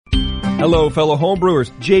Hello, fellow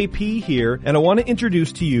homebrewers. JP here, and I want to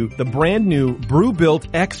introduce to you the brand new Brew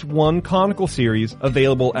Built X1 Conical Series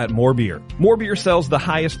available at More Beer. More Beer sells the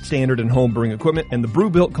highest standard in homebrewing equipment, and the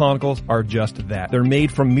Brew Built Conicals are just that. They're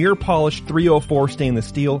made from mirror-polished 304 stainless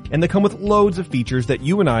steel, and they come with loads of features that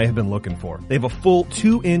you and I have been looking for. They have a full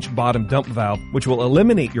 2-inch bottom dump valve, which will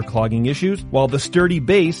eliminate your clogging issues, while the sturdy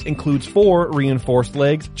base includes 4 reinforced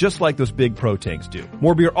legs, just like those big Pro tanks do.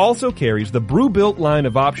 More Beer also carries the Brew Built line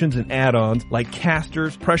of options and add-ons like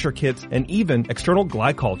casters, pressure kits, and even external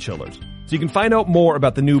glycol chillers. So you can find out more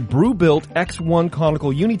about the new Brew Built X1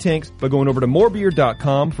 Conical Unitanks by going over to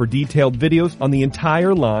morebeer.com for detailed videos on the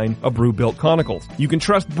entire line of Brew Built Conicals. You can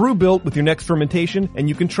trust Brew Built with your next fermentation, and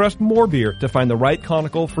you can trust More Beer to find the right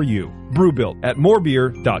conical for you. Brew Built at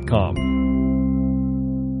morebeer.com.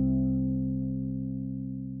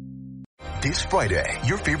 This Friday,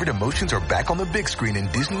 your favorite emotions are back on the big screen in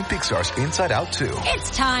Disney and Pixar's Inside Out 2. It's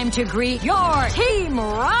time to greet your Team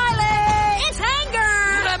Riley. It's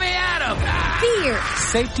anger. Let me at him. Fear.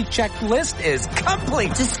 Safety checklist is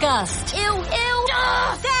complete. Disgust. Ew.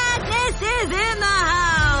 Sadness is in the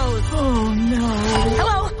house. Oh, no.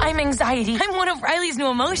 Hello, I'm anxiety. I'm one of Riley's new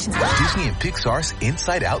emotions. Disney and Pixar's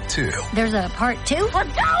Inside Out 2. There's a part 2? We're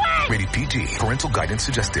going! Rated PG. Parental guidance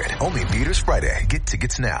suggested. Only in theaters Friday. Get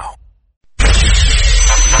tickets now.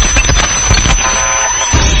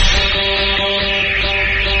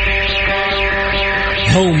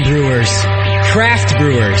 Home brewers, craft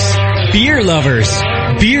brewers, beer lovers,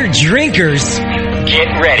 beer drinkers. Get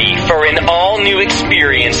ready for an all-new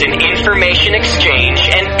experience in information exchange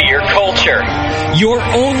and beer culture. Your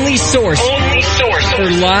only source for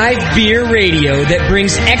live beer radio that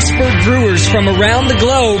brings expert brewers from around the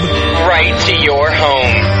globe right to your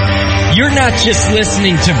home. You're not just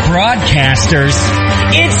listening to broadcasters,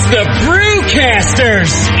 it's the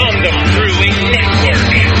Brewcasters on the Brewing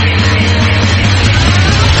Network.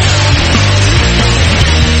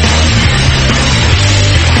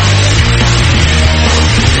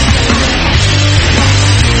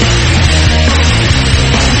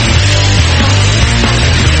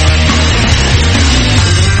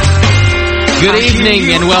 Good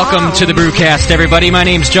evening and welcome to the Brewcast, everybody. My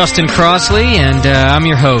name's Justin Crossley, and I'm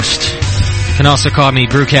your host. You can also call me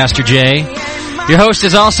Brewcaster J. Your host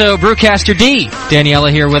is also Brewcaster D.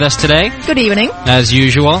 Daniela here with us today. Good evening. As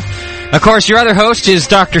usual. Of course, your other host is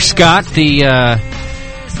Dr. Scott, the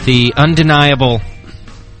undeniable,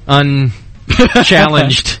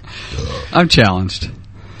 unchallenged. I'm challenged.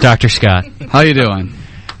 Dr. Scott. How you doing?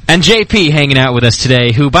 And JP hanging out with us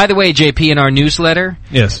today, who, by the way, JP, in our newsletter,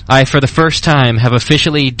 yes, I, for the first time, have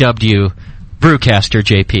officially dubbed you Brewcaster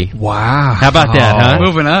JP. Wow. How about that, huh?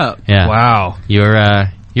 Moving up. Yeah. Wow. You're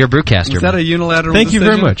a Brewcaster. Was that a unilateral Thank decision?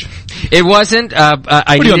 you very much. It wasn't. What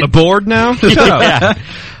are you on the board now? Yeah.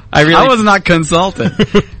 I was not consulted.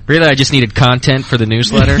 Really, I just needed content for the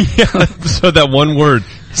newsletter. Yeah, so that one word.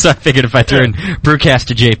 So I figured if I threw in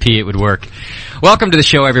Brewcaster JP, it would work. Welcome to the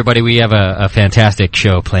show, everybody. We have a fantastic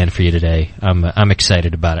show planned for you today. I'm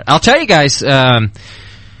excited about it. I'll tell you guys, I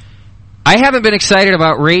haven't been excited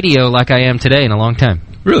about radio like I am today in a long time.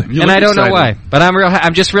 Really? And I don't know why, but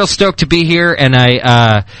I'm just real stoked to be here, and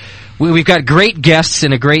we've got great guests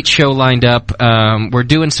and a great show lined up. We're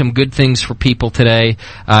doing some good things for people today.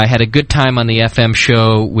 I had a good time on the FM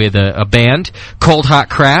show with a band, Cold Hot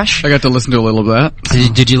Crash. I got to listen to a little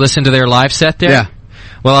bit. Did you listen to their live set there? Yeah.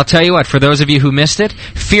 Well, I'll tell you what, for those of you who missed it,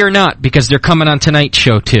 fear not, because they're coming on tonight's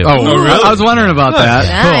show, too. Oh, really? I was wondering about that.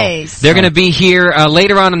 Nice. Cool. They're going to be here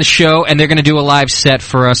later on in the show, and they're going to do a live set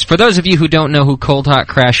for us. For those of you who don't know who Cold Hot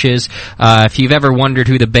Crash is, if you've ever wondered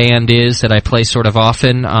who the band is that I play sort of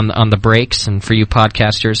often on the breaks, and for you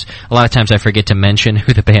podcasters, a lot of times I forget to mention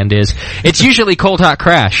who the band is. It's usually Cold Hot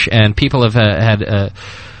Crash, and people have had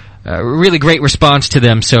really great response to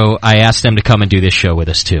them, so I asked them to come and do this show with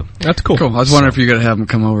us, too. That's cool. I was wondering if you're going to have them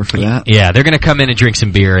come over for that. Yeah, they're going to come in and drink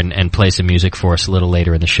some beer and play some music for us a little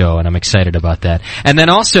later in the show, and I'm excited about that. And then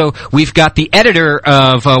also, we've got the editor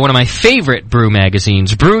of one of my favorite brew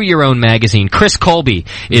magazines, Brew Your Own Magazine, Chris Colby,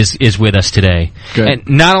 is with us today. Good. And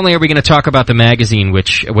not only are we going to talk about the magazine,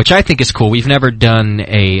 which I think is cool, we've never done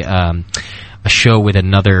a show with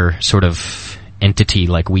another sort of entity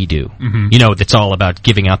like we do, you know, that's all about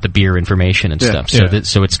giving out the beer information and stuff. So,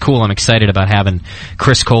 so it's cool. I'm excited about having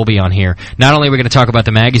Chris Colby on here. Not only are we going to talk about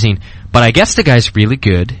the magazine, but I guess the guy's really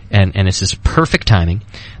good, and this is perfect timing.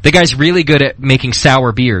 The guy's really good at making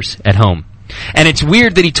sour beers at home. And it's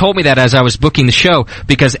weird that he told me that as I was booking the show,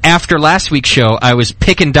 because after last week's show, I was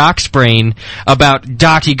picking Doc's brain about,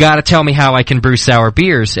 Doc, you gotta tell me how I can brew sour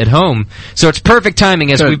beers at home. So it's perfect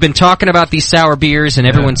timing as we've been talking about these sour beers and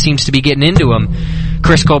everyone seems to be getting into them.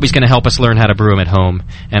 Chris Colby's going to help us learn how to brew them at home,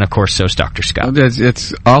 and of course, so's Dr. Scott.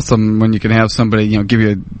 It's awesome when you can have somebody, give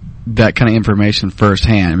you that kind of information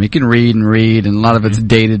firsthand. I mean, you can read, and a lot of it's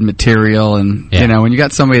dated material, and when you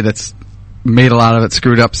got somebody that's made a lot of it,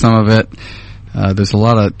 screwed up some of it, there's a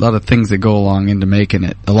lot of things that go along into making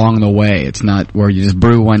it along the way. It's not where you just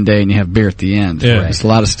brew one day and you have beer at the end. Yeah. There's a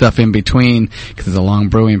lot of stuff in between because it's a long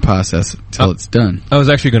brewing process until it's done. I was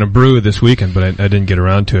actually going to brew this weekend, but I didn't get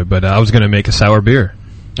around to it. But I was going to make a sour beer.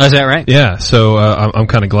 Oh, is that right? Yeah, so I'm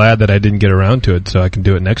kind of glad that I didn't get around to it, so I can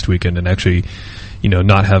do it next weekend and actually,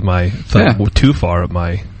 not have my thumb too far up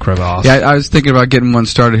my crevasse. Yeah, I was thinking about getting one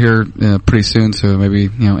started here pretty soon, so maybe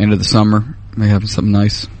end of the summer, maybe have something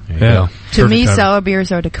nice. Yeah. To me, sour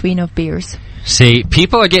beers are the queen of beers. See,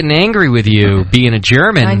 people are getting angry with you being a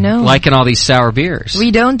German, I know. liking all these sour beers.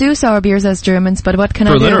 We don't do sour beers as Germans, but what can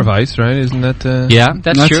I do? Berliner Weiss, right? Isn't that... Yeah,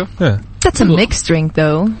 that's true. Yeah. That's a mixed drink,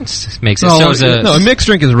 though. Makes it a mixed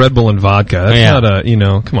drink is Red Bull and vodka. That's not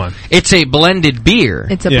a, come on. It's a blended beer.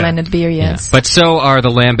 It's a blended beer, yes. Yeah. But so are the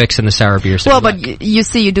lambics and the sour beers. Well, but you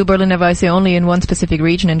see, you do Berliner Weisse only in one specific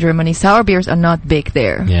region in Germany. Sour beers are not big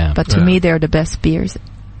there. Yeah. But to me, they're the best beers.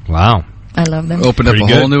 Wow. I love them. Opened up a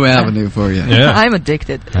whole new avenue for you. Yeah. I'm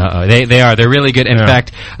addicted. They are. They're really good. In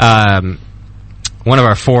fact, one of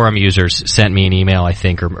our forum users sent me an email, I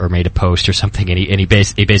think, or made a post or something, and he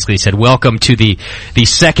basically said, "Welcome to the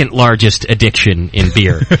second largest addiction in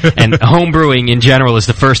beer, and home brewing in general is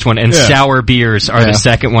the first one, and sour beers are the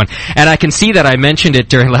second one." And I can see that I mentioned it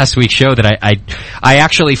during last week's show that I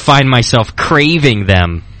actually find myself craving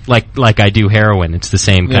them. Like I do heroin. It's the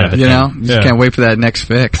same kind of a thing. You just can't wait for that next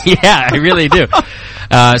fix. Yeah, I really do.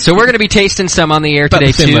 So we're going to be tasting some on the air today,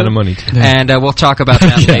 the same amount of money, too. And we'll talk about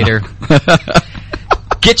that later.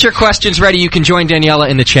 Get your questions ready. You can join Daniela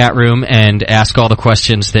in the chat room and ask all the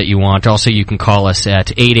questions that you want. Also, you can call us at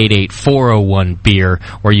 888-401-BEER,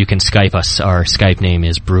 or you can Skype us. Our Skype name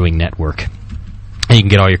is Brewing Network. And you can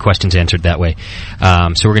get all your questions answered that way.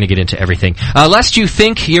 So we're going to get into everything. Lest you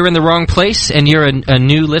think you're in the wrong place and you're a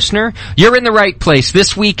new listener, you're in the right place.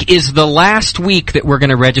 This week is the last week that we're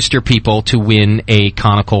going to register people to win a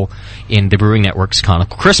conical in the Brewing Network's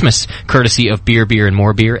Conical Christmas, courtesy of Beer, and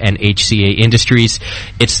More Beer and HCA Industries.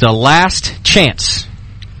 It's the last chance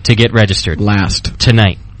to get registered. Last.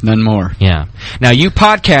 Tonight. None more. Yeah. Now, you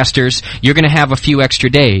podcasters, you're going to have a few extra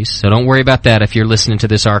days, so don't worry about that. If you're listening to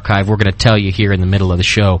this archive, we're going to tell you here in the middle of the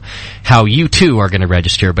show how you, too, are going to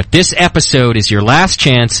register. But this episode is your last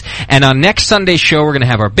chance, and on next Sunday's show, we're going to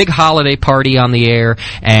have our big holiday party on the air,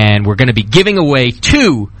 and we're going to be giving away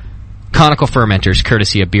 2 conical fermenters,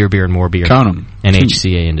 courtesy of Beer, and More Beer. Count 'em. And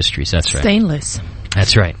HCA Industries. That's right. Stainless.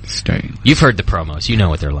 That's right. You've heard the promos. You know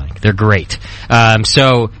what they're like. They're great.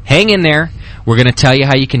 So hang in there. We're going to tell you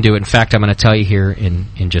how you can do it. In fact, I'm going to tell you here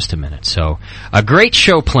in just a minute. So a great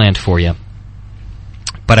show planned for you.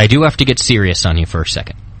 But I do have to get serious on you for a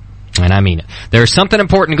second. And I mean it. There's something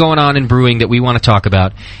important going on in brewing that we want to talk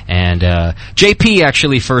about. And JP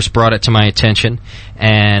actually first brought it to my attention.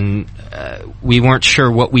 And we weren't sure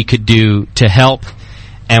what we could do to help.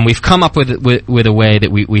 And we've come up with a way that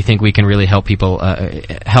we think we can really help people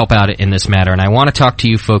help out in this matter. And I want to talk to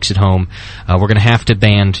you folks at home. We're going to have to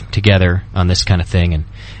band together on this kind of thing.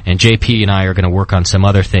 And JP and I are going to work on some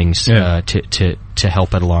other things to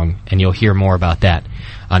help it along. And you'll hear more about that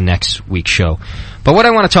on next week's show. But what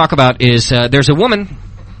I want to talk about is there's a woman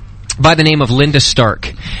by the name of Linda Stark.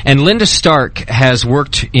 And Linda Stark has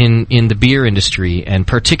worked in the beer industry, and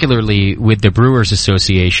particularly with the Brewers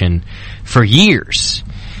Association, for years.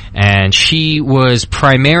 And she was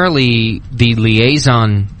primarily the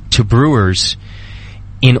liaison to brewers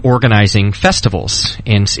in organizing festivals,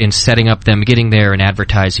 in setting up them, getting there and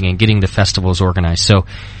advertising and getting the festivals organized. So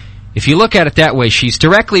if you look at it that way, she's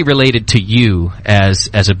directly related to you as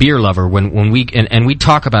a beer lover. When we and we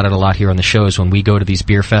talk about it a lot here on the shows when we go to these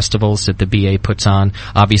beer festivals that the BA puts on.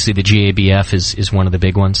 Obviously, the GABF is one of the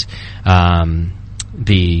big ones.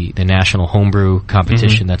 The National Homebrew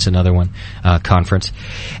Competition, that's another one, conference.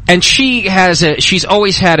 And she's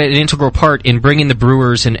always had an integral part in bringing the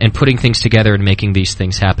brewers and putting things together and making these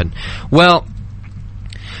things happen. Well,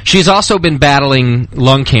 she's also been battling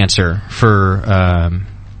lung cancer for a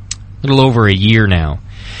little over a year now.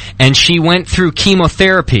 And she went through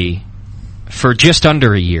chemotherapy for just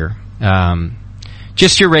under a year.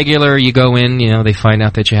 just your regular, you go in, they find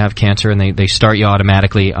out that you have cancer, and they start you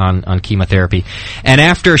automatically on chemotherapy. And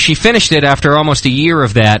after she finished it, after almost a year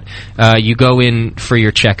of that, you go in for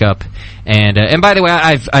your checkup. And by the way,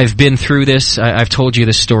 I've been through this. I've told you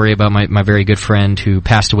this story about my very good friend who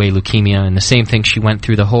passed away leukemia, and the same thing. She went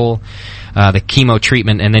through the whole the chemo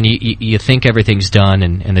treatment, and then you think everything's done,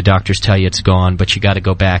 and the doctors tell you it's gone, but you got to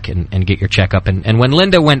go back and get your checkup. And when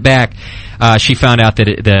Linda went back, she found out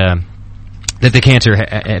that the cancer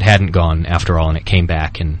it hadn't gone after all, and it came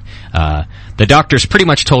back, and the doctors pretty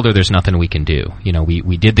much told her there's nothing we can do.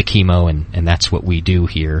 We did the chemo, and that's what we do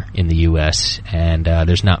here in the U.S., and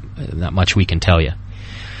there's not much we can tell you.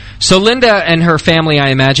 So Linda and her family, I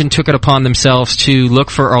imagine, took it upon themselves to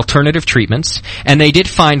look for alternative treatments, and they did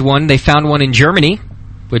find one. They found one in Germany,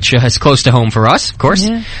 which is close to home for us, of course.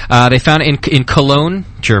 Yeah. They found it in Cologne,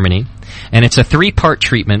 Germany, and it's a 3-part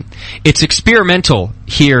treatment. It's experimental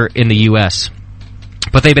here in the U.S.,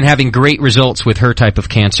 but they've been having great results with her type of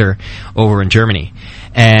cancer over in Germany.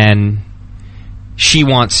 And she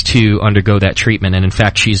wants to undergo that treatment, and in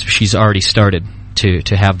fact, she's already started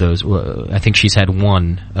to have those. I think she's had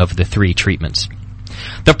one of the 3 treatments.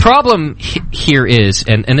 The problem here is,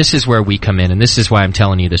 and this is where we come in, and this is why I'm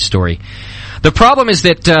telling you this story. The problem is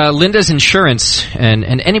that Linda's insurance, and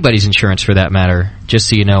anybody's insurance for that matter, just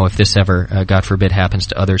so you know, if this ever, God forbid, happens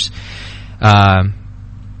to others,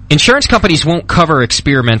 insurance companies won't cover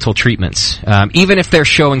experimental treatments. Even if they're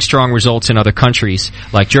showing strong results in other countries,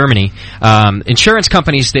 like Germany, insurance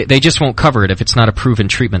companies, they just won't cover it if it's not a proven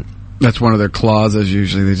treatment. That's one of their clauses.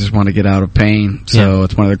 Usually they just want to get out of pain. So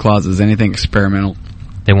It's one of their clauses. Anything experimental,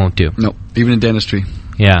 they won't do. Nope. Even in dentistry.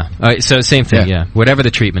 Yeah. So same thing, yeah. Whatever the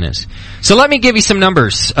treatment is. So let me give you some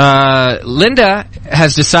numbers. Linda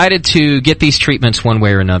has decided to get these treatments one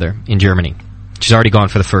way or another in Germany. She's already gone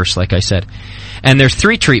for the first, like I said. And there's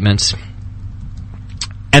 3 treatments,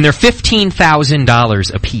 and they're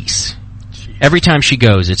 $15,000 a piece. Every time she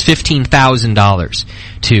goes, it's $15,000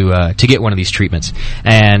 to get one of these treatments.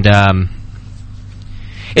 And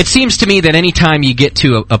it seems to me that any time you get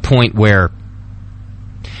to a point where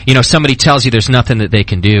somebody tells you there's nothing that they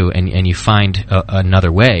can do, and you find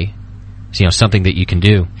another way, something that you can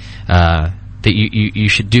do, that you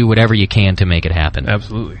should do whatever you can to make it happen.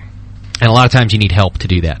 Absolutely. And a lot of times you need help to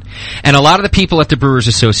do that. And a lot of the people at the Brewers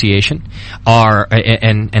Association are,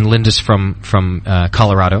 and Linda's from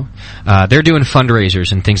Colorado, they're doing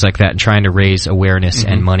fundraisers and things like that and trying to raise awareness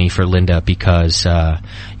and money for Linda, because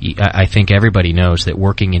I think everybody knows that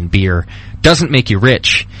working in beer doesn't make you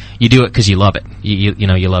rich. You do it because you love it. You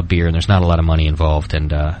love beer, and there's not a lot of money involved,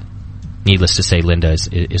 and needless to say, Linda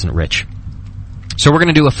isn't rich. So we're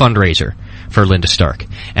going to do a fundraiser for Linda Stark,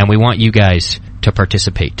 and we want you guys to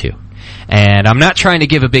participate too. And I'm not trying to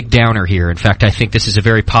give a big downer here. In fact, I think this is a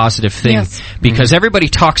very positive thing, because everybody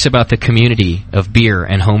talks about the community of beer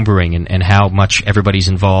and homebrewing and how much everybody's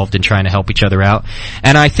involved in trying to help each other out.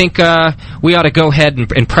 And I think we ought to go ahead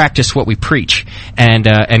and practice what we preach and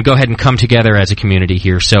go ahead and come together as a community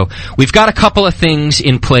here. So we've got a couple of things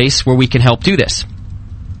in place where we can help do this.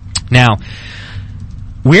 Now,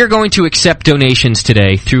 we're going to accept donations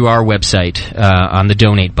today through our website on the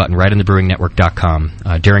donate button right on the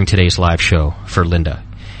brewingnetwork.com during today's live show for Linda.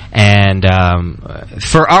 And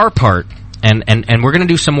for our part, and we're going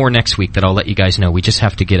to do some more next week that I'll let you guys know. We just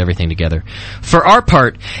have to get everything together. For our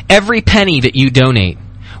part, every penny that you donate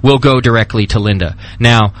will go directly to Linda.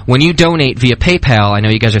 Now, when you donate via PayPal, I know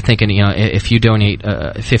you guys are thinking, if you donate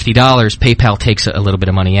 $50, PayPal takes a little bit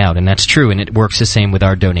of money out, and that's true, and it works the same with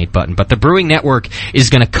our donate button. But the Brewing Network is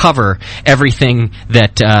going to cover everything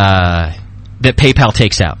that PayPal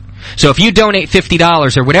takes out. So if you donate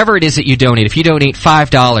 $50 or whatever it is that you donate, if you donate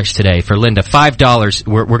 $5 today for Linda, $5,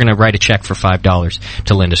 we're going to write a check for $5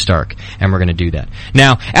 to Linda Stark, and we're going to do that.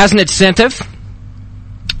 Now, as an incentive,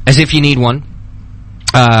 as if you need one,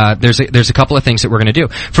 there's a couple of things that we're going to do.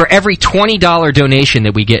 For every $20 donation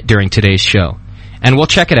that we get during today's show, and we'll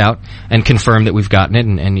check it out and confirm that we've gotten it,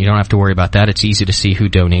 and you don't have to worry about that. It's easy to see who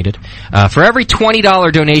donated. For every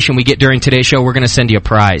 $20 donation we get during today's show, we're going to send you a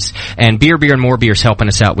prize. And Beer, and More Beer's helping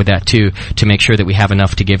us out with that, too, to make sure that we have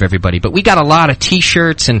enough to give everybody. But we got a lot of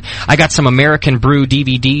T-shirts, and I got some American Brew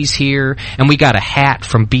DVDs here, and we got a hat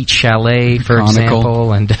from Beach Chalet, for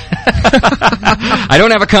example. And I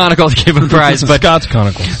don't have a conical to give a prize, but Scott's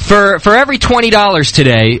conical. For every $20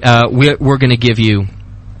 today, we're going to give you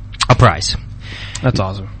a prize. That's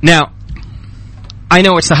awesome. Now, I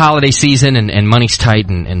know it's the holiday season and money's tight,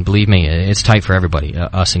 and believe me, it's tight for everybody,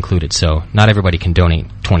 us included. So not everybody can donate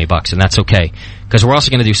 $20, and that's okay, because we're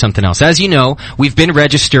also going to do something else. As you know, we've been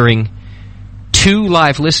registering 2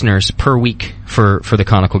 live listeners per week for the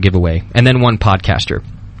Conical giveaway, and then 1 podcaster.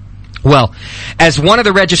 Well, as one of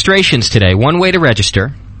the registrations today, one way to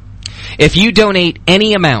register, if you donate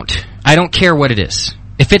any amount, I don't care what it is,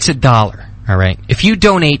 if it's $1, all right, if you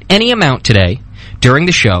donate any amount today during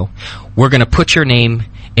the show, we're going to put your name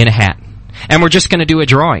in a hat. And we're just going to do a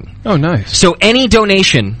drawing. Oh, nice. So any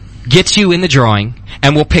donation gets you in the drawing,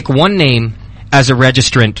 and we'll pick one name as a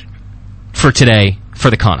registrant for today for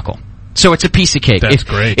the Conical. So it's a piece of cake. That's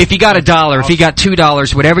great. If you got $1, if you got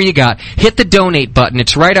 $2, whatever you got, hit the donate button.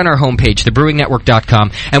 It's right on our homepage,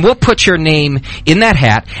 thebrewingnetwork.com, and we'll put your name in that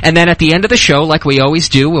hat. And then at the end of the show, like we always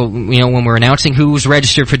do, when we're announcing who's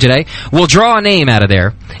registered for today, we'll draw a name out of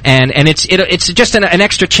there, and it's just an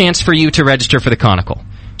extra chance for you to register for the Conical.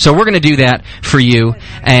 So we're going to do that for you,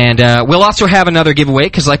 and we'll also have another giveaway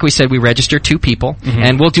because, like we said, we register 2 people,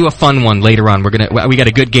 and we'll do a fun one later on. We got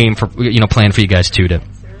a good game for planned for you guys too to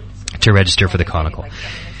register for the Conical.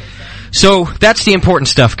 So that's the important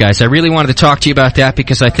stuff, guys. I really wanted to talk to you about that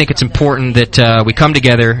because I think it's important that we come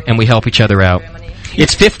together and we help each other out.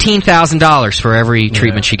 It's $15,000 for every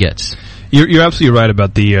treatment she gets. You're absolutely right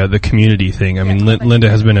about the community thing. I mean, Linda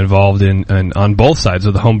has been involved in on both sides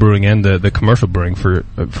of the home brewing and the commercial brewing for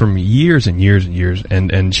years and years and years,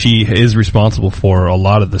 and she is responsible for a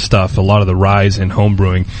lot of the stuff, a lot of the rise in home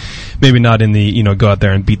brewing. Maybe not in the go out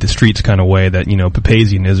there and beat the streets kind of way that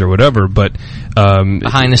Papazian is or whatever, but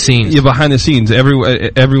behind the scenes. Yeah, behind the scenes,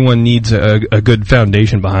 everyone needs a good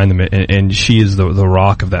foundation behind them, and she is the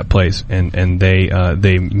rock of that place, and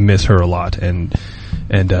they miss her a lot, and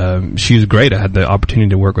she was great. I had the opportunity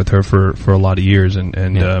to work with her for a lot of years,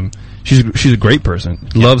 and she's a great person.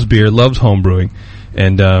 Loves beer, loves home brewing,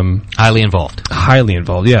 and highly involved. Highly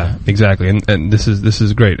involved, yeah, exactly. And this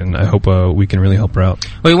is great, and I hope we can really help her out.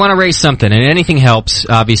 Well, we want to raise something, and anything helps.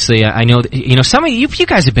 Obviously, I know that, some of you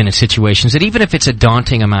guys have been in situations that even if it's a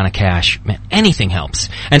daunting amount of cash, man, anything helps.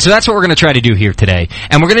 And so that's what we're going to try to do here today,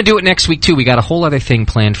 and we're going to do it next week too. We got a whole other thing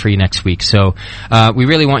planned for you next week, so we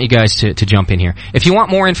really want you guys to jump in here. If you want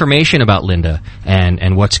more information about Linda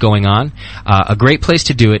and what's going on, a great place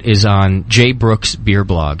to do it is on Jay Brooks' beer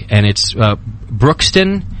blog, and it's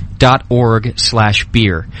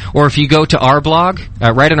brookston.org/beer. Or if you go to our blog,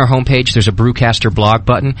 right on our homepage, there's a Brewcaster blog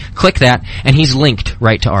button. Click that, and he's linked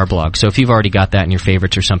right to our blog. So if you've already got that in your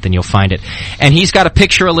favorites or something, you'll find it. And he's got a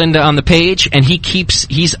picture of Linda on the page, and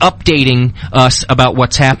he's updating us about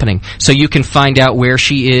what's happening. So you can find out where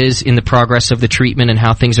she is in the progress of the treatment and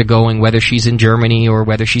how things are going, whether she's in Germany or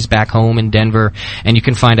whether she's back home in Denver. And you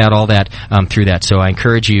can find out all that through that. So I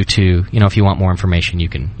encourage you to, if you want more information, you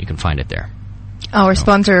can find it there. Our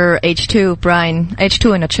sponsor, Brian in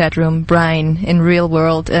the chat room, Brian in Real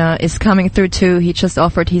World, is coming through too. He just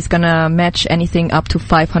offered he's gonna match anything up to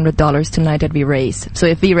 $500 tonight that we raise. So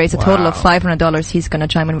if we raise a total of $500, he's gonna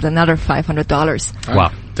chime in with another $500.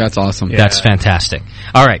 Wow. That's awesome. Yeah. That's fantastic.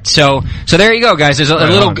 All right, so there you go, guys. There's a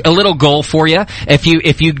little goal for you.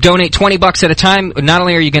 If you donate $20 at a time, not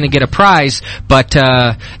only are you going to get a prize, but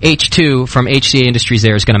H2 from HCA Industries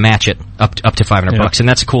there is going to match it up to $500, and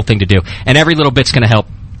that's a cool thing to do. And every little bit's going to help.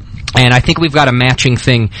 And I think we've got a matching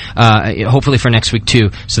thing, hopefully for next week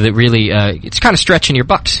too, so that really it's kind of stretching your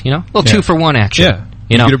bucks, a little 2-for-1 action. Yeah,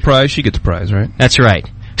 you get a prize, she gets a prize, right? That's right.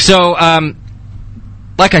 So.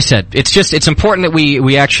 Like I said, it's important that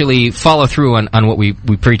we actually follow through on what we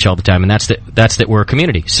preach all the time, and that's that we're a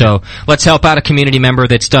community. So let's help out a community member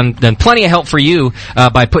that's done plenty of help for you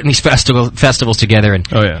by putting these festivals together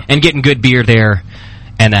and getting good beer there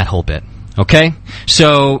and that whole bit. Okay?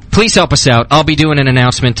 So please help us out. I'll be doing an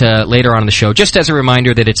announcement later on in the show, just as a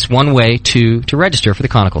reminder that it's one way to register for the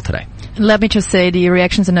Conical today. Let me just say the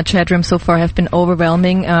reactions in the chat room so far have been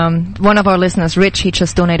overwhelming. One of our listeners, Rich, he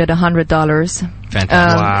just donated $100. Fantastic.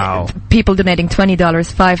 Wow. People donating $20,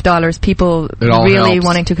 $5, people really helps.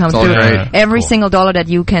 wanting to come through. Every single dollar that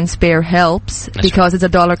you can spare helps because it's a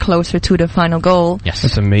dollar closer to the final goal. Yes.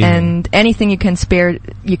 That's amazing. And anything you can spare,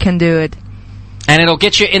 you can do it. And it'll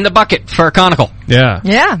get you in the bucket for a Conical. Yeah.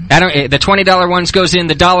 Yeah. The $20 ones goes in,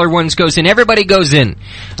 the dollar ones goes in, everybody goes in.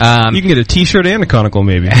 You can get a T-shirt and a Conical,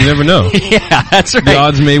 maybe. You never know. Yeah, that's right. The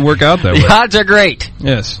odds may work out that way. The odds are great.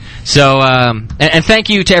 Yes. So, and thank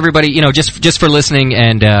you to everybody, just for listening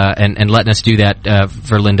and letting us do that,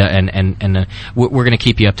 for Linda, and we're going to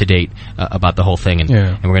keep you up to date, about the whole thing, and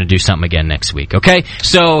we're going to do something again next week, okay?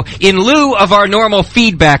 So, in lieu of our normal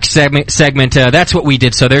feedback segment, that's what we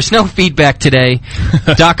did, so there's no feedback today.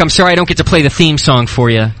 Doc, I'm sorry I don't get to play the theme song for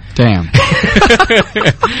you. Damn.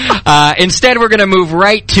 Instead, we're going to move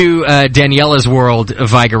right to Daniela's World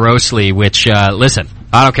Vigorously, which, listen,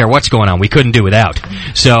 I don't care what's going on. We couldn't do without.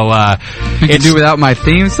 So, we can do without my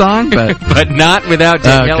theme song, but but not without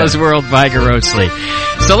Daniela's World by Garosli.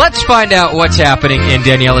 So let's find out what's happening in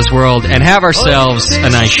Daniela's World and have ourselves a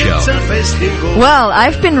nice show. Well,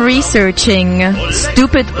 I've been researching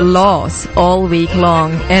stupid laws all week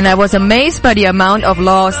long, and I was amazed by the amount of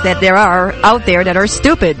laws that there are out there that are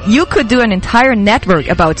stupid. You could do an entire network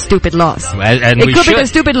about stupid laws. And it could be the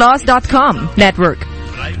stupidlaws.com network.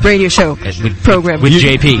 Radio show program with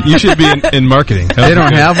JP. You should be in marketing. They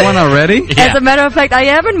don't have one already? Yeah. As a matter of fact, I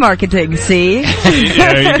am in marketing, see?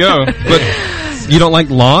 There you go. But you don't like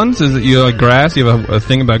lawns? Is it you like grass? You have a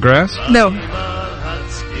thing about grass? No.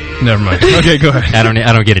 Never mind. Okay, go ahead.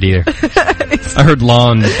 I don't get it either. I heard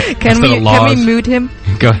lawns can instead of laws. Can we mute him?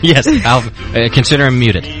 Go. Yes, I'll consider him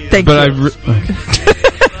muted. Thank you.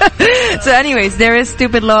 So anyways, there is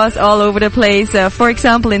stupid laws all over the place. For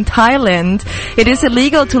example, in Thailand, it is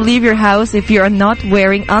illegal to leave your house if you are not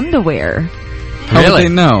wearing underwear. How would they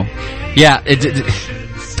know? Yeah.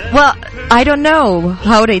 Well, I don't know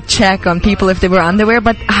how they check on people if they wear underwear,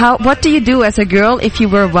 but what do you do as a girl if you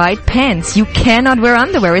wear white pants? You cannot wear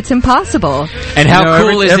underwear. It's impossible. And how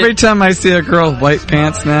cool is it? Every time I see a girl with white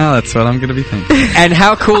pants now, that's what I'm going to be thinking. And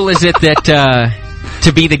how cool is it that...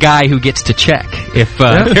 to be the guy who gets to check if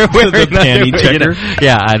you're wearing the panty checker.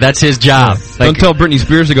 Yeah, that's his job. Yeah. Like, don't tell Britney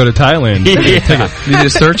Spears to go to Thailand. You need a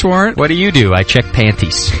search warrant? What do? I check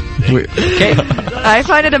panties. Okay. I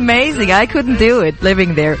find it amazing. I couldn't do it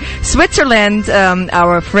living there. Switzerland,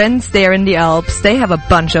 our friends there in the Alps, they have a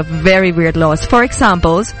bunch of very weird laws. For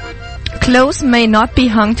example, clothes may not be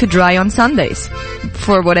hung to dry on Sundays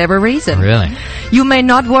for whatever reason. Really? You may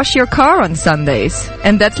not wash your car on Sundays.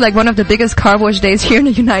 And that's like one of the biggest car wash days here in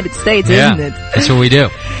the United States, isn't it? That's what we do.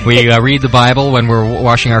 We read the Bible when we're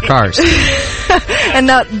washing our cars. And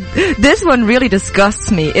now, this one really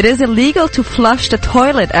disgusts me. It is illegal to flush the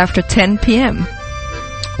toilet after 10 p.m.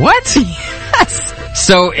 What? Yes.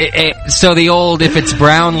 So the old, if it's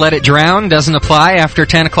brown, let it drown doesn't apply after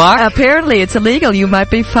 10 o'clock? Apparently, it's illegal. You might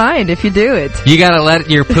be fined if you do it. You gotta let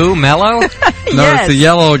your poo mellow? No, yes. It's the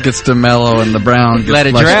yellow gets to mellow and the brown gets let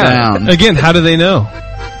it drown. Again, how do they know?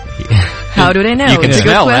 How do they know? You can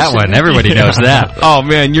smell that one. Everybody knows that. Oh,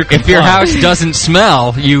 man, if your house doesn't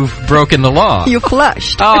smell, you've broken the law. You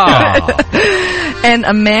flushed. Oh. And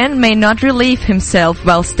a man may not relieve himself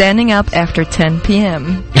while standing up after 10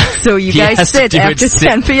 p.m. So you guys sit after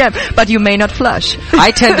 10 p.m., but you may not flush.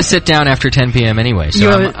 I tend to sit down after 10 p.m. anyway, so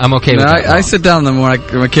I'm okay with that. I sit down in the morning.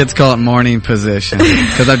 My kids call it morning position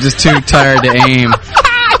because I'm just too tired to aim.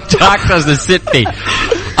 Doc does the sit pee.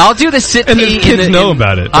 I'll do the sit pee. And the kids know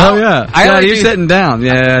about it. Oh, yeah. Dad, you're sitting down.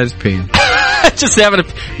 Yeah, just peeing. Just having a...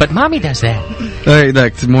 But Mommy does that.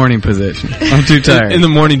 Like, it's morning position. I'm too tired. In the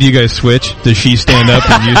morning, do you guys switch? Does she stand up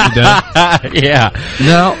and you sit down? Yeah.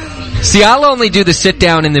 No. See, I'll only do the sit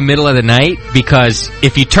down in the middle of the night because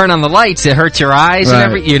if you turn on the lights, it hurts your eyes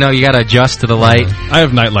and you got to adjust to the light. I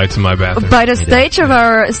have night lights in my bathroom. By the state of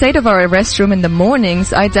our restroom in the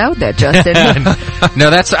mornings, I doubt that, Justin. No,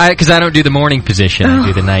 that's because I don't do the morning position. I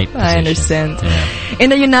do the night position. I understand. Yeah. In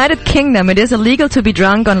the United Kingdom, it is illegal to be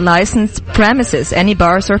drunk on licensed premises, any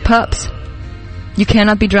bars or pubs. You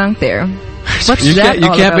cannot be drunk there. What's that You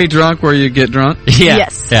can't be drunk where you get drunk? Yeah.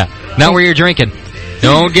 Yes. Yeah. Not where you're drinking.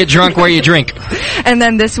 Don't get drunk where you drink. And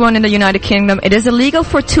then this one in the United Kingdom, it is illegal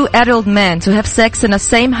for two adult men to have sex in the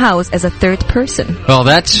same house as a third person. Well,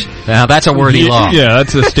 that's a worthy law. Yeah,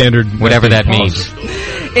 that's a standard. Whatever that means.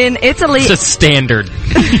 In Italy... It's a standard.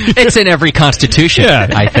 It's in every constitution,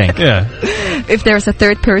 I think. Yeah. If there's a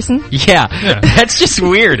third person? Yeah. That's just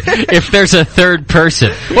weird. If there's a third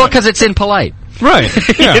person. Well, because it's impolite. Right.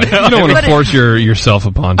 Yeah. You don't want to force yourself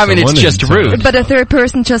upon someone. I mean, it's just rude. But a third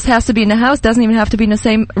person just has to be in the house, doesn't even have to be in the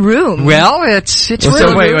same room. Well, it's rude.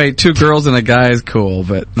 So wait, two girls and a guy is cool,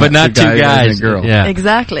 but not two guys and a girl. Yeah.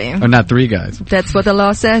 Exactly. Or not three guys. That's what the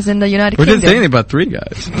law says in the United We Kingdom. didn't say anything about three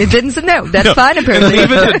guys. It didn't say no. That's fine apparently.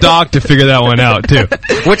 Leave it to Doc to figure that one out too.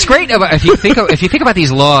 What's great about if you think about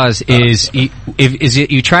these laws is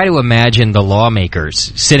you try to imagine the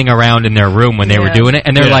lawmakers sitting around in their room when they were doing it,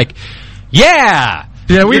 and they're like, yeah.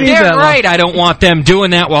 Yeah, we You're need damn that right. I don't want them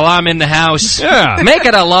doing that while I'm in the house. Yeah. Make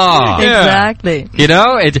it a law. Exactly. You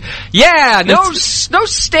know? No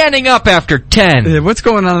standing up after 10. What's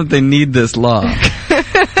going on that they need this law?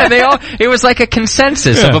 And it was like a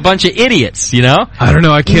consensus of a bunch of idiots, you know? I don't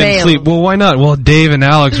know, I can't sleep. Well, why not? Well, Dave and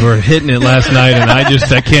Alex were hitting it last night, and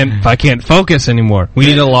I can't focus anymore. We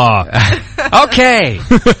need a law. Okay,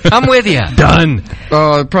 I'm with you. Done.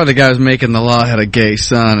 Oh, probably the guy who was making the law had a gay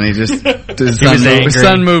son, and his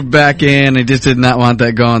son moved back in, he just did not want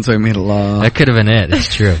that going, so he made a law. That could have been it,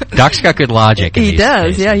 it's true. Doc's got good logic in He these does,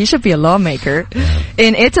 cases. yeah, he should be a lawmaker. Yeah.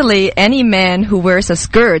 In Italy, any man who wears a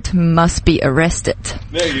skirt must be arrested.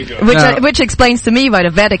 There you go. Which explains to me why the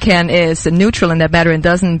Vatican is neutral in that matter and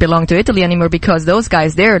doesn't belong to Italy anymore, because those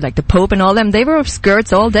guys there, like the Pope and all them, they wear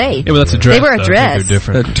skirts all day. Yeah, but that's a dress. They wear a dress. They're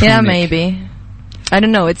different. Yeah, maybe. I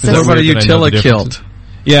don't know. It's what about a utility kilt?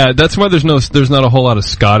 Yeah, that's why there's not a whole lot of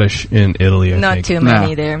Scottish in Italy, I think. Not too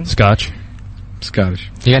many there. Scotch? Scottish.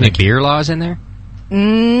 You got any beer laws in there?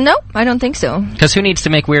 No, I don't think so. Because who needs to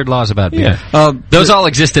make weird laws about beer? Yeah. Those all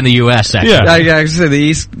exist in the U.S., actually. Yeah, I say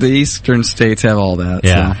the eastern states have all that.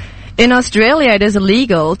 Yeah. So. In Australia, it is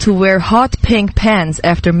illegal to wear hot pink pants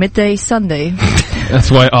after midday Sunday. That's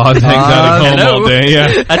why Oz hangs out at home all day,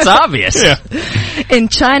 yeah. That's obvious. Yeah. In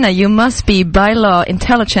China, you must be by law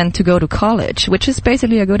intelligent to go to college, which is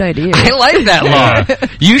basically a good idea. I like that law.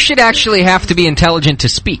 You should actually have to be intelligent to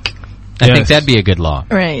speak. I think that'd be a good law.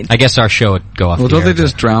 Right. I guess our show would go off the air. Well, don't they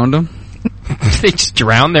just drown them? They just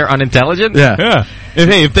drown their unintelligence? Yeah.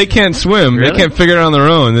 If they can't swim, they can't figure it out on their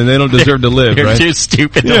own, then they don't deserve to live, They're right? too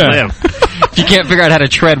stupid to live. If you can't figure out how to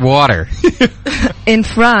tread water. In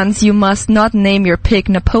France, you must not name your pig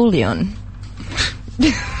Napoleon.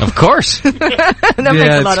 Of course. That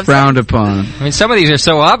makes a lot of frowned sense. upon. I mean, some of these are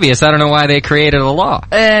so obvious, I don't know why they created a law.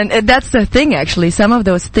 And that's the thing, actually. Some of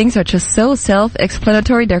those things are just so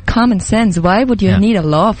self-explanatory, they're common sense. Why would you need a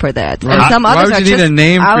law for that? Right. And some Why others would are you need just a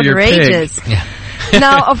name for your pig? outrageous. Yeah.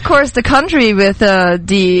 Now, of course, the country with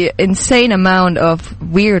the insane amount of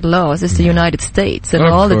weird laws is the United States, and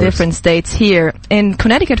all the different states here. In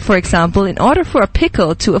Connecticut, for example, in order for a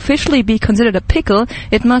pickle to officially be considered a pickle,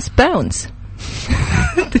 it must bounce.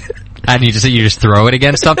 And you just throw it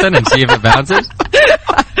against something and see if it bounces?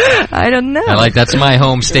 I don't know. That's my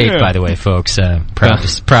home state, by the way, folks.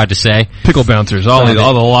 Proud to say. Pickle bouncers, all the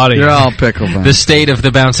lot of you. You're all pickle bouncers. The state of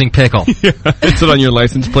the bouncing pickle. Yeah. Is it on your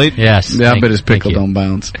license plate? Yes. Yeah, I bet his pickle don't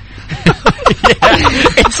bounce.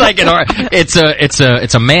 It's like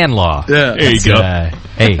it's a man law. Yeah. There you go.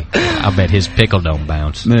 Hey, I bet his pickle don't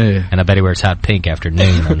bounce. Yeah. And I bet he wears hot pink after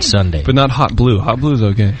noon on Sunday. But not hot blue. Hot blue's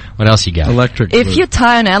okay. What else you got? Electric If blue. you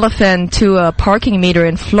tie an elephant to a parking meter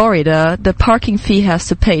in Florida, the parking fee has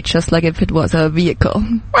to pay just like if it was a vehicle.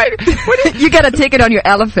 You got a ticket on your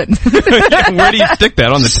elephant. Where do you stick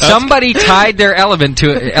that? On the tusk? Somebody tied their elephant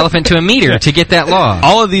to a meter to get that law.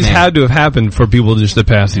 All of these had to have happened for people just to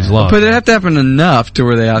pass these laws. But it had to happen enough to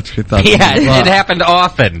where they actually thought it happened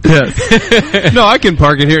often. Yes. No, I can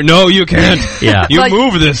park it here. No, you can't. Yeah. You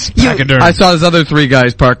move this pachyderm. I saw those other 3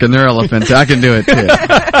 guys parking their elephants. I can do it too.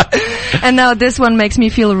 And now this one makes me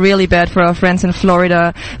feel really bad for our friends in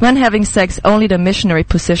Florida. When having sex, only the missionary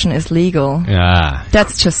position is legal. Ah.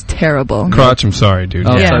 That's just terrible. Crotch, I'm sorry, dude.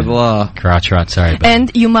 Outside the law. Crotch rot, sorry, bud.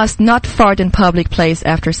 And you must not fart in public place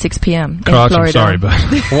after 6 p.m. in Crotch, Florida. I'm sorry, but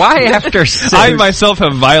Why after 6? I myself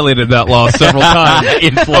have violated that law several times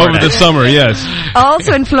in Florida. over the summer, yes.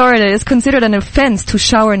 Also in Florida, it's considered an offense to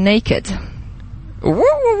shower naked.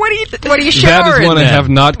 What are you That showering is one I then? have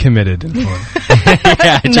not committed in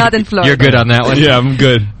Florida. Not in Florida. You're good on that one? Yeah, I'm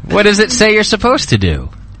good. What does it say you're supposed to do?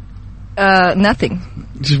 Nothing.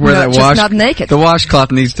 Just wear that just not naked. The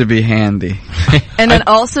washcloth needs to be handy. And then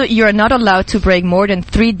also, you are not allowed to break more than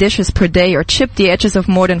 3 dishes per day or chip the edges of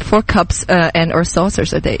more than 4 cups and or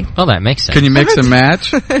saucers a day. Well, that makes sense. Can you mix and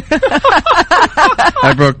match?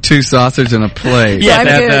 I broke 2 saucers and a plate. Yeah,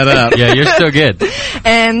 add that up. Yeah, you're still good.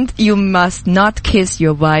 And you must not kiss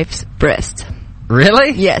your wife's breast.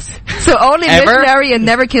 Really? Yes. So only Ever? missionary and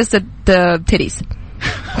never kiss the titties.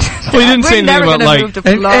 Well, you didn't say We're anything never about, gonna like... move to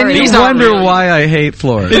And Florida. you These aren't wonder really- why I hate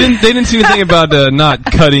Florida. They didn't say anything about not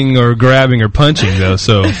cutting or grabbing or punching, though,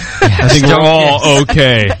 so I think we're all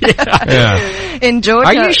okay. Yeah. In Georgia,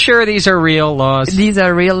 Are you sure these are real laws? these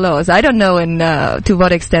are real laws. I don't know to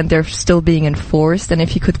what extent they're still being enforced, and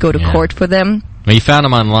if you could go to court for them. Well, you found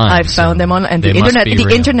them online. I found them on, and they the must internet. be The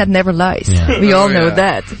real. internet never lies. Yeah. We all know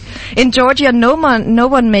that. In Georgia, no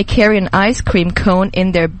one may carry an ice cream cone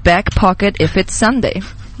in their back pocket if it's Sunday.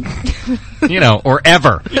 Or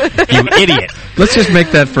ever. You idiot. Let's just make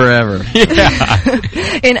that forever.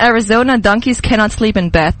 In Arizona, donkeys cannot sleep in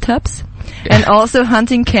bathtubs, and also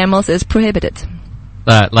hunting camels is prohibited.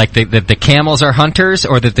 Like the camels are hunters,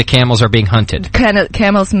 or that the camels are being hunted?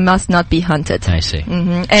 Camels must not be hunted. I see.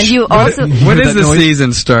 And you also... When does the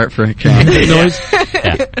season start for camels?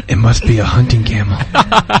 It must be a hunting camel.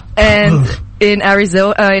 And in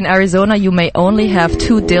Arizona, you may only have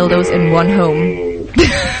 2 dildos in one home.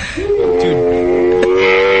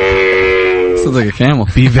 Sounds like a camel.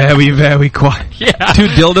 Be very, very quiet. Yeah. 2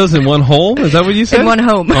 dildos in one hole? Is that what you said? In one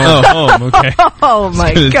home. Oh, home. Okay. Oh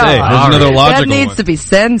my God. There's another logical that needs one. to be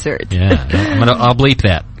censored. Yeah, I'll bleep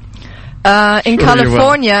that. In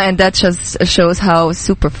California, and that just shows how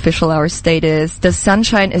superficial our state is, the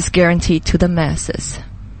sunshine is guaranteed to the masses.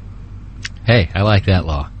 Hey, I like that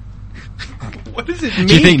law. What does it mean?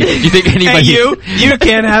 Do you think anybody... Hey, you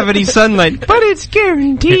can't have any sunlight, but it's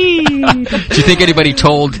guaranteed. Do you think anybody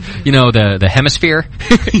told, the hemisphere?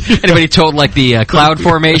 Anybody told, the cloud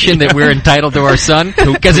formation that we're entitled to our sun?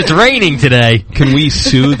 Because it's raining today. Can we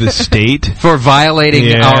sue the state? For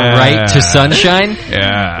violating our right to sunshine?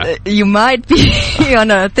 Yeah. You might be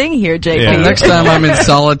on a thing here, JP. Yeah. Next time I'm in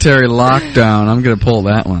solitary lockdown, I'm going to pull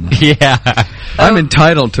that one up. Yeah. I'm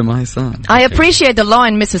entitled to my son. I appreciate the law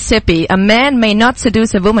in Mississippi. A man may not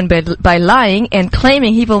seduce a woman by lying and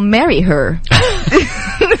claiming he will marry her.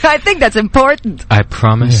 I think that's important. I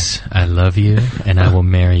promise I love you and I will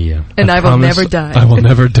marry you. And I will never die. I will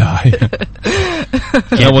never die.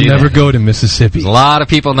 I will never go to Mississippi. There's a lot of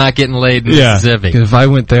people not getting laid in Mississippi. Because if I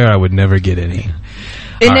went there, I would never get any.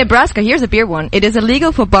 In Nebraska, here's a beer one. It is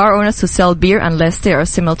illegal for bar owners to sell beer unless they are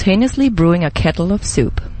simultaneously brewing a kettle of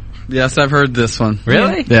soup. Yes, I've heard this one.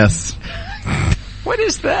 Really? Yes. What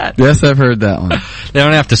is that? Yes, I've heard that one. They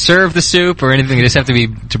don't have to serve the soup or anything. They just have to be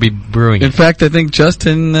brewing it. In fact, I think,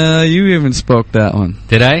 Justin, you even spoke that one.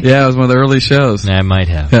 Did I? Yeah, it was one of the early shows. I might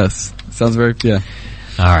have. Yes. Sounds very, All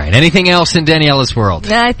right. Anything else in Daniela's world?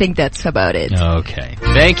 I think that's about it. Okay.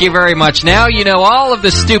 Thank you very much. Now you know all of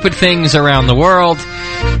the stupid things around the world,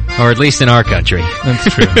 or at least in our country. That's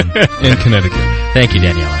true. In Connecticut. Thank you,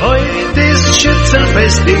 Daniela. Højdes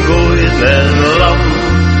skytselfest en god mellan.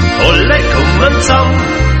 Olle kommer tam,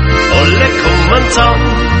 Olle kommer tam.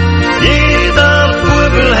 Jeder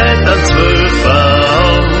Bubel hat ein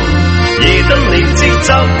Zwölfer. Jeder nimmt sich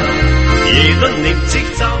tam, jeder nimmt sich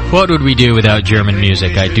tam. What would we do without German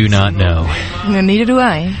music? I do not know. Neither do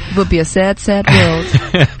I. It would be a sad, sad world.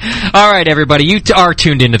 All right, everybody, you are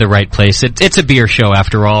tuned into the right place. It's a beer show,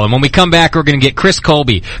 after all. And when we come back, we're going to get Chris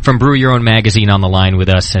Colby from Brew Your Own Magazine on the line with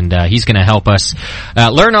us, and he's going to help us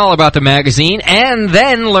learn all about the magazine and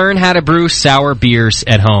then learn how to brew sour beers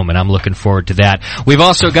at home. And I'm looking forward to that. We've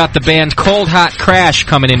also got the band Cold Hot Crash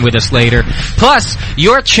coming in with us later. Plus,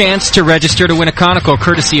 your chance to register to win a conical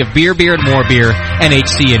courtesy of Beer, Beer, and More Beer and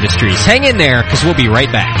HC Industries. Hang in there, because we'll be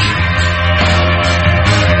right back.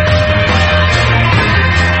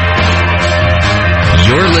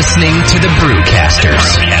 You're listening to the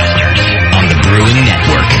Brewcasters on the Brewing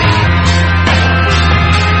Network.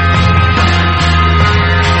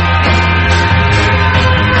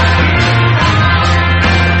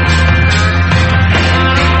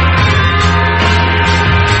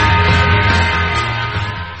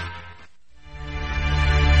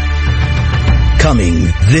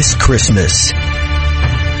 Coming this Christmas.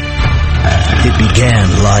 It began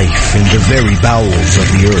life in the very bowels of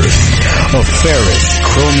the earth. A ferrous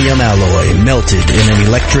chromium alloy melted in an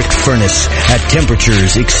electric furnace at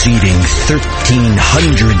temperatures exceeding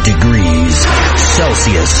 1,300 degrees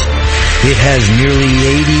Celsius. It has nearly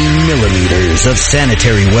 80 millimeters of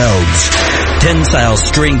sanitary welds, tensile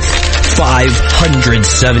strength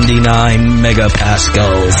 579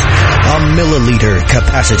 megapascals, a milliliter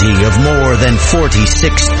capacity of more than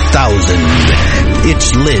 46,000.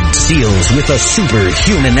 Its lid seals with a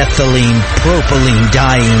superhuman ethylene propylene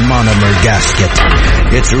dyeing monomer gasket.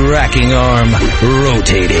 Its racking arm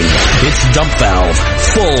rotating. Its dump valve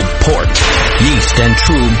full port. Yeast and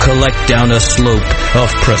tube collect down a slope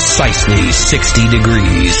of precisely 60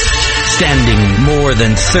 degrees. Standing more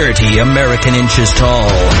than 30 American inches tall.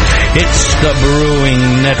 It's the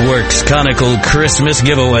Brewing Network's conical Christmas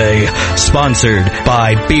giveaway, sponsored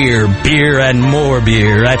by Beer, Beer, and More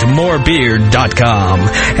Beer at morebeer.com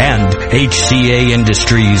and HCA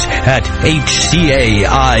Industries at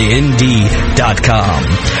HCAIND.com.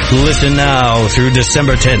 Listen now through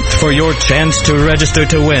December 10th for your chance to register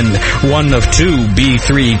to win one of 2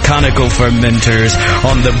 B3 conical fermenters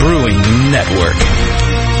on the Brewing Network.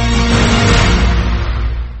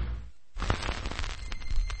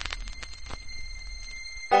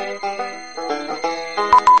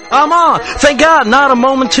 I'm on. Thank God, not a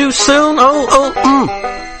moment too soon.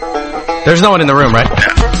 There's no one in the room, right?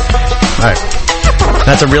 Alright.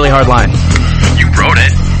 That's a really hard line. You wrote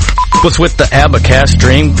it. What's with the Abacast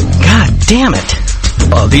dream? God damn it.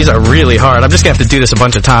 Oh, these are really hard. I'm just gonna have to do this a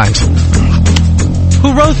bunch of times.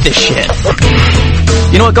 Who wrote this shit?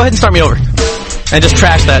 You know what? Go ahead and start me over. and just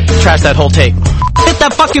trash that whole tape. Hit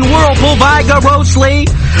that fucking whirlpool vigorously.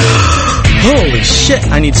 Holy shit,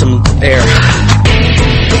 I need some air.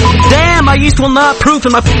 Damn, my yeast will not proof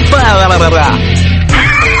in my... Blah, blah, blah, blah.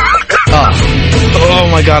 Oh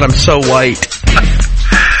my god, I'm so white.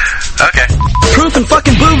 Okay. Proof and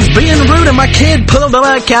fucking boobs being rude and my kid pulled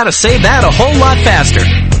out to say that a whole lot faster.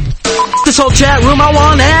 This whole chat room I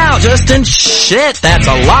want out, Justin. Shit, that's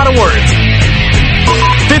a lot of words.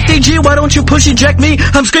 50G, why don't you push eject me?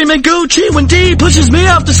 I'm screaming Gucci when D pushes me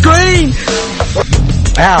off the screen.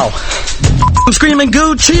 Ow. I'm screaming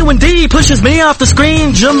Gucci when D pushes me off the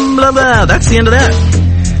screen. Blah, blah. That's the end of that.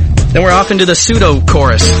 Then we're off into the pseudo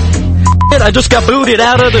chorus. I just got booted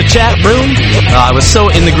out of the chat room. I was so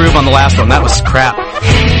in the groove on the last one. That was crap.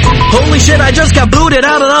 Holy shit, I just got booted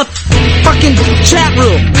out of the fucking chat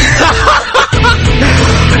room.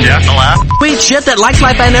 Did you have to laugh? Sweet shit that likes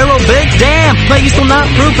life and aerobic. Damn, place still not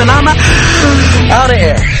proof and I'm out of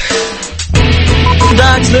air.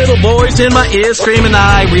 Doc's little voice in my ear screaming.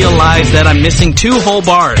 I realize that I'm missing 2 whole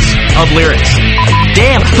bars of lyrics.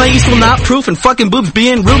 Damn, place will not proof and fucking boobs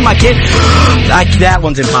being rude, my kid. That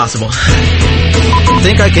one's impossible.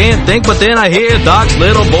 Think I can't think, but then I hear Doc's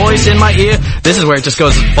little voice in my ear. This is where it just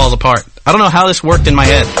falls apart. I don't know how this worked in my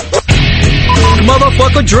head.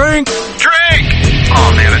 Motherfucker, drink! Drink!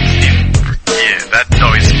 Oh man, that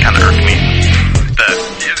always kind of irked me.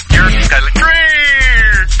 You're kind of like,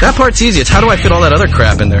 drink! That part's easy. It's how do I fit all that other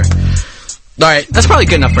crap in there? Alright, that's probably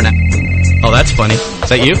good enough for now. Oh, that's funny. Is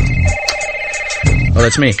that you? Oh,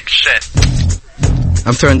 that's me. Shit.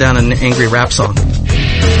 I'm throwing down an angry rap song.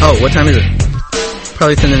 Oh, what time is it?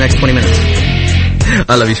 Probably within the next 20 minutes.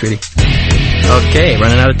 I love you, sweetie. Okay,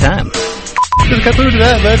 running out of time.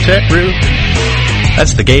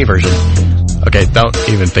 That's the gay version. Okay, don't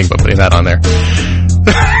even think about putting that on there.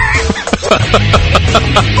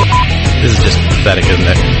 This is just pathetic, isn't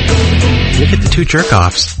it? Look at the 2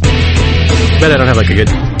 jerk-offs. Bet I don't have like a good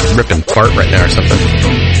ripping fart right now or something.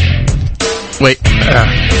 Wait,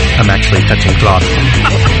 I'm actually touching cloth.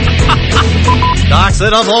 Doc's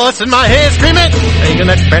little voice in my head screaming, are you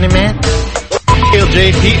gonna friendly man? Kill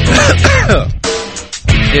JP.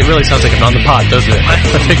 It really sounds like I'm on the pot, doesn't it? I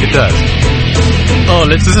think it does. Oh,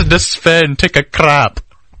 let's just spin and take a crap.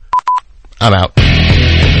 I'm out.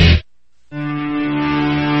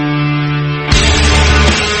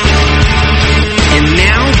 And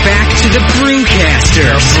now back to the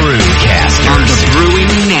Brewcasters. The Brewcasters. On the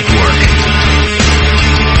Brewing Network.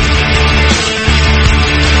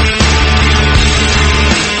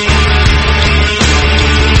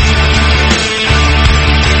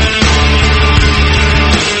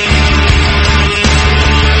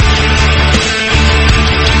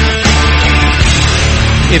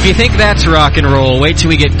 If you think that's rock and roll, wait till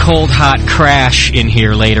we get Cold Hot Crash in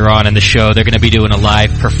here later on in the show. They're going to be doing a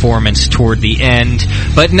live performance toward the end,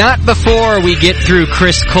 but not before we get through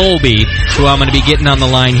Chris Colby, who I'm going to be getting on the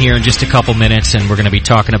line here in just a couple minutes, and we're going to be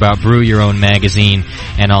talking about Brew Your Own Magazine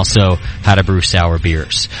and also how to brew sour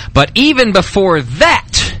beers. But even before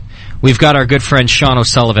that, we've got our good friend Sean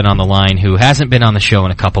O'Sullivan on the line, who hasn't been on the show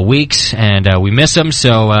in a couple weeks, and we miss him.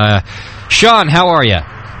 So, Sean, how are you?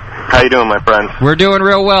 How you doing, my friend? We're doing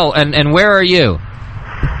real well. And where are you?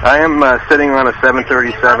 I am sitting on a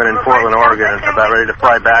 737 in Portland, Oregon, and about ready to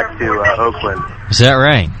fly back to Oakland. Is that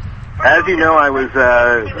right? As you know, I was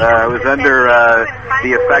under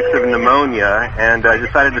the effects of pneumonia, and I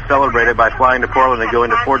decided to celebrate it by flying to Portland and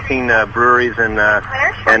going to 14 breweries and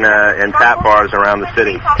tap bars around the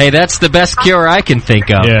city. Hey, that's the best cure I can think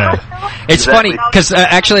of. Yeah, it's funny because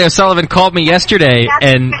actually O'Sullivan called me yesterday,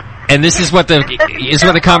 and this is what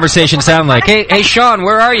the conversation sounded like. Hey, Sean,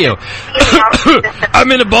 where are you? I'm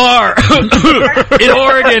in a bar in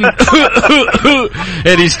Oregon,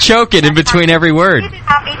 and he's choking in between every word.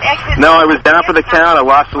 No, I was down for the count. I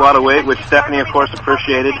lost a lot of weight, which Stephanie, of course,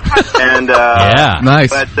 appreciated. And yeah, nice.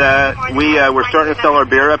 But we're starting to sell our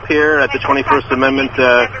beer up here at the 21st Amendment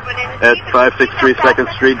at 563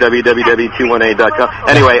 2nd Street, www.218.com.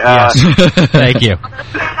 Anyway, thank you.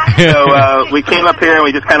 So we came up here and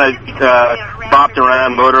we just kind of bopped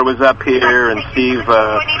around. Motor was up here, and Steve,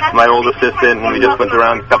 my old assistant, and we just went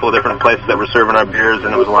around a couple of different places that were serving our beers,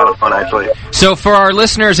 and it was a lot of fun, actually. So for our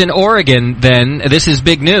listeners in Oregon, then, this is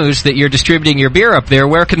big news that you're distributing your beer up there.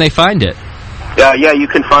 Where can they find it? Yeah, you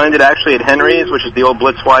can find it actually at Henry's, which is the old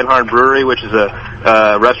Blitz Swinehard Brewery, which is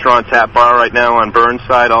a restaurant tap bar right now on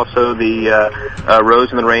Burnside. Also the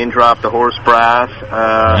Rose and the Raindrop, the Horse Brass,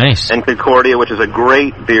 nice. And Concordia, which is a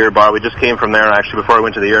great beer bar. We just came from there actually before I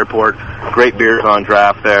went to the airport. Great beers on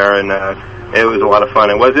draft there, and It was a lot of fun.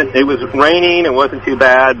 It was raining. It wasn't too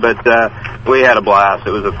bad, but we had a blast.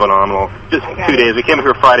 It was a phenomenal. Just 2 days. We came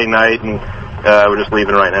here Friday night, and we're just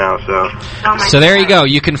leaving right now. So there you go.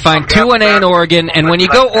 You can find 2-1A in Oregon, and when you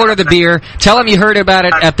go order the beer, tell them you heard about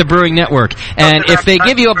it at the Brewing Network. And if they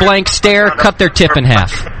give you a blank stare, cut their tip in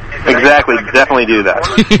half. Exactly. Definitely do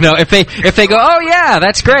that. You know, if they go, oh yeah,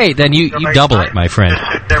 that's great, then you double it, my friend.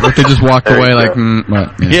 If they just walk away like,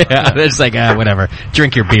 what? Yeah, it's like, whatever.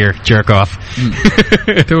 Drink your beer, jerk off.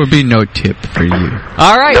 There would be no tip for you.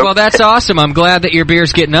 All right, well, that's awesome. I'm glad that your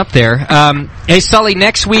beer's getting up there. Hey, Sully,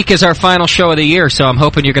 next week is our final show of the year, so I'm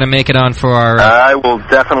hoping you're going to make it on for our... I will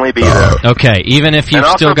definitely be there. Okay, even if you've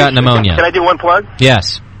still got pneumonia. Can I do one plug?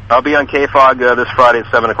 Yes. I'll be on KFOG this Friday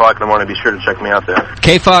at 7 o'clock in the morning. Be sure to check me out there.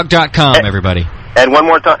 KFOG.com, everybody. And one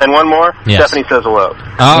more. Yes. Stephanie says hello.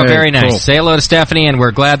 Oh, very nice. Cool. Say hello to Stephanie, and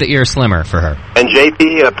we're glad that you're slimmer for her. And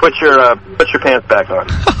JP, put your pants back on.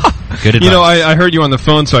 Good advice. You know, I heard you on the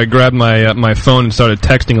phone, so I grabbed my phone and started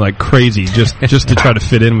texting like crazy, just to try to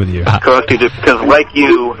fit in with you. Because like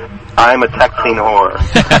you, I'm a texting whore.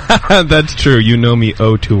 That's true. You know me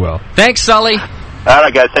oh too well. Thanks, Sully. All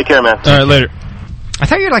right, guys. Take care, man. All right, later. I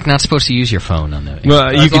thought you were not supposed to use your phone on the.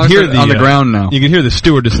 Well, you can hear on the ground now. You can hear the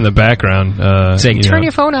stewardess in the background saying, "Turn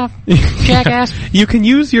your phone off, jackass." You can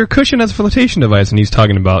use your cushion as a flotation device, and he's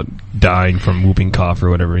talking about dying from whooping cough or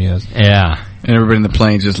whatever he has. Yeah, and everybody in the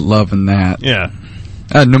plane's just loving that. Yeah.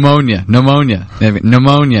 Pneumonia, and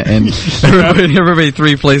everybody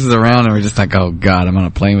 3 places around, and we're just like, oh God, I'm on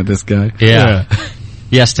a plane with this guy. Yeah.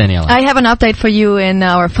 Yes, Daniela. I have an update for you in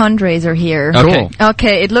our fundraiser here. Okay.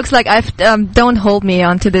 Okay, it looks like don't hold me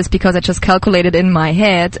onto this because I just calculated in my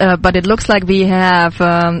head, but it looks like we have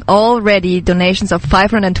already donations of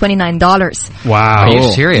 $529. Wow. Are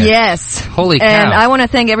you serious? Yes. Holy cow. And I want to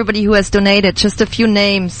thank everybody who has donated. Just a few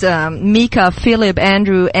names: Mika, Philip,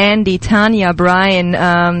 Andrew, Andy, Tanya, Brian,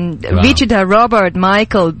 Vijita, Robert,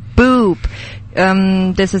 Michael, Boop.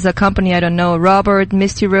 This is a company I don't know. Robert,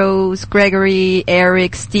 Misty Rose, Gregory,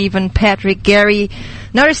 Eric, Stephen, Patrick, Gary,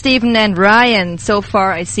 another Stephen, and Ryan. So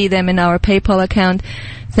far, I see them in our PayPal account.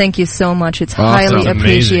 Thank you so much. It's highly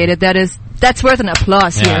appreciated. That's worth an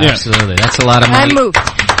applause here. Yeah, absolutely. That's a lot of money. I'm moved.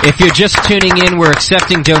 If you're just tuning in, we're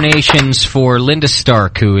accepting donations for Linda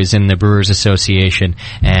Stark, who is in the Brewers Association,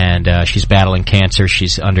 and she's battling cancer.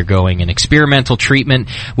 She's undergoing an experimental treatment,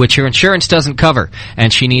 which her insurance doesn't cover,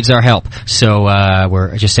 and she needs our help. So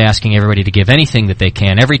we're just asking everybody to give anything that they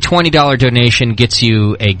can. Every $20 donation gets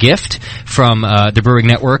you a gift from the Brewing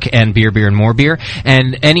Network and Beer, Beer, and More Beer,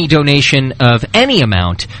 and any donation of any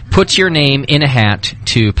amount puts your name in a hat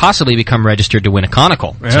to possibly become registered to win a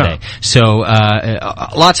conical today. So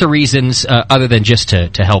lots of reasons other than just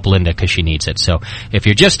to help Linda because she needs it. So if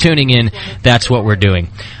you're just tuning in, that's what we're doing.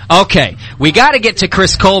 Okay, we got to get to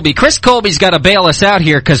Chris Colby. Chris Colby's got to bail us out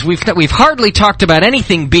here because we've hardly talked about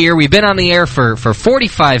anything beer. We've been on the air for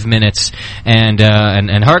 45 minutes and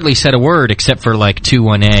hardly said a word except for like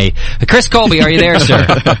 2-1A. Chris Colby, are you there, sir?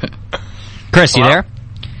 Chris, you there?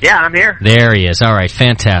 Yeah, I'm here. There he is. All right,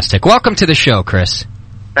 fantastic. Welcome to the show, Chris.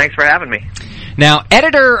 Thanks for having me. Now,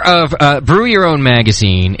 editor of Brew Your Own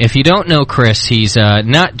Magazine. If you don't know Chris, he's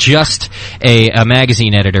not just a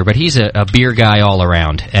magazine editor, but he's a beer guy all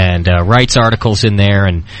around and writes articles in there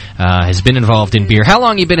and has been involved in beer. How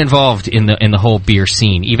long have you been involved in the whole beer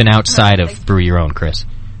scene, even outside of Brew Your Own, Chris?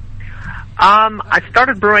 I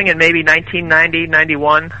started brewing in maybe 1990,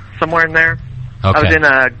 91, somewhere in there. Okay. I was in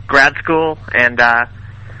grad school, and I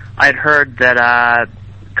had heard that a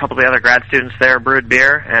couple of the other grad students there brewed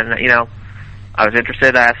beer, and I was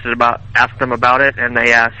interested. I asked them about it, and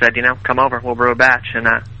they said, come over, we'll brew a batch, and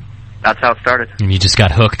that's how it started. And you just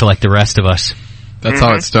got hooked like the rest of us. That's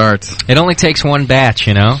how it starts. It only takes one batch,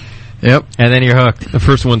 Yep. And then you're hooked. The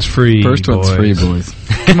first one's free. First one's free, boys.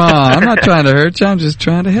 Come on, I'm not trying to hurt you. I'm just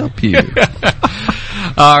trying to help you.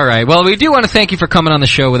 All right. Well, we do want to thank you for coming on the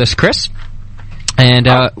show with us, Chris. And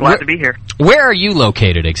glad to be here. Where are you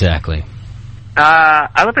located exactly?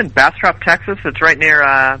 I live in Bastrop, Texas. It's right near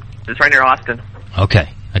Austin. Okay.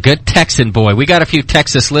 A good Texan boy. We got a few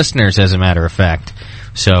Texas listeners, as a matter of fact.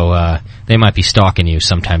 So they might be stalking you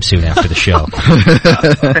sometime soon after the show.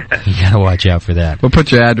 You got to watch out for that. We'll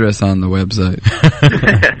put your address on the website.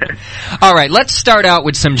 All right, let's start out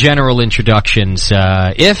with some general introductions.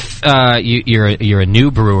 If you're a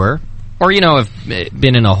new brewer, or, have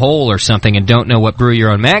been in a hole or something and don't know what Brew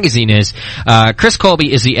Your Own Magazine is, Chris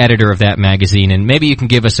Colby is the editor of that magazine, and maybe you can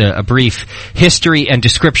give us a brief history and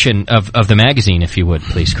description of the magazine, if you would,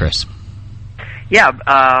 please, Chris. Yeah,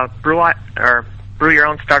 Brew Your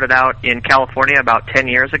Own started out in California about 10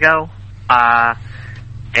 years ago.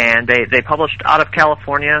 and they published out of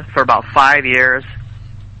California for about 5 years.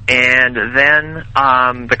 And then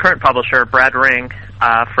the current publisher, Brad Ring,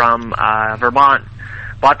 from Vermont,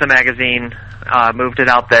 bought the magazine, moved it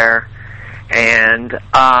out there, and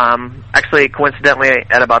actually, coincidentally,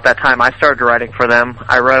 at about that time, I started writing for them.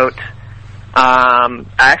 I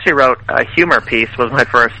actually wrote a humor piece, was my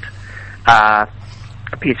first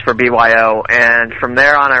piece for BYO, and from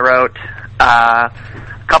there on I wrote a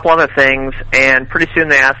couple other things, and pretty soon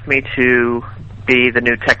they asked me to be the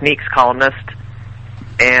new Techniques columnist,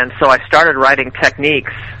 and so I started writing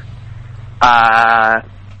Techniques. I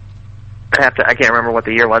can't remember what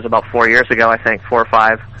the year was, about 4 years ago, I think, 4 or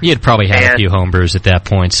 5. You'd probably had a few homebrews at that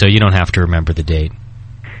point, so you don't have to remember the date.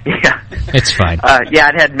 Yeah. It's fine. Yeah,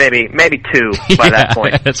 I'd had maybe 2 by that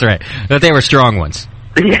point. That's right. But they were strong ones.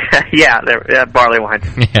 Yeah, they're barley wine.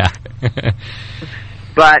 Yeah.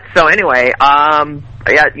 But, so anyway, I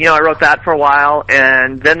wrote that for a while,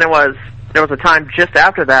 and then there was a time just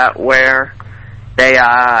after that where they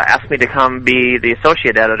asked me to come be the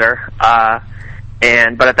associate editor,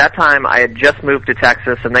 but at that time I had just moved to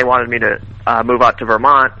Texas, and they wanted me to move out to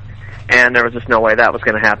Vermont, and there was just no way that was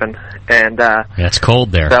going to happen. And it's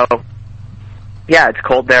cold there. So, yeah, it's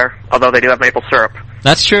cold there, although they do have maple syrup.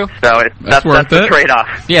 That's true. So that's the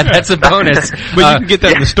trade-off. Yeah, that's a bonus. But you can get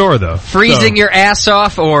that in the store, though. Freezing your ass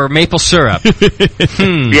off or maple syrup.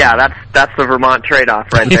 Yeah, that's the Vermont trade-off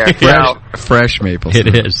right there. Fresh maple syrup.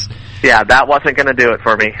 It is. Yeah, that wasn't going to do it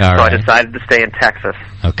for me, I decided to stay in Texas.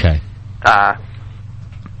 Okay.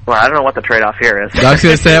 Well, I don't know what the trade-off here is. I was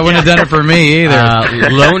going to say, I wouldn't have done it for me either.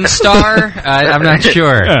 Lone Star? I'm not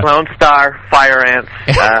sure. Lone Star, fire ants.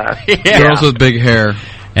 Girls with big hair.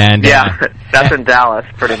 And that's in Dallas,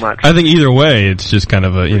 pretty much. I think either way, it's just kind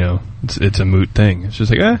of it's a moot thing. It's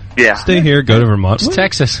just like, stay here, go to Vermont. It's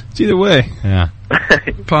Texas. It's either way. Yeah.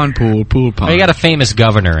 Pool pond. Well, you got a famous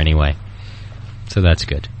governor anyway, so that's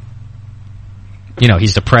good.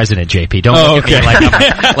 He's the president, JP. Don't look at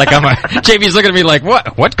me like I'm JP's looking at me like,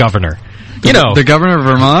 what governor? The governor of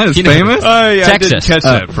Vermont is famous? Yeah, Texas. I didn't catch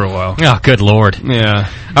that for a while. Oh, good Lord. Yeah.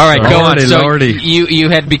 All right, go on. So Lordy. you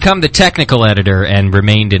had become the technical editor and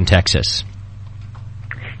remained in Texas.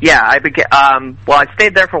 Yeah, I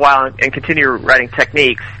stayed there for a while and continued writing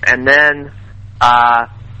Techniques, and then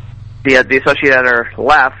the associate editor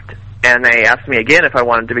left, and they asked me again if I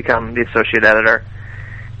wanted to become the associate editor.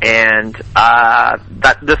 And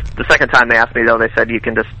the second time they asked me, though, they said you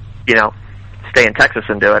can just, stay in Texas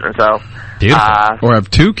and do it. And so, or have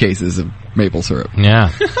 2 cases of maple syrup. Yeah.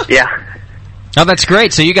 Yeah. Oh, that's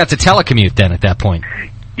great. So you got to telecommute then at that point.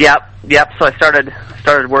 Yep. So I started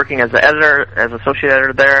working as the editor, as associate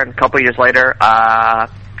editor there, and a couple of years later, I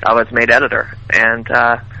was made editor, and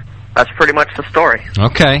that's pretty much the story.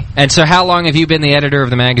 Okay. And so how long have you been the editor of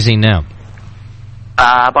the magazine now?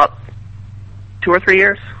 About 2 or 3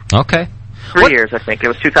 years. Okay. 3 years, I think. It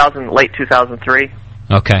was late 2003.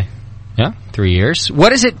 Okay. Yeah, 3 years. What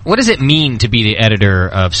does it mean to be the editor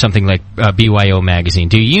of something like BYO Magazine?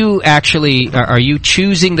 Do you actually, are you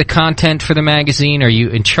choosing the content for the magazine? Are you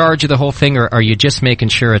in charge of the whole thing, or are you just making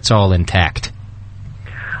sure it's all intact?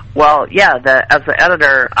 Well, yeah, as the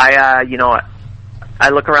editor, I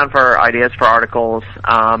look around for ideas for articles,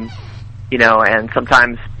 and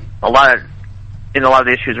sometimes in a lot of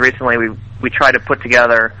the issues recently, we try to put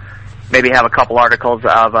together, maybe have a couple articles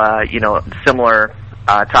of, similar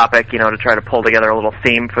topic, to try to pull together a little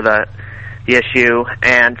theme for the issue.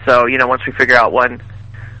 And so, once we figure out what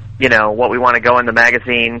we want to go in the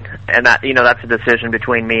magazine, and that, that's a decision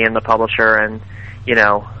between me and the publisher, and,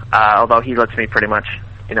 although he lets me pretty much,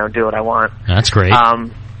 do what I want. That's great.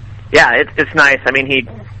 Yeah, it's nice. I mean, he's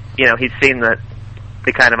seen the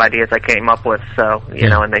kind of ideas I came up with, so,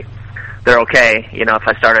 and they're okay, if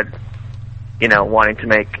I started, wanting to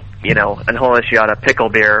make, a whole issue out of pickle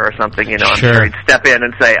beer or something, I'm sure he'd step in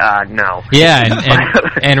and say, no. Yeah,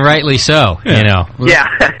 and rightly so, Yeah.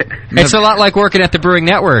 It's a lot like working at the Brewing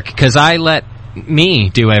Network, because I let me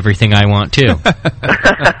do everything I want to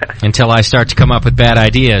until I start to come up with bad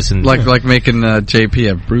ideas. And like making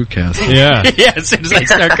JP a brewcast. Yeah. Yeah, as soon as I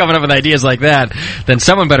start coming up with ideas like that, then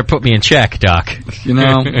someone better put me in check, Doc.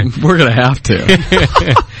 We're going to have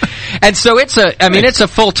to. And so it's a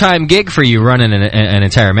full-time gig for you running an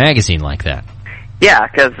entire magazine like that. Yeah,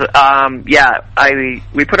 because,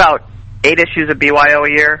 we put out 8 issues of BYO a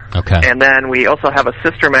year. Okay. And then we also have a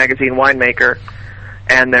sister magazine, Winemaker,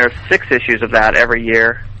 and there's 6 issues of that every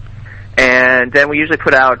year. And then we usually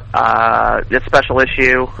put out this special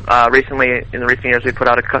issue. In the recent years, we put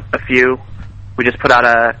out a few. We just put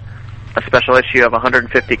out a special issue of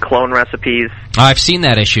 150 clone recipes. Oh, I've seen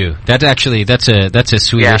that issue. That's a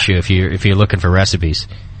sweet issue if you're looking for recipes.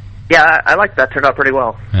 Yeah, I like that. Turned out pretty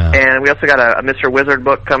well. Yeah. And we also got a Mr. Wizard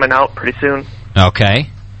book coming out pretty soon. Okay.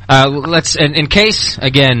 Let's in case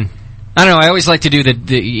again. I don't know. I always like to do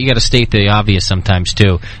you got to state the obvious sometimes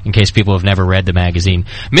too, in case people have never read the magazine.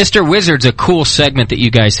 Mr. Wizard's a cool segment that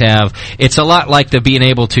you guys have. It's a lot like the being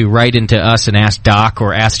able to write into us and ask Doc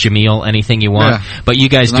or ask Jameel anything you want. Yeah. But you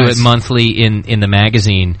guys do it monthly in the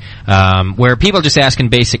magazine, where people are just asking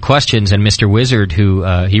basic questions, and Mr. Wizard, who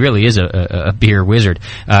he really is a beer wizard,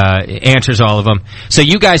 answers all of them. So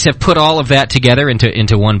you guys have put all of that together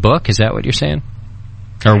into one book. Is that what you're saying?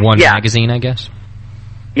 Or one magazine, I guess.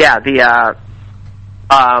 Yeah,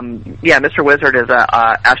 Mr. Wizard is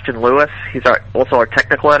Ashton Lewis. He's also our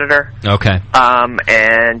technical editor. Okay.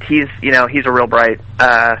 And he's a real bright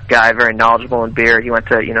guy, very knowledgeable in beer. He went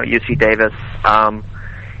to UC Davis.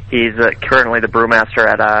 He's currently the brewmaster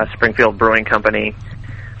at Springfield Brewing Company,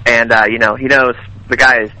 and he knows the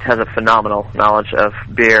guy has a phenomenal knowledge of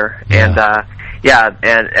beer. Yeah.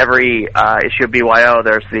 And every issue of BYO,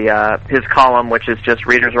 there's his column, which is just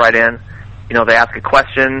readers write in. They ask a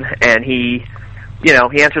question, and he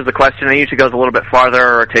answers the question, and he usually goes a little bit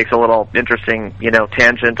farther or takes a little interesting,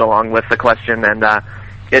 tangent along with the question, and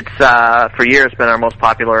it's for years been our most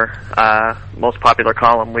popular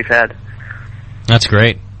column we've had. That's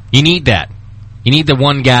great. You need that. You need the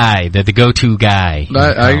one guy, the go-to guy.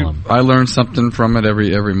 I learn something from it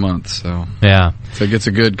every month, so yeah, so it's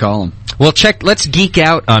a good column. Well, let's geek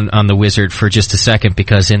out on the Wizard for just a second,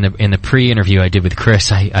 because in the pre-interview I did with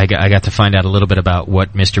Chris, I got to find out a little bit about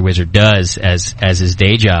what Mr. Wizard does as his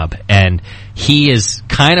day job, and he is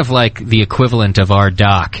kind of like the equivalent of our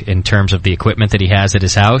Doc in terms of the equipment that he has at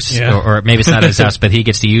his house, or maybe it's not at his house, but he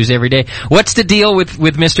gets to use every day. What's the deal with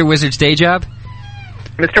Mr. Wizard's day job?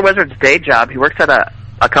 Mr. Wizard's day job, he works at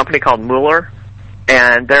a company called Mueller,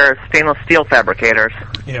 and they're stainless steel fabricators.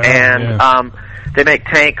 They make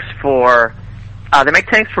tanks for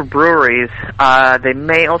breweries. They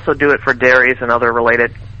may also do it for dairies and other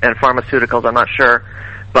related and pharmaceuticals. I'm not sure,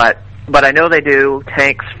 but I know they do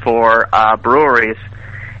tanks for breweries.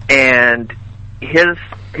 And his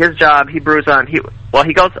job, he brews on. He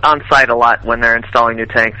goes on site a lot when they're installing new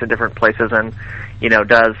tanks in different places, and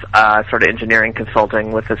does sort of engineering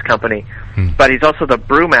consulting with his company. But he's also the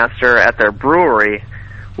brewmaster at their brewery,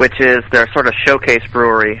 which is their sort of showcase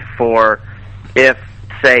brewery for if,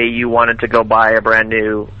 say, you wanted to go buy a brand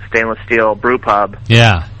new stainless steel brew pub.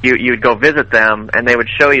 Yeah. You would go visit them, and they would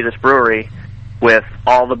show you this brewery with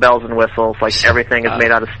all the bells and whistles, like everything is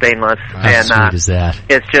made out of stainless. How sweet is that?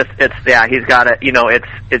 He's got it.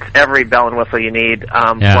 It's every bell and whistle you need,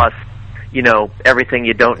 plus, everything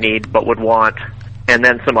you don't need but would want. And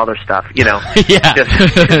then some other stuff, Yeah. Just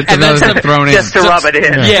to rub it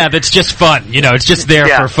in. Yeah, that's just fun. It's just there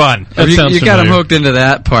for fun. You got them hooked into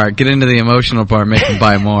that part. Get into the emotional part, make them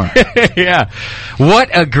buy more. Yeah. What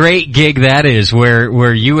a great gig that is,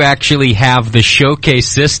 where you actually have the showcase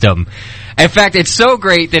system. In fact, it's so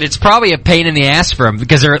great that it's probably a pain in the ass for him,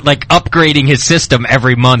 because they're like upgrading his system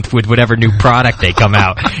every month with whatever new product they come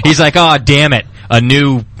out. He's like, oh, damn it, a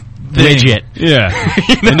new widget. Yeah.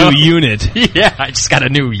 A new unit. Yeah, I just got a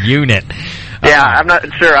new unit. Yeah, I'm not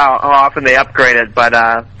sure how often they upgrade it, but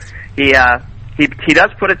he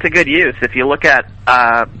does put it to good use. If you look at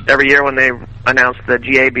every year when they announce the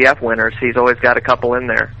GABF winners, he's always got a couple in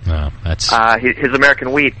there. Oh, that's his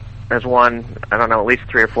American Wheat has won, I don't know, at least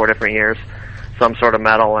 3 or 4 different years, some sort of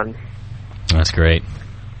medal. And that's great.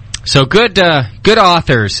 So good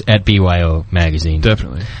authors at BYO Magazine.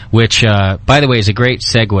 Definitely. Which, by the way, is a great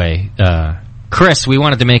segue. Chris, we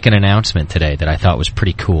wanted to make an announcement today that I thought was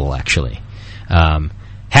pretty cool, actually.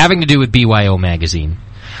 Having to do with BYO Magazine.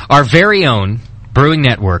 Our very own Brewing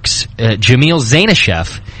Network's Jameel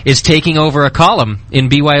Zainasheff is taking over a column in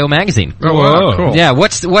BYO Magazine. Oh, wow. Cool. Yeah,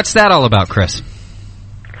 what's that all about, Chris?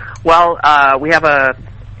 Well, we have a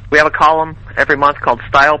column every month called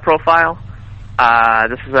Style Profile.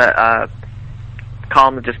 This is a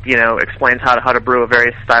column that just explains how to brew a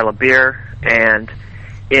various style of beer, and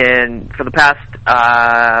for the past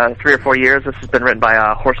 3 or 4 years, this has been written by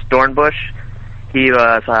Horst Dornbusch. He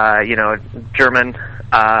was a German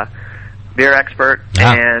beer expert,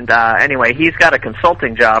 and anyway, he's got a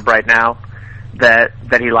consulting job right now that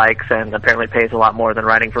he likes, and apparently pays a lot more than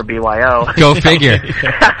writing for BYO. Go figure.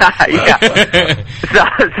 Yeah.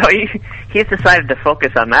 So he's decided to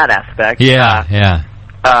focus on that aspect. Yeah.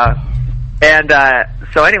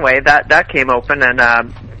 So anyway, that came open,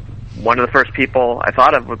 and one of the first people I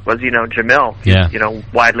thought of was Jameel. Yeah.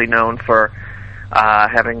 Widely known for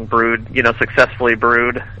having brewed, successfully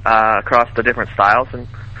brewed across the different styles. And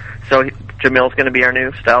so Jamil's going to be our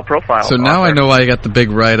new style profile. So now I know why you got the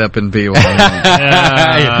big write-up in BYO.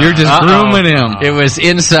 You're just grooming him. It was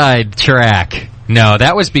inside track. No,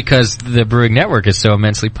 that was because the Brewing Network is so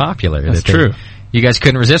immensely popular. That's true. You guys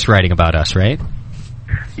couldn't resist writing about us, right?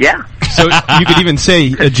 Yeah. So you could even say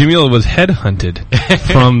Jamil was headhunted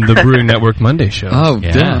from the Brewing Network Monday show. Oh,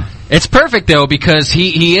 yeah. It's perfect, though, because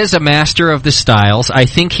he is a master of the styles. I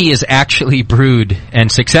think he has actually brewed,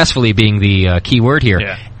 and successfully being the key word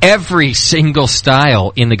here, every single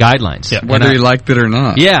style in the guidelines. Yeah. Whether he liked it or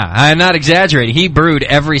not. Yeah, I'm not exaggerating. He brewed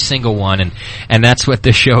every single one, and that's what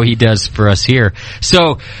the show he does for us here.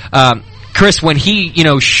 So, Chris, when he,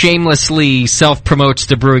 shamelessly self-promotes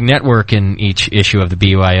the Brewing Network in each issue of the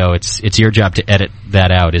BYO, it's your job to edit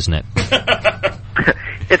that out, isn't it?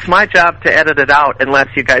 It's my job to edit it out unless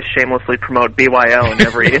you guys shamelessly promote BYO in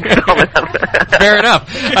every installment of it. Fair enough.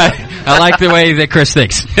 I like the way that Chris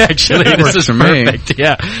thinks. Actually, this is perfect.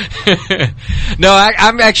 Yeah. No,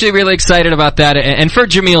 I'm actually really excited about that, and for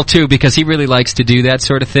Jamil too, because he really likes to do that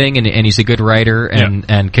sort of thing, and he's a good writer.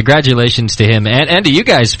 And congratulations to him and to you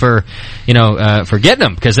guys for getting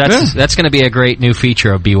him, because that's going to be a great new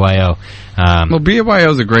feature of BYO. Well, BYO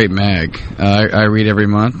is a great mag. I read every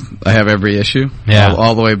month. I have every issue,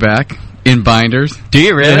 all the way back in binders. Do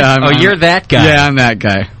you really? Yeah, you're that guy. Yeah, I'm that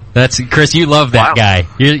guy. That's Chris. You love that guy.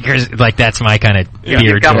 You're like, that's my kind of.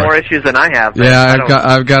 You've got more issues than I have. Yeah,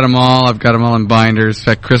 I've got them all. I've got them all in binders. In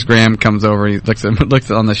fact, Chris Graham comes over. He looks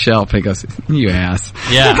on the shelf. He goes, "You ass."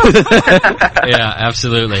 Yeah. Yeah,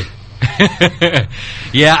 absolutely.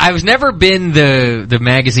 Yeah, I've never been the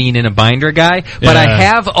magazine in a binder guy, but I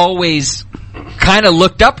have always kind of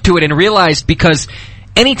looked up to it and realized, because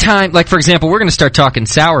anytime, like for example, we're going to start talking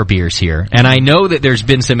sour beers here, and I know that there's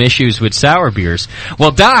been some issues with sour beers.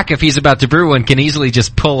 Well, Doc, if he's about to brew one, can easily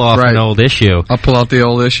just pull off an old issue. I'll pull out the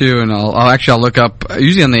old issue, and I'll look up,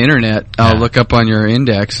 usually on the internet, I'll look up on your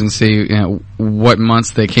index and see what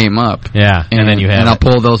months they came up. Yeah, and then you have I'll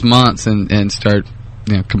pull those months and start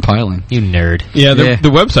compiling. You nerd. Yeah, the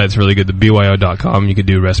website's really good. The BYO.com. You could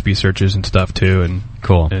do recipe searches and stuff too. And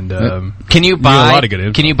cool. And can you buy a lot of good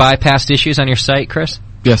info. Can you buy past issues on your site, Chris?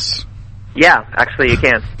 Yes. Yeah, actually you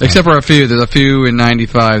can. Except for a few. There's a few in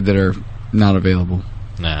 95 that are not available.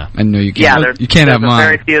 Nah. I know you can't. Yeah, you can't have mine.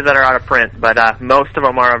 There's very few that are out of print, but most of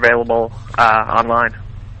them are available online.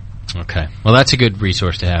 Okay. Well, that's a good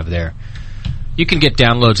resource to have there. You can get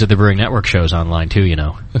downloads of the Brewing Network shows online, too,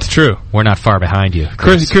 That's true. We're not far behind you.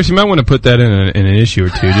 Chris, you might want to put that in an issue or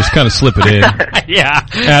two. Just kind of slip it in. Yeah.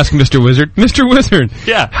 Ask Mr. Wizard. Mr. Wizard,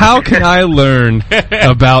 how can I learn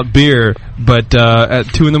about beer, but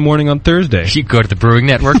at 2 in the morning on Thursday? You go to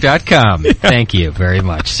thebrewingnetwork.com. Thank you very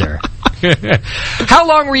much, sir. How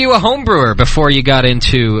long were you a home brewer before you got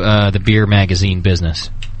into the beer magazine business?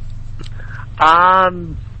 I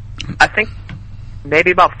think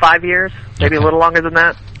maybe about 5 years, maybe a little longer than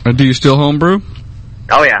that. Do you still homebrew?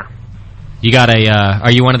 Oh, yeah. You got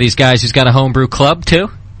are you one of these guys who's got a homebrew club,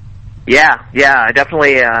 too? Yeah, I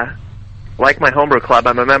definitely like my homebrew club.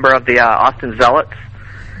 I'm a member of the Austin Zealots.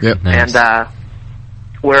 Yep. Nice. And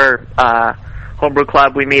we're homebrew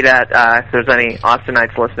club. We meet at, if there's any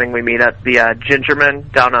Austinites listening, we meet at the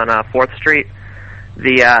Gingerman down on 4th Street.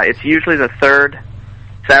 It's usually the 3rd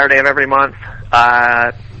Saturday of every month,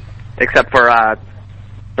 except for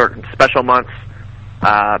certain special months,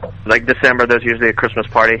 like December. There's usually a Christmas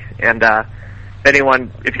party, and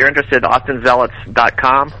if you're interested,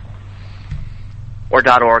 AustinZealots.com or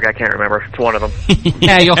 .org, I can't remember. It's one of them.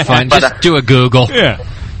 Yeah, you'll find. Just do a Google.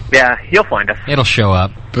 Yeah, you'll find us. It'll show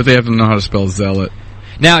up. But they have to know how to spell zealot.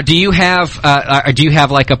 Now, do you have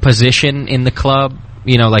like a position in the club?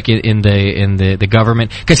 Like in the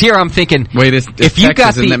government? Because here I'm thinking, wait, if you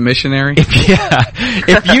got the missionary,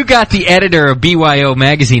 if you got the editor of BYO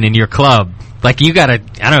Magazine in your club, like you got a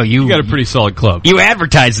pretty solid club. You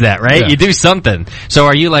advertise that, right? Yeah. You do something. So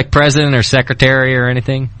are you like president or secretary or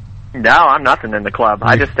anything? No, I'm nothing in the club.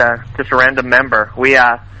 I just a random member. We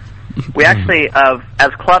actually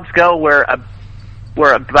as clubs go, we're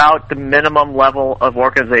about the minimum level of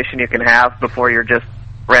organization you can have before you're just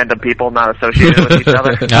random people not associated with each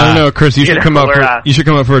other. I don't know, Chris. You should come up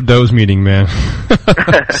for a Doe's meeting, man.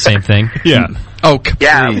 Same thing. Yeah. Oh,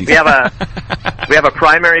 yeah. We have a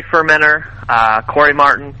primary fermenter, Corey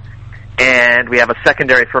Martin, and we have a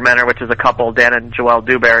secondary fermenter, which is a couple, Dan and Joelle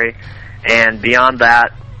Dewberry. And beyond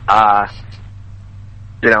that,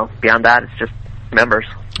 it's just members.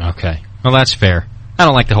 Okay. Well, that's fair. I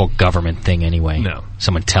don't like the whole government thing anyway. No.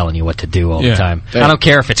 Someone telling you what to do all the time. I don't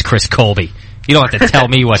care if it's Chris Colby. You don't have to tell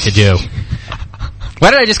me what to do. Why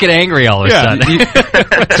did I just get angry all of a sudden?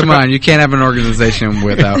 Come on, you can't have an organization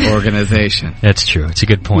without organization. That's true. It's a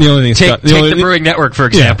good point. The only thing Take the Brewing Network, for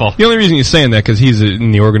example. Yeah, the only reason he's saying that because he's in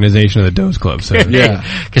the organization of the Doze Club. So. Yeah.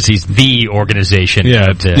 Because he's the organization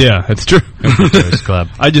of the that's true. Doze Club.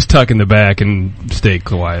 I just tuck in the back and stay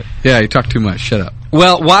quiet. Yeah, you talk too much. Shut up.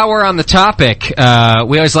 Well, while we're on the topic, we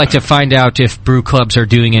always like to find out if brew clubs are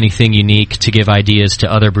doing anything unique to give ideas to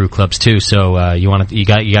other brew clubs too. So, you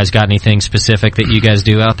guys got anything specific that you guys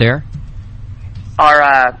do out there? We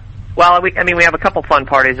have a couple fun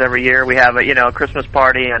parties every year. We have a Christmas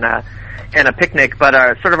party and a picnic. But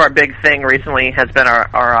sort of our big thing recently has been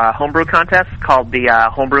our homebrew contest called the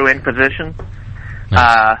Homebrew Inquisition.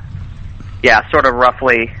 Nice. Sort of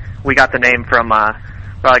roughly, we got the name from.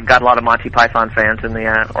 Got a lot of Monty Python fans in the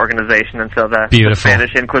organization, and so the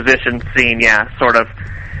Spanish Inquisition scene, sort of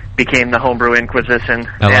became the Homebrew Inquisition.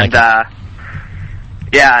 The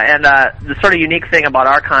sort of unique thing about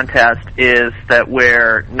our contest is that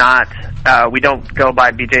we're not, we don't go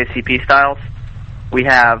by BJCP styles. We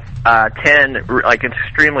have 10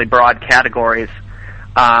 extremely broad categories.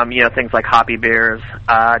 Things like hoppy beers,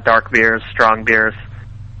 dark beers, strong beers.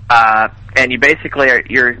 And you basically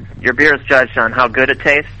your beer is judged on how good it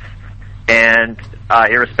tastes, and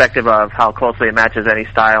irrespective of how closely it matches any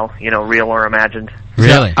style, real or imagined.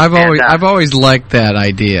 Really, I've always liked that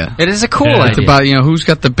idea. It is a cool idea. It's about who's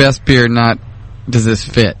got the best beer, not does this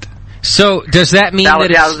fit. So does that mean that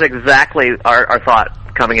was exactly our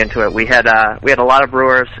thought coming into it. We had a lot of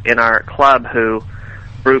brewers in our club who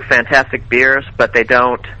brew fantastic beers, but they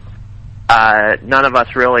don't. None of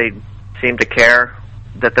us really seem to care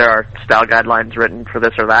that there are style guidelines written for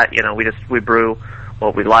this or that. We brew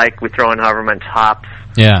what we like. We throw in however much hops.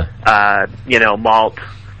 Malt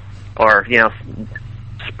or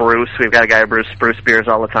spruce. We've got a guy who brews spruce beers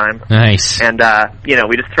all the time. Nice. And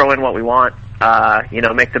we just throw in what we want.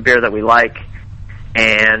 Make the beer that we like.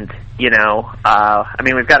 And we've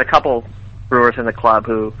got a couple brewers in the club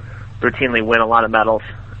who routinely win a lot of medals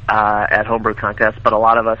at homebrew contests, but a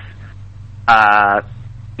lot of us,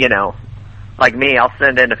 like me, I'll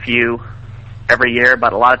send in a few every year,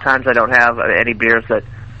 but a lot of times I don't have any beers that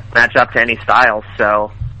match up to any styles,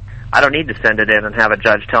 so I don't need to send it in and have a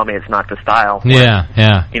judge tell me it's not the style. Yeah.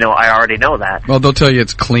 I already know that. Well, they'll tell you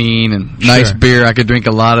it's clean and nice beer. I could drink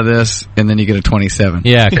a lot of this, and then you get a 27.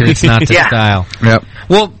 Yeah, because it's not the style. Yep.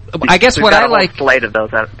 Well, I guess We've got a whole slate of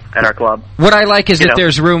those at our club. What I like is that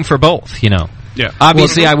there's room for both, Yeah.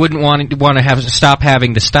 Obviously, I wouldn't want to stop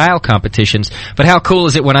having the style competitions, but how cool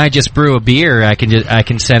is it when I just brew a beer, I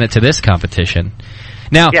can send it to this competition?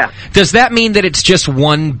 Now, does that mean that it's just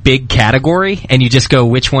one big category, and you just go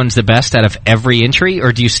which one's the best out of every entry,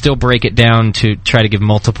 or do you still break it down to try to give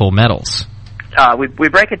multiple medals? We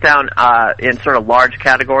break it down in sort of large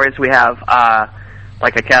categories. We have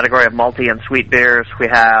like a category of malty and sweet beers. We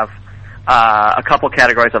have a couple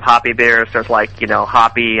categories of hoppy beers. There's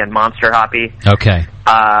hoppy and monster hoppy. Okay.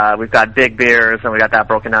 We've got big beers, and we got that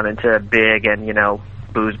broken down into big and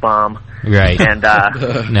booze bomb. Right. And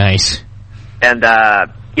nice. And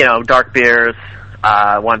dark beers,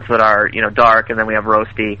 ones that are dark, and then we have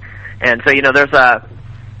roasty. And so there's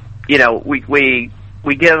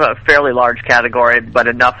we give a fairly large category, but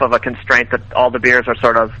enough of a constraint that all the beers are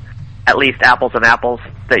sort of at least apples and apples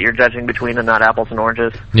that you're judging between, and not apples and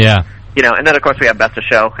oranges. Yeah. And then of course we have best of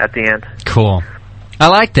show at the end. Cool. I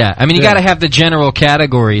like that. I mean, you got to have the general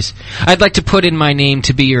categories. I'd like to put in my name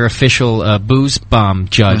to be your official booze bomb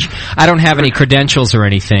judge. I don't have any credentials or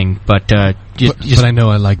anything, but I know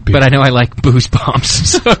I like beer. But I know I like booze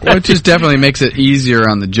bombs. It just definitely makes it easier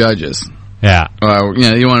on the judges. Yeah.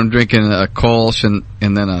 You want them drinking a Kolsch and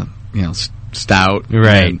then a stout,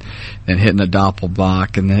 right? And hitting a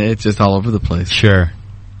Doppelbock, and it's just all over the place. Sure.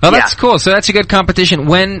 Oh, that's cool. So that's a good competition.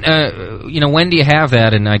 When when do you have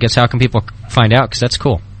that? And I guess how can people find out? Because that's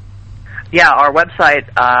cool. Yeah, our website,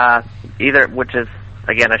 which is,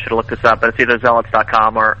 again, I should have looked this up, but it's either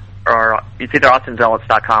zealots.com or it's either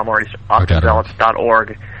austinzealots.com or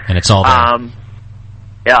austinzealots.org. And it's all there.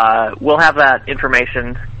 We'll have that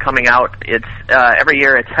information coming out. It's every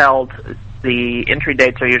year it's held. The entry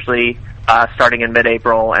dates are usually starting in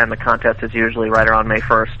mid-April, and the contest is usually right around May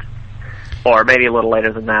 1st. Or maybe a little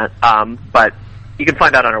later than that. But you can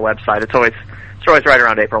find out on our website. It's always right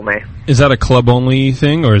around April, May. Is that a club-only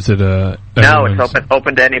thing, or is it a... No, it's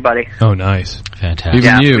open to anybody. Oh, nice. Fantastic.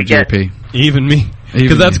 Even you, JP. Even me.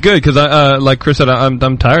 Because that's good, because like Chris said,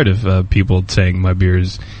 I'm tired of people saying my beer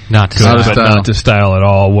is not to not to style at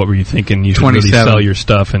all. What were you thinking? You should really sell your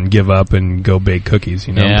stuff and give up and go bake cookies.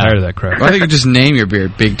 I'm tired of that crap. Well, I think you just name your beer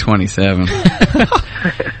Big 27.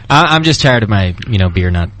 I'm just tired of my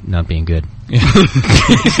beer not being good. You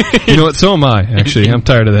know what? So am I. Actually, I'm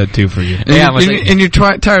tired of that too for you. And you're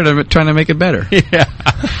tired of it, trying to make it better. Yeah,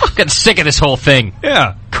 I'm getting sick of this whole thing.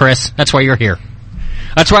 Yeah, Chris, that's why you're here.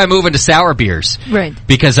 That's why I'm moving to sour beers. Right.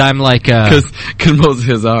 Because I'm like... Because most of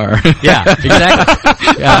his are. Yeah,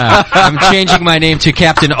 exactly. I'm changing my name to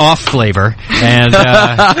Captain Off Flavor, and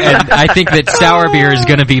I think that sour beer is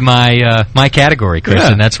going to be my category, Chris,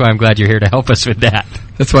 and that's why I'm glad you're here to help us with that.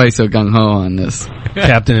 That's why he's so gung-ho on this.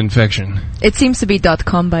 Captain Infection. It seems to be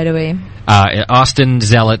 .com, by the way.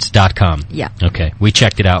 AustinZealots.com. Yeah. Okay, we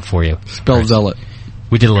checked it out for you. Spell zealot.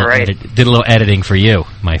 We did a little editing for you,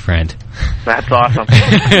 my friend. That's awesome.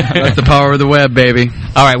 That's the power of the web, baby.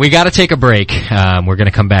 All right, we got to take a break. We're going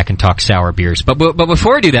to come back and talk sour beers. But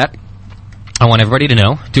before we do that, I want everybody to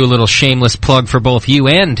know, do a little shameless plug for both you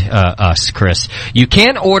and us, Chris. You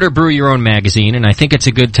can order Brew Your Own Magazine, and I think it's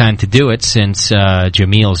a good time to do it since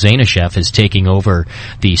Jamil Zainashev is taking over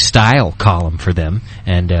the style column for them,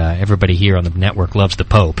 and everybody here on the network loves the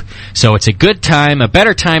Pope. So it's a good time, a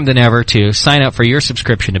better time than ever, to sign up for your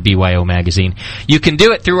subscription to BYO Magazine. You can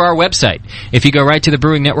do it through our website. If you go right to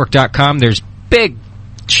thebrewingnetwork.com, there's big,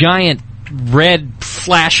 giant, red,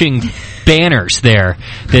 flashing banners there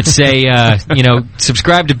that say,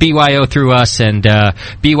 subscribe to BYO through us, and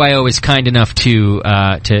BYO is kind enough to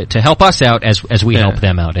help us out as we help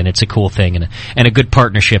them out, and it's a cool thing and a good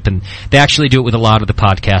partnership, and they actually do it with a lot of the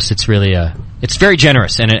podcasts. It's really it's very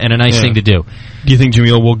generous and a nice thing to do. Do you think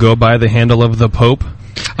Jamil will go by the handle of the Pope?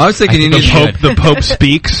 I was thinking the Pope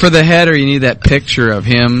speaks for the header. You need that picture of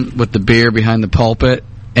him with the beer behind the pulpit,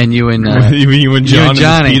 and you and you and John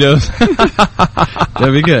Johnny. And Speedos.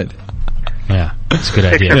 That'd be good. Yeah, that's a good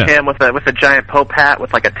idea. Picture him with a giant Pope hat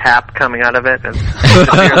with like a tap coming out of it and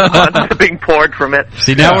the beer being poured from it.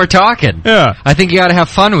 See, now we're talking. Yeah. I think you got to have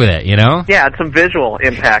fun with it, Yeah, it's some visual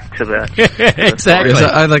impact to the... Exactly.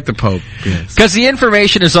 Yes, I like the Pope. Because the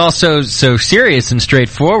information is also so serious and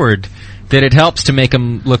straightforward that it helps to make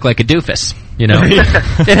him look like a doofus.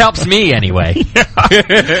 It helps me anyway.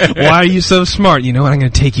 Why are you so smart? You know what? I'm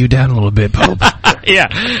going to take you down a little bit, Pope. Yeah.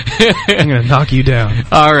 I'm going to knock you down.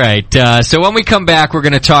 All right. So when we come back, we're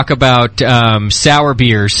going to talk about sour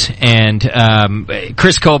beers, and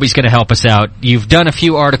Chris Colby's going to help us out. You've done a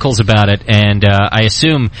few articles about it, and I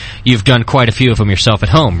assume you've done quite a few of them yourself at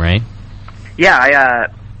home, right? Yeah, I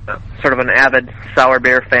sort of an avid sour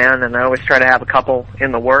beer fan, and I always try to have a couple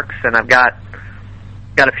in the works, and I've got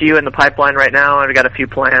a few in the pipeline right now, and I've got a few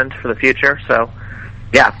planned for the future. So,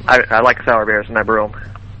 yeah, I like sour beers, and I brew them.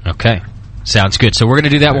 Okay. Sounds good. So we're going to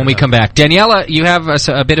do that when we come back. Daniela, you have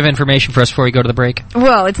a bit of information for us before we go to the break?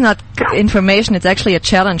 Well, it's not information. It's actually a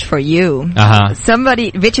challenge for you. Uh-huh.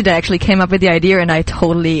 Somebody, Vichita, actually came up with the idea, and I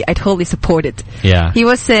totally support it. Yeah. He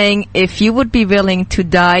was saying, if you would be willing to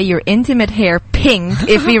dye your intimate hair pink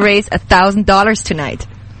if we raise $1,000 tonight.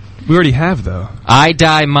 We already have, though. I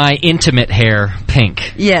dye my intimate hair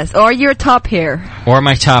pink. Yes, or your top hair. Or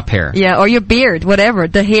my top hair. Yeah, or your beard, whatever.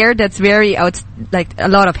 The hair that's very like a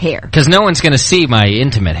lot of hair. Because no one's going to see my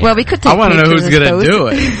intimate hair. Well, we could take I want to know who's going to do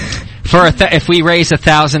it. For if we raise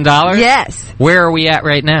 $1,000? Yes. Where are we at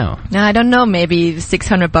right now? No, I don't know. Maybe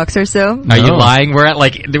 $600 or so. Are you lying? We're at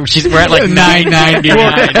like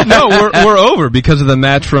 $9.99. No, we're over because of the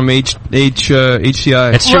match from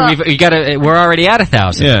HCI. It's true. Well, we're already at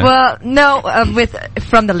 1,000. Yeah. Well, no,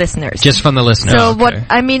 from the listeners. Just from the listeners. So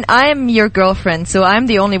I am your girlfriend, so I'm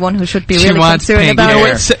the only one who should be really concerned about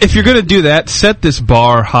it. If you're going to do that, set this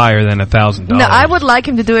bar higher than $1,000. No, I would like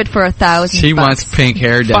him to do it for $1,000. She wants pink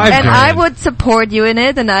hair down. And I would support you in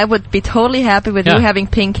it, and I would be totally happy with you having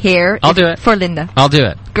pink hair. I'll do it. For Linda. I'll do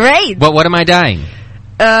it. Great. What am I dyeing?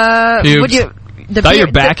 Would you... Dye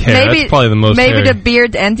your back hair. That's probably the most Maybe hairy. the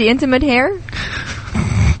beard and the intimate hair?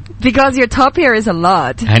 Because your top hair is a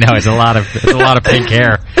lot. I know, it's a lot of pink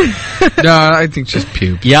hair. No, I think just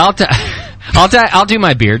pube. Yeah, I'll do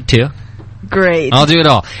my beard too. Great. I'll do it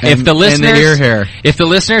all. And the ear hair. If the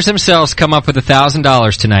listeners themselves come up with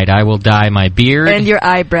 $1,000 tonight, I will dye my beard and your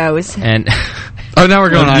eyebrows. And oh, now we're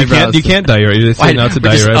going eyebrows. You can't dye your eyebrows. They say not to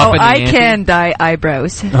dye your eyebrows. Oh, I can dye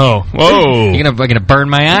eyebrows. Oh, whoa! You're gonna burn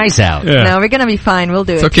my eyes out. Yeah. No, we're gonna be fine. We'll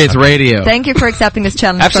do it. It's okay. It's radio. Thank you for accepting this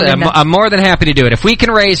challenge. Absolutely, I'm more than happy to do it. If we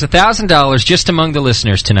can raise $1,000 just among the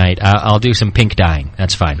listeners tonight, I'll do some pink dyeing.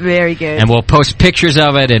 That's fine. Very good. And we'll post pictures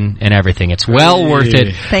of it and everything. It's well worth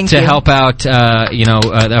it to help out.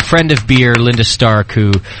 A friend of beer, Linda Stark,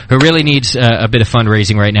 who really needs a bit of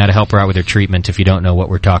fundraising right now to help her out with her treatment. If you don't know what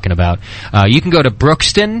we're talking about, you can go go to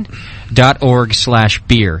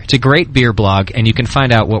brookston.org/beer. It's a great beer blog, and you can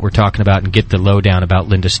find out what we're talking about and get the lowdown about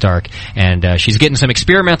Linda Stark. And she's getting some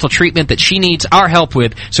experimental treatment that she needs our help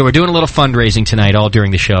with, so we're doing a little fundraising tonight all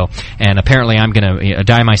during the show. And apparently I'm going to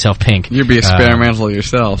dye myself pink. You'll be experimental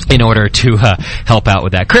yourself. In order to help out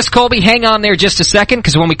with that. Chris Colby, hang on there just a second,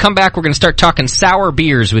 because when we come back, we're going to start talking sour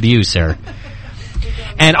beers with you, sir.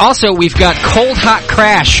 And also, we've got Cold Hot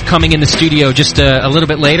Crash coming in the studio just a little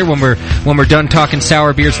bit later when we're done talking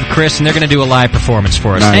sour beers with Chris, and they're going to do a live performance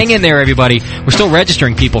for us. Nice. Hang in there, everybody. We're still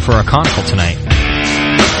registering people for our Conical tonight.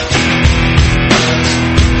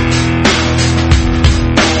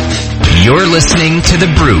 You're listening to the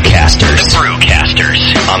Brewcasters. The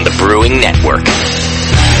Brewcasters on the Brewing Network.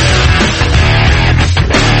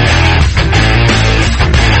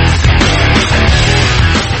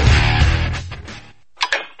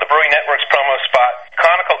 The Brewing Network's promo spot,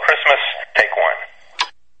 Conical Christmas, take one.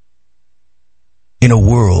 In a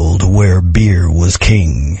world where beer was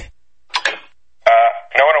king.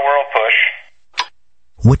 No in a world, Push.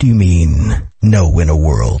 What do you mean, no in a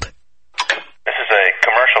world? This is a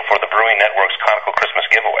commercial for the Brewing Network's Conical Christmas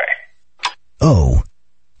giveaway. Oh,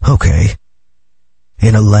 okay.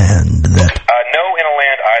 In a land that... No in a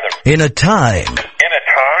land either. In a time. In a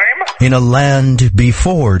time? In a land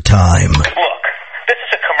before time. Look, this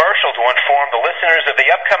is a commercial to inform the listeners of the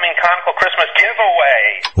upcoming Conical Christmas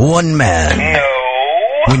giveaway. One man. No.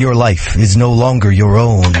 When your life is no longer your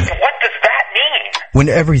own. What does that mean? When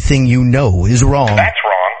everything you know is wrong. That's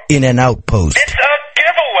wrong. In an outpost. It's a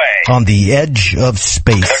giveaway. On the edge of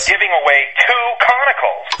space. They're giving away 2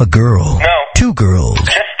 Conicals. A girl. No. 2 girls.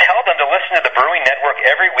 Just tell them to listen to the Brewing Network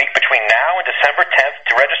every week between now and December 10th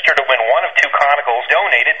to register to win one of 2 Conicals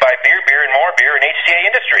donated by Beer, and More Beer and HCA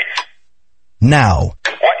Industries. Now.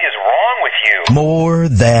 What is wrong with you? More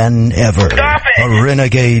than ever. Stop it! A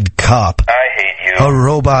renegade cop. I hate you. A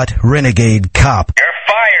robot renegade cop. You're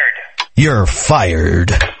fired. You're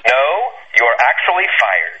fired. No, you're actually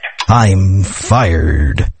fired. I'm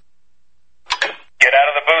fired. Get out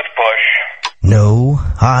of the booth, Bush. No,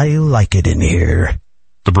 I like it in here.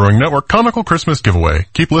 The Brewing Network Conical Christmas Giveaway.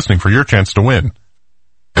 Keep listening for your chance to win.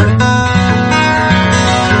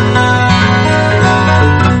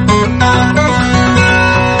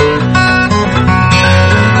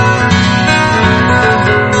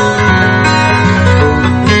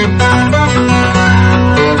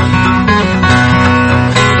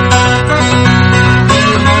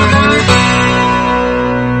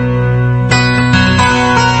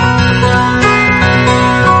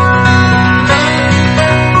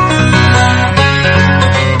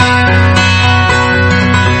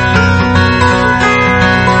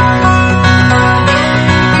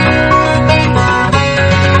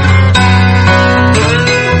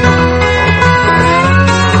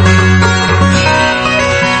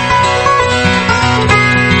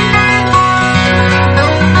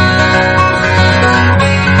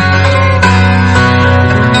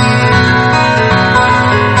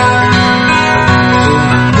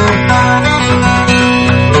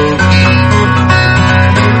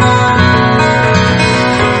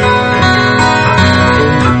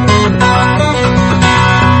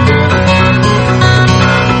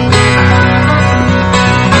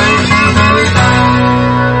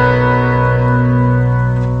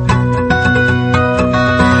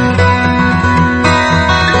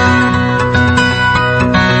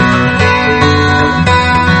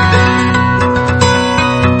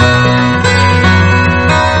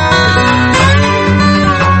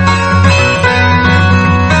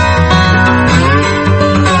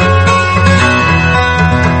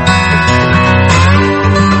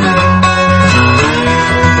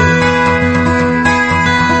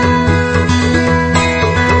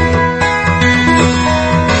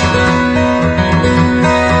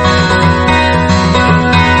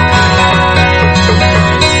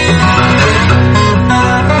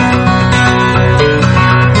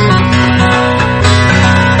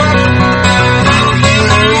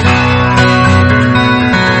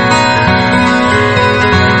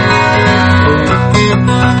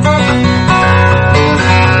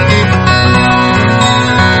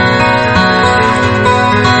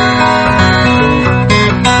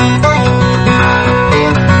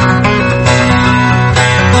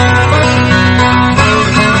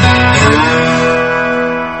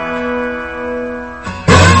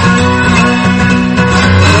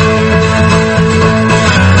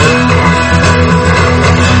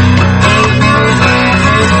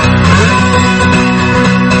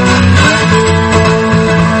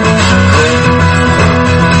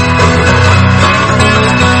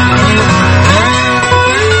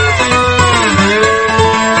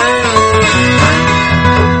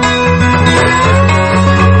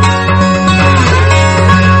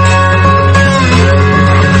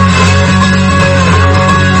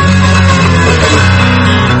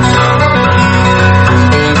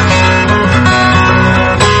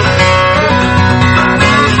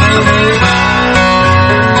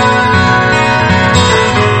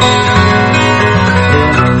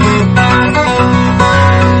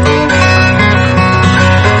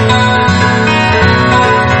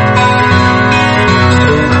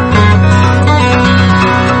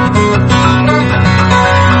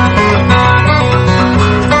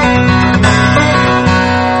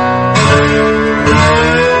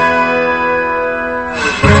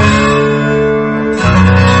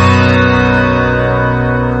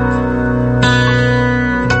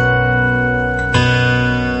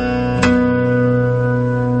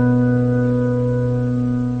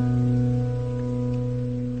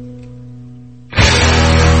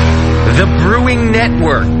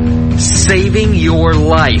 your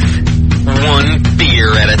life, one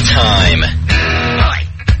beer at a time.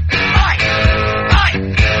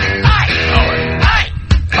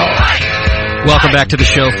 Welcome back to the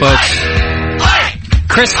show, folks.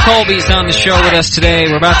 Chris Colby's on the show with us today.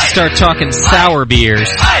 We're about to start talking sour beers.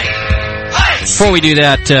 Before we do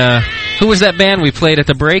that, who was that band we played at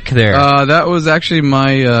the break there? That was actually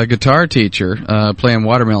my guitar teacher playing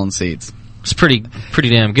Watermelon Seeds. It's pretty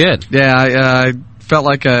damn good. Yeah, I felt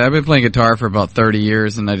like I've been playing guitar for about 30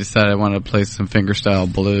 years, and I decided I wanted to play some fingerstyle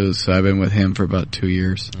blues, so I've been with him for about 2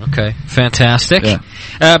 years. Okay, fantastic. Yeah.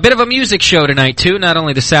 A bit of a music show tonight, too. Not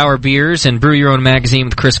only the sour beers and Brew Your Own Magazine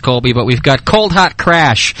with Chris Colby, but we've got Cold Hot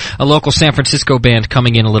Crash, a local San Francisco band,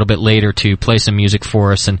 coming in a little bit later to play some music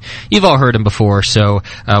for us. And you've all heard him before, so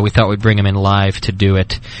we thought we'd bring him in live to do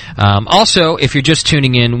it. Also, if you're just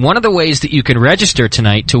tuning in, one of the ways that you can register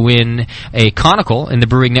tonight to win a Conical in the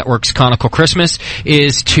Brewing Network's Conical Christmas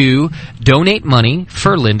is to donate money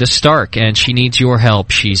for Linda Stark, and she needs your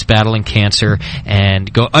help. She's battling cancer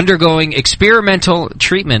and undergoing experimental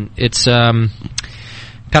treatment. It's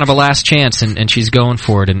kind of a last chance, and she's going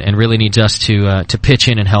for it, and really needs us to pitch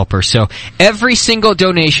in and help her. So every single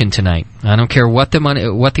donation tonight, I don't care what the amount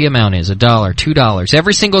is, $1, $2,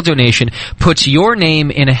 every single donation puts your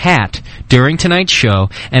name in a hat during tonight's show,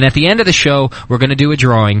 and at the end of the show, we're going to do a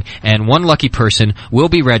drawing, and one lucky person will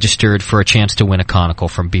be registered for a chance to win a Conical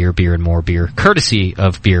from Beer, Beer, and More Beer, courtesy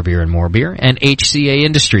of Beer, Beer, and More Beer, and HCA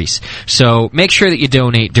Industries. So make sure that you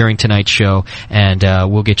donate during tonight's show, and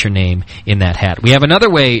we'll get your name in that hat. We have another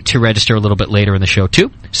way to register a little bit later in the show,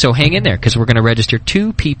 too, so hang in there, because we're going to register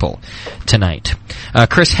 2 people tonight.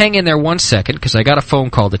 Chris, hang in there 1 second, because I got a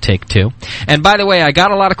phone call to take, too. And by the way, I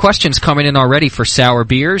got a lot of questions coming in already for sour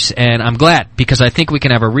beers, and I'm glad, because I think we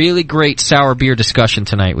can have a really great sour beer discussion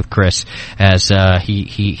tonight with Chris, as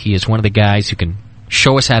he is one of the guys who can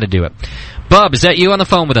show us how to do it. Bub, is that you on the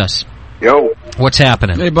phone with us? Yo. What's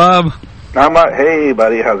happening? Hey, Bob. Hey,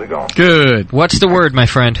 buddy, how's it going? Good. What's the word, my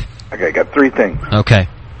friend? Okay, I got 3 things. Okay.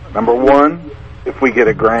 Number 1, if we get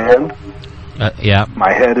 $1,000, yeah,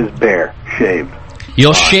 my head is bare, shaved.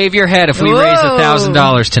 You'll shave your head if we raise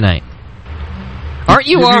 $1,000 tonight. Aren't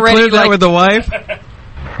you already cleared that with the wife?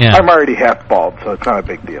 Yeah. I'm already half bald, so it's not a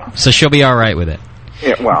big deal. So she'll be all right with it.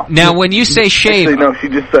 Yeah, well. Now, when you say shave, actually, no, she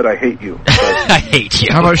just said I hate you. I hate you.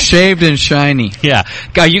 How about shaved and shiny? Yeah.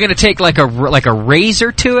 Are you going to take like a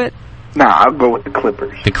razor to it? Nah, I'll go with the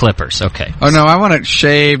clippers. The clippers, okay. Oh no, I want it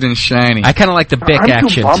shaved and shiny. I kind of like the Bic action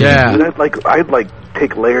too. Yeah, I'd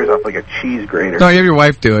take layers off like a cheese grater. No, you have your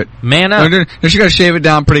wife do it. Man up. No, she got to shave it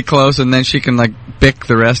down pretty close, and then she can Bic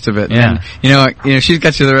the rest of it. Yeah. And, you know, she's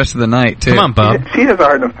got you the rest of the night too. Come on, Bub. She has a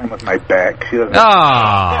hard enough time with my back. She doesn't. Oh.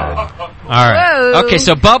 All right. Whoa. Okay,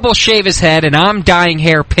 so Bub will shave his head, and I'm dyeing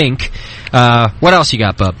hair pink. What else you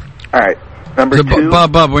got, Bub? All right. Number 2.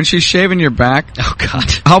 Bub, when she's shaving your back, oh God,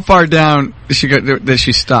 how far down does she go that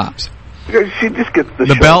she stops? She just gets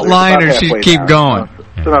the belt line, or she keep going?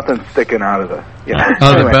 So nothing's sticking out of the. Yeah.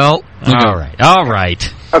 Oh, anyway. The belt. All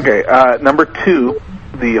right. Okay. Number 2,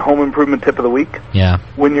 the home improvement tip of the week. Yeah.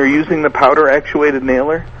 When you're using the powder actuated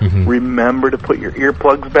nailer, remember to put your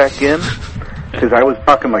earplugs back in, because I was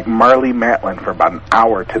talking like Marley Matlin for about an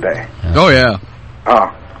hour today. Oh yeah.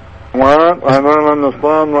 Oh. What? I don't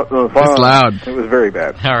understand what the It's loud. It was very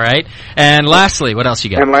bad. All right. And lastly, what else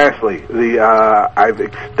you got? And lastly, I've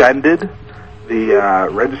extended the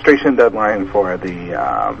registration deadline for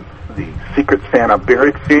the Secret Santa beer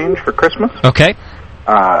exchange for Christmas. Okay.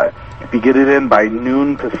 If you get it in by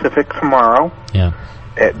noon Pacific tomorrow, yeah,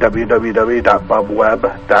 at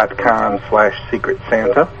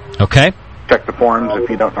www.bubweb.com/secretsanta. Okay. Check the forums if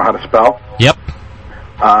you don't know how to spell. Yep.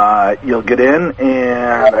 You'll get in,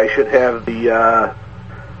 and I should have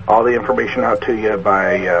all the information out to you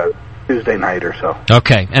by Tuesday night or so.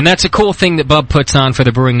 Okay, and that's a cool thing that Bub puts on for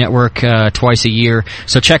the Brewing Network twice a year.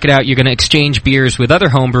 So check it out. You're going to exchange beers with other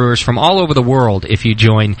homebrewers from all over the world if you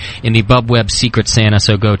join in the BubWeb Secret Santa.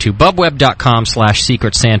 So go to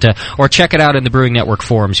bubweb.com/Secret Santa or check it out in the Brewing Network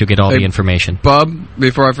forums. You'll get all the information. Bub,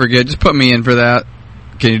 before I forget, just put me in for that.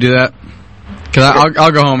 Can you do that? Because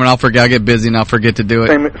I'll go home and I'll forget. I'll get busy and I'll forget to do it.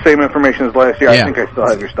 Same information as last year. Yeah. I think I still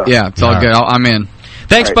have your stuff. Yeah, it's all good. I'm in.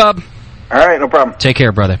 Thanks, All right. Bub. All right, no problem. Take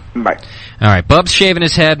care, brother. Bye. All right, Bub's shaving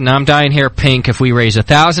his head, and I'm dyeing hair pink if we raise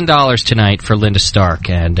 $1,000 tonight for Linda Stark.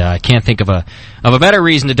 And I can't think of a better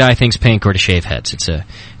reason to dye things pink or to shave heads. It's a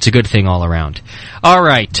good thing all around. All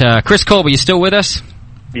right, Chris Colby, you still with us?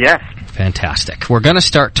 Yes. Fantastic. We're going to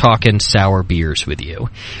start talking sour beers with you.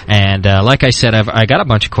 And like I said, I got a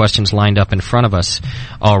bunch of questions lined up in front of us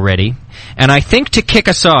already. And I think to kick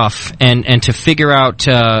us off and to figure out,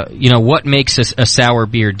 what makes a sour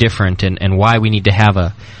beer different and why we need to have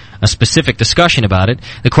a specific discussion about it,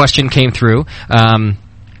 the question came through,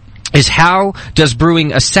 is how does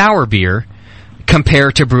brewing a sour beer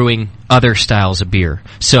compare to brewing other styles of beer?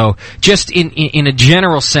 So just in a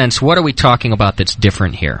general sense, what are we talking about that's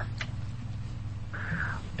different here?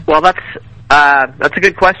 Well, that's a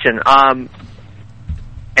good question, and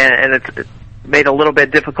it's made a little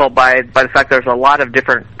bit difficult by the fact there's a lot of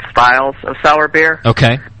different styles of sour beer.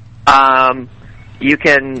 Okay. You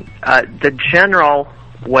can the general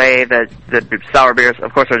way that sour beers,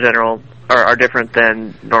 of course, are different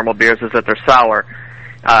than normal beers is that they're sour.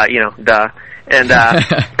 Duh. And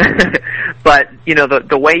but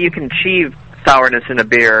the way you can achieve sourness in a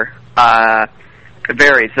beer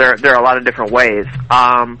varies. There are a lot of different ways.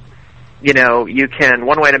 You can,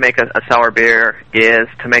 one way to make a sour beer is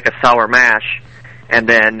to make a sour mash and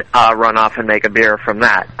then run off and make a beer from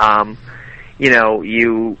that.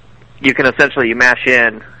 You can essentially, you mash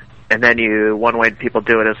in, and then one way people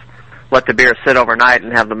do it is let the beer sit overnight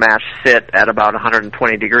and have the mash sit at about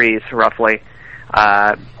 120 degrees roughly.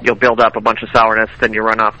 You'll build up a bunch of sourness, then you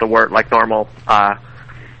run off the wort like normal,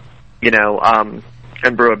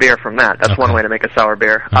 and brew a beer from that. That's one way to make a sour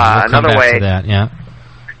beer. Another way,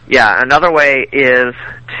 another way is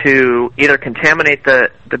to either contaminate the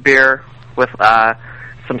beer with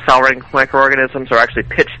some souring microorganisms, or actually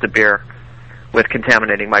pitch the beer with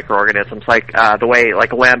contaminating microorganisms. Like the way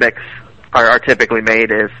lambics are typically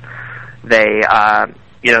made is they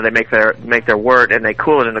make their wort and they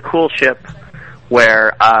cool it in a cool ship,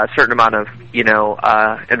 where a certain amount of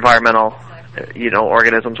environmental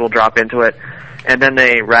organisms will drop into it, and then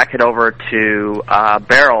they rack it over to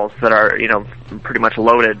barrels that are pretty much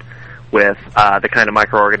loaded with the kind of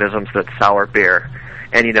microorganisms that sour beer.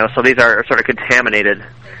 And so these are sort of contaminated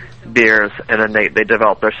beers, and then they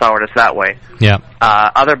develop their sourness that way. Yeah.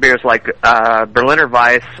 Other beers like Berliner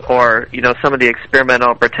Weiss, or some of the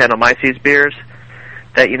experimental Brettanomyces beers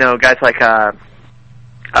that guys like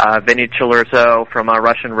Vinny Chilurzo from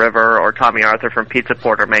Russian River or Tommy Arthur from Pizza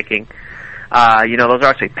Port are making. Those are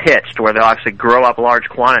actually pitched, where they'll actually grow up large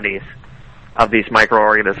quantities of these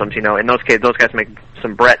microorganisms. In those cases, those guys make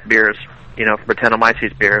some Brett beers,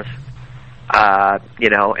 Brettanomyces beers.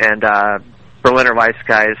 And Berliner Weiss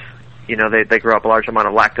guys, they grow up a large amount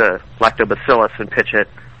of lactobacillus and pitch it.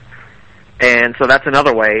 And so that's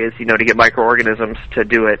another way is, to get microorganisms to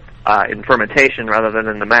do it in fermentation rather than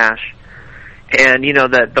in the mash. And,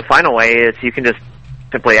 the final way is you can just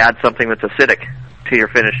simply add something that's acidic to your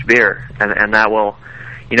finished beer, and that will,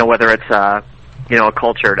 whether it's, a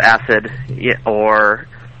cultured acid or,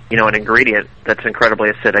 an ingredient that's incredibly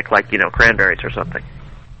acidic, like, cranberries or something.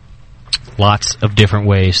 Lots of different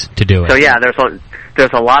ways to do it. So, yeah,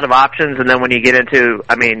 there's a lot of options, and then when you get into,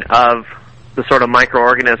 of the sort of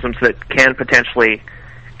microorganisms that can potentially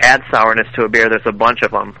add sourness to a beer, there's a bunch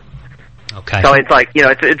of them. Okay. So it's like,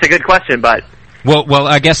 it's a good question, but... Well,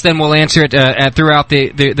 I guess then we'll answer it throughout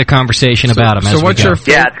the conversation about them. So what's your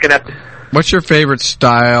what's your favorite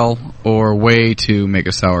style or way to make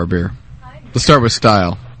a sour beer? Let's start with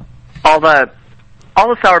style. All the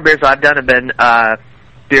sour beers I've done have been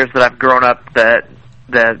beers that I've grown up that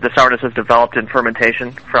the sourness has developed in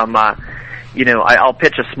fermentation from. I'll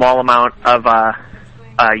pitch a small amount of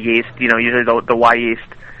yeast. Usually the Y yeast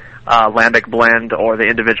lambic blend, or the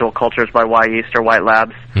individual cultures by Y yeast or White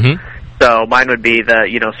Labs. Mm-hmm. So mine would be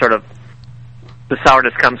sort of the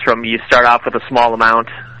sourness comes from, you start off with a small amount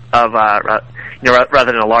of,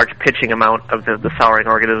 rather than a large pitching amount of the souring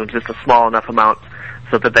organisms, just a small enough amount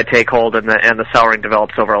so that they take hold and the souring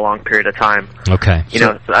develops over a long period of time. Okay.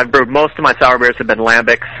 I've brewed, most of my sour beers have been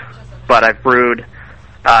lambics, but I've brewed,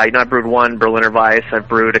 I brewed one Berliner Weiss, I've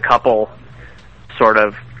brewed a couple sort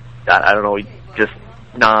of, just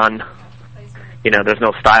there's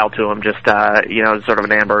no style to them, just, sort of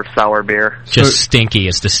an amber sour beer. Just stinky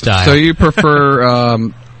is the style. So you prefer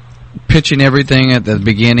pitching everything at the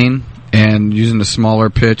beginning and using the smaller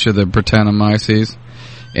pitch of the Brettanomyces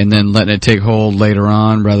and then letting it take hold later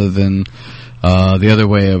on, rather than the other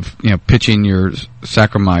way of, pitching your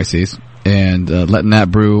Saccharomyces and letting that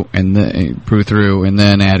brew and then brew through and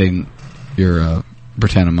then adding your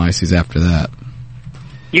Brettanomyces after that?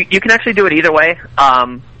 You can actually do it either way.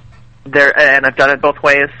 And I've done it both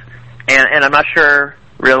ways, and I'm not sure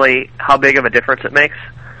really how big of a difference it makes.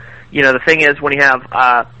 The thing is, when you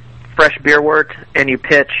have fresh beer wort and you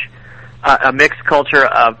pitch a mixed culture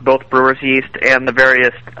of both brewer's yeast and the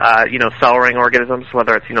various, souring organisms,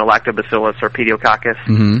 whether it's, lactobacillus or pediococcus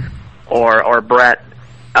or Brett.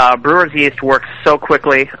 Brewer's yeast works so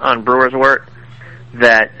quickly on brewer's wort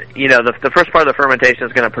that, the first part of the fermentation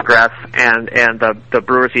is going to progress, and the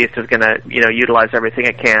brewer's yeast is going to, utilize everything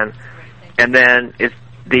it can. And then it's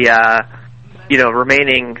the,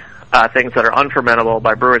 remaining things that are unfermentable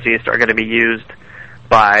by brewer's yeast are going to be used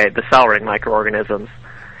by the souring microorganisms.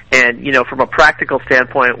 And, from a practical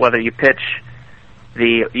standpoint, whether you pitch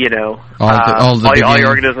all your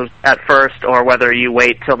organisms at first or whether you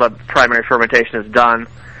wait till the primary fermentation is done,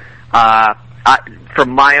 from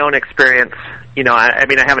my own experience, I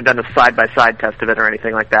haven't done a side-by-side test of it or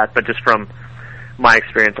anything like that, but just from my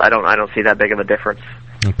experience, I don't see that big of a difference.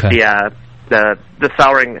 Okay. The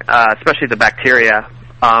souring, especially the bacteria,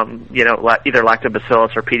 either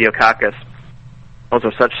lactobacillus or pediococcus, those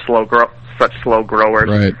are such slow growers,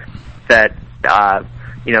 right, that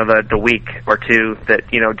the week or two that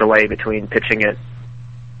delay between pitching it,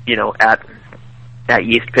 at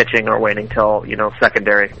yeast pitching or waiting till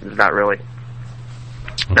secondary is not really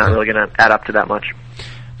going to add up to that much.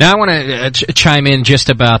 Now I want to chime in just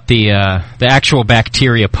about the actual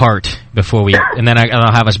bacteria part before we, and then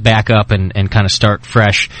I'll have us back up and kind of start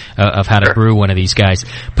fresh of how to brew one of these guys.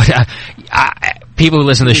 But people who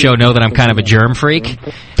listen to the show know that I'm kind of a germ freak,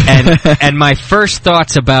 and my first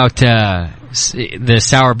thoughts about the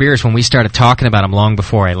sour beers when we started talking about them long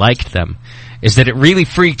before I liked them is that it really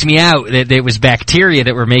freaked me out that it was bacteria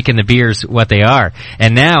that were making the beers what they are.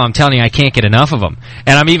 And now I'm telling you, I can't get enough of them.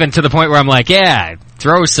 And I'm even to the point where I'm like, yeah,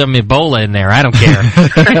 throw some Ebola in there. I don't care.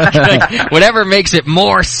 Like, whatever makes it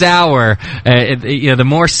more sour, the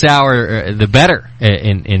more sour, the better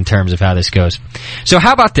in terms of how this goes. So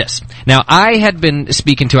how about this? Now, I had been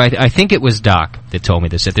speaking to, I think it was Doc that told me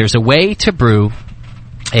this, that there's a way to brew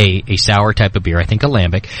a sour type of beer, I think a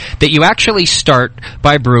lambic, that you actually start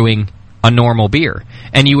by brewing a normal beer.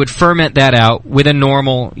 And you would ferment that out with a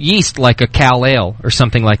normal yeast like a Cal Ale or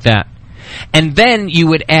something like that. And then you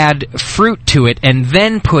would add fruit to it and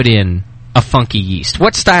then put in a funky yeast.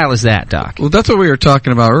 What style is that, Doc? Well, that's what we were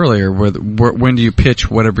talking about earlier, when do you pitch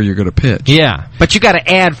whatever you're going to pitch. Yeah, but you got to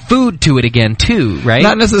add food to it again too, right?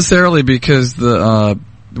 Not necessarily, because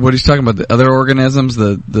what he's talking about, the other organisms,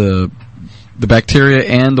 the bacteria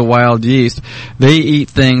and the wild yeast, they eat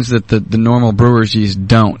things that the normal brewer's yeast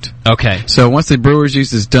don't. Okay. So once the brewer's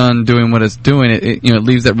yeast is done doing what it's doing, it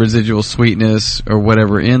leaves that residual sweetness or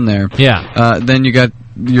whatever in there. Yeah. Then you got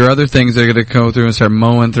your other things that are going to go through and start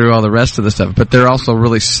mowing through all the rest of the stuff, but they're also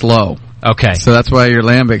really slow. Okay. So that's why your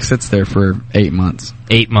lambic sits there for 8 months.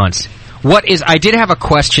 8 months. I did have a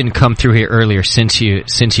question come through here earlier since you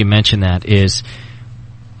mentioned that is,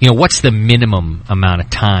 what's the minimum amount of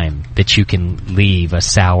time that you can leave a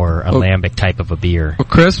sour, lambic type of a beer? Well,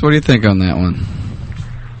 Chris, what do you think on that one?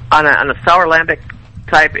 On a sour lambic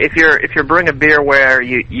type, if you're brewing a beer where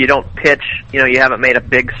you don't pitch, you haven't made a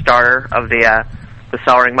big starter of the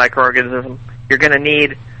souring microorganism, you're going to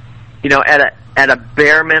need, at a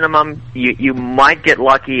bare minimum, you might get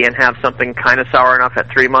lucky and have something kind of sour enough at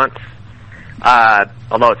 3 months,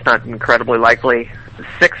 although it's not incredibly likely.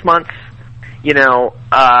 6 months,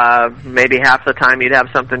 maybe half the time you'd have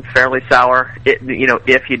something fairly sour,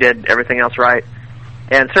 if you did everything else right.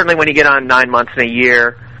 And certainly when you get on 9 months in a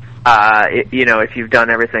year, if you've done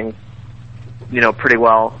everything, pretty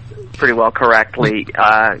well correctly,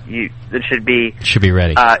 it should be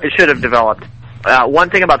ready. It should have developed. One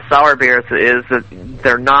thing about sour beers is that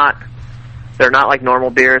they're not like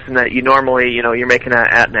normal beers, in that you normally, you're making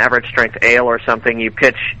an average strength ale or something, you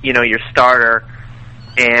pitch, your starter,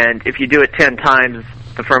 and if you do it 10 times,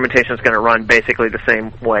 the fermentation is going to run basically the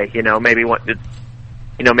same way.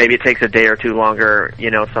 Maybe it takes a day or two longer,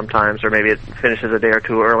 sometimes, or maybe it finishes a day or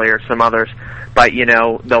two earlier, some others. But,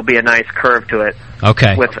 there'll be a nice curve to it.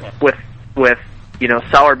 Okay. With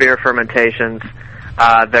sour beer fermentations,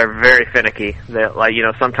 they're very finicky.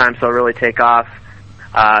 Sometimes they'll really take off.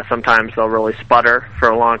 Sometimes they'll really sputter for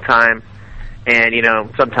a long time. And,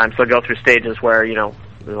 sometimes they'll go through stages where,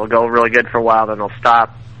 they'll go really good for a while, then they'll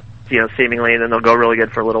stop, seemingly, and then they'll go really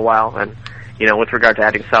good for a little while. And, with regard to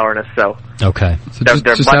adding sourness, so okay, so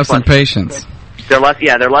just have some patience. They're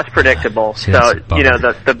less predictable. See, so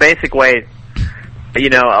the basic way,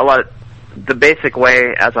 the basic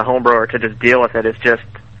way as a home brewer to just deal with it is just,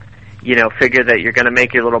 figure that you're going to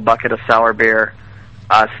make your little bucket of sour beer,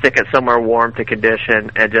 stick it somewhere warm to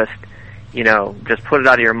condition, and just put it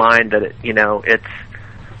out of your mind that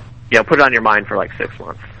put it on your mind for like 6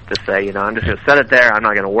 months. Just say, I'm just going to set it there. I'm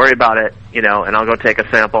not going to worry about it, and I'll go take a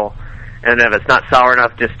sample. And if it's not sour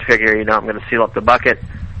enough, just figure, I'm going to seal up the bucket,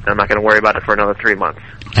 I'm not going to worry about it for another 3 months.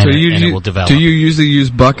 So do you usually use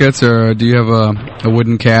buckets, or do you have a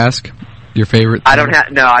wooden cask? Your favorite? I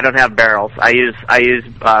don't have barrels. I use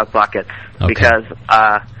buckets because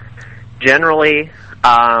generally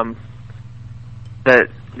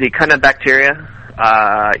the kind of bacteria,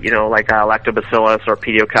 like lactobacillus or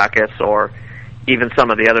pediococcus, or even some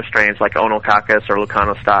of the other strains like onococcus or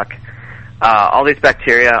leuconostoc, all these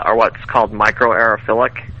bacteria are what's called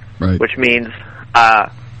microaerophilic, which means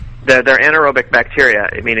they're anaerobic bacteria,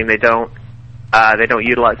 meaning they don't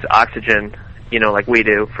utilize oxygen, like we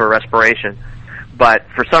do for respiration. But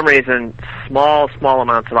for some reason, small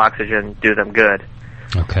amounts of oxygen do them good.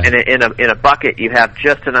 Okay. And in a bucket, you have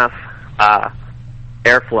just enough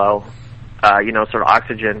airflow, sort of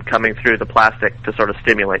oxygen coming through the plastic to sort of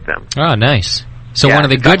stimulate them. Oh, nice. So one of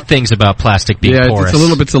the good things about plastic being porous.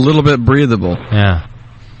 It's a little bit breathable. Yeah.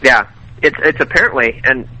 Yeah. It's apparently,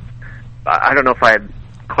 and I don't know if I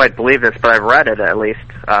quite believe this, but I've read it at least,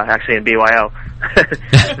 actually in BYO.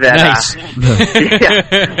 Nice.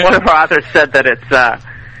 One of our authors said that it's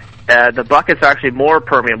the buckets are actually more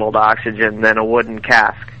permeable to oxygen than a wooden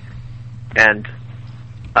cask, and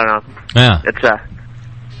I don't know. Yeah, it's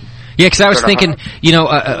yeah, because I was thinking,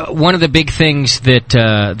 one of the big things that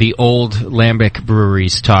the old lambic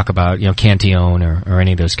breweries talk about, Cantillon or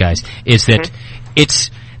any of those guys, is that it's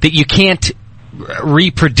that you can't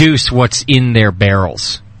reproduce what's in their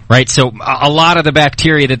barrels. Right, so a lot of the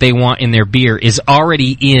bacteria that they want in their beer is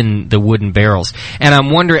already in the wooden barrels. And I'm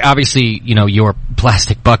wondering, obviously, your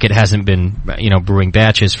plastic bucket hasn't been, brewing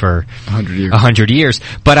batches for 100 years.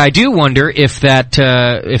 But I do wonder if that,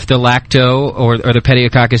 if the lacto or the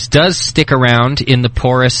pediococcus does stick around in the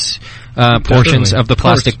porous portions of the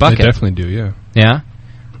plastic bucket. They definitely do, yeah. Yeah?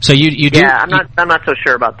 So you do? Yeah, I'm not so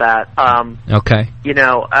sure about that. Okay.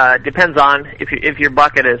 Depends on if your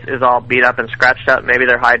bucket is all beat up and scratched up, maybe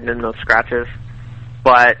they're hiding in those scratches.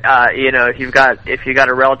 But if you got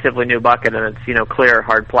a relatively new bucket and it's clear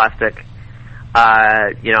hard plastic,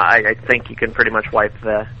 I think you can pretty much wipe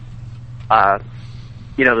the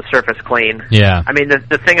surface clean. Yeah. I mean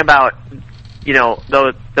the thing about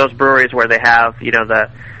those breweries where they have the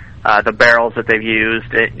barrels that they've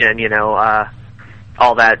used and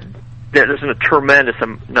all that, there's a tremendous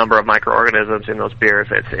number of microorganisms in those beers.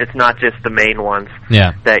 It's not just the main ones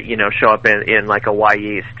that show up in like a Y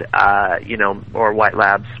yeast or White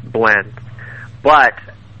Labs blend, but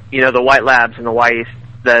the White Labs and the Y yeast,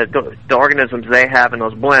 the organisms they have in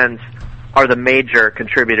those blends are the major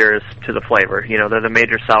contributors to the flavor. They're the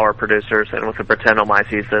major sour producers, and with the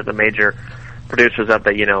Brettanomyces, they're the major producers of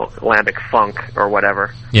the lambic funk or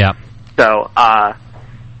whatever. Yeah. So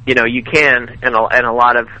you can, and a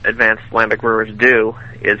lot of advanced lambic brewers do,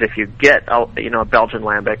 is if you get a Belgian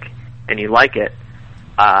lambic and you like it,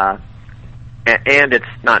 and it's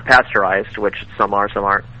not pasteurized, which some are, a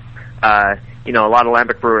lot of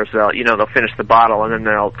lambic brewers they'll finish the bottle and then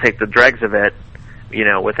they'll take the dregs of it,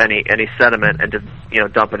 with any sediment and just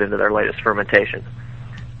dump it into their latest fermentation,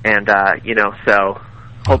 and so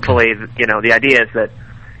hopefully the idea is that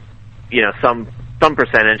some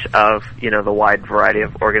percentage of the wide variety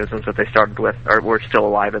of organisms that they started with were still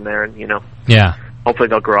alive in there, and yeah, hopefully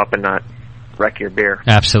they'll grow up and not wreck your beer.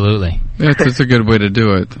 Absolutely. Yeah, it's a good way to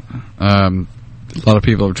do it. A lot of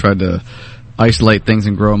people have tried to isolate things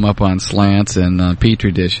and grow them up on slants and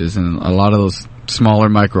petri dishes, and a lot of those smaller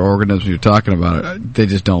microorganisms you're talking about, they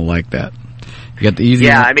just don't like that. You got the easy.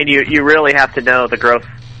 Yeah, I mean you really have to know the growth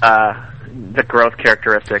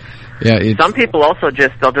characteristics. Yeah, some people also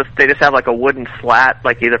just have like a wooden slat,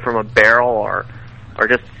 like either from a barrel or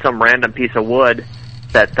just some random piece of wood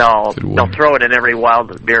that they'll throw it in every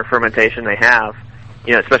wild beer fermentation they have.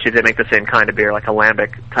 Especially if they make the same kind of beer, like a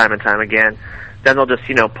lambic, time and time again. Then they'll just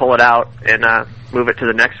pull it out and move it to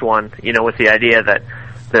the next one. With the idea that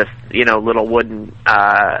this little wooden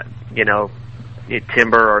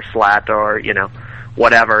timber or slat or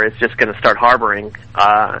whatever is just going to start harboring,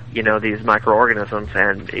 these microorganisms,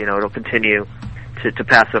 and it'll continue to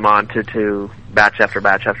pass them on to batch after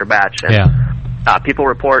batch after batch. And, yeah. People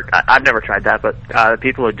report. I've never tried that, but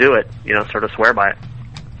people who do it, sort of swear by it.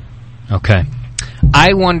 Okay.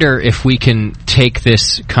 I wonder if we can take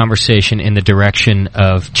this conversation in the direction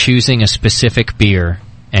of choosing a specific beer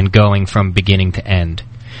and going from beginning to end.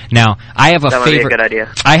 Now, I have a that favorite. Might be a good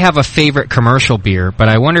idea. I have a favorite commercial beer, but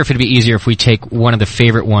I wonder if it'd be easier if we take one of the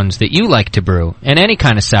favorite ones that you like to brew, and any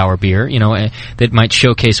kind of sour beer, that might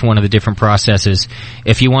showcase one of the different processes.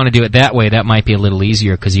 If you want to do it that way, that might be a little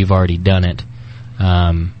easier because you've already done it.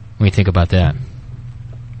 What do you think about that?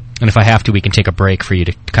 And if I have to, we can take a break for you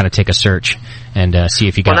to kind of take a search and see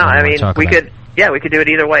if you got. Well, no, one I mean, to talk we about. Yeah, we could do it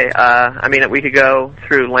either way. I mean, we could go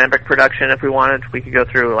through Lambic production if we wanted. We could go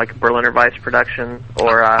through like Berliner Weiss production,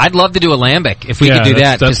 or I'd love to do a Lambic if we could do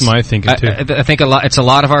that. That's my thinking too. I think it's a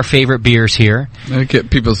lot of our favorite beers here. They get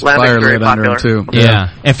people's fire lit under them too.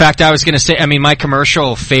 Yeah. In fact, I was going to say, I mean, my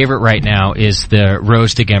commercial favorite right now is the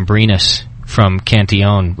Rose de Gambrinus from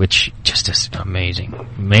Cantillon, which just is amazing.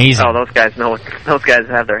 Oh, those guys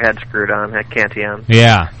have their heads screwed on at Cantillon.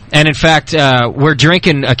 Yeah. And in fact, we're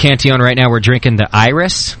drinking a Cantillon right now. We're drinking the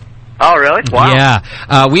Iris. Oh, really? Wow.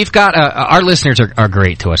 Yeah. We've got, our listeners are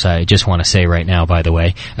great to us. I just want to say right now, by the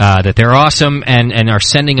way, that they're awesome and are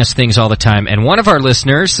sending us things all the time. And one of our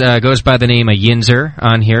listeners, goes by the name of Yinzer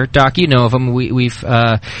on here. Doc, you know of him. We've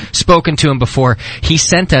spoken to him before. He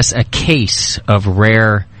sent us a case of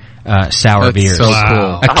rare sour beers. So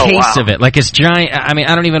cool. A case of it. Like it's giant. I mean,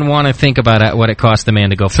 I don't even want to think about what it cost the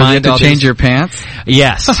man to go find all you had to change your pants?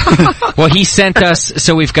 Yes. Well, he sent us,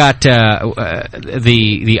 so we've got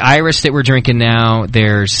the Iris that we're drinking now.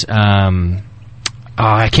 There's I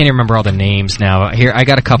can't even remember all the names now. Here, I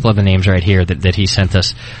got a couple of the names right here that he sent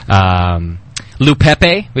us.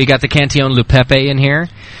 Lupepe. We got the Cantillon Lupepe in here.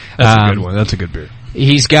 That's a good one. That's a good beer.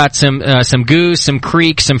 He's got some goose, some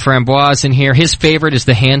creek, some framboise in here. His favorite is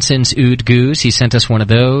the Hansen's Oud Goose. He sent us one of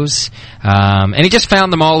those. And he just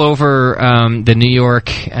found them all over the New York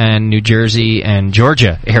and New Jersey and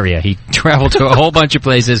Georgia area. He traveled to a whole bunch of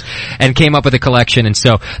places and came up with a collection. And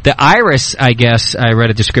so the Iris, I guess, I read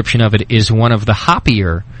a description of it, is one of the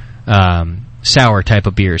hoppier sour type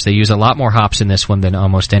of beers. They use a lot more hops in this one than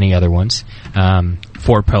almost any other ones.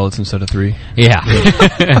 4 pellets instead of 3.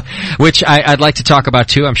 Yeah. Which I'd like to talk about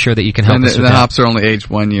too. I'm sure that you can help us with the that. hops are only aged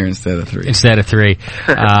 1 year instead of 3.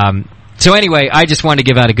 So anyway, I just wanted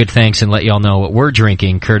to give out a good thanks and let y'all know what we're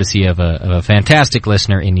drinking, courtesy of a fantastic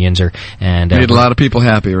listener in Yinzer. And we had a lot of people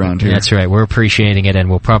happy around here. That's right. We're appreciating it, and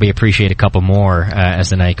we'll probably appreciate a couple more as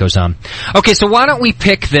the night goes on. Okay, so why don't we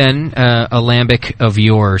pick then a lambic of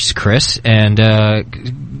yours, Chris, and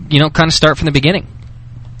kind of start from the beginning.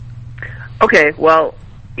 Okay, well,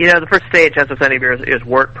 the first stage, as with any beer, is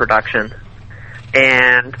wort production.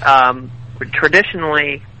 And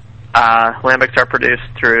traditionally, lambics are produced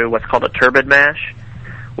through what's called a turbid mash,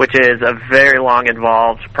 which is a very long,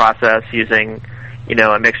 involved process using,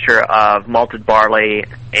 a mixture of malted barley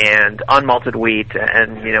and unmalted wheat,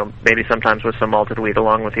 and, maybe sometimes with some malted wheat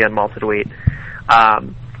along with the unmalted wheat.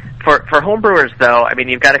 For home brewers, though, I mean,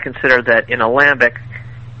 you've got to consider that in a lambic,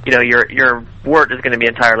 your wort is going to be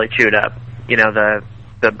entirely chewed up.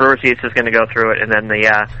 The brewer's yeast is going to go through it, and then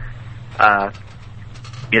the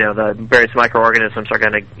various microorganisms are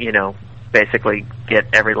going to, basically get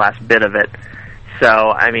every last bit of it. So,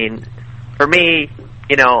 I mean, for me,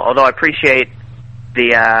 although I appreciate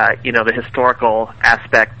the historical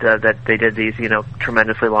aspect that they did these,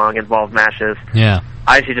 tremendously long, involved mashes. Yeah.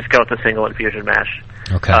 I usually just go with the single infusion mash.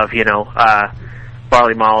 Okay. Of,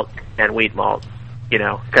 barley malt and wheat malt,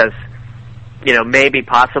 because, maybe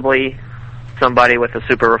possibly somebody with a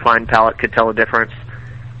super refined palate could tell the difference,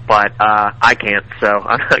 but I can't, so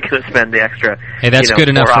I'm not going to spend the extra. Hey, that's good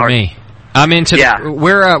enough for me. I'm into. Yeah.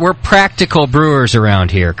 We're practical brewers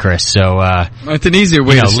around here, Chris. So it's an easier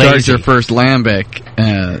way to start lazy. your first lambic,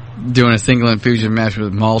 doing a single infusion mash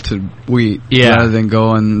with malted wheat, rather than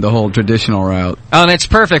going the whole traditional route. Oh, and it's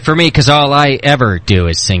perfect for me because all I ever do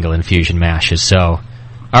is single infusion mashes. So,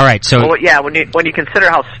 all right. So, when you consider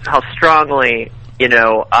how strongly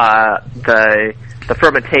the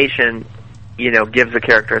fermentation gives the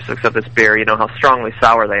characteristics of this beer, how strongly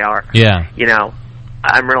sour they are. Yeah.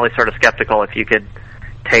 I'm really sort of skeptical if you could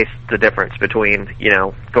taste the difference between,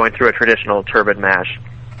 going through a traditional turbid mash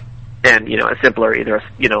and, a simpler, either,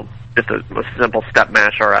 just a simple step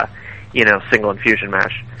mash or a, single infusion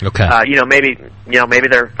mash. Okay. Maybe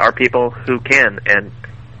there are people who can, and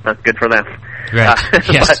that's good for them. Right.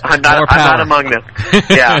 Yes. But I'm not among them.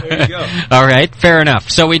 Yeah. There you go. All right. Fair enough.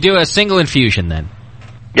 So we do a single infusion then.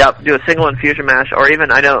 Yep. Do a single infusion mash, or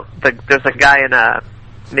even I know there's a guy in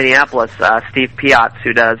Minneapolis, Steve Piotz,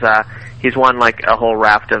 who does. He's won like a whole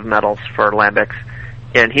raft of medals for lambics,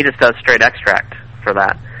 and he just does straight extract for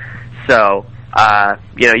that. So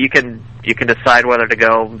you can decide whether to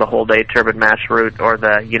go the whole day turbid mash route or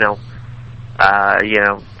the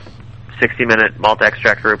 60-minute malt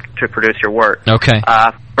extract route to produce your wort. Okay.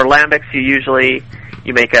 For lambics, you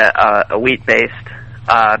make a wheat based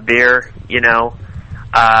beer.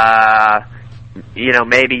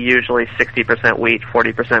 Maybe usually 60% wheat,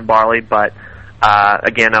 40% barley, but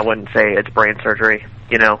again, I wouldn't say it's brain surgery.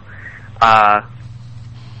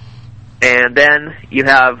 And then you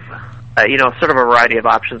have sort of a variety of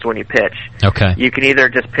options when you pitch. Okay. You can either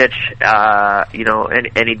just pitch,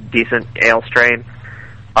 any decent ale strain,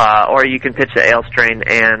 or you can pitch the ale strain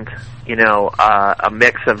and, a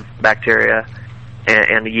mix of bacteria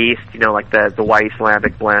and yeast, like the White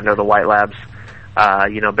Lambic blend or the White Labs,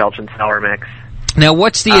 Belgian sour mix. Now,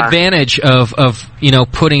 what's the advantage of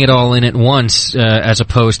putting it all in at once as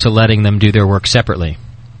opposed to letting them do their work separately?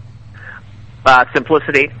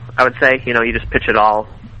 Simplicity, I would say. You just pitch it all,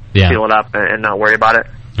 seal it up, and not worry about it.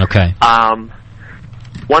 Okay.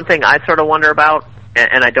 One thing I sort of wonder about,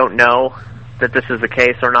 and I don't know that this is the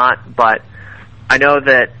case or not, but I know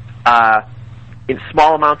that in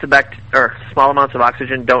small amounts of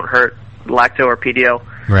oxygen don't hurt lacto or PDO.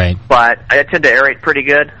 Right. But I tend to aerate pretty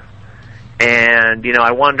good, and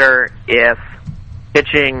I wonder if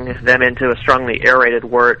pitching them into a strongly aerated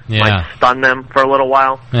wort might stun them for a little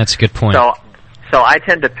while. That's a good point. So I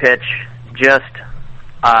tend to pitch just,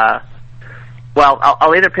 I'll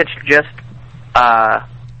either pitch just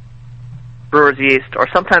brewer's yeast, or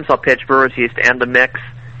sometimes I'll pitch brewer's yeast and the mix,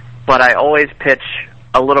 but I always pitch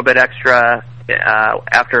a little bit extra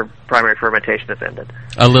after primary fermentation has ended.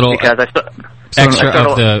 A little because extra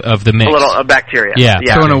of the mix. A little bacteria. Yeah.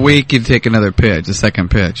 So in a week you take another pitch, a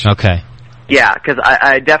second pitch. Okay. Yeah, because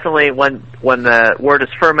I definitely, when the wort is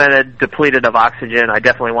fermented, depleted of oxygen, I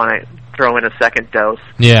definitely want to throw in a second dose.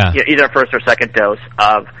 Yeah. Either first or second dose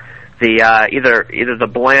of the either the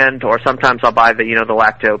blend, or sometimes I'll buy the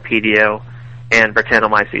lacto, PDO, and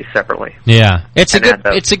Brettanomyces separately. Yeah, it's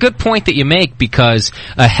a good point that you make, because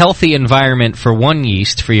a healthy environment for one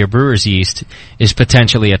yeast, for your brewer's yeast, is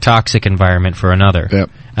potentially a toxic environment for another. Yep.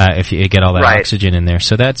 If you get all that oxygen in there,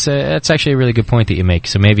 so that's actually a really good point that you make.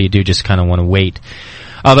 So maybe you do just kind of want to wait.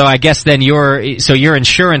 Although I guess then your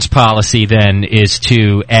insurance policy then is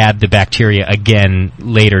to add the bacteria again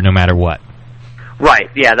later, no matter what. Right.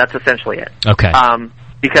 Yeah, that's essentially it. Okay.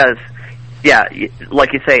 Because. Yeah,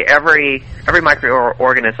 like you say, every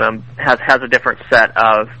microorganism has a different set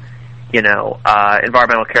of,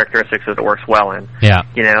 environmental characteristics that it works well in. Yeah.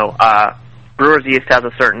 Brewer's yeast has a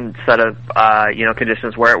certain set of,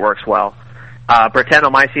 conditions where it works well.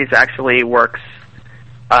 Brettanomyces actually works,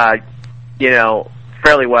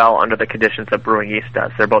 fairly well under the conditions that brewing yeast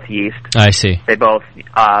does. They're both yeast. I see. They both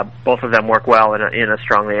of them work well in a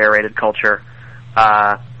strongly aerated culture.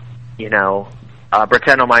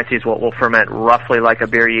 Brettanomyces will ferment roughly like a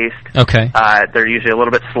beer yeast. Okay. They're usually a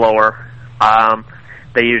little bit slower.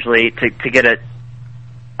 They usually, to get it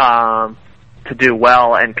to do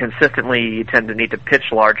well and consistently, you tend to need to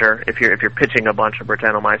pitch larger if you're pitching a bunch of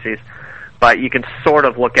Brettanomyces. But you can sort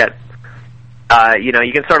of look at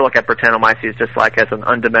Brettanomyces just like as an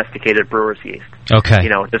undomesticated brewer's yeast. Okay.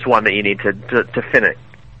 Just one that you need to finish,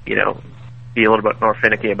 be a little bit more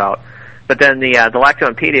finicky about. But then the lacto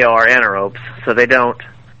and PDO are anaerobes, so they don't.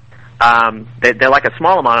 They like a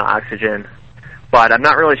small amount of oxygen, but I'm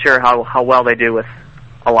not really sure how well they do with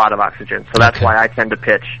a lot of oxygen. So that's why I tend to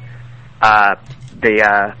pitch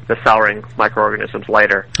the souring microorganisms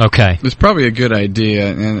later. Okay, it's probably a good idea,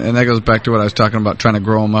 and that goes back to what I was talking about, trying to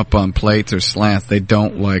grow them up on plates or slants. They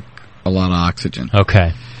don't like a lot of oxygen.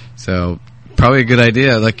 Okay, so probably a good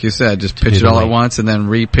idea, like you said, just pitch it all at once and then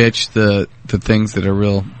re-pitch the things that are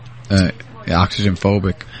real. Oxygen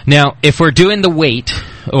phobic. Now, if we're doing the wait,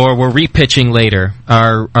 or we're repitching later,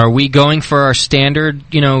 are we going for our standard,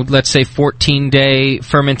 let's say 14-day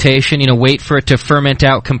fermentation, wait for it to ferment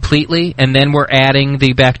out completely, and then we're adding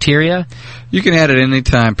the bacteria? You can add it any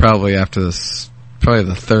time, probably after probably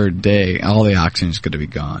the third day. All the oxygen is going to be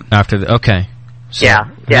gone. Okay. So,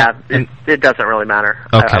 it doesn't really matter,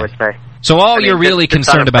 okay. I would say. So you're really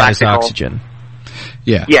concerned about is oxygen.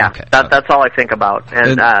 Yeah. Okay. That's all I think about.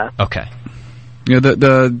 And okay.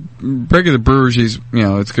 The regular brewer's yeast,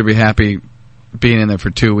 it's going to be happy being in there for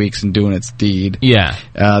 2 weeks and doing its deed. Yeah.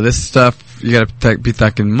 This stuff, you got to be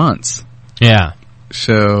thinking months. Yeah.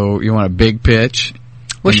 So you want a big pitch.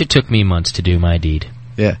 Wish it took me months to do my deed.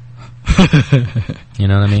 Yeah. You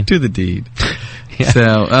know what I mean? Do the deed. Yeah.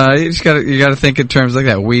 So you just got to think in terms like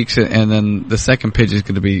that, weeks, and then the second pitch is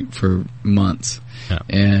going to be for months. Yeah.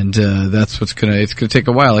 And that's it's going to take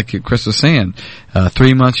a while, like Chris was saying.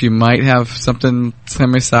 3 months you might have something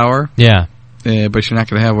semi-sour. Yeah. But you're not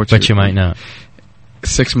going to have what you might not.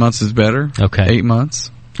 6 months is better. Okay. 8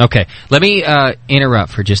 months. Okay. Let me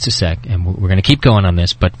interrupt for just a sec, and we're going to keep going on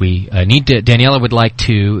this, but we need to. Daniela would like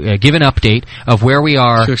to give an update of where we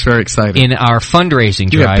are. She looks very excited. In our fundraising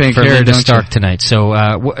drive for Linda Stark tonight. So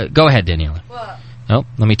go ahead, Daniela. What? Oh,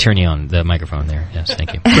 let me turn you on the microphone there. Yes,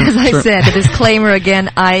 thank you. As I said, the disclaimer again,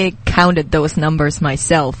 I counted those numbers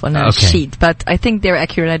myself on a sheet, but I think they're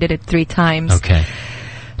accurate. I did it 3 times. Okay.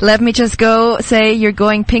 Let me just go say you're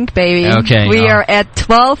going pink, baby. Okay. We are at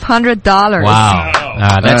 $1,200.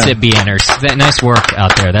 Wow. That's it, BNers. Nice work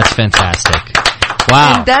out there. That's fantastic.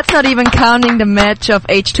 Wow. And that's not even counting the match of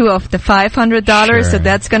H2 of the $500, Sure. so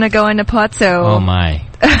that's going to go in the pot. So Oh, my.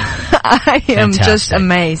 I am just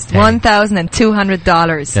amazed.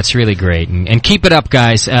 $1,200. That's really great. And keep it up,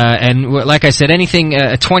 guys. And like I said, anything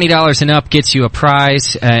 $20 and up gets you a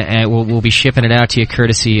prize. And we'll be shipping it out to you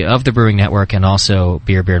courtesy of the Brewing Network and also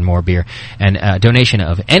Beer, and More Beer. And a donation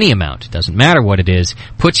of any amount, doesn't matter what it is,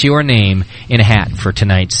 puts your name in a hat for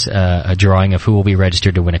tonight's drawing of who will be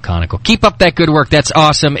registered to win a conical. Keep up that good work. That's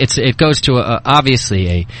awesome. It goes to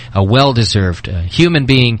obviously a well-deserved human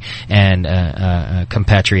being and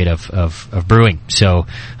compatriot of brewing. So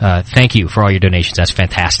thank you for all your donations. That's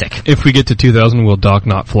fantastic. If we get to 2,000, will Doc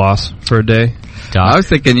not floss for a day? I was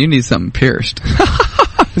thinking you need something pierced.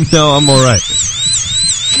 No, I'm all right.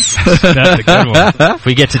 That's a good one. If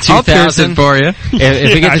we get to 2,000 I'll pierce it for you.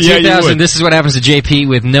 If we get to 2,000, this is what happens to JP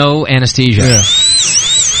with no anesthesia. Yeah.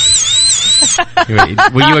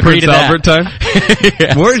 Will you agree to that? Albert time?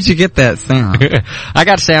 Yes. Where did you get that sound? I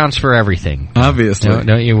got sounds for everything. Obviously.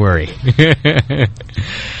 Don't you worry.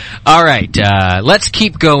 All right, let's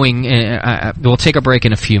keep going. We'll take a break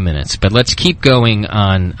in a few minutes, but let's keep going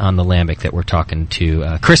on the lambic that we're talking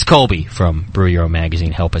to Chris Colby from BYO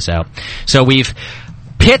Magazine. Help us out. So we've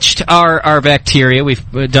pitched our bacteria. We've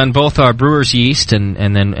done both our brewer's yeast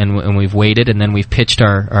and we've waited, and then we've pitched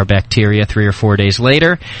our bacteria 3 or 4 days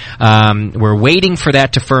later. We're waiting for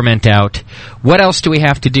that to ferment out. What else do we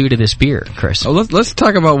have to do to this beer, Chris? Oh, let's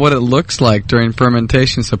talk about what it looks like during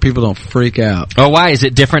fermentation so people don't freak out. Oh, why? Is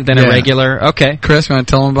it different than a regular? Okay. Chris, want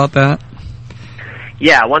to tell them about that?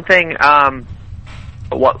 Yeah, one thing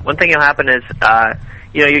will happen is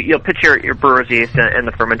you'll pitch your brewer's yeast and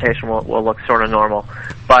the fermentation will look sort of normal,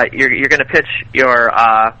 but you're going to pitch your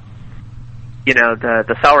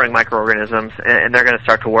the souring microorganisms and they're going to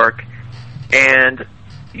start to work, and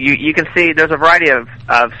you can see there's a variety of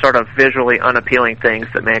sort of visually unappealing things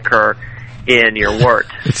that may occur in your wort.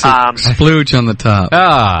 It's a splooge on the top.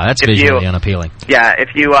 Ah, that's visually unappealing. Yeah,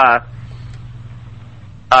 if you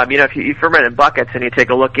if you ferment in buckets and you take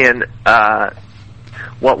a look in,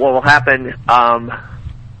 what will happen?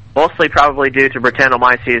 Mostly probably due to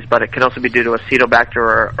Brettanomyces, but it can also be due to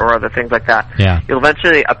Acetobacter or other things like that. Yeah.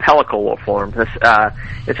 Eventually a pellicle will form.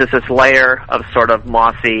 It's just this layer of sort of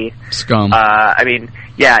mossy scum.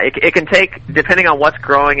 It can take, depending on what's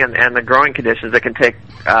growing and the growing conditions, it can take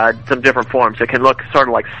some different forms. It can look sort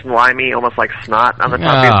of like slimy, almost like snot on the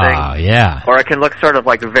top of your thing. Oh, yeah. Or it can look sort of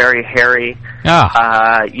like very hairy,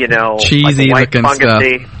 cheesy like looking stuff.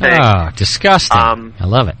 thing. Oh, disgusting. I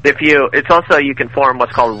love it. It's also, you can form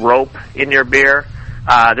what's called rope in your beer.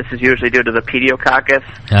 This is usually due to the pediococcus.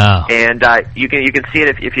 Oh. And you can see it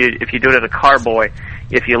if you do it in a carboy.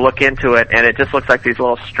 If you look into it, and it just looks like these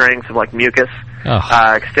little strings of like mucus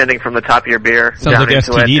extending from the top of your beer Sounds down like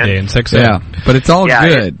into STD it. day in 6 Yeah, but it's all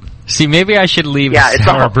good. See, maybe I should leave it's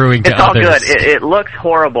sour all, brewing to it's all others. good. It looks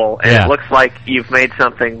horrible, and it looks like you've made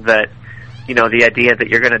something that, the idea that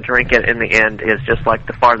you're going to drink it in the end is just like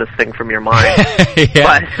the farthest thing from your mind.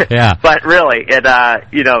 But really, it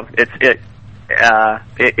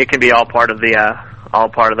can be all part of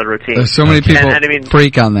the routine. There's so many people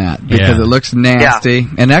freak on that because it looks nasty,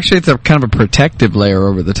 and actually it's a kind of a protective layer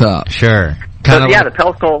over the top. Sure.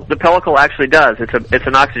 The pellicle actually does. It's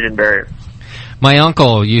an oxygen barrier. My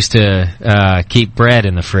uncle used to keep bread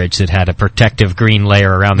in the fridge that had a protective green layer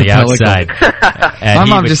around the outside. My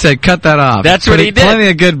mom just said, cut that off. That's what he did. Plenty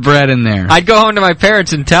of good bread in there. I'd go home to my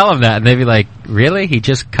parents and tell them that, and they'd be like, really? He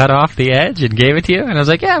just cut off the edge and gave it to you? And I was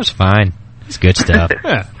like, yeah, it was fine. It's good stuff.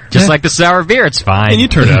 Just like the sour beer, it's fine. And you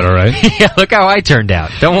turned out all right. Yeah, look how I turned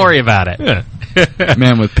out. Don't worry about it. Yeah.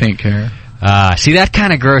 Man with pink hair. See, that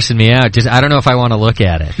kind of grossing me out. Just, I don't know if I want to look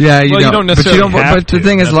at it. Yeah, you don't necessarily but the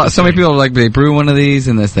thing is, so many people they brew one of these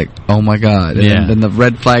and it's like, oh my god. And then the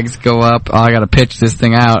red flags go up. Oh, I gotta pitch this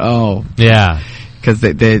thing out. Oh. Yeah. Because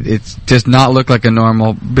it's just not look like a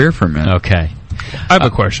normal beer ferment. Okay. I have a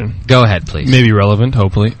question. Go ahead, please. Maybe relevant,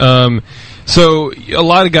 hopefully. So a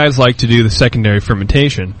lot of guys like to do the secondary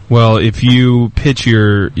fermentation. Well, if you pitch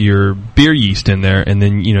your beer yeast in there, and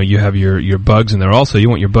then you have your bugs in there also, you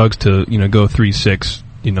want your bugs to go 3, 6,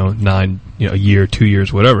 9, a year, 2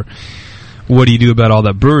 years, whatever. What do you do about all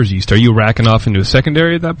that brewer's yeast? Are you racking off into a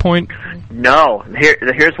secondary at that point? No.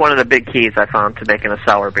 Here's one of the big keys I found to making a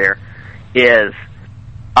sour beer is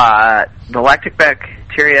the lactic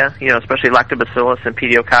bacteria, especially lactobacillus and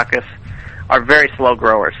pediococcus, are very slow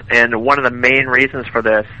growers, and one of the main reasons for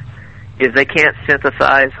this is they can't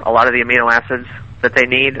synthesize a lot of the amino acids that they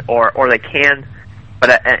need, or they can, but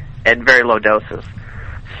at very low doses.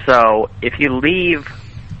 So if you leave,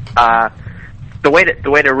 the way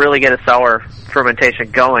to really get a sour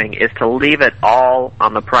fermentation going is to leave it all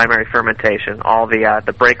on the primary fermentation, all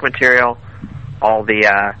the break material, all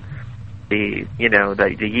the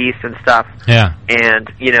yeast and stuff. Yeah. And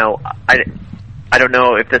I don't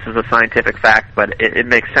know if this is a scientific fact, but it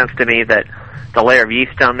makes sense to me that the layer of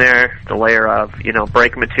yeast down there, the layer of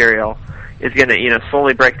break material, is going to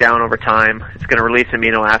slowly break down over time. It's going to release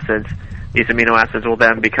amino acids. These amino acids will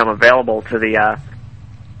then become available to the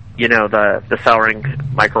souring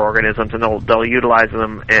microorganisms, and they'll utilize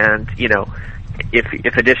them. And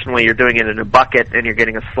if additionally you're doing it in a bucket and you're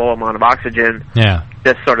getting a slow amount of oxygen,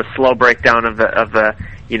 this sort of slow breakdown of the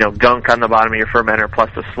gunk on the bottom of your fermenter plus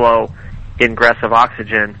the slow ingress of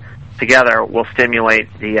oxygen together will stimulate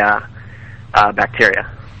the bacteria.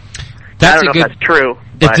 I don't know if that's true.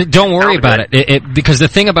 Don't worry about it, because the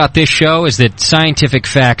thing about this show is that scientific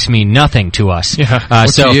facts mean nothing to us.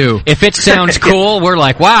 So to you? If it sounds cool, we're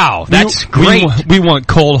like, wow, that's great. We want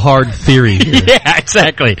cold, hard theory. Yeah,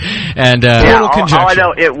 exactly. And all I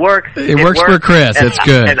know, it works. It works for Chris. It's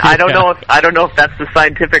good. And I don't know if that's the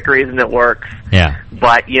scientific reason it works. Yeah.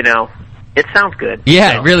 But it sounds good.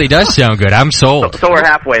 Yeah, it really does sound good. I'm sold. So we're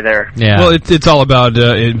halfway there. Yeah. Well, it's all about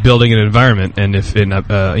building an environment, and if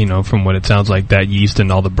from what it sounds like, that yeast and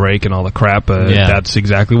all the break and all the crap, that's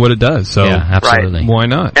exactly what it does. So yeah, absolutely. Why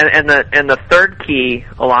not? And the third key,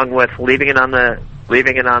 along with leaving it on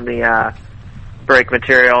the break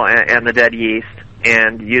material and the dead yeast,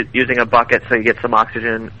 and using a bucket so you get some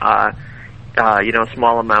oxygen, a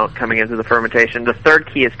small amount coming into the fermentation. The third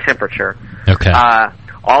key is temperature. Okay.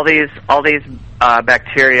 All these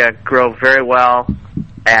bacteria grow very well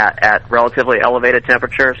at relatively elevated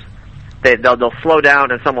temperatures. They'll slow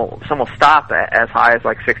down, and some will stop as high as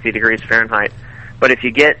like 60 degrees Fahrenheit. But if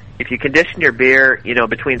you condition your beer,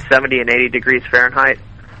 between 70 and 80 degrees Fahrenheit,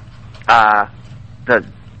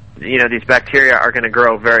 these bacteria are going to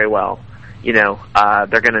grow very well.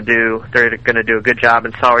 They're going to do a good job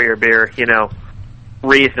and sour your beer,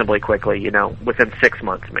 reasonably quickly, within 6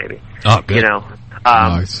 months maybe. Oh, good.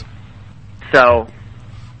 Nice. So,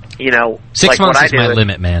 6 months is my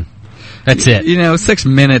limit, man. That's it. 6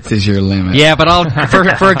 minutes is your limit. Yeah, but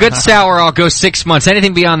for a good sour, I'll go 6 months.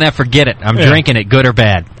 Anything beyond that, forget it. I'm drinking it, good or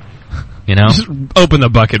bad. Just open the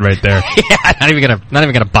bucket right there. Yeah, not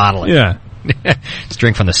even gonna bottle it. Yeah, just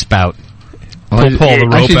drink from the spout. Pull the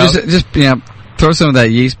rope out. Just throw some of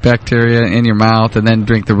that yeast bacteria in your mouth, and then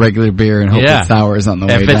drink the regular beer and hope it sours on the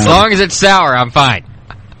way down. As long as it's sour, I'm fine.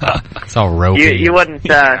 It's all ropey. You wouldn't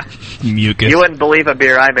mucus. You wouldn't believe a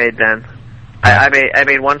beer I made then. I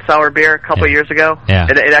made one sour beer a couple years ago. Yeah.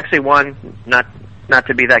 It actually won. Not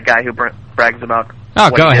to be that guy who brags about.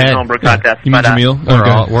 Go ahead. Homebrew contest. You mean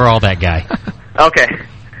Jamil? We're all that guy. Okay.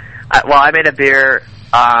 I made a beer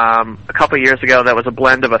a couple years ago that was a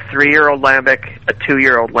blend of a 3-year-old lambic, a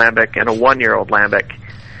 2-year-old lambic, and a 1-year-old lambic.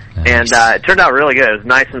 Nice. And it turned out really good. It was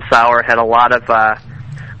nice and sour. Had a lot of.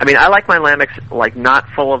 I like my lambics not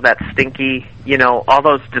full of that stinky, all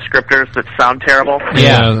those descriptors that sound terrible.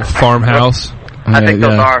 Yeah, farmhouse. I think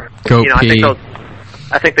those are.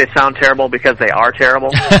 I think they sound terrible because they are terrible.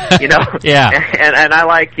 Yeah. And I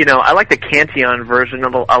like the Cantillon version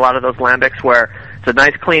of a lot of those lambics where it's a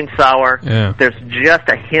nice clean sour. Yeah. There's just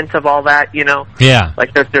a hint of all that, Yeah.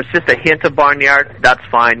 Like there's just a hint of barnyard. That's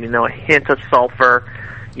fine. A hint of sulfur.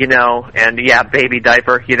 And baby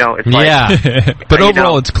diaper, it's like... But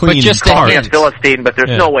overall, it's clean. But just Philistine, but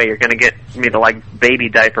there's no way you're going to get me to like baby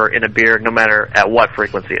diaper in a beer, no matter at what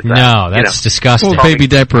frequency it's at. No, that's disgusting. Well, baby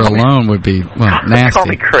diaper alone would be nasty. Call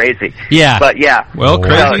me crazy. Yeah. But yeah. Well,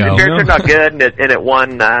 crazy. The beer turned out good, and it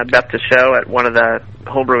won Best to Show at one of the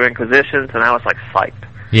Homebrew Inquisitions, and I was like psyched.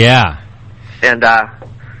 Yeah. And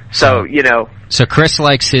So Chris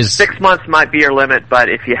likes his... 6 months might be your limit, but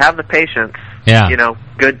if you have the patience... Yeah.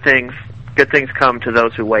 Good things come to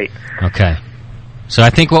those who wait. Okay. So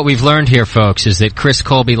I think what we've learned here, folks, is that Chris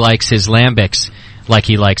Colby likes his lambics like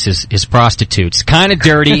he likes his prostitutes. Kind of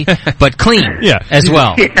dirty, but clean as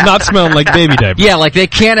well. Yeah. Not smelling like baby diaper. Yeah, like they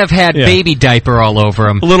can't have had baby diaper all over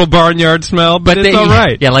them. A little barnyard smell, but it's all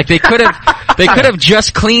right. Yeah, like they could have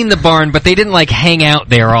just cleaned the barn, but they didn't like hang out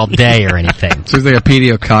there all day or anything. So it's like a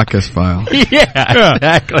pediococcus file. Yeah,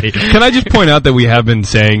 exactly. Can I just point out that we have been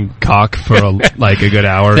saying cock for a good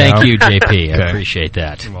hour Thank now? you, JP. I appreciate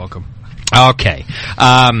that. You're welcome. Okay.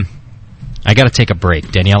 I got to take a break.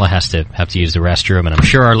 Daniela has to use the restroom, and I'm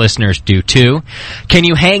sure our listeners do too. Can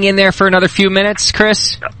you hang in there for another few minutes,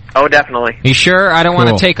 Chris? Oh, definitely. You sure? I don't want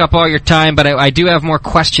to take up all your time, but I do have more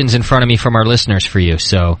questions in front of me from our listeners for you.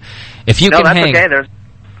 So, if you can hang, okay. There's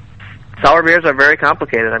sour beers are very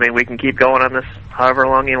complicated. I mean, we can keep going on this however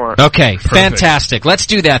long you want. Okay, fantastic. Let's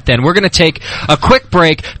do that then. We're going to take a quick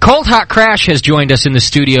break. Cold Hot Crash has joined us in the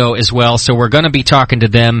studio as well, so we're going to be talking to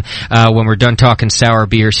them when we're done talking sour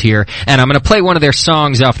beers here. And I'm going to play one of their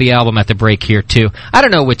songs off the album at the break here, too. I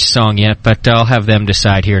don't know which song yet, but I'll have them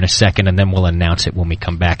decide here in a second, and then we'll announce it when we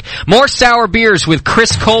come back. More sour beers with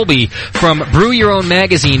Chris Colby from Brew Your Own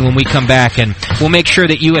Magazine when we come back, and we'll make sure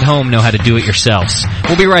that you at home know how to do it yourselves.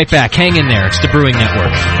 We'll be right back. Hang in there. It's the Brewing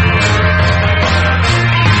Network.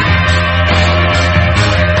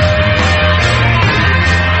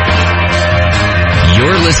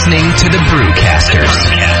 You're listening to the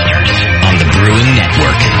Brewcasters on the Brewing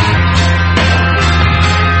Network.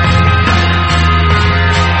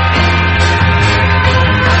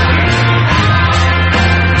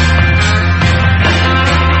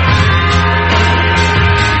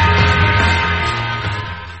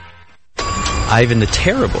 Ivan the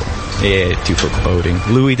Terrible. Yeah, too foreboding.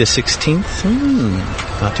 Louis the 16th?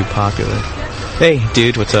 Not too popular. Hey,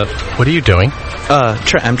 dude, what's up? What are you doing?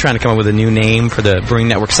 I'm trying to come up with a new name for the Brewing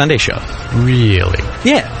Network Sunday show. Really?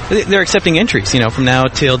 Yeah, they're accepting entries. From now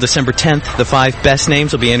till December 10th, the 5 best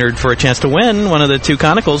names will be entered for a chance to win one of the 2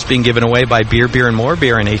 Conicals being given away by Beer, and More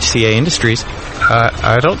Beer and HCA Industries.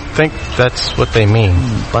 I don't think that's what they mean.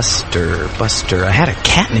 Buster. I had a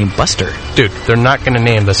cat named Buster. Dude, they're not going to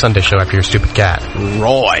name the Sunday show after your stupid cat.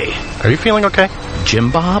 Roy. Are you feeling okay?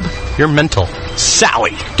 Jim Bob? You're mental.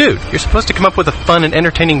 Sally. Dude, you're supposed to come up with a fun and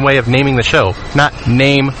entertaining way of naming the show, not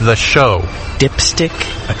name the show. Dipstick,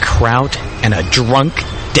 a kraut, and a drunk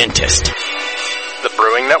dentist. The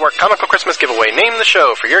Brewing Network Comical Christmas Giveaway. Name the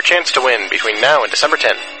show for your chance to win between now and December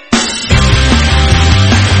 10th.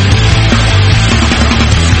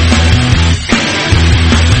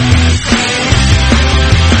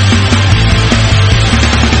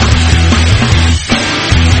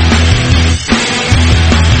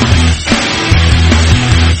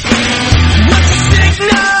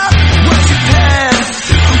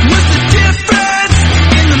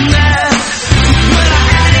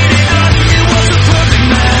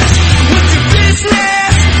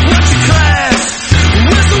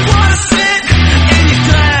 What's your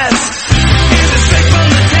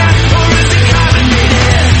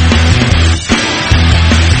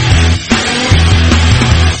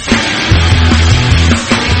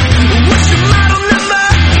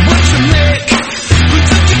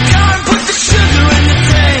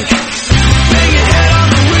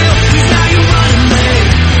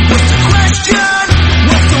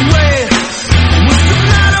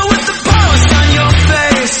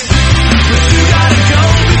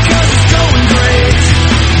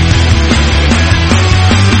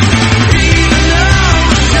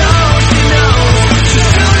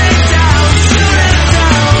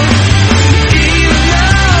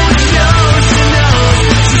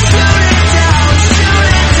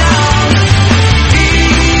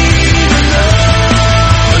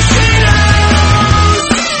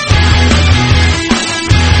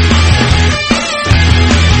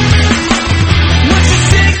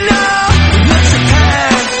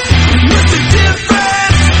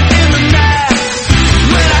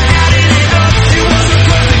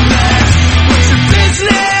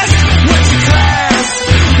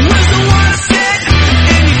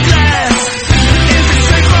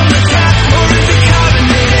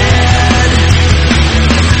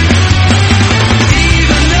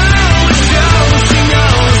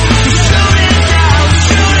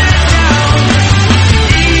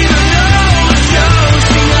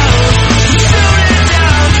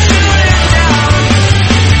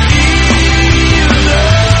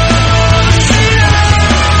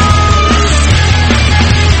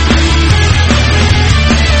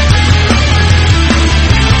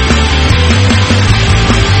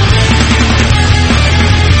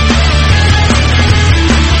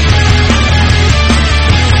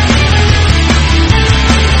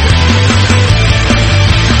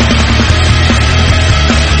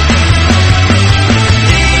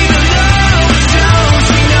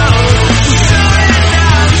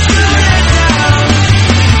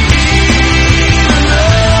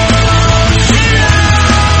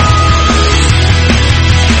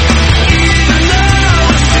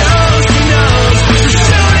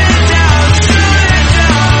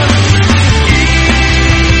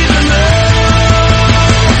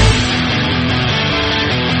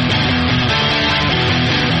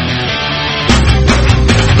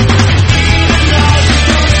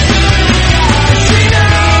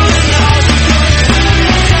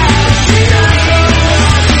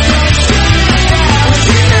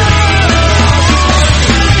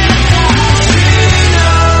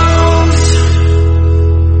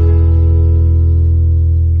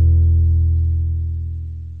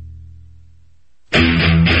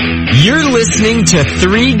You're listening to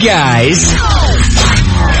Three Guys.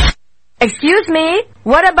 Excuse me?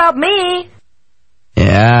 What about me?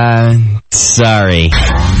 Sorry.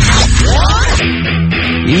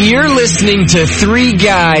 You're listening to Three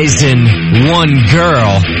Guys and One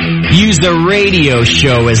Girl use the radio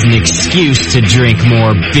show as an excuse to drink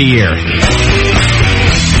more beer.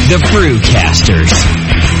 The Brewcasters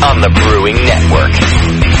on the Brewing Network.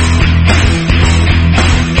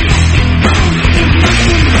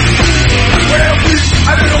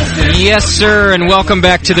 Yes, sir, and welcome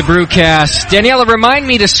back to the Brewcast. Daniela, remind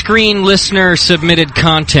me to screen listener-submitted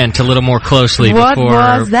content a little more closely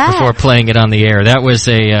before playing it on the air. That was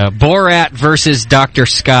a Borat versus Dr.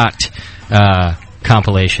 Scott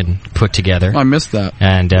compilation put together. I missed that.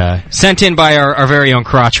 And sent in by our very own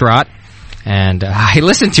Crotch Rot. And I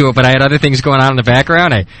listened to it, but I had other things going on in the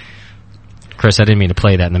background. Chris, I didn't mean to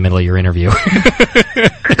play that in the middle of your interview.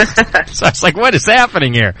 So I was like, what is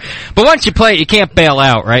happening here? But once you play it, you can't bail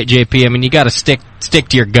out, right, JP? I mean, you got to stick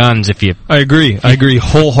to your guns if you... I agree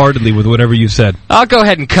wholeheartedly with whatever you said. I'll go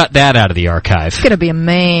ahead and cut that out of the archive. It's going to be a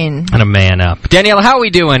man. And a man up. Daniela, how are we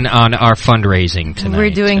doing on our fundraising tonight?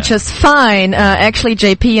 We're doing just fine. Actually,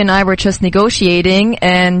 JP and I were just negotiating,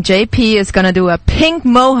 and JP is going to do a pink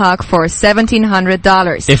mohawk for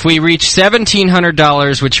 $1,700. If we reach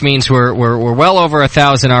 $1,700, which means we're well over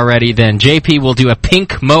 1,000 already, then JP will do a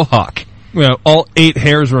pink mohawk. Well, all 8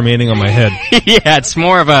 hairs remaining on my head. Yeah, it's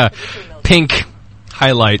more of a pink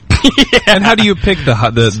highlight. Yeah. And how do you pick the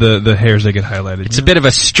hairs that get highlighted? It's a bit of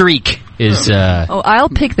a streak. I'll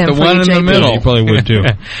pick them the for one you, in JP. the middle. You probably would too.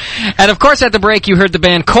 And of course, at the break, you heard the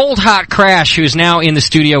band Cold Hot Crash, who's now in the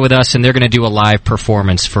studio with us, and they're going to do a live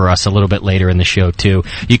performance for us a little bit later in the show too.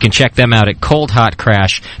 You can check them out at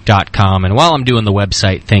coldhotcrash.com. And while I'm doing the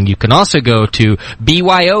website thing, you can also go to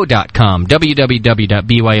BYO.com,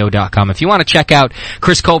 www.byo.com, if you want to check out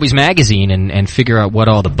Chris Colby's magazine and figure out what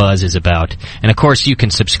all the buzz is about. And of course, you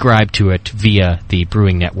can subscribe to it via the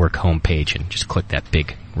Brewing Network homepage and just click that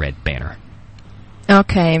big red banner.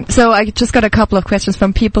 Okay, so I just got a couple of questions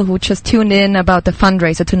from people who just tuned in about the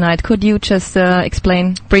fundraiser tonight. Could you just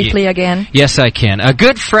explain briefly again? Yes, I can. A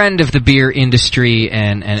good friend of the beer industry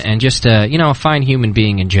and just a fine human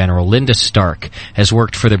being in general, Linda Stark, has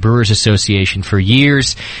worked for the Brewers Association for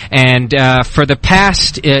years, and for the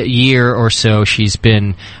past year or so, she's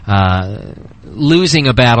been losing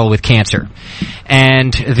a battle with cancer.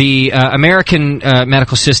 And the American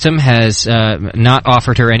medical system has not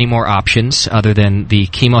offered her any more options other than the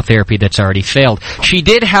chemotherapy that's already failed. She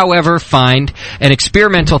did, however, find an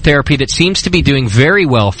experimental therapy that seems to be doing very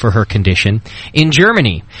well for her condition in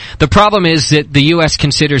Germany. The problem is that the U.S.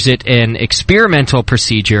 considers it an experimental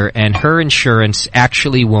procedure, and her insurance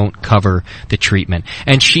actually won't cover the treatment.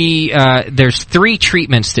 And there's 3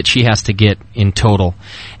 treatments that she has to get in total,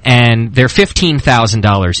 and they're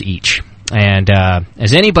 $15,000 each. And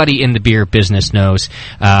as anybody in the beer business knows,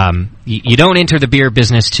 you don't enter the beer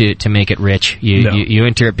business to make it rich. You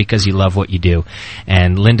enter it because you love what you do.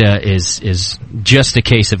 And Linda is just a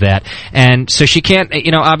case of that. And so she can't,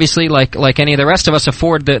 obviously, like any of the rest of us,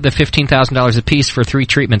 afford the $15,000 a piece for 3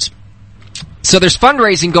 treatments. So there's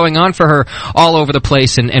fundraising going on for her all over the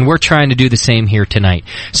place, and we're trying to do the same here tonight.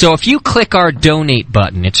 So if you click our donate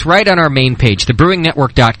button, it's right on our main page,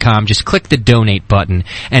 thebrewingnetwork.com. Just click the donate button,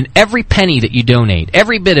 and every penny that you donate,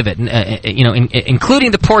 every bit of it,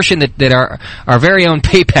 including the portion that our very own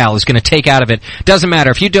PayPal is going to take out of it, doesn't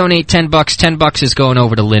matter. If you donate $10, $10 is going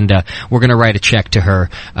over to Linda. We're going to write a check to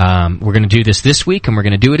her. We're going to do this week, and we're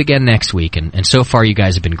going to do it again next week. And so far, you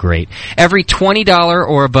guys have been great. Every $20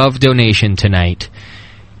 or above donation tonight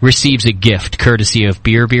receives a gift courtesy of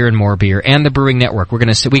Beer, and More Beer, and the Brewing Network.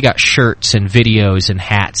 We got shirts and videos and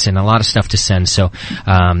hats and a lot of stuff to send. So,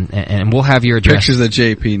 and we'll have your address. Pictures of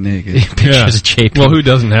JP naked. Pictures of JP. Well, who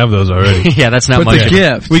doesn't have those already? Yeah, that's not much. The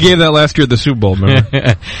gift. We gave that last year at the Super Bowl,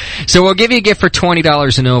 remember? So we'll give you a gift for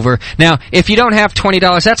 $20 and over. Now, if you don't have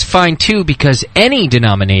 $20, that's fine too, because any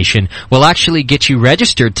denomination will actually get you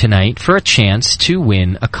registered tonight for a chance to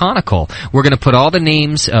win a conical. We're going to put all the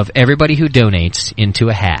names of everybody who donates into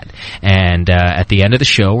a hat. And at the end of the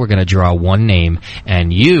show, we're going to draw one name,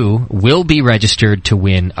 and you will be registered to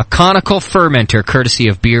win a conical fermenter courtesy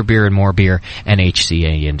of Beer, and More Beer, and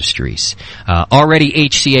HCA Industries. Already,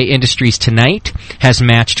 HCA Industries tonight has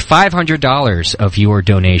matched $500 of your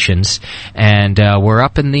donations, and we're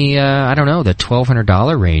up in the, the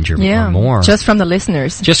 $1,200 range or more. Just from the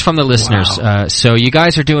listeners. Just from the listeners. Wow. So you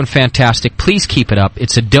guys are doing fantastic. Please keep it up.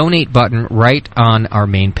 It's a donate button right on our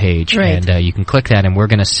main page, and you can click that, and we're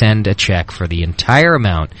going to send a check for the entire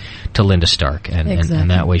amount to Linda Stark, and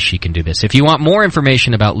that way she can do this. If you want more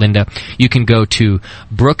information about Linda, you can go to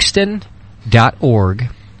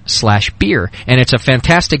brookston.org/beer, and it's a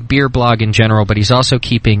fantastic beer blog in general, but he's also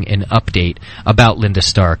keeping an update about Linda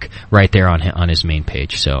Stark right there on his main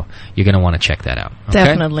page, so you're going to want to check that out. Okay?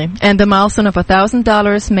 Definitely. And the milestone of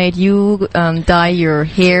 $1,000 made you dye your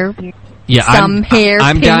hair. Yeah, I'm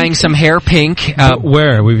pink. dyeing some hair pink.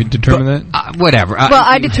 Where? We've determined that? Whatever. Well,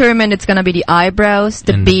 I determined it's going to be the eyebrows,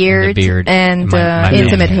 the beard, and my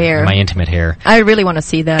intimate hair. My intimate hair. I really want to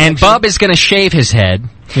see that. And Bub is going to shave his head.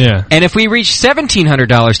 Yeah. And if we reach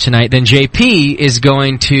 $1,700 tonight, then JP is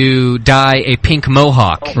going to dye a pink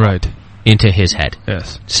mohawk. Right. Into his head.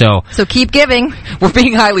 Yes. So keep giving. We're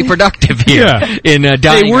being highly productive here in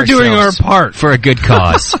dyeing Hey, we're doing our part. For a good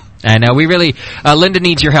cause. And we really, Linda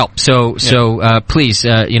needs your help. So please,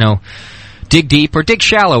 dig deep or dig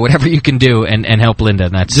shallow, whatever you can do, and help Linda.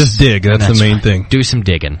 And that's just dig. That's the main thing. Do some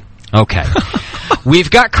digging. Okay.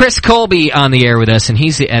 We've got Chris Colby on the air with us, and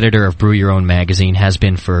he's the editor of Brew Your Own Magazine, has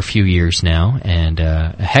been for a few years now, and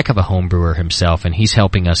a heck of a home brewer himself, and he's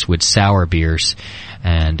helping us with sour beers.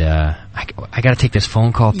 And I got to take this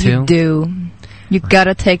phone call, too. You do. You got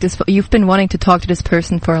to take this. You've been wanting to talk to this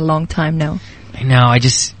person for a long time now. No,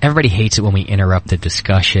 everybody hates it when we interrupt the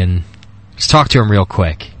discussion. Let's talk to him real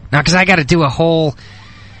quick. Now, because I got to do a whole...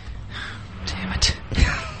 Damn it.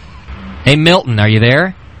 Hey, Milton, are you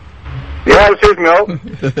there? Yeah, this is Milt.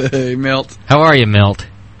 Hey, Milt. How are you, Milt?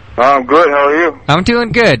 I'm good, how are you? I'm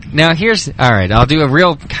doing good. Now, alright, I'll do a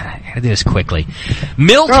real... God, I gotta do this quickly.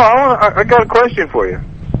 Milt... No, I got a question for you.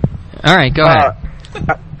 Alright, go ahead.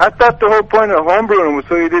 I thought the whole point of homebrewing was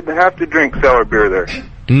so you didn't have to drink sour beer there.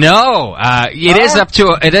 No, it's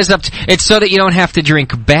so that you don't have to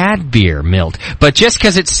drink bad beer, Milt. But just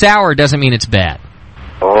because it's sour doesn't mean it's bad.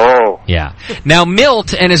 Oh. Yeah. Now,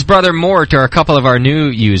 Milt and his brother Mort are a couple of our new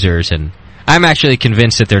users, and I'm actually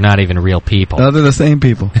convinced that they're not even real people. No, they're the same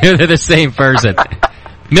people. They're the same person.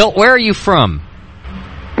 Milt, where are you from?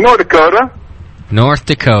 North Dakota. North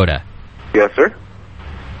Dakota. Yes, sir.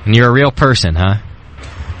 And you're a real person, huh?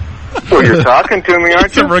 Well, you're talking to me,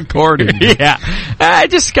 aren't you? It's a recording. Yeah.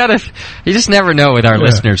 You just never know with our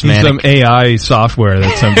listeners, man. Some AI software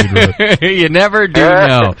that some dude wrote. You never do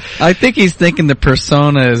know. I think he's thinking the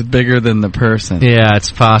persona is bigger than the person. Yeah,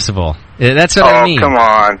 it's possible. That's what I mean. Oh, come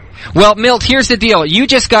on. Well, Milt, here's the deal. You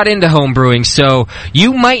just got into home brewing, so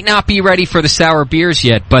you might not be ready for the sour beers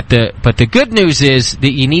yet, but the good news is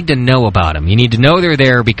that you need to know about them. You need to know they're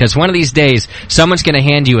there, because one of these days, someone's going to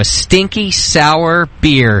hand you a stinky, sour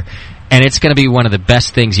beer, and it's going to be one of the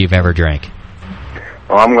best things you've ever drank.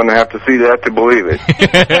 Well, I'm going to have to see that to believe it.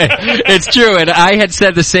 It's true, and I had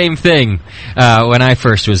said the same thing when I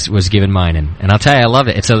first was given mine, and I'll tell you, I love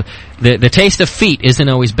it. The taste of feet isn't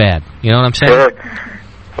always bad. You know what I'm saying?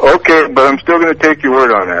 Okay, but I'm still going to take your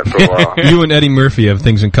word on that for a while. You and Eddie Murphy have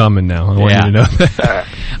things in common now. I want you to know that.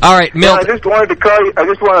 All right, Milt. I just wanted to call you. I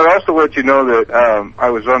just wanted to also let you know that I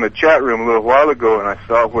was on the chat room a little while ago, and I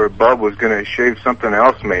saw where Bub was going to shave something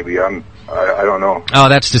else. Maybe I don't know. Oh,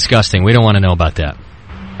 that's disgusting. We don't want to know about that.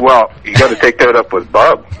 Well, you got to take that up with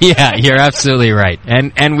Bub. Yeah, you're absolutely right,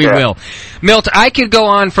 and we will. Milt, I could go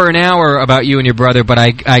on for an hour about you and your brother, but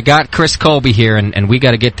I got Chris Colby here, and we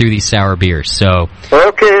got to get through these sour beers. So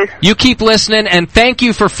okay, you keep listening, and thank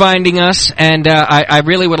you for finding us. And I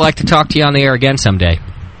really would like to talk to you on the air again someday.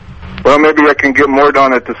 Well, maybe I can get more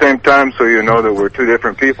done at the same time, so you know that we're two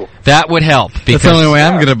different people. That would help. That's the only way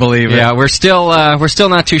I'm going to believe it. Yeah, we're still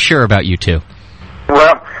not too sure about you two.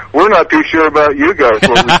 Well, we're not too sure about you guys.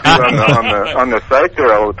 What we do on the site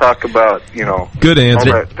there, I will talk about, Good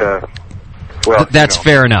answer. That's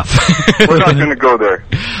fair enough. We're not going to go there.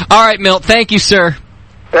 All right, Milt. Thank you, sir.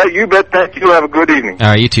 Hey, you bet. Thank you. Have a good evening. All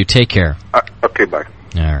right, you too. Take care. Okay, bye.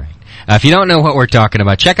 All right. If you don't know what we're talking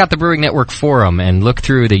about, check out the Brewing Network forum and look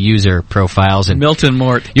through the user profiles. And Milton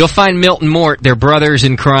Mort. You'll find Milton Mort. They're brothers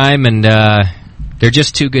in crime, and they're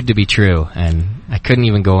just too good to be true. And I couldn't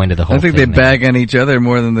even go into the whole thing. I think they bag on each other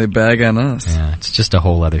more than they bag on us. Yeah, it's just a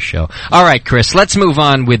whole other show. All right, Chris, let's move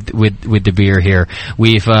on with the beer here.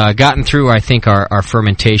 We've gotten through, I think, our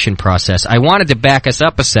fermentation process. I wanted to back us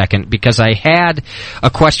up a second because I had a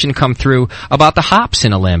question come through about the hops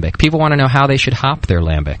in a lambic. People want to know how they should hop their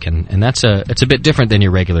lambic, and it's a bit different than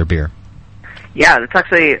your regular beer. Yeah, that's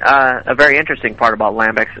actually a very interesting part about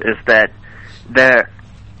lambics is that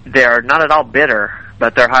they're not at all bitter,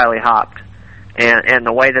 but they're highly hopped. And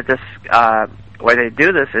the way that way they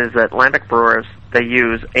do this is that lambic brewers, they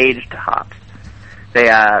use aged hops. They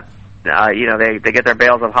they get their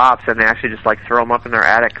bales of hops and they actually just throw them up in their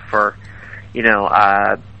attic for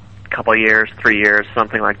couple years, 3 years,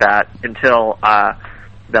 something like that, until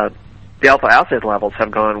the alpha acid levels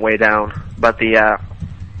have gone way down. But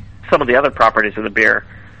some of the other properties of the beer,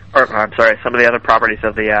 or I'm sorry, some of the other properties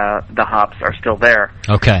of the hops are still there.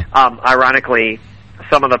 Okay. Ironically,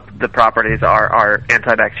 some of the properties are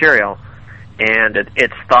antibacterial, and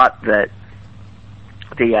it's thought that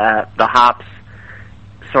the hops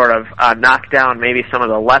sort of knock down maybe some of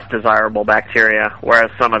the less desirable bacteria, whereas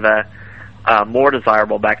some of the more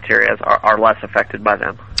desirable bacteria are less affected by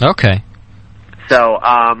them. Okay. So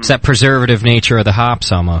it's that preservative nature of the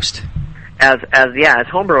hops almost. As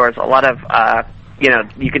homebrewers, a lot of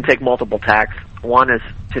you can take multiple tacks. One is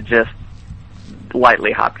to just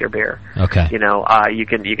lightly hop your beer. Okay. You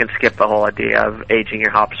can skip the whole idea of aging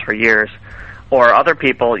your hops for years. Or other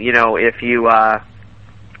people, if you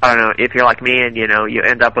I don't know, if you're like me and you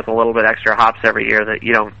end up with a little bit extra hops every year that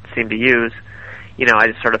you don't seem to use, I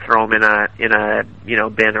just sort of throw them in a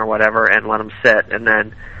bin or whatever and let them sit, and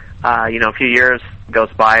then a few years goes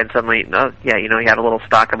by and suddenly you had a little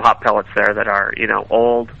stock of hop pellets there that are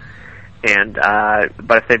old, and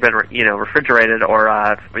but if they've been refrigerated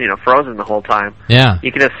or frozen the whole time,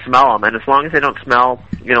 you can just smell them, and as long as they don't smell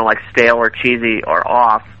like stale or cheesy or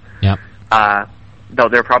off, though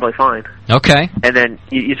they're probably fine. Okay. And then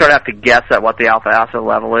you sort of have to guess at what the alpha acid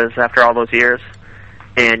level is after all those years,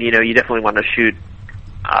 and you definitely want to shoot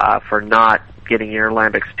for not getting your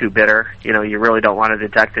lambics too bitter. You really don't want to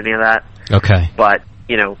detect any of that. Okay. But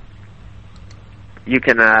you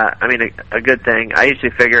can. A good thing. I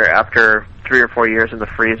usually figure after 3 or 4 years in the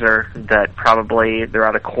freezer that probably they're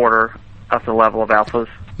at a quarter of the level of alphas.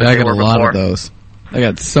 Yeah, I got a lot of those. I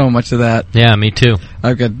got so much of that. Yeah, me too.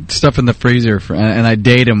 I've got stuff in the freezer, and I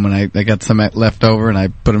date them when I got some left over, and I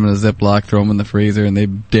put them in a Ziploc, throw them in the freezer, and they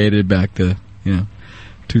dated back to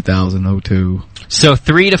 2002. So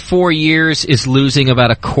 3 to 4 years is losing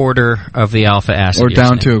about a quarter of the alpha acid. Or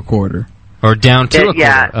down to a quarter. Or down to a quarter.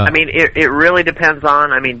 Yeah, it really depends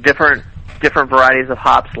on. Different varieties of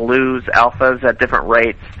hops lose alphas at different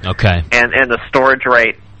rates. Okay. And the storage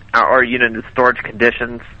rate, or the storage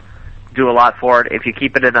conditions, do a lot for it. If you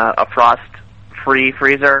keep it in a frost-free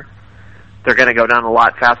freezer, they're going to go down a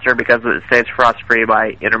lot faster because it stays frost-free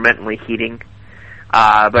by intermittently heating.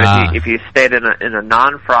 But if you stayed in a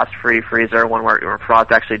non-frost-free freezer, one where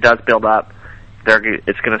frost actually does build up,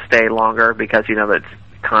 it's going to stay longer because that it's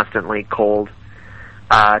constantly cold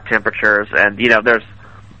temperatures, and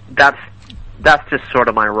that's just sort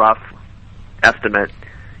of my rough estimate,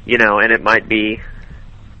 and it might be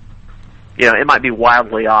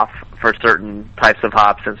wildly off for certain types of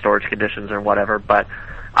hops and storage conditions or whatever, but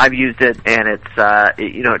I've used it, and it's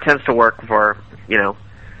it tends to work for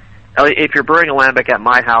if you're brewing a lambic at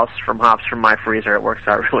my house from hops from my freezer, it works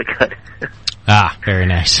out really good. Very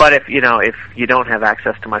nice. But if you don't have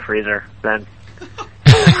access to my freezer, then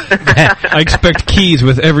I expect keys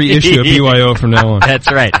with every issue of BYO from now on.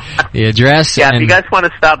 That's right. The address. Yeah, if you guys want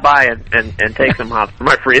to stop by and take some hops from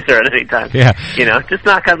my freezer at any time, just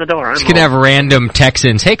knock on the door. Just gonna have random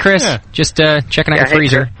Texans. Hey, Chris, just checking out your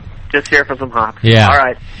freezer. Chris, just here for some hops. Yeah. All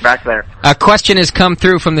right, back there. A question has come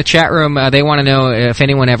through from the chat room. They want to know if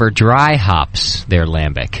anyone ever dry hops their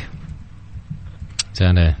lambic.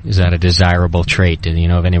 Is that a desirable trait? Do you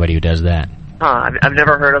know of anybody who does that? I've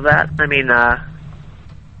never heard of that.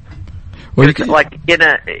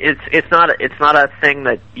 It's not a thing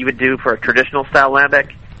that you would do for a traditional style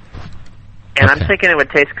lambic, and I'm thinking it would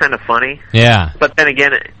taste kind of funny. Yeah. But then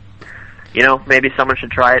again, maybe someone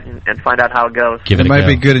should try it and find out how it goes. It might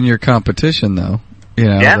be good in your competition, though.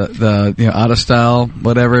 The out of style,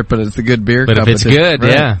 whatever. But it's a good beer. But if it's good,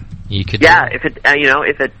 right? You could. Yeah,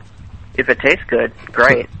 if it tastes good,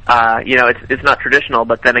 great. It's not traditional,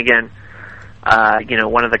 but then again,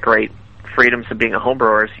 one of the great freedoms of being a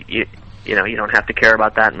homebrewer is you don't have to care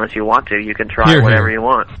about that unless you want to. You can try whatever you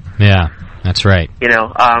want. Yeah, that's right.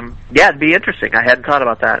 It'd be interesting. I hadn't thought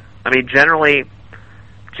about that.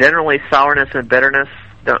 Generally sourness and bitterness,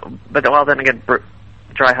 but then again,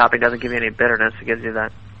 dry hopping doesn't give you any bitterness. It gives you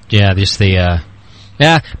that. Yeah, just the.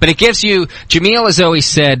 Yeah, but it gives you. Jamil has always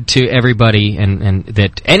said to everybody, and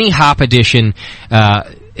that any hop addition,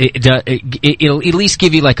 it'll at least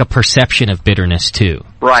give you like a perception of bitterness too.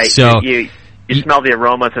 Right. So you smell the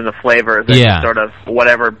aromas and the flavors, and sort of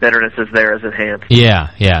whatever bitterness is there is enhanced.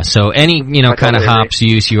 Yeah. So any kind of hops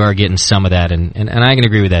use, you are getting some of that, and I can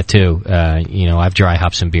agree with that too. I've dry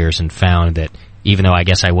hopped some beers and found that even though I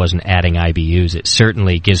guess I wasn't adding IBUs, it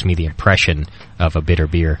certainly gives me the impression of a bitter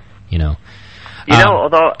beer.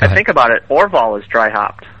 Although I think about it, Orval is dry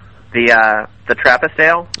hopped. The Trappist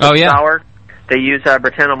ale, sour, they use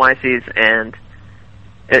Brettanomyces, and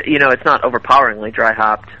it's not overpoweringly dry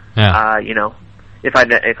hopped. Yeah. You know, if I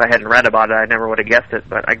hadn't read about it, I never would have guessed it.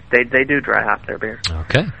 But they do dry hop their beer.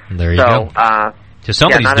 Okay, there you go. So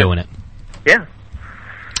somebody's doing it. Yeah.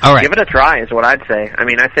 All right. Give it a try is what I'd say. I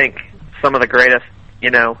mean, I think some of the greatest,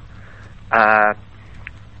 some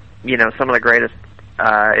of the greatest,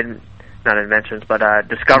 not inventions, but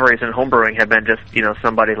discoveries in homebrewing have been just,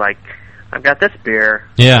 somebody like, I've got this beer.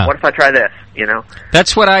 Yeah. What if I try this?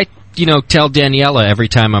 That's what I, tell Daniela every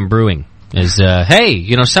time I'm brewing. Is hey,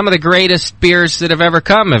 some of the greatest beers that have ever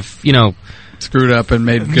come have, screwed up and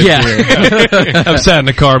made good beer. I've sat in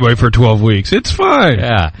a carboy for 12 weeks. It's fine.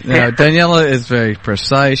 Yeah. Daniela is very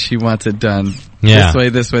precise. She wants it done this way,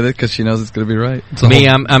 because she knows it's going to be right. Me,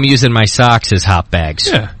 I'm using my socks as hop bags.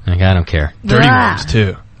 Yeah. Like, I don't care. Dirty ones,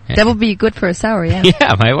 too. That would be good for a sour, yeah.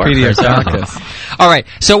 Yeah, might work for a sour. All right,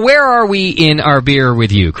 so where are we in our beer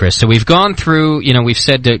with you, Chris? So we've gone through, we've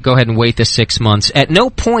said to go ahead and wait the 6 months. At no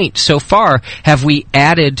point so far have we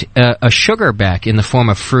added a sugar back in the form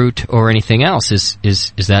of fruit or anything else. Is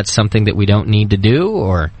that something that we don't need to do,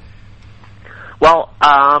 or? Well,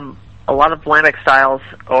 a lot of lambic styles,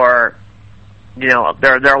 or there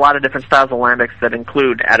are a lot of different styles of lambics that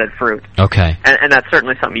include added fruit. Okay. And that's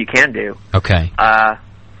certainly something you can do. Okay.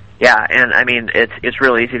 Yeah, and I mean it's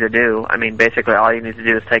really easy to do. I mean, basically all you need to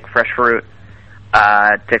do is take fresh fruit,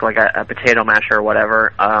 take like a potato masher or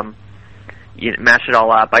whatever, you mash it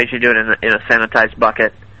all up. I usually do it in a sanitized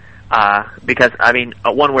bucket, because I mean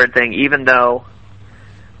one weird thing, even though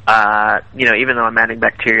I'm adding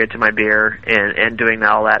bacteria to my beer and doing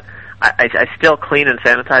all that, I still clean and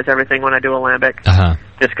sanitize everything when I do a lambic,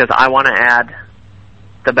 just because I want to add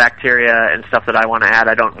the bacteria and stuff that I want to add.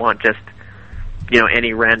 I don't want just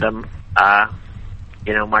any random,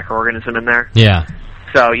 microorganism in there. Yeah.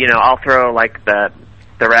 So, I'll throw like the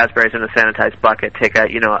raspberries in a sanitized bucket, take a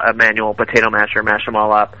manual potato masher, mash them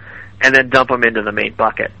all up, and then dump them into the main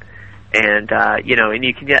bucket. And, and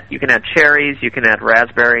you can add cherries, you can add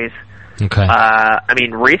raspberries. Okay. I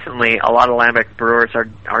mean, recently, a lot of lambic brewers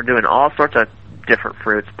are doing all sorts of different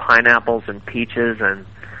fruits, pineapples and peaches, and,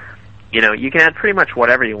 you can add pretty much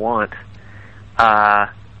whatever you want.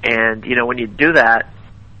 And when you do that,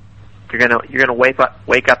 you're gonna wake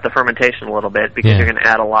up the fermentation a little bit, because you're gonna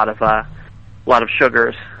add a lot of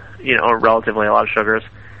sugars, relatively a lot of sugars,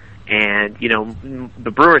 and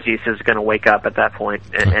the brewer's yeast is gonna wake up at that point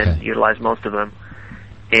and utilize most of them.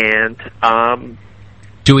 And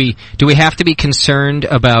do we have to be concerned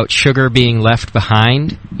about sugar being left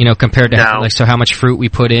behind? Compared to so how much fruit we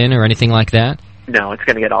put in or anything like that? No,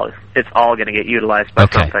 it's all going to get utilized by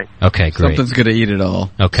something. Okay, great. Something's going to eat it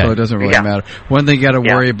all. Okay. So it doesn't really matter. One thing you got to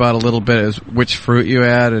worry about a little bit is which fruit you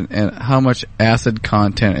add and how much acid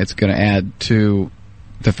content it's going to add to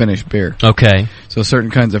the finished beer. Okay. So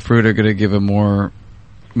certain kinds of fruit are going to give a more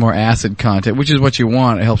acid content, which is what you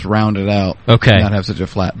want. It helps round it out. Okay. And not have such a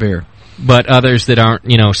flat beer. But others that aren't,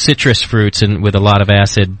 citrus fruits and with a lot of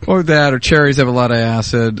acid. Or cherries have a lot of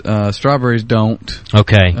acid. Strawberries don't.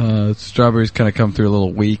 Okay. Strawberries kind of come through a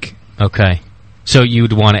little weak. Okay. So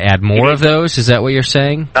you'd want to add more of those? Is that what you're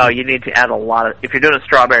saying? Oh, you need to add a lot. If you're doing a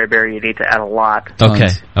strawberry beer, you need to add a lot. Okay.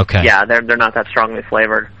 Okay. Yeah, they're not that strongly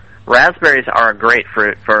flavored. Raspberries are a great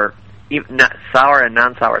fruit for sour and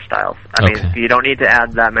non-sour styles. I mean, you don't need to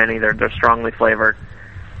add that many. They're strongly flavored.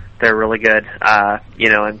 They're really good.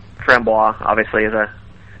 And Framboise obviously is a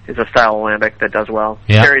style of lambic that does well.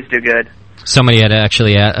 Yeah. Cherries do good. Somebody had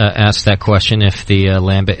actually asked that question if the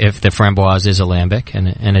Framboise is a lambic,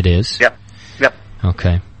 and it is. Yep.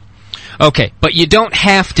 Okay, but you don't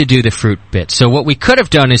have to do the fruit bit. So what we could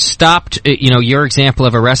have done is stopped, your example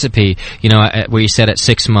of a recipe, where you said at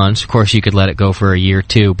 6 months. Of course, you could let it go for a year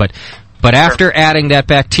too, but after adding that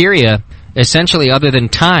bacteria, essentially, other than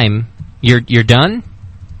time, you're done.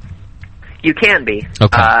 You can be.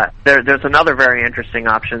 Okay. There's another very interesting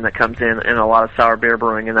option that comes in a lot of sour beer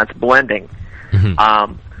brewing, and that's blending. Mm-hmm.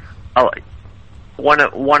 One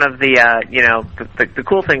of the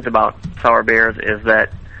cool things about sour beers is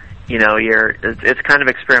that it's kind of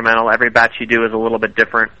experimental. Every batch you do is a little bit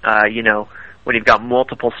different. When you've got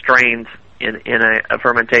multiple strains in a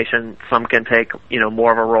fermentation, some can take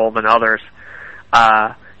more of a role than others.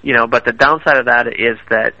 But the downside of that is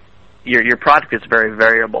that your product is very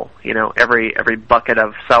variable. Every bucket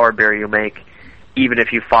of sour beer you make, even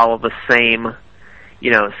if you follow the same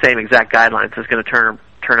exact guidelines, is going to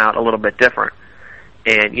turn out a little bit different.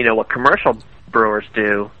 And what commercial brewers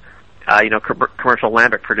do, commercial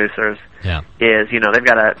lambic producers, is they've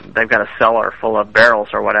got a cellar full of barrels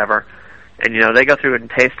or whatever, and they go through and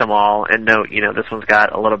taste them all and note, this one's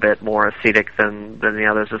got a little bit more acetic than the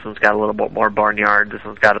others. This one's got a little bit more barnyard. This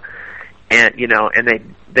one's got, and and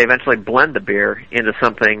they eventually blend the beer into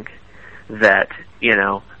something that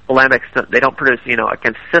Lambics, they don't produce a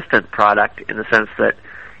consistent product in the sense that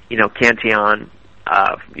Cantillon,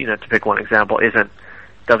 to pick one example,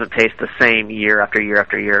 doesn't taste the same year after year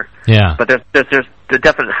after year. Yeah. But there's the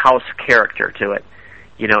definite house character to it.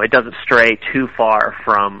 It doesn't stray too far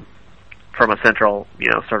from a central,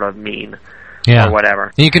 sort of mean or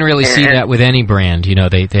whatever. And you can really see that with any brand.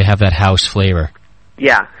 They have that house flavor.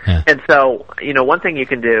 Yeah. And so, one thing you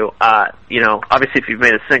can do, obviously if you've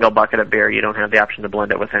made a single bucket of beer, you don't have the option to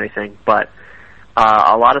blend it with anything, but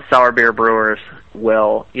a lot of sour beer brewers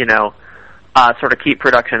will, sort of keep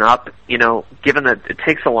production up, given that it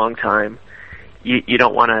takes a long time. You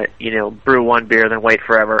don't want to, brew one beer, then wait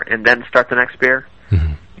forever, and then start the next beer.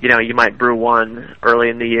 Mm-hmm. You might brew one early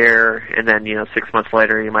in the year, and then, 6 months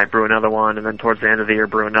later you might brew another one, and then towards the end of the year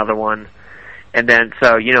brew another one. And then,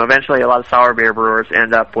 so, eventually a lot of sour beer brewers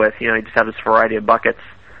end up with, you just have this variety of buckets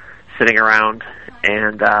sitting around,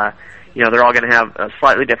 and, they're all going to have a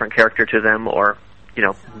slightly different character to them, or,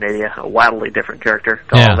 maybe a wildly different character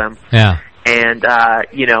to all of them. Yeah. And,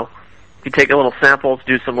 you take a little samples,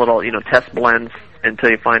 do some little, test blends until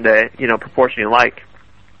you find a, proportion you like.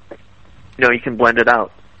 You can blend it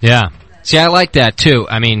out. Yeah. See, I like that, too.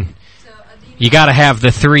 I mean, you got to have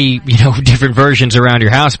the three, different versions around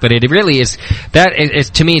your house, but it really is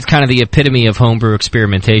to me, it's kind of the epitome of homebrew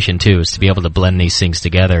experimentation too, is to be able to blend these things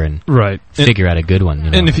together and figure out a good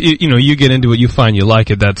one. And if you get into it, you find you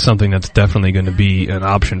like it, that's something that's definitely going to be an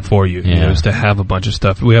option for you. Is to have a bunch of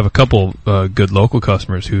stuff. We have a couple good local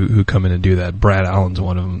customers who come in and do that. Brad Allen's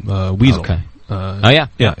one of them. Weasel. Okay.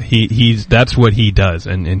 Yeah. He's that's what he does,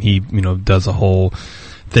 and he does a whole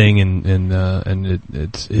thing, and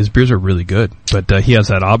it's his beers are really good, but he has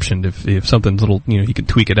that option if something's little, he can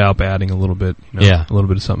tweak it out by adding a little bit, a little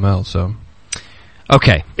bit of something else. So,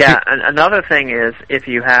 okay. Yeah, and another thing is if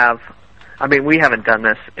you have, we haven't done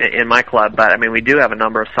this in my club, but we do have a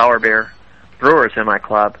number of sour beer brewers in my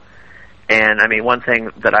club, and one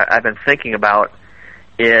thing that I've been thinking about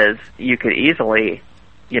is you could easily,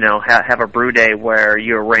 have a brew day where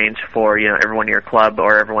you arrange for, everyone in your club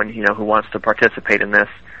or everyone, who wants to participate in this,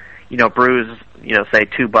 brews, say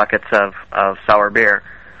 2 buckets of sour beer.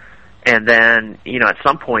 And then, at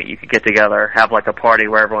some point you could get together, have like a party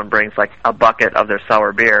where everyone brings like a bucket of their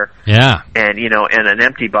sour beer. Yeah. And, and an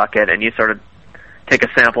empty bucket, and you sort of take a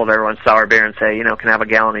sample of everyone's sour beer and say, can I have a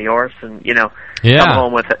gallon of yours? And,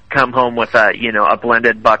 come home with a, a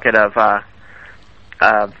blended bucket of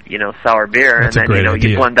sour beer. That's and then idea.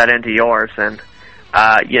 You blend that into yours, and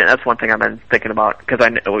that's one thing I've been thinking about, because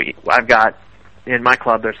I've got in my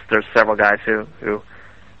club there's several guys who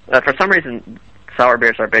for some reason sour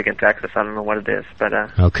beers are big in Texas. I don't know what it is, but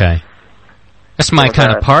okay, that's my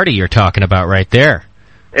kind of party you're talking about right there.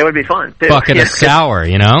 It would be fun too. Bucket of sour,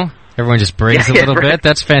 Everyone just brings a little bit.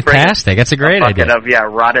 That's fantastic. That's a great idea. Bucket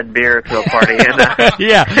of rotted beer to a party. And,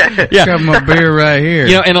 yeah. Got my beer right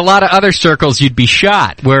here. In a lot of other circles, you'd be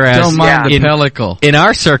shot. Whereas don't mind the pellicle. In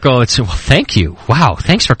our circle, it's thank you. Wow,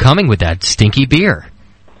 thanks for coming with that stinky beer.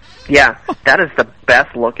 Yeah, that is the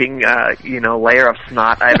best looking, layer of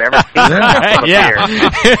snot I've ever seen.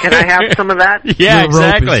 Beer. Can I have some of that? Yeah, the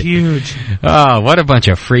exactly. Rope is huge. Oh, what a bunch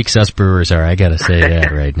of freaks us brewers are! I got to say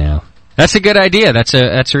that right now. That's a good idea.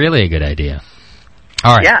 That's really a good idea.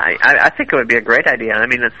 All right. Yeah, I think it would be a great idea.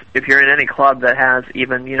 If you're in any club that has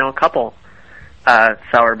even a couple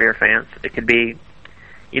sour beer fans, it could be,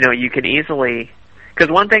 you can easily, because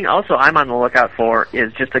one thing also I'm on the lookout for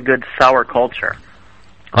is just a good sour culture.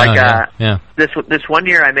 Like this one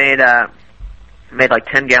year I made like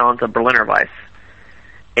 10 gallons of Berliner Weiss,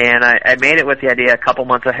 and I made it with the idea a couple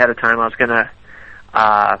months ahead of time I was gonna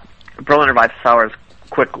Berliner Weiss sours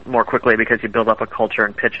more quickly because you build up a culture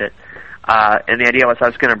and pitch it. And the idea was I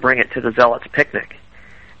was going to bring it to the Zealots picnic.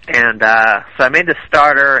 And so I made the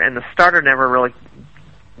starter, and the starter never really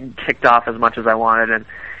kicked off as much as I wanted.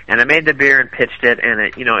 And I made the beer and pitched it, and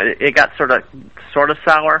it got sort of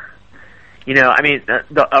sour.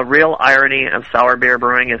 A real irony of sour beer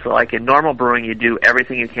brewing is like in normal brewing, you do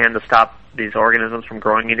everything you can to stop these organisms from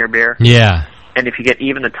growing in your beer. Yeah. And if you get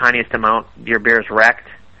even the tiniest amount, your beer is wrecked.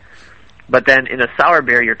 But then in a sour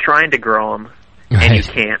beer, you're trying to grow them, and you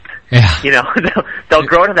can't. Yeah. They'll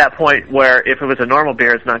grow to that point where if it was a normal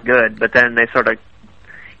beer, it's not good. But then they sort of,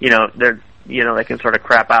 they can sort of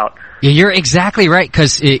crap out. Yeah, you're exactly right,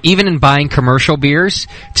 because even in buying commercial beers,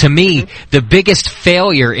 to me, the biggest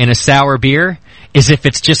failure in a sour beer is if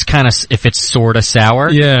it's just if it's sort of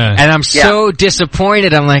sour. Yeah. And I'm so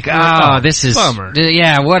disappointed. I'm like, this is, bummer.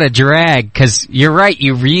 What a drag. Because you're right,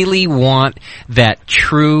 you really want that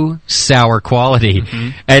true sour quality. Mm-hmm.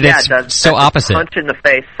 And it's so opposite. Punch in the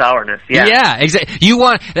face sourness. Yeah. Yeah, exactly.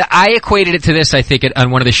 I equated it to this, I think,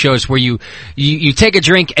 on one of the shows where you take a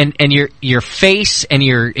drink and your face and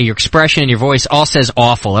your expression and your voice all says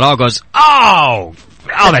awful. It all goes, oh,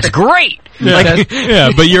 that's great. Yeah,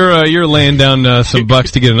 but you're laying down some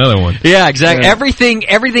bucks to get another one. Yeah, exactly. Yeah.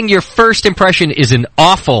 Everything. Your first impression is an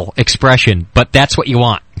awful expression, but that's what you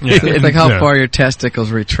want. Yeah. It's like how far your testicles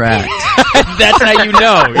retract. That's how you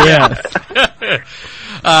know.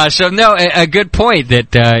 Yeah. So a good point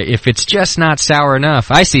that if it's just not sour enough,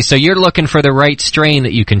 I see. So you're looking for the right strain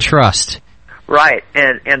that you can trust. Right,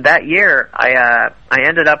 and that year I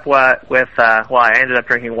ended up I ended up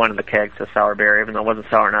drinking one of the kegs of sour beer, even though it wasn't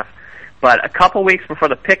sour enough. But a couple weeks before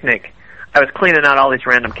the picnic, I was cleaning out all these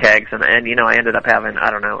random kegs, and I ended up having,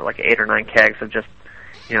 I don't know, like 8 or 9 kegs of just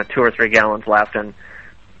 2 or 3 gallons left, and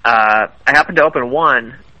I happened to open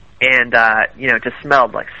one, and it just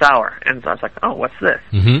smelled like sour, and so I was like, oh, what's this?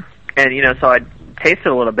 Mm-hmm. And so I tasted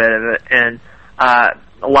a little bit of it, and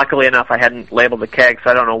luckily enough, I hadn't labeled the keg,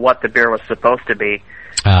 so I don't know what the beer was supposed to be.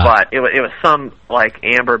 But it was some like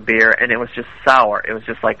amber beer, and it was just sour. It was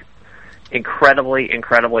just like incredibly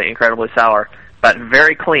sour, but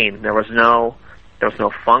very clean. There was no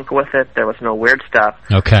funk with it. There was no weird stuff.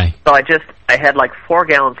 Okay. So I had like 4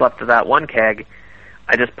 gallons left of that one keg.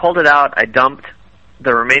 I just pulled it out. I dumped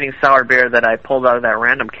the remaining sour beer that I pulled out of that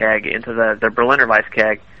random keg into the Berliner Weiss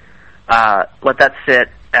keg. Let that sit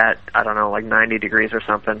at, I don't know, like 90 degrees or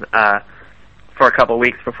something, for a couple of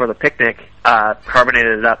weeks before the picnic,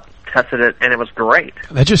 carbonated it up, tested it, and it was great.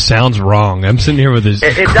 That just sounds wrong. I'm sitting here with this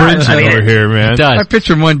cringe over here, man. I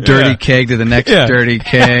picture one dirty keg to the next dirty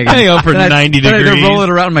keg. Hang on for 90 degrees. Then I roll it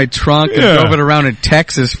around in my trunk and drove it around in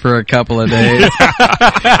Texas for a couple of days.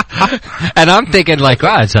 And I'm thinking like,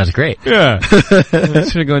 wow, that sounds great. Yeah. I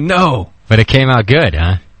should have gone, no. But it came out good,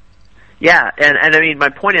 huh? Yeah, and I mean, my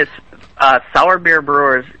point is, sour beer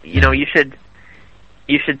brewers, you should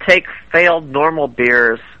take failed normal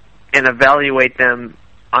beers and evaluate them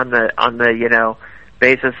on the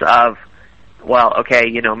basis of, well, okay,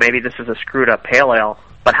 maybe this is a screwed up pale ale,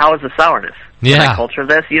 but how is the sourness? Yeah. Can I culture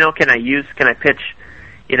this? Can I pitch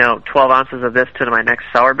 12 ounces of this to my next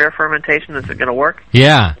sour beer fermentation? Is it going to work?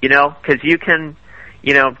 Yeah. Because you can,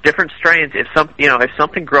 different strains. If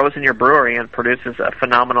something grows in your brewery and produces a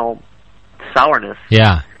phenomenal sourness,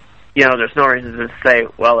 yeah, there's no reason to say,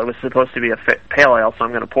 well, it was supposed to be a pale ale, so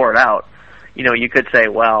I'm going to pour it out. You could say,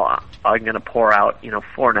 well, I'm going to pour out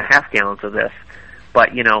 4.5 gallons of this,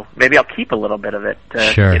 but maybe I'll keep a little bit of it.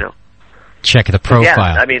 Sure. Check the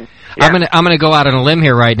profile. Yeah, I mean, yeah. I'm gonna go out on a limb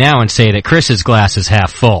here right now and say that Chris's glass is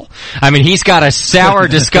half full. I mean, he's got a sour,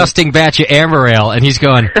 disgusting batch of amber ale, and he's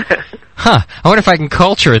going, I wonder if I can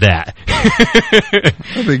culture that.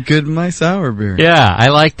 That'd be good in my sour beer. Yeah, I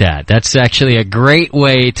like that. That's actually a great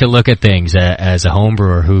way to look at things as a home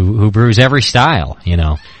brewer who brews every style.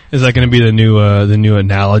 Is that going to be the new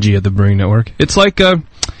analogy of the Brewing Network? It's like a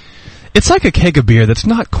keg of beer that's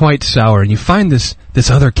not quite sour, and you find this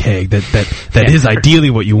other keg that is ideally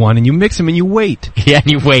what you want, and you mix them and you wait. Yeah,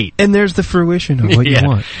 and you wait. And there's the fruition of what you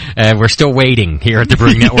want. We're still waiting here at the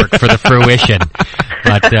Brewing Network for the fruition.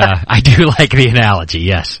 But I do like the analogy,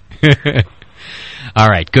 yes. All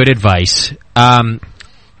right, good advice.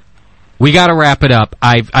 We got to wrap it up.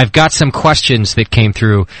 I've got some questions that came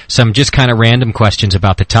through, some just kind of random questions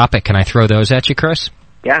about the topic. Can I throw those at you, Chris?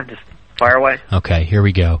 Yeah, just fire away. Okay, here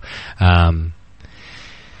we go.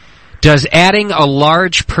 Does adding a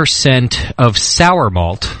large % of sour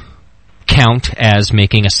malt count as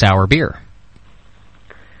making a sour beer?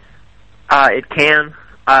 It can.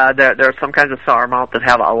 There are some kinds of sour malt that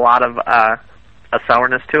have a lot of a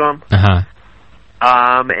sourness to them. Uh-huh.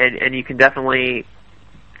 And you can definitely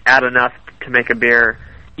add enough to make a beer.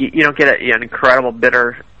 You don't get an incredible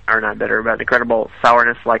bitter, or not bitter, but incredible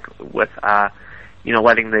sourness like with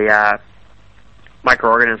letting the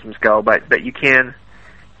microorganisms go. But you can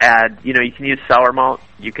add, you can use sour malt.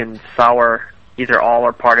 You can sour either all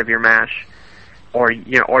or part of your mash, or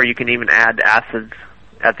you can even add acids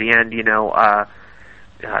at the end. Your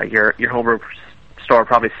homebrew store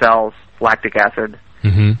probably sells lactic acid.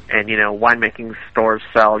 Mm-hmm. And winemaking stores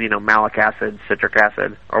sell malic acid, citric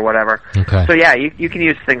acid, or whatever. Okay. So yeah, you can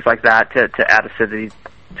use things like that to add acidity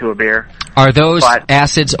to a beer. Are those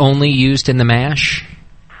acids only used in the mash?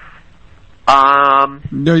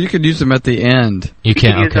 No, you could use them at the end. You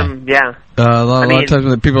can use them, yeah. A lot of times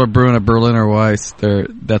when people are brewing a Berliner Weiss,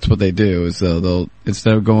 that's what they do. Is they'll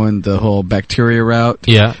instead of going the whole bacteria route,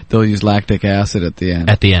 they'll use lactic acid at the end.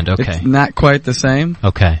 At the end, okay. It's not quite the same.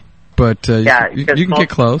 Okay. But you can get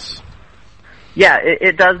close. Yeah,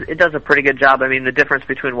 it does a pretty good job. I mean, the difference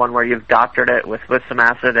between one where you've doctored it with some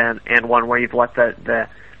acid and one where you've let the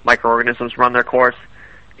microorganisms run their course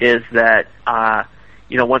is that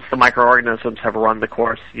once the microorganisms have run the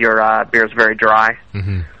course, your beer is very dry.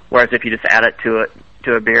 Mm-hmm. Whereas if you just add it to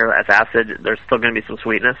a beer as acid, there's still going to be some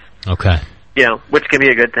sweetness. Okay. Which can be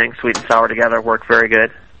a good thing. Sweet and sour together work very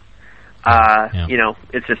good.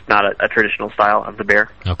 It's just not a traditional style of the beer.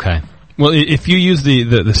 Okay. Well, if you use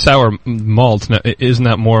the sour malt, isn't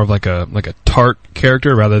that more of like a tart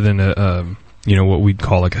character rather than what we'd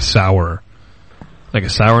call like a sourness?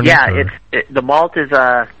 Yeah, the malt is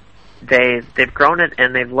they've grown it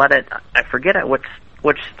and they've let it. I forget at which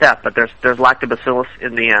step, but there's lactobacillus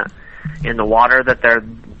in the water that they're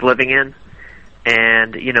living in,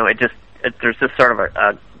 and there's this sort of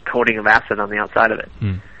a coating of acid on the outside of it,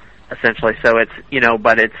 essentially. So it's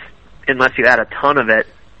but it's unless you add a ton of it,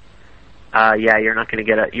 you're not going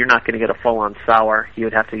to get a full on sour. You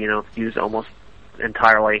would have to use almost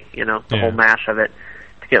entirely the whole mash of it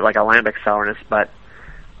to get like a lambic sourness, but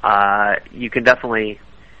you can definitely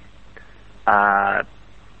add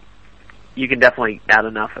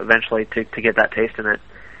enough eventually to get that taste in it.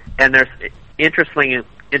 And there's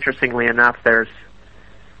interestingly enough, there's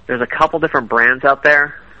a couple different brands out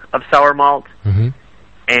there of sour malt,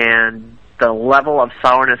 and the level of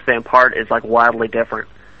sourness they impart is like wildly different.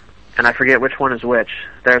 And I forget which one is which.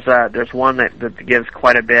 There's one that gives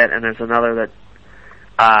quite a bit, and there's another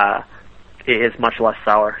that is much less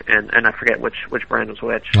sour, and I forget which brand is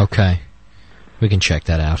which. Okay. We can check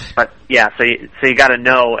that out. But yeah, so you got to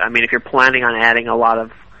know. I mean, if you're planning on adding a lot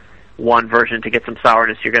of one version to get some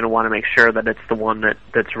sourness, you're going to want to make sure that it's the one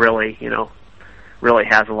that's really really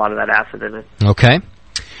has a lot of that acid in it. Okay.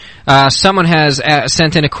 Someone has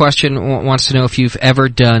sent in a question, wants to know if you've ever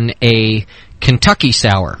done a Kentucky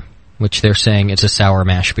sour, which they're saying it's a sour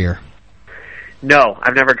mash beer. No,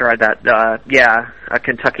 I've never tried that. A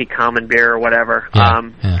Kentucky common beer or whatever.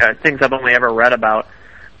 Things I've only ever read about.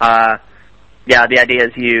 The idea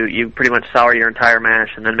is you pretty much sour your entire mash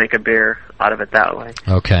and then make a beer out of it that way.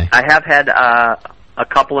 Okay. I have had a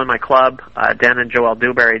couple in my club. Dan and Joel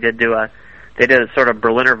Dewberry did a sort of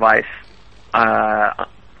Berliner Weiss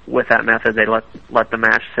with that method. They let the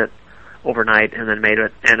mash sit overnight and then made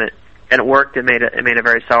it, and it worked. It made a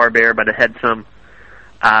very sour beer, but it had some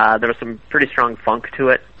there was some pretty strong funk to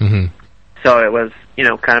it. Mm-hmm. So it was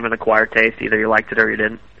kind of an acquired taste. Either you liked it or you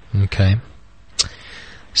didn't. Okay.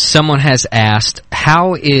 Someone has asked,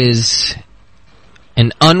 how is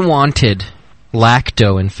an unwanted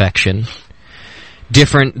lacto infection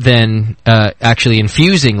different than actually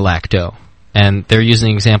infusing lacto? And they're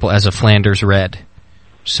using the example as a Flanders Red.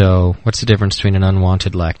 So what's the difference between an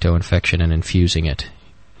unwanted lacto infection and infusing it?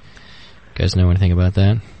 You guys know anything about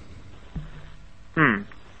that?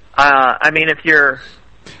 I mean, if you're...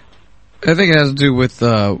 I think it has to do with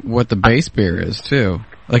what the base beer is, too.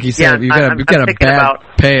 Like you said, you've got a bad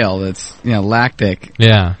pale that's lactic.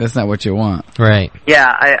 Yeah, that's not what you want. Right. Yeah,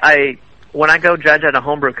 I when I go judge at a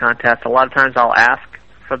homebrew contest, a lot of times I'll ask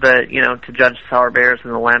for to judge sour beers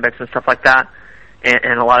and the lambics and stuff like that,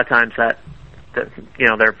 and a lot of times that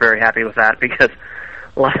they're very happy with that because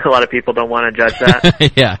a lot of people don't want to judge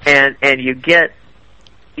that. Yeah. And you get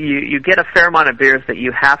a fair amount of beers that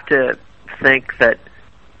you have to think that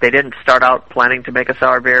they didn't start out planning to make a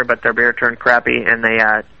sour beer, but their beer turned crappy, and they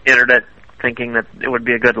entered it thinking that it would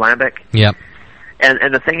be a good lambic. Yep.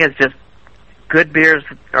 And the thing is, just good beers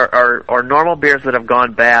or normal beers that have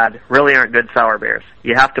gone bad really aren't good sour beers.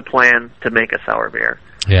 You have to plan to make a sour beer.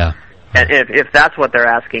 Yeah. And if that's what they're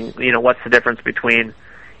asking, what's the difference between,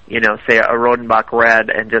 say a Rodenbach Red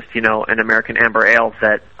and just, an American Amber Ale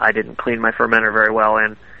that I didn't clean my fermenter very well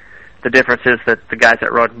in? The difference is that the guys at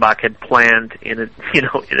Rodenbach had planned in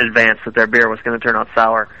advance that their beer was going to turn out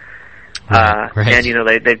sour, right. And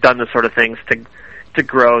they've done the sort of things to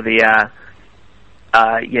grow the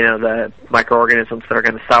the microorganisms that are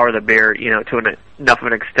going to sour the beer, to enough of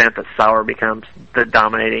an extent that sour becomes the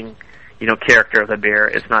dominating character of the beer.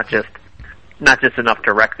 It's not just enough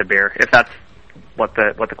to wreck the beer. If that's what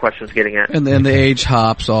the question is getting at. And then the age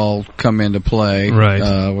hops all come into play,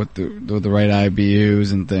 right? With the right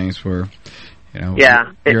IBUs and things for,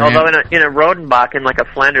 Yeah, although in a Rodenbach, in like a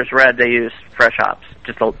Flanders Red, they use fresh hops,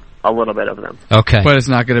 just a little bit of them. Okay. But it's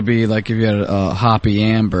not going to be like if you had a hoppy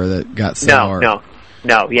amber that got sour. No.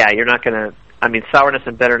 Yeah, you're not going to. I mean, sourness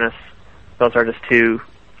and bitterness those are just two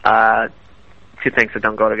things that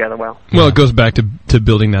don't go together well. Well, it goes back to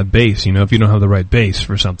building that base. You know, if you don't have the right base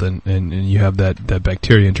for something, and you have that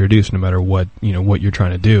bacteria introduced, no matter what what you're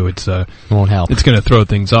trying to do, it won't help. It's going to throw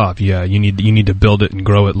things off. Yeah, you need to build it and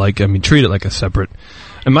grow it treat it like a separate.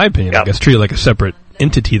 In my opinion, I guess treat it like a separate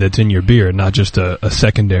entity that's in your beer, not just a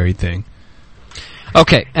secondary thing.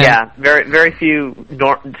 Okay. Yeah, very few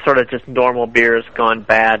sort of just normal beers gone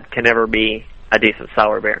bad can ever be a decent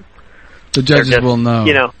sour beer. The judges will know.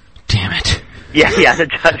 Damn it. Yeah, the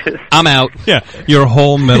judges. I'm out. Yeah, your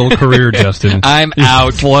whole metal career, Justin. I'm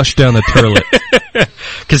out. Flushed down the toilet.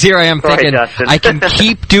 Because here I am thinking, I can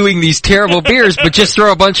keep doing these terrible beers, but just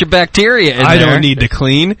throw a bunch of bacteria in there. I don't need to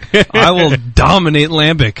clean. I will dominate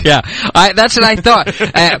Lambic. Yeah, that's what I thought.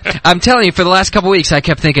 I'm telling you, for the last couple weeks, I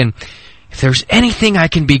kept thinking, if there's anything I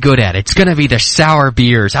can be good at, it's going to be the sour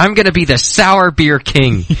beers. I'm going to be the sour beer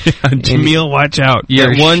king. Jamil, watch out.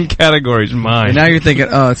 Your one category's mine. And now you're thinking,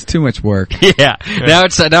 oh, it's too much work. Yeah. Now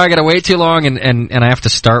I got to wait too long, and I have to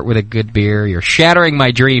start with a good beer. You're shattering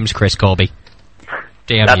my dreams, Chris Colby.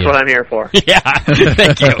 Damn That's you. what I'm here for. Yeah.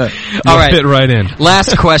 Thank you. All right. Fit right in.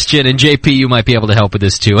 Last question, and JP, you might be able to help with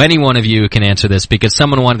this too. Any one of you can answer this because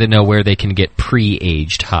someone wanted to know where they can get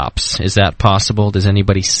pre-aged hops. Is that possible? Does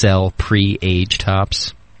anybody sell pre-aged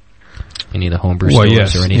hops? Any of the homebrew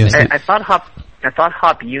stores or anything? Yes. I thought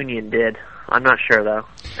Hop Union did. I'm not sure though.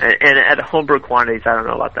 And at homebrew quantities, I don't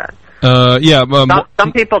know about that.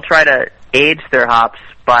 Some people try to age their hops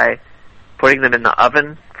by putting them in the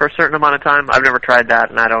oven for a certain amount of time. I've never tried that,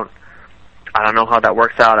 and I don't know how that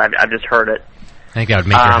works out. I've just heard it. I think that would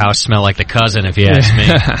make your house smell like the cousin, if you ask me.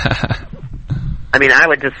 I mean, I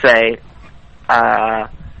would just say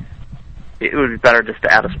it would be better just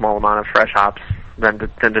to add a small amount of fresh hops than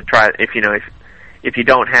to try if you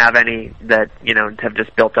don't have any that have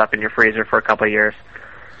just built up in your freezer for a couple of years.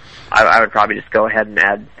 I would probably just go ahead and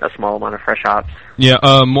add a small amount of fresh hops. Yeah,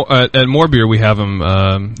 at More Beer we have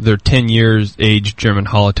them. They're 10 years aged German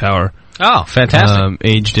Hallertauer. Oh, fantastic!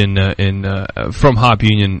 Aged from Hop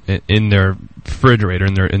Union in their refrigerator,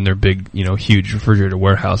 in their big, huge refrigerator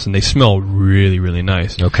warehouse, and they smell really, really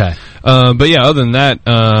nice. Okay. But yeah, other than that,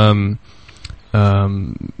 you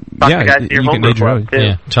can age your own.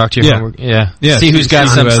 Yeah, talk to your homework. Yeah. See who's got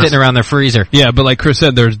some sitting around their freezer. Yeah, but like Chris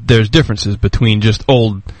said, there's differences between just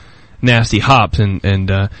old nasty hops and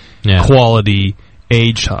quality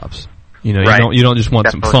aged hops. You don't just want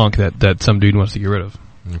some funk that some dude wants to get rid of.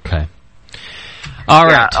 Okay. All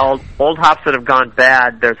right. Old hops that have gone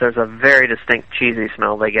bad, there's a very distinct cheesy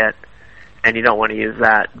smell they get, and you don't want to use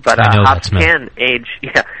that. But hops can age.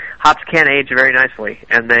 Yeah, hops can age very nicely,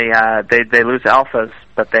 and they lose alphas,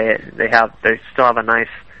 but they still have a nice.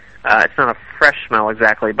 It's not a fresh smell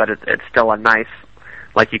exactly, but it's still a nice,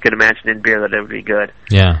 like you could imagine in beer that it would be good.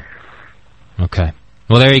 Yeah. Okay.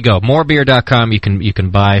 Well, there you go. Morebeer.com. You can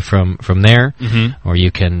buy from there, or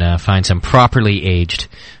you can find some properly aged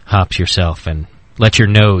hops yourself and let your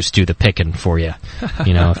nose do the picking for you.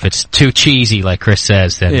 If it's too cheesy, like Chris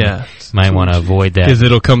says, then you might want to avoid that. Because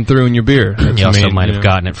it'll come through in your beer. You also might have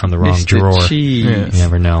gotten it from the wrong drawer. You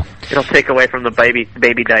never know. It'll take away from the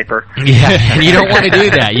baby diaper. Yeah, you don't want to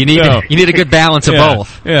do that. You need a good balance of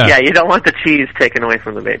both. Yeah, you don't want the cheese taken away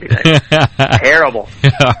from the baby diaper. Terrible.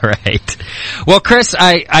 All right. Well, Chris,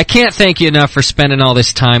 I can't thank you enough for spending all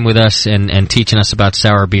this time with us and teaching us about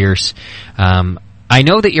sour beers. I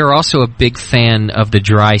know that you're also a big fan of the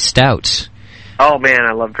dry stouts. Oh, man,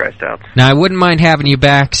 I love dry stouts. Now, I wouldn't mind having you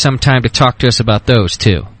back sometime to talk to us about those,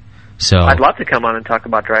 too. So I'd love to come on and talk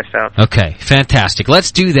about dry stouts. Okay, fantastic.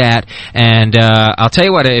 Let's do that. And I'll tell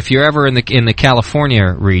you what, if you're ever in the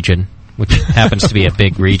California region, which happens to be a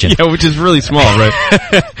big region. Yeah, which is really small, right?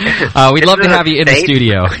 We'd love to have you in the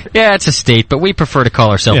studio. Yeah, it's a state, but we prefer to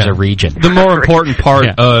call ourselves a region. The more important part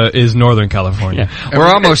is Northern California. Yeah. We're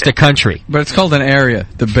almost a country. But it's called an area,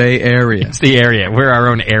 the Bay Area. It's the area. We're our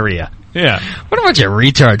own area. Yeah. What a bunch of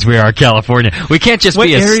retards we are, California. We can't just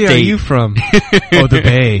be a state. What area are you from? Oh, the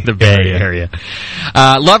Bay. The Bay Area.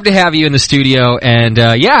 Love to have you in the studio, and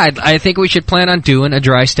I think we should plan on doing a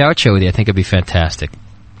dry stout show with you. I think it'd be fantastic.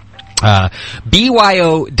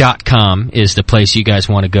 BYO.com is the place you guys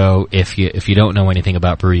want to go if you don't know anything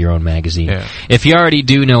about Brew Your Own Magazine. Yeah. If you already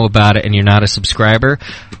do know about it and you're not a subscriber,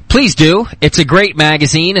 please do. It's a great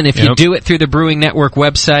magazine, and if you do it through the Brewing Network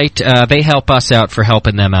website, they help us out for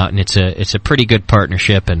helping them out, and it's a pretty good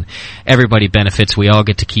partnership, and everybody benefits. We all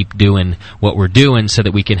get to keep doing what we're doing so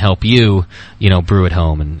that we can help you, brew at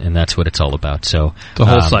home, and that's what it's all about. So the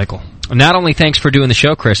whole cycle. Not only thanks for doing the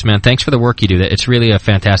show, Chris, man, thanks for the work you do. It's really a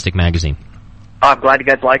fantastic magazine. Oh, I'm glad you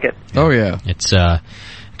guys like it. Oh, yeah. It's a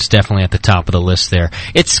It's definitely at the top of the list there.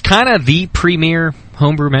 It's kind of the premier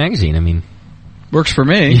homebrew magazine. I mean, works for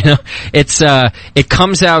me. You know, it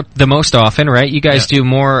comes out the most often, right? You guys do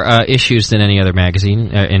more issues than any other magazine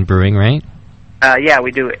in brewing, right? Yeah, we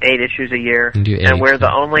do 8 issues a year, You do 8, and we're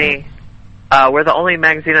the only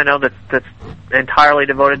magazine I know that's entirely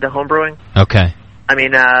devoted to homebrewing. Okay. I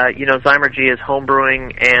mean, Zymergy is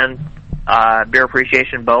homebrewing and beer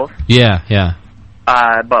appreciation both. Yeah, yeah.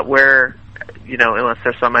 But we're, unless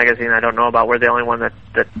there's some magazine I don't know about, we're the only one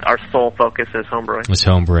that our sole focus is homebrewing. It's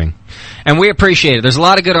homebrewing. And we appreciate it. There's a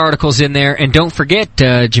lot of good articles in there. And don't forget,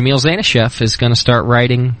 Jamil Zainasheff is going to start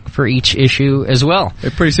writing for each issue as well.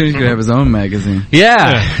 Pretty soon he's going to have his own magazine.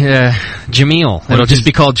 Yeah. Jamil. It'll just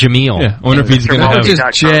be called Jamil. Yeah. I wonder if he's going to have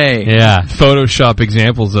just Jay. Yeah. Photoshop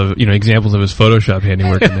examples of his Photoshop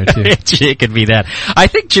handiwork in there too. It could be that. I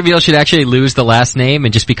think Jamil should actually lose the last name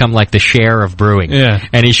and just become like the Cher of brewing. Yeah.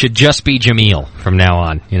 And he should just be Jamil from now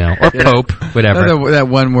on, or Pope, whatever. That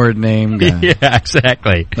one-word name guy. Yeah,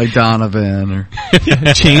 exactly. Like Donovan or...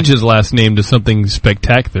 Change his last name to something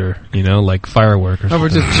spectacular, like Firework or something. Oh, we're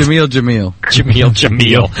just Jamil.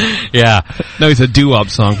 Jamil. Yeah. No, he's a doo-wop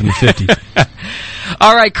song from the 50s.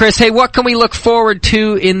 All right, Chris. Hey, what can we look forward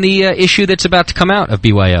to in the issue that's about to come out of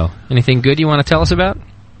BYO? Anything good you want to tell us about?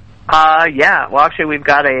 Yeah. Well, actually, we've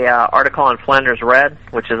got a article on Flanders Red,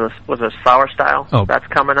 which was a sour style. Oh, that's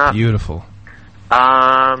coming up. Beautiful.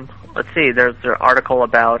 Let's see. There's an article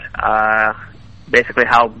about basically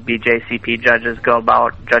how BJCP judges go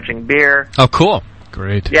about judging beer. Oh, cool.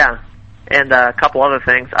 Great. Yeah, and a couple other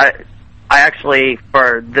things. I actually,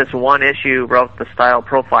 for this one issue, wrote the style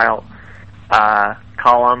profile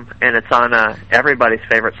column, and it's on everybody's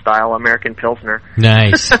favorite style, American Pilsner.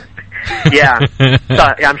 Nice. Yeah. So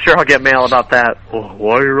I'm sure I'll get mail about that. Oh,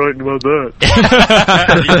 why are you writing about that?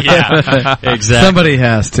 Yeah, exactly. Somebody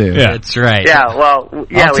has to. Yeah. That's right. Yeah, well,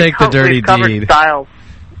 yeah. I'll take the dirty deed. Styles.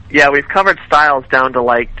 Yeah, we've covered styles down to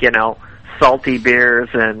salty beers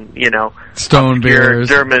and, stone beers.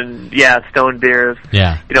 German, stone beers.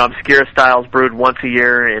 Yeah. Obscure styles brewed once a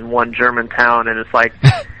year in one German town, and it's like,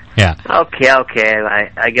 yeah. Okay,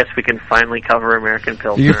 I guess we can finally cover American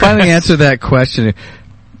Pilsner. You can finally answer that question.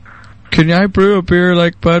 Can I brew a beer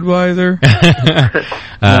like Budweiser?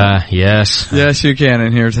 Yes. Yes, you can,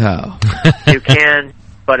 and here's how. You can,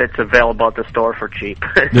 but it's available at the store for cheap.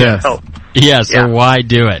 Yes. So why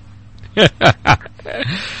do it?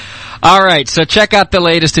 All right, so check out the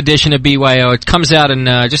latest edition of BYO. It comes out in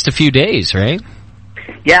just a few days, right?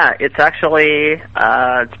 Yeah, it's actually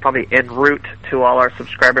it's probably en route to all our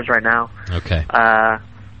subscribers right now. Okay.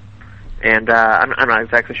 And I'm not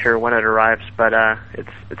exactly sure when it arrives, but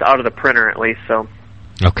it's out of the printer at least, so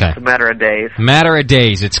okay. It's a matter of days. Matter of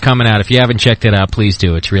days. It's coming out. If you haven't checked it out, please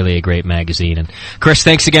do. It's really a great magazine. And Chris,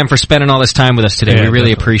 thanks again for spending all this time with us today. Yeah, we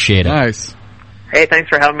really appreciate it. Nice. Hey, thanks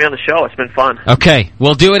for having me on the show. It's been fun. Okay,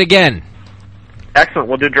 we'll do it again. Excellent.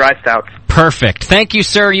 We'll do dry stouts. Perfect. Thank you,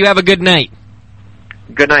 sir. You have a good night.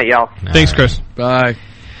 Good night, y'all. Thanks, Chris. Bye.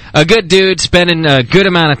 A good dude, spending a good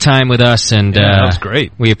amount of time with us, and that was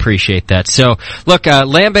great. We appreciate that. So, look,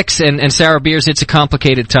 lambics and sour beers, it's a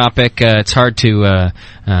complicated topic. It's hard to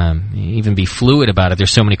even be fluid about it.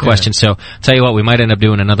 There's so many questions. So, tell you what, we might end up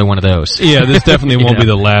doing another one of those. Yeah, this definitely won't be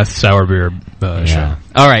the last sour beer show.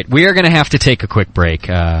 All right, we are going to have to take a quick break.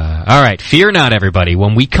 All right, fear not, everybody.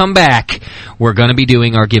 When we come back, we're going to be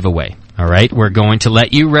doing our giveaway. All right, we're going to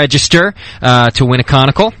let you register to win a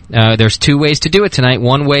conical. There's 2 ways to do it tonight.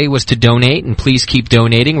 One way was to donate, and please keep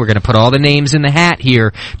donating. We're going to put all the names in the hat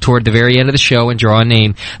here toward the very end of the show and draw a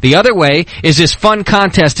name. The other way is this fun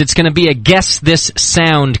contest. It's going to be a Guess This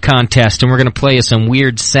Sound contest, and we're going to play you some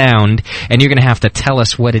weird sound, and you're going to have to tell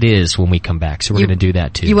us what it is when we come back. So we're going to do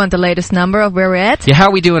that, too. You want the latest number of where we're at? Yeah, how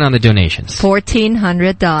are we doing on the donations?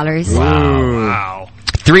 $1,400. Wow.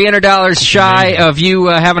 $300 shy of you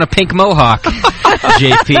having a pink mohawk,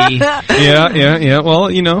 JP. Yeah. Well,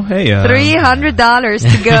 hey.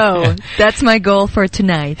 $300 to go. That's my goal for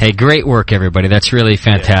tonight. Hey, great work, everybody. That's really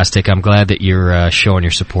fantastic. I'm glad that you're showing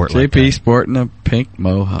your support. JP sporting a pink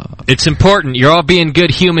mohawk. It's important. You're all being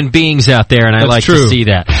good human beings out there, and I like to see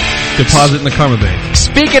that. Deposit in the Karma Bank.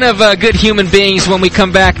 Speaking of good human beings, when we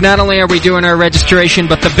come back, not only are we doing our registration,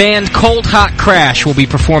 but the band Cold Hot Crash will be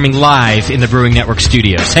performing live in the Brewing Network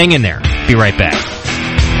studios. Hang in there. Be right back.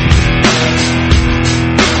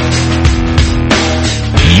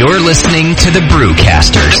 You're listening to the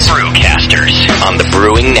Brewcasters. The Brewcasters on the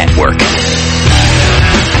Brewing Network.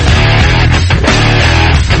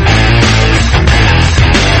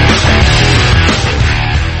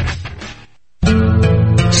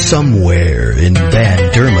 Somewhere in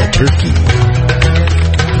Bad Derma, Turkey,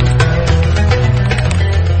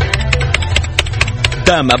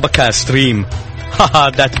 Damn Abacus stream. Haha,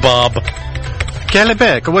 that's Bob.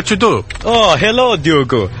 Quebec, what you do? Oh, hello,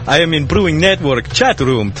 Diogo. I am in Brewing Network chat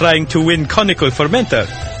room trying to win conical fermenter.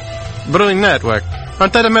 Brewing Network?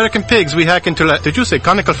 Aren't that American pigs we hack into Did you say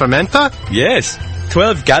conical fermenter? Yes.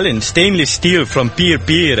 12-gallon stainless steel from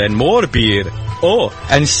Beer and More Beer. Oh,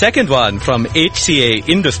 and second one from HCA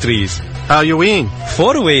Industries. How you win?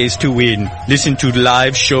 4 ways to win. Listen to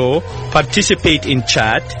live show, participate in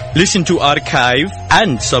chat, listen to archive,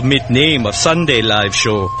 and submit name of Sunday live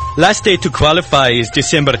show. Last day to qualify is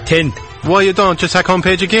December 10th. Why you don't just hack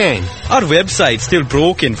homepage again? Our website's still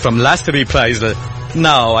broken from last reprisal.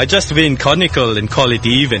 Now, I just win conical and call it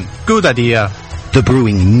even. Good idea. The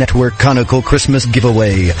Brewing Network Conical Christmas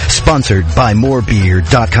Giveaway, sponsored by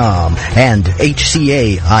morebeer.com and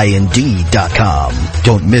HCAIND.com.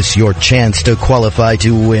 Don't miss your chance to qualify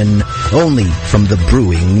to win, only from the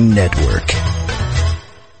Brewing Network.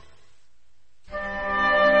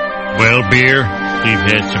 Well, beer, we've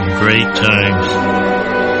had some great times.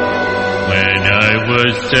 When I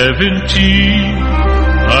was 17,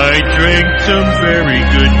 I drank some very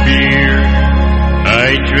good beer.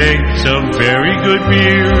 I drank some very good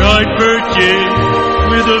beer I purchased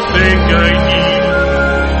with a thing I need.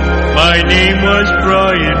 My name was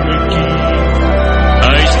Brian McGee.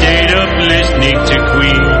 I stayed up listening to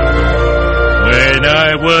Queen when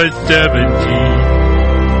I was 17.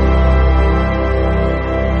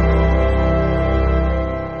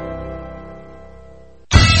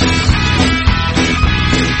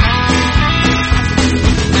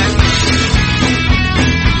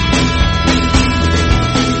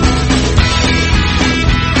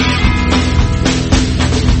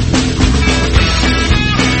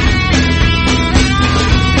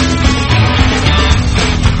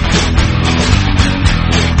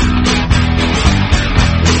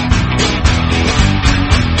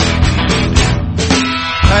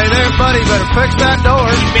 Fix that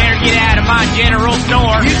door. You better get out of my general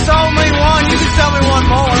store. You sold me one, you can sell me one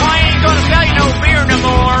more. I ain't gonna sell you no beer no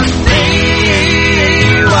more. Too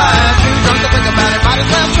drunk to think about it, might as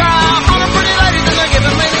well try. All the pretty ladies and they're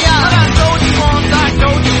giving me the eye. I told you once, I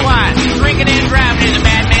told you twice. Drinking and driving is a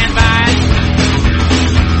bad man vice.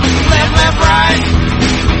 Left, left, right.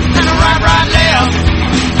 And a right, right, left.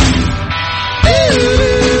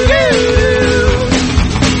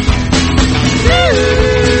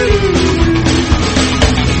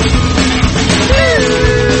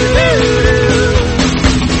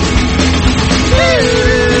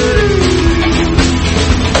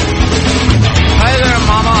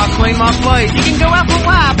 My place. You can go out for a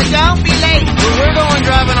while, but don't be late. Well, we're going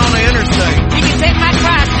driving on the interstate. You can take my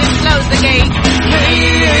cross and close the gate.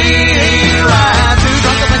 Hey, ride. Too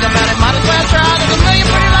drunk to think about it, might as well try. There's a million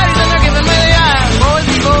pretty ladies and they're giving me the eye. Boys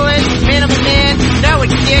be boys, men will be men. Know what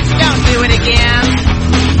you did, don't do it again.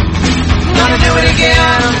 Gonna do it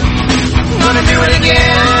again. Gonna do it again.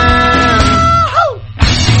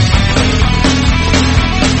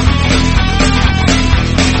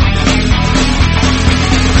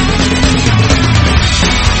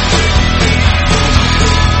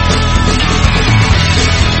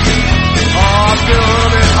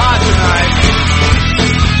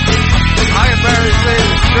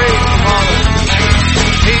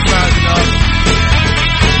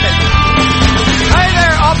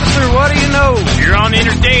 You're on the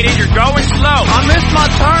interstate and you're going slow. I missed my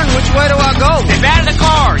turn. Which way do I go? Step out of the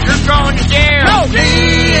car. You're going to jail. No. Right.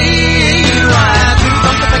 Too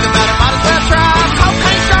drunk to think about it. Might as well try.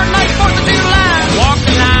 Cocaine starting late 4th of July. Walk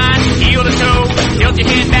the line, heel to toe. Tilt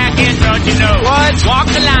your head back and touch your nose. What? Walk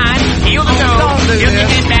the line, heel to toe. Tilt your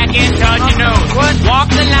head back and touch your nose. What? Walk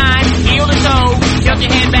the line, heel to toe. Tilt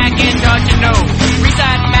your head back and touch your nose.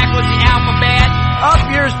 Recite backwards the alphabet.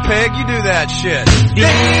 Up yours, pig. You do that shit. Too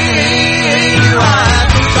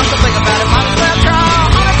drunk to think about it. Might as well try.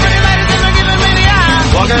 All the pretty ladies and they're giving me the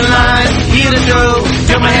eye. Walk in line, heel to toe.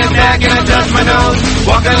 Tilt my head back and I touch my nose.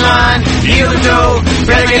 Walk in line, heel to toe.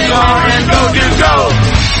 Better get far and go to go.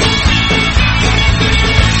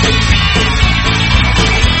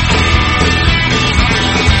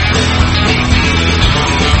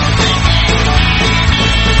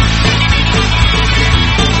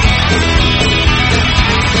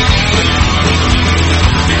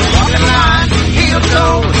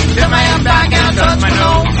 Tilt my head back and I touch my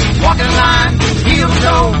nose. Walking in line, heel to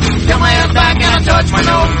toe. Tilt my head back and I touch my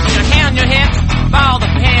nose. Put your hand on your hips, follow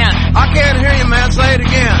the pen. I can't hear you, man. Say it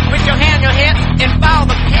again. Put your hand on your hips and follow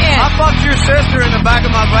the pen. I fucked your sister in the back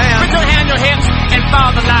of my van. Put your hand on your hips and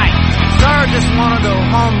follow the light. Sir, just wanna go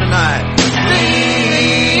home tonight.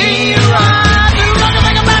 See you ride. You love to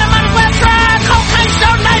think about it, might as well try. Cocaine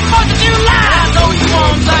starting late 4th of July. I told you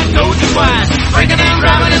once, I told you twice. Drinking and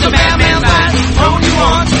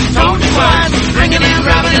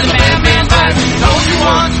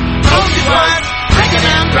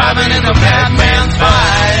driving in a madman's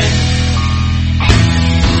vibe.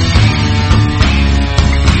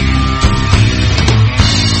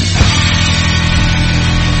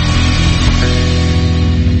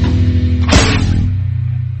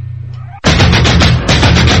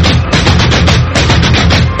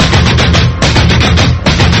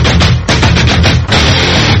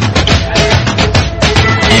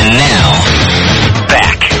 And now,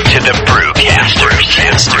 back to the Brewcasters.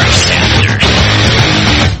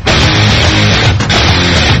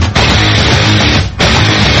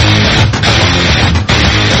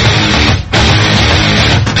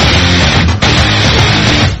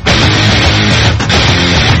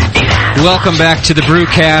 Welcome back to the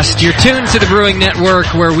Brewcast. You're tuned to the Brewing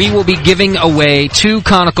Network, where we will be giving away 2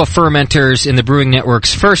 conical fermenters in the Brewing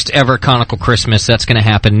Network's first ever Conical Christmas. That's going to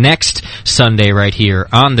happen next Sunday right here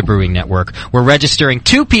on the Brewing Network. We're registering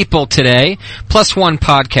 2 people today, plus 1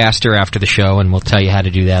 podcaster after the show, and we'll tell you how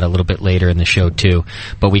to do that a little bit later in the show too.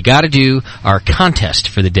 But we got to do our contest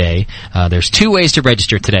for the day. There's 2 ways to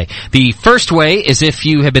register today. The first way is if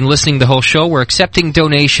you have been listening the whole show, we're accepting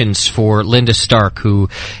donations for Linda Stark, who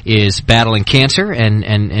is battling cancer and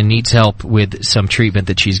needs help with some treatment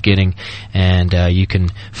that she's getting. And you can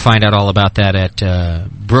find out all about that at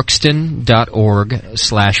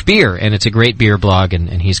brookston.org/beer. And it's a great beer blog,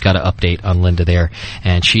 and he's got an update on Linda there.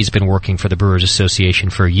 And she's been working for the Brewers Association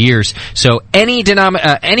for years. So any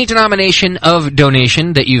denomination of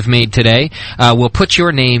donation that you've made today, we'll put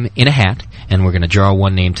your name in a hat, and we're going to draw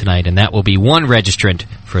 1 name tonight, and that will be 1 registrant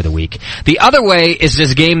for the week. The other way is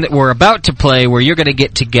this game that we're about to play, where you're going to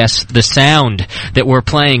get to guess the sound that we're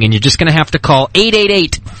playing, and you're just going to have to call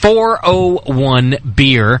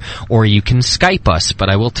 888-401-BEER, or you can Skype us, but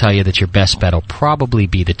I will tell you that your best bet will probably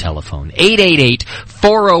be the telephone.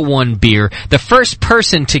 888-401-BEER. The first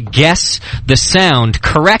person to guess the sound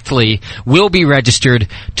correctly will be registered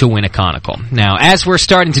to win a conical. Now, as we're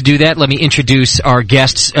starting to do that, let me introduce our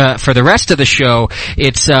guests for the rest of the show.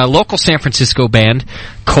 It's a local San Francisco band,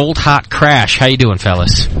 Cold Hot Crash. How you doing,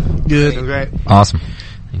 fellas? Good. Great. Awesome.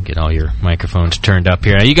 And get all your microphones turned up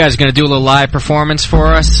here. Are you guys going to do a little live performance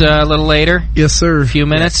for us a little later? Yes, sir. A few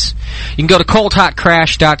minutes. You can go to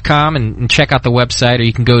coldhotcrash.com and check out the website, or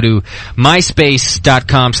you can go to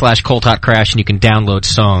myspace.com/coldhotcrash, and you can download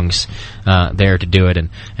songs there to do it,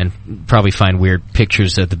 and probably find weird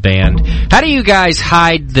pictures of the band. How do you guys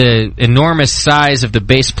hide the enormous size of the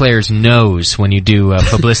bass player's nose when you do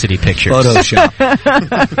publicity pictures? Photoshop.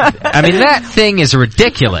 I mean, that thing is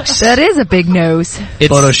ridiculous. That is a big nose.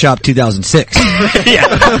 It's Photoshop 2006.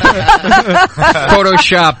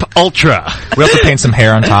 Photoshop Ultra. We also paint some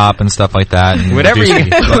hair on top and stuff like that. And whatever you...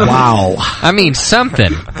 Wow. I mean,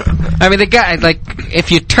 something. I mean, the guy, like,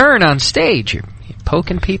 if you turn on stage, you're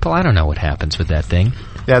poking people. I don't know what happens with that thing.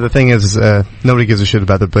 Yeah, the thing is, nobody gives a shit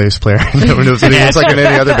about the bass player. No one knows what he looks like in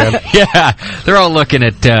any other band. Yeah, they're all looking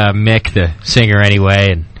at Mick, the singer,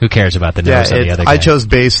 anyway, and who cares about the nose of the other guy? I chose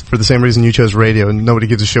bass for the same reason you chose radio, and nobody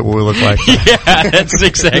gives a shit what we look like. Yeah, that's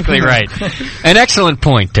exactly right. An excellent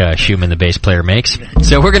point Schumann, the bass player, makes.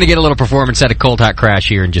 So we're going to get a little performance out of Cold Hot Crash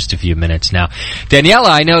here in just a few minutes. Now, Daniela,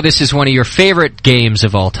 I know this is one of your favorite games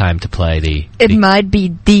of all time to play. It might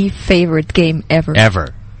be the favorite game ever.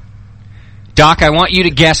 Ever. Doc, I want you to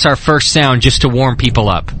guess our first sound just to warm people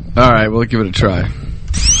up. All right, we'll give it a try.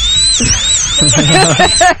 It's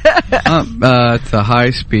a high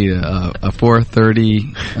speed, a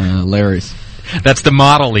 430 Larry's. That's the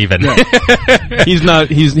model, even. Yeah. He's a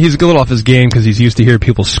little off his game because he's used to hear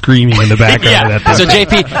people screaming in the background. Yeah. Of that thing. So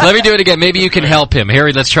JP, let me do it again. Maybe you can help him.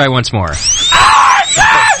 Harry, let's try once more.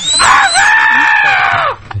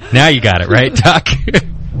 Now you got it, right, Doc?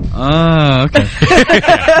 Oh, okay.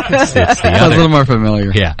 it's the That's a little more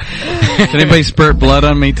familiar. Yeah. Did anybody spurt blood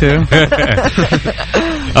on me, too?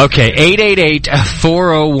 Okay,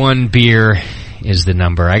 888-401-BEER is the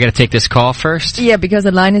number. I got to take this call first? Yeah, because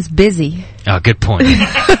the line is busy. Oh, good point. An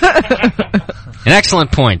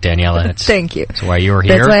excellent point, Daniela. Thank you. That's why you're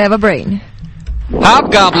here. That's why I have a brain.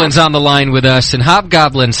 Hobgoblin's on the line with us, and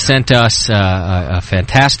Hobgoblin sent us a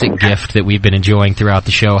fantastic gift that we've been enjoying throughout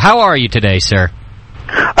the show. How are you today, sir?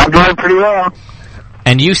 I'm doing pretty well.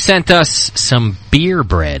 And you sent us some beer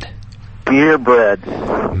bread. Beer bread.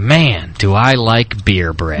 Man, do I like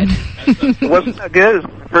beer bread. It wasn't that good. It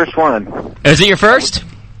was the first one. Is it your first?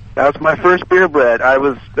 That was my first beer bread. I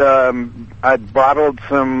bottled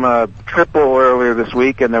some triple earlier this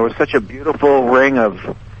week, and there was such a beautiful ring of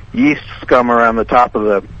yeast scum around the top of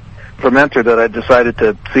the fermenter that I decided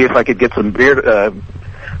to see if I could get some beer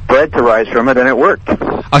bread to rise from it, and it worked.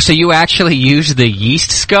 Oh, so you actually use the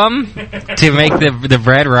yeast scum to make the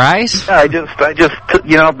bread rise? Yeah, I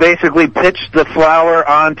just basically pitched the flour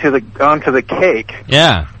onto the cake.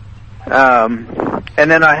 Yeah.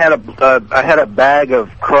 And then I had a bag of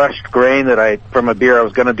crushed grain from a beer I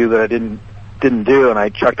was going to do that I didn't do, and I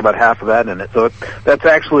chucked about half of that in it. So that's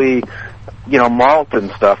actually, malt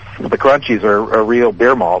and stuff. The crunchies are real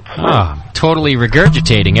beer malts. Oh, totally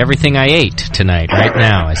regurgitating everything I ate tonight, right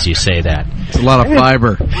now, as you say that. It's a lot of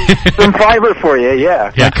fiber. Some fiber for you,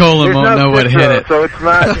 yeah. My colon won't know what hit it. So it's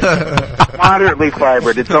not moderately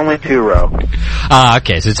fibered. It's only 2-row.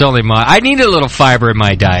 Okay, so it's only I need a little fiber in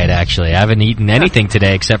my diet, actually. I haven't eaten anything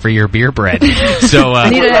today except for your beer bread. So we all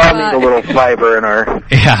need a little fiber in our...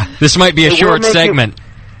 Yeah, this might be a short segment.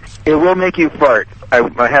 It will make you fart,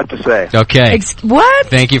 I have to say. Okay. What?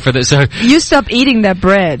 Thank you for this. You stop eating that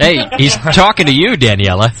bread. Hey, he's talking to you,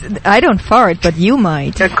 Daniela. I don't fart, but you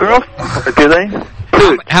might. Yeah, girls, do they?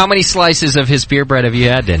 How many slices of his beer bread have you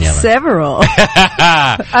had, Daniela? Several.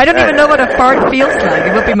 I don't even know what a fart feels like.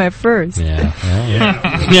 It would be my first. Yeah.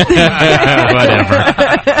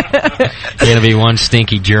 Whatever. Gonna be one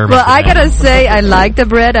stinky German. Well, I gotta say, I like the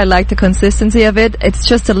bread. I like the consistency of it. It's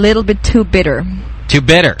just a little bit too bitter. Too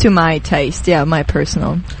bitter? To my taste, yeah, my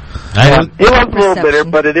personal. It was a little bitter,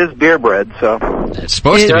 but it is beer bread, so... It's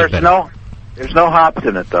supposed to be bitter. There's no hops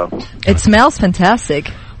in it, though. It smells fantastic.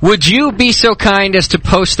 Would you be so kind as to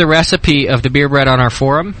post the recipe of the beer bread on our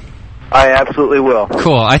forum? I absolutely will.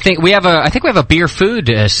 Cool. I think we have a beer food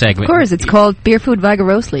segment. Of course, it's called Beer Food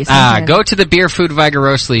Vigorosely. Go to the Beer Food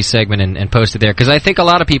Vigorosely segment and post it there, because I think a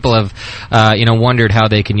lot of people have wondered how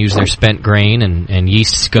they can use their spent grain and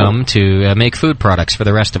yeast scum to make food products for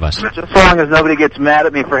the rest of us. Just as long as nobody gets mad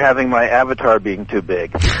at me for having my avatar being too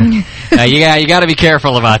big. You got to be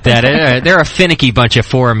careful about that. They're a finicky bunch of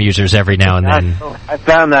forum users every now and then. I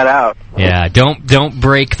found that out. Yeah, don't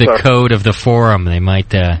break the code of the forum. They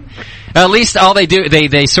might. At least all they do,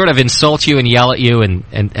 they sort of insult you and yell at you and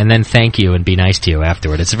then thank you and be nice to you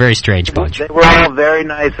afterward. It's a very strange bunch. They were all very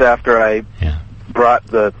nice after I brought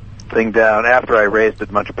the thing down, after I raised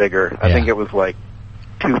it much bigger. I think it was like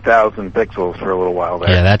 2,000 pixels for a little while there.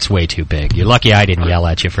 Yeah, that's way too big. You're lucky I didn't yell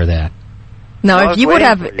at you for that. No, if you would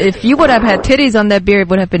have had titties on that beer, it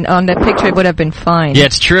would have been on that picture. It would have been fine. Yeah,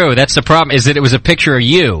 it's true. That's the problem. Is that it was a picture of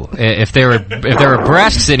you. If there were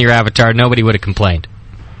breasts in your avatar, nobody would have complained.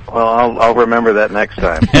 Well, I'll remember that next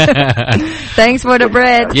time. Thanks for the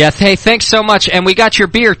bread. Yeah, hey, thanks so much. And we got your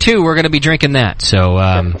beer, too. We're going to be drinking that.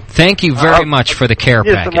 So, thank you very much for the care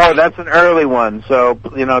package. That's an early one, so,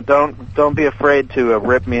 don't be afraid to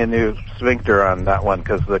rip me a new sphincter on that one,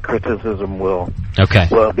 because the criticism will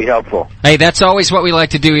be helpful. Hey, that's always what we like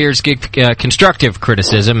to do here is give constructive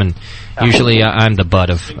criticism, and usually I'm the butt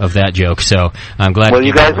of that joke, so I'm glad to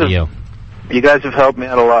give it to you. You guys have helped me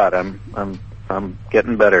out a lot. I'm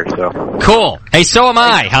getting better, so. Cool. Hey, so am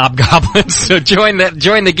I, Hobgoblins. So join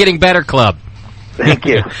the Getting Better Club. Thank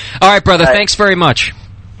you. All right, brother. Thanks very much.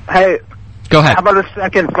 Hey. Go ahead. How about a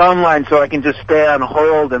second phone line so I can just stay on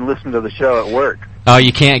hold and listen to the show at work? Oh,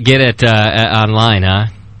 you can't get it online, huh?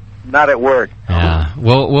 Not at work. Yeah.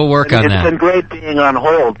 We'll work on that. It's been great being on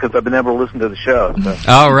hold because I've been able to listen to the show. So.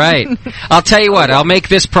 All right. I'll tell you what. I'll make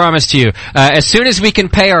this promise to you. As soon as we can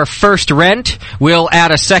pay our first rent, we'll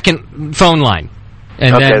add a second phone line,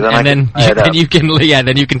 and then you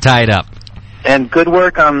can tie it up. And good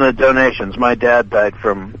work on the donations. My dad died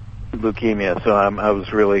from leukemia, so I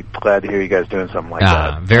was really glad to hear you guys doing something like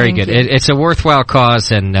that. Very good. It's a worthwhile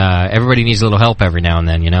cause, and everybody needs a little help every now and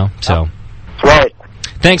then, So. That's right.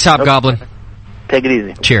 Thanks, Hobgoblin. Take it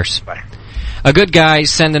easy. Cheers. Bye. A good guy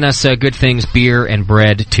sending us good things, beer and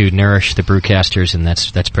bread to nourish the brewcasters, and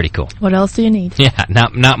that's pretty cool. What else do you need? Yeah,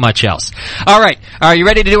 not much else. All right, are you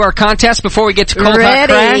ready to do our contest before we get to Cold Hot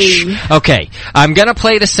Crash? Okay, I'm going to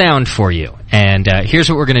play the sound for you, and here's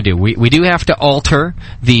what we're going to do. We do have to alter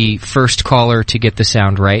the first caller to get the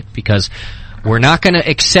sound right, because we're not going to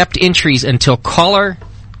accept entries until caller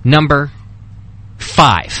number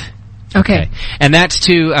 5. Okay. And that's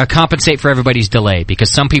to compensate for everybody's delay,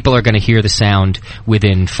 because some people are going to hear the sound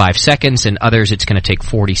within 5 seconds, and others it's going to take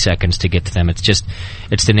 40 seconds to get to them. It's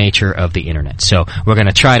the nature of the internet. So we're going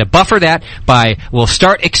to try to buffer that we'll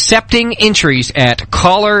start accepting entries at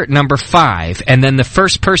caller number 5, and then the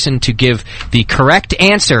first person to give the correct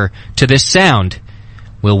answer to this sound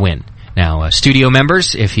will win. Now, studio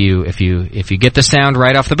members, if you get the sound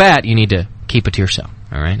right off the bat, you need to keep it to yourself.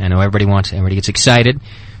 All right? I know everybody gets excited.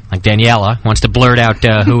 Like Daniela wants to blurt out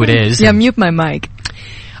who it is. Yeah, mute my mic.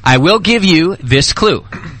 I will give you this clue.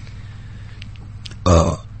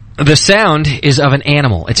 The sound is of an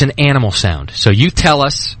animal. It's an animal sound. So you tell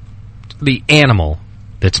us the animal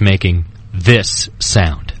that's making this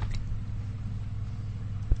sound?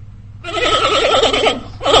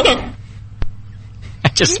 I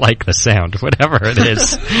just like the sound, whatever it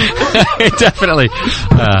is. It definitely.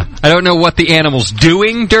 I don't know what the animal's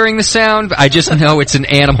doing during the sound, but I just know it's an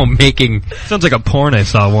animal making. Sounds like a porn I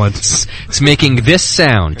saw once. It's making this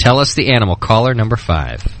sound. Tell us the animal. Caller number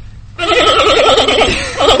 5.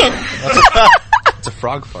 It's a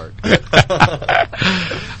frog fart.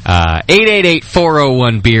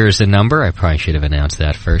 888-401-BEER is the number. I probably should have announced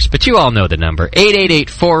that first, but you all know the number.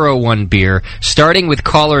 888-401-BEER. Starting with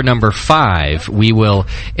caller number 5, we will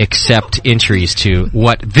accept entries to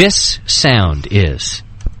what this sound is.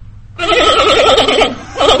 I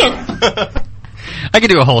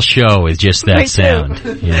could do a whole show with just that sound.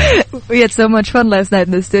 Yeah. We had so much fun last night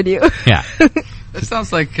in the studio. Yeah. That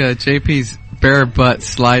sounds like JP's bare butt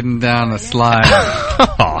sliding down a slide.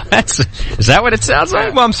 Oh, is that what it sounds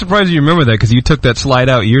like? Well, I'm surprised you remember that because you took that slide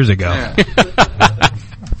out years ago. Yeah.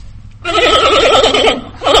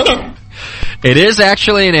 It is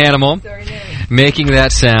actually an animal making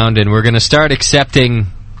that sound, and we're going to start accepting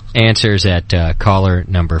answers at caller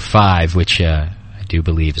number 5, which I do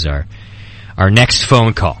believe is our next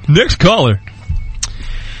phone call. Next caller.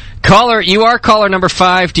 Caller, you are caller number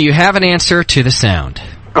 5. Do you have an answer to the sound?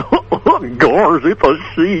 Gars, it's a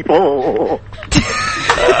sheep. Oh.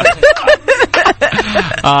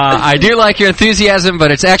 I do like your enthusiasm,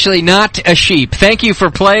 but it's actually not a sheep. Thank you for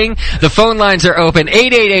playing. The phone lines are open.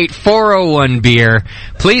 888-401-BEER.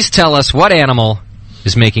 Please tell us what animal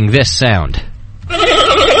is making this sound.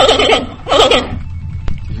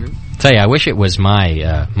 Tell you, I wish it was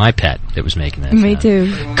my pet that was making that sound. Me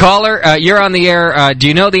too. Caller, you're on the air. Do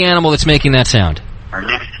you know the animal that's making that sound?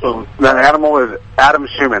 That animal is Adam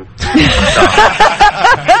Schumann.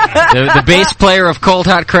 the bass player of Cold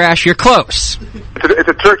Hot Crash. You're close. It's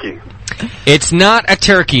a turkey. It's not a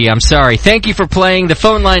turkey. I'm sorry. Thank you for playing. The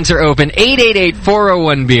phone lines are open.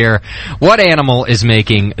 888-401-BEER. What animal is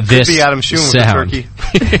making this Could be Adam Schumann sound? with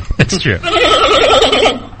a turkey. That's true.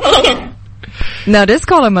 Now, this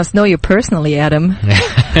caller must know you personally, Adam.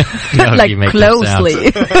 No, like, you make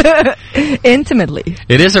closely. Intimately.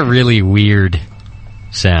 It is a really weird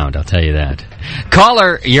sound, I'll tell you that.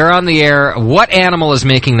 Caller, you're on the air. What animal is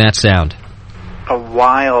making that sound? A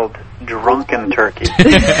wild, drunken turkey.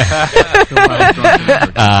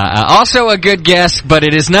 Also a good guess, but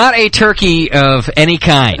it is not a turkey of any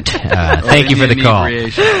kind. Thank you for the call.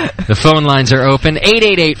 The phone lines are open.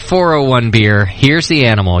 888-401-BEER. Here's the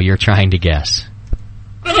animal you're trying to guess.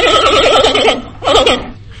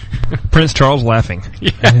 Prince Charles laughing. Yeah.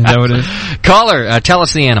 Is that what it is? Caller, tell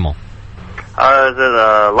us the animal. Is it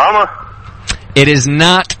a llama? It is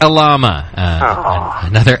not a llama.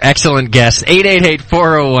 Another excellent guess.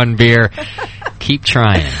 888-401-BEER. Keep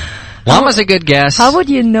trying. Llama's a good guess. How would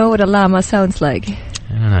you know what a llama sounds like? I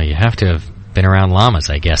don't know. You have to have been around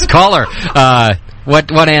llamas, I guess. Caller,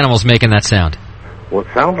 what animal's making that sound? Well, it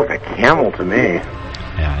sounds like a camel to me.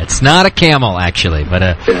 Yeah, it's not a camel, actually, but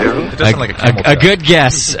it does sound like a camel. A good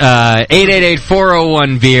guess.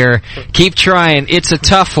 888-401-BEER. Keep trying. It's a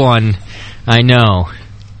tough one. I know. I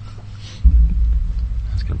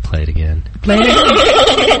was going to play it again. Play it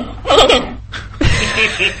again.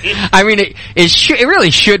 I mean, it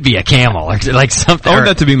really should be a camel, or like something. I want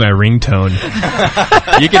that to be my ringtone.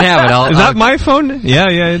 You can have it. Is that my phone? Yeah,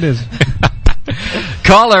 it is.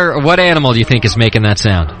 Caller, what animal do you think is making that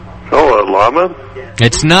sound? Oh, a llama?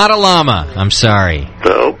 It's not a llama. I'm sorry.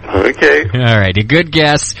 No. Okay. All right, a good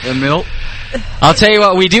guess. A milk. I'll tell you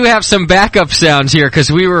what, we do have some backup sounds here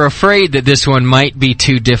because we were afraid that this one might be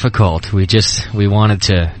too difficult. We wanted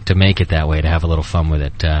to make it that way, to have a little fun with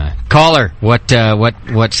it. Caller, what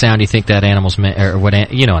sound do you think that animal's you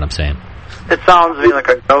know what I'm saying? It sounds to me like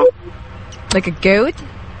a goat. Like a goat?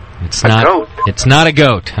 It's not. Goat. It's not a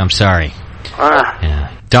goat. I'm sorry. Yeah.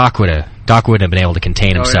 Doc wouldn't have been able to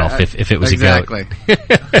contain himself if it was a goat.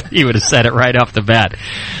 He would have said it right off the bat.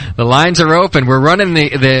 The lines are open. We're running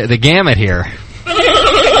the gamut here.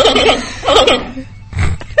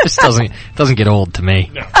 This doesn't get old to me.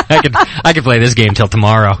 No. I could play this game till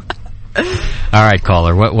tomorrow. All right,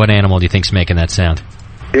 caller. What animal do you think's making that sound?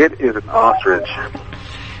 It is an ostrich.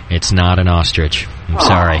 It's not an ostrich. I'm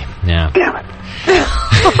sorry. Yeah. Damn it.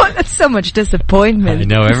 That's so much disappointment. I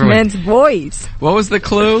know, this everyone. man's voice. What was the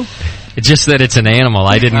clue? It's just that it's an animal.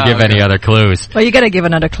 I didn't give any other clues. Well, you got to give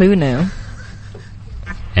another clue now.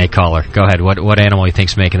 Hey, caller, go ahead. What animal you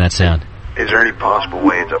think's making that sound? Is there any possible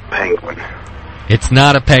way it's a penguin? It's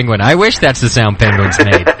not a penguin. I wish that's the sound penguins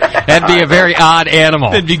made. That'd be a very odd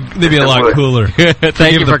animal. They'd be a lot cooler.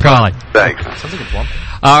 Thank you for calling. Thanks. Sounds like a plump.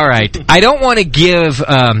 All right. I don't want to give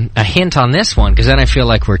a hint on this one, because then I feel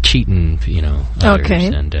like we're cheating, others. Okay.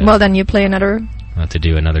 And, Well, then you play another. I'll have to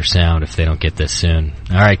do another sound if they don't get this soon.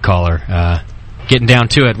 All right, caller. Getting down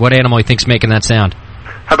to it. What animal you think's making that sound?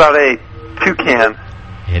 How about a toucan?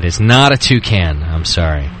 It is not a toucan. I'm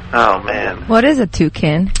sorry. Oh, man. What is a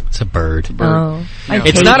toucan? It's a bird. Oh.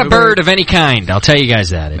 It's not a bird of any kind. I'll tell you guys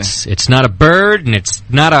that. It's not a bird, and it's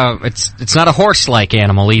not a horse-like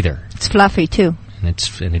animal either. It's fluffy, too. And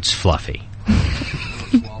it's fluffy.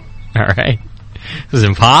 All right. This is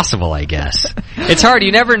impossible, I guess. It's hard.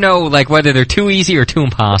 You never know, whether they're too easy or too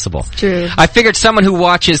impossible. It's true. I figured someone who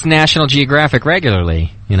watches National Geographic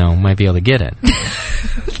regularly, might be able to get it.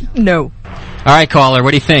 No. All right, caller,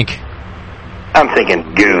 what do you think? I'm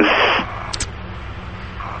thinking goose.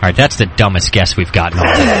 All right, that's the dumbest guess we've gotten all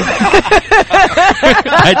day.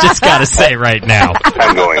 I just got to say right now.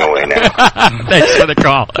 I'm going away now. Thanks for the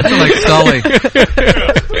call. Like Sully.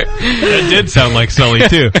 That did sound like Sully,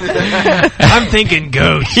 too. I'm thinking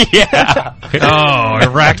ghost. Yeah. Oh, I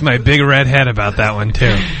racked my big red head about that one,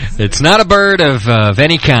 too. It's not a bird of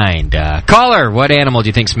any kind. Caller, what animal do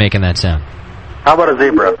you think's making that sound? How about a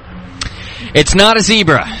zebra? It's not a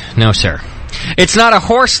zebra. No, sir. It's not a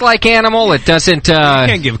horse-like animal. It doesn't... You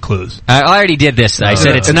can't give clues. I already did this. I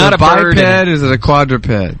said it's not a bird. Biped? Is it a quadruped?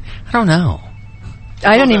 I don't know.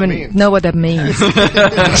 I don't even know what that means.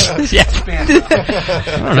 Yeah.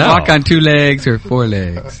 I don't know. Walk on 2 legs or 4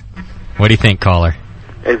 legs. What do you think, caller?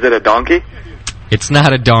 Is it a donkey? It's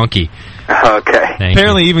not a donkey. Okay.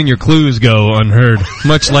 Apparently even your clues go unheard,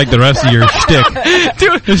 much like the rest of your shtick.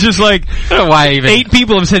 Dude, it's just like, I don't know why 8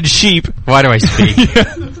 people have said sheep. Why do I speak?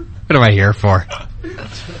 Yeah. What am I here for?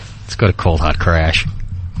 Let's go to Cold Hot Crash.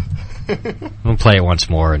 We'll play it once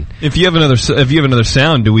more. And if you have another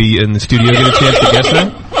sound, do we in the studio get a chance to guess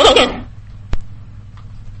that?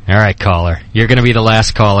 All right, caller. You're going to be the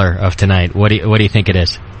last caller of tonight. What do you think it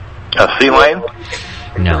is? A sea lion?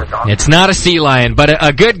 No, it's not a sea lion, but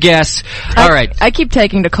a good guess. All right. I keep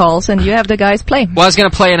taking the calls, and you have the guys play. Well, I was going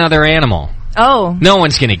to play another animal. Oh. No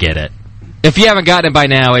one's going to get it. If you haven't gotten it by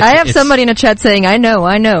now, I have somebody in the chat saying, I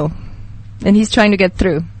know. And he's trying to get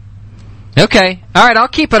through. Okay. All right, I'll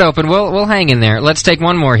keep it open. We'll hang in there. Let's take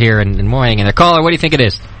one more here, and we'll hang in there. Caller, what do you think it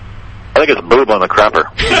is? I think it's a boob on the crapper.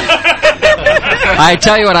 I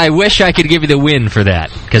tell you what, I wish I could give you the win for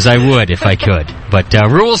that, because I would if I could. But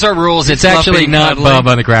rules are rules. It's actually not boob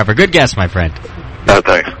on the crapper. Good guess, my friend. No,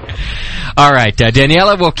 thanks. All right,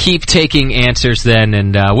 Daniela will keep taking answers then,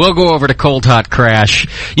 and we'll go over to Cold Hot Crash.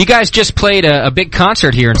 You guys just played a big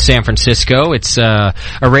concert here in San Francisco. It's a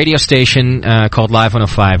radio station called Live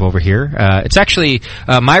 105 over here. It's actually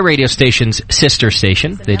my radio station's sister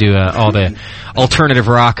station. They do all the alternative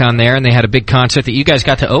rock on there, and they had a big concert that you guys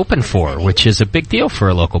got to open for, which is a big deal for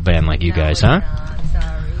a local band like you guys, huh?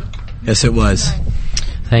 Yes, it was.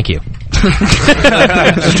 Thank you.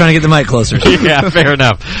 Just trying to get the mic closer. Yeah, fair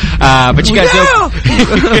enough. But you guys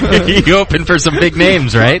you opened for some big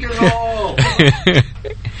names, right?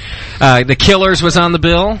 The Killers was on the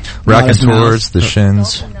bill. Raconteurs, The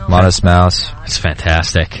Shins, Modest Mouse. That's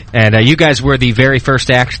fantastic. And you guys were the very first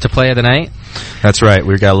act to play of the night? That's right.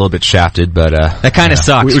 We got a little bit shafted, but that kind of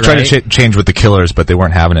sucks. We tried to change with the Killers, but they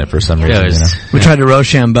weren't having it for some reason. We tried to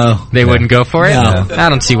Rochambeau. They wouldn't go for it? No. I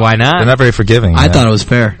don't see why not. They're not very forgiving. I thought it was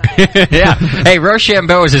fair. Yeah. Hey,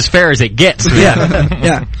 Rochambeau is as fair as it gets.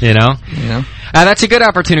 Yeah. You know? That's a good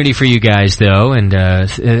opportunity for you guys, though, and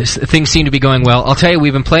things seem to be going well. I'll tell you,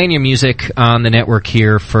 we've been playing your music on the network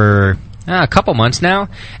here for a couple months now,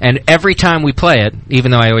 and every time we play it,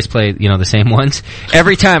 even though I always play the same ones,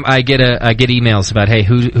 every time I get emails about, hey,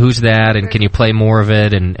 who's that, and can you play more of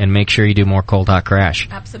it, and make sure you do more Cold Hot Crash.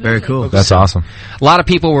 Absolutely. Very cool. That's awesome. A lot of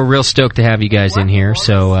people were real stoked to have you guys in here,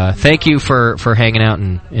 so thank you for hanging out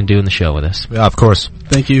and doing the show with us. Yeah, of course.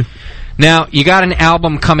 Thank you. Now, you got an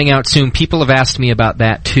album coming out soon. People have asked me about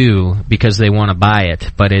that, too, because they want to buy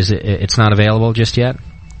it, but it's not available just yet?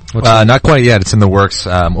 Not quite yet. It's in the works.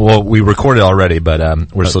 Well, we recorded already, but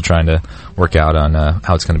we're still trying to work out on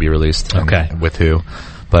how it's going to be released and with who.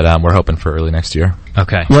 But we're hoping for early next year.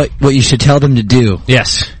 Okay. What you should tell them to do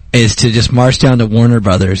is to just march down to Warner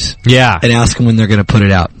Brothers and ask them when they're going to put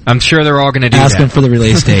it out. I'm sure they're all going to do that. Ask them for the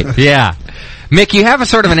release date. Yeah. Mick, you have a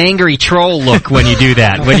sort of an angry troll look when you do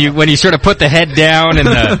that. When you sort of put the head down and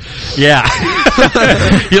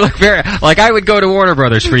you look very like I would go to Warner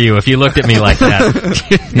Brothers for you if you looked at me like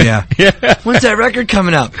that. Yeah. When's that record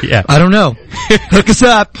coming up? Yeah. I don't know. Hook us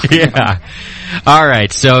up. Yeah. All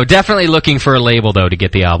right. So definitely looking for a label though to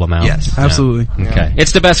get the album out. Yes, absolutely. Okay.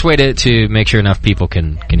 It's the best way to make sure enough people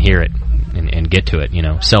can hear it and get to it.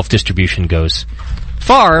 Self-distribution goes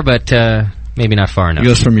far, but maybe not far enough. It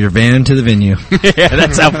goes from your van to the venue. Yeah,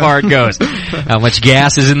 that's how far it goes. How much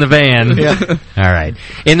gas is in the van. Yeah. All right.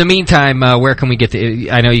 In the meantime, where can we get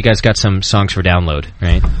I know you guys got some songs for download,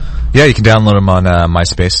 right? Yeah, you can download them on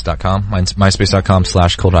myspace.com,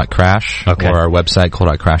 myspace.com/cool.crash, Okay. or our website,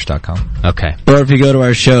 cool.crash.com. Okay. Or if you go to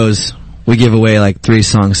our shows, we give away like 3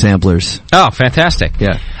 song samplers. Oh, fantastic.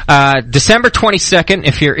 Yeah. December 22nd,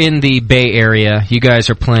 if you're in the Bay Area, you guys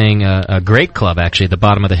are playing a great club, actually, the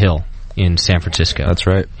Bottom of the Hill in San Francisco. That's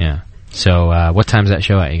right. Yeah. So, what time's that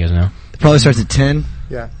show at? You guys know? It probably starts at 10.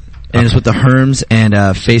 Yeah. And it's with the Herms and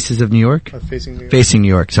Faces of New York? Facing New York. Facing New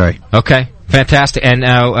York, sorry. Okay. Fantastic. And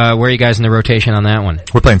where are you guys in the rotation on that one?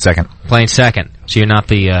 We're playing second. Playing second. So you're not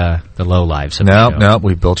the low lives. No,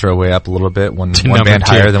 we built our way up a little bit, one number band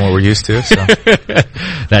 2. higher than what we're used to. So.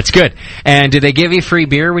 That's good. And do they give you free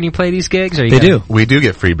beer when you play these gigs? Or They do. We do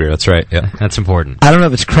get free beer, that's right. Yeah. That's important. I don't know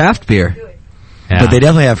if it's craft beer, Yeah. but they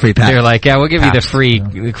definitely have free packs. They're like, yeah, we'll give you the free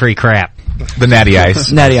crap. The Natty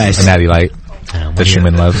Ice. Natty Ice. The Natty Light. That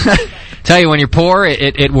Schumann loves. Tell you, when you're poor,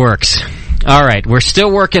 it works. All right, we're still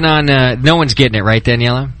working on, no one's getting it, right,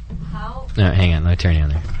 Daniela? No, hang on, let me turn you on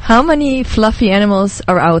there. How many fluffy animals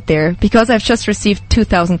are out there? Because I've just received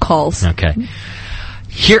 2,000 calls. Okay.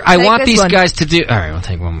 Here, I Take want this these one. guys to do, alright, we'll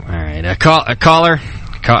take one more. Alright, caller,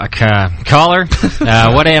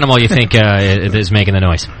 what animal you think, is making the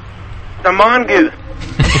noise? The mongoose.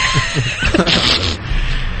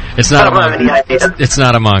 It's not a mongoose. It's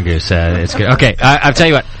not a mongoose. It's good. Okay, I'll tell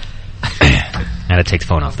you what. I gotta take the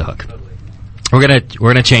phone off the hook. We're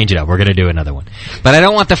gonna change it up. We're gonna do another one, but I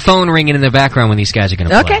don't want the phone ringing in the background when these guys are gonna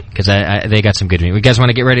play. Okay. Because they got some good music. You guys want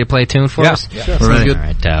to get ready to play a tune for us? Yeah. We're ready. All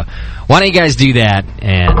right. Why don't you guys do that?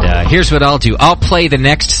 And here's what I'll do. I'll play the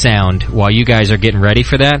next sound while you guys are getting ready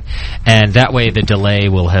for that, and that way the delay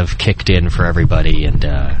will have kicked in for everybody, and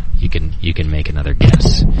you can make another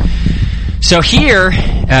guess. So here,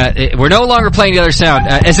 we're no longer playing the other sound.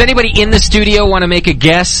 Does anybody in the studio want to make a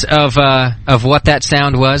guess of what that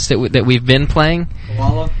sound was that we've been playing?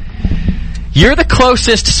 Koala? You're the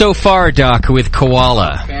closest so far, Doc, with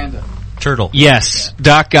koala. Panda. Turtle. Yes,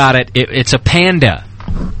 Doc got it. It's a panda.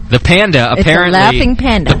 The panda, It's apparently... a laughing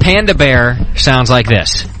panda. The panda bear sounds like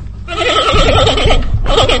this.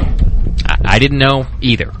 I didn't know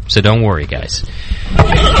either, so don't worry, guys.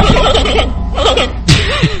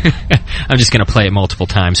 I'm just going to play it multiple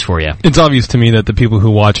times for you. It's obvious to me that the people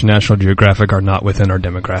who watch National Geographic are not within our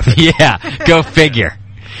demographic. Yeah, go figure.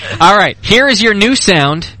 All right, here is your new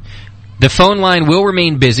sound. The phone line will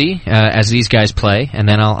remain busy as these guys play, and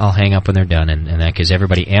then I'll hang up when they're done, and that gives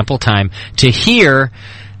everybody ample time to hear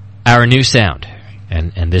our new sound.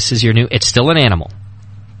 And this is your new... It's still an animal.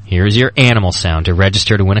 Here's your animal sound to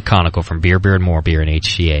register to win a conical from Beer, Beer, and More Beer and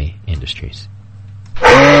HCA Industries.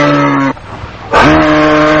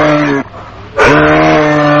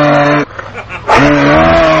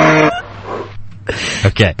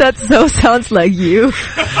 Okay. That so sounds like you.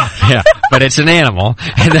 Yeah, but it's an animal,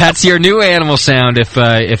 and that's your new animal sound.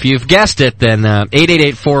 If you've guessed it, then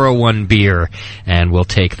 888-401-BEER, and we'll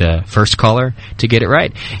take the first caller to get it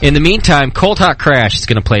right. In the meantime, Cold Hot Crash is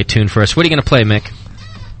going to play a tune for us. What are you going to play, Mick?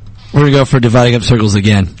 We're going to go for Dividing Up Circles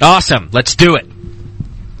again. Awesome. Let's do it.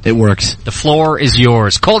 It works. The floor is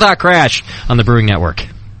yours. Cold Hot Crash on the Brewing Network.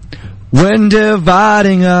 When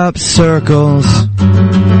dividing up circles,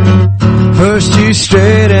 first you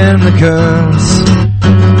straighten the curves,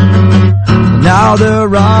 now they're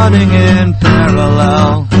running in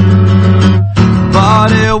parallel,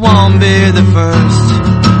 but it won't be the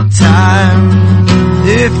first time.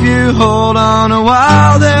 If you hold on a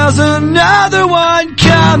while, there's another one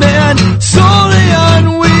coming, slowly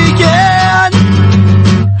on weekend,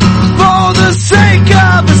 for the sake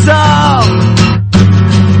of us all.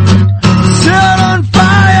 Set on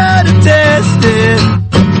fire to test it,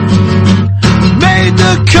 made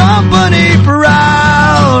the company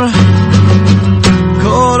proud.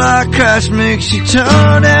 Cold Hot Crash makes you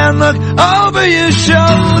turn and look over your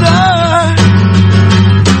shoulder,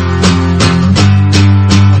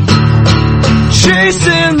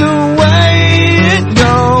 chasing the way it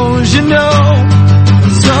goes, you know,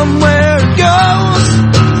 somewhere it goes,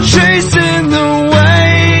 chasing the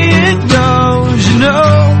way it goes, you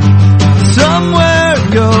know, somewhere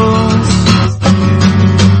it goes.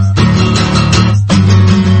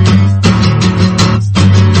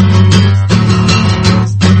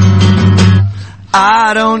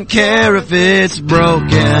 I don't care if it's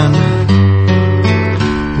broken,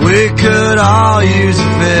 we could all use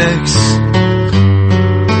a fix.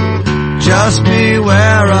 Just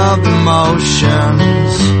beware of the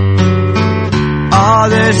motions, are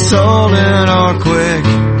they stolen or quick?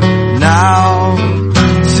 Now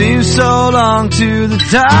seems so long long to the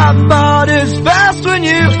top, but it's fast when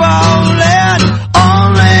you fall in,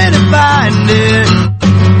 only to find it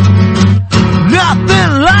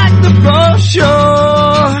nothing like the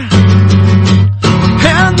brochure,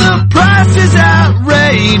 and the price is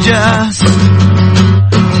outrageous,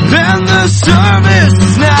 and the service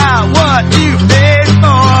is not what you paid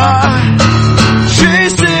for.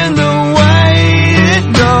 Chasing the way it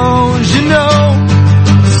goes, you know,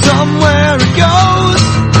 somewhere it goes.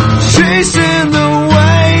 Chasing the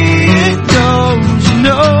way it goes, you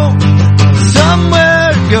know, somewhere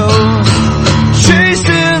it goes.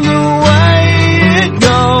 Chasing the way it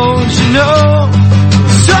goes, you know,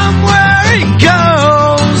 somewhere it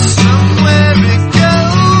goes. Somewhere it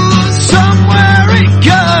goes. Somewhere it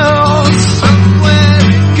goes. Somewhere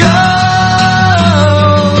it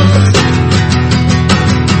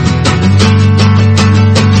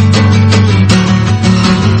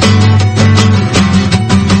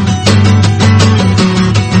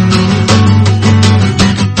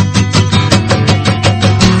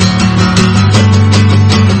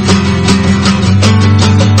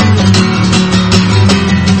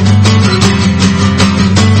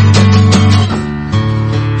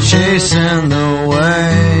chasing the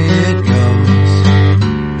way it goes,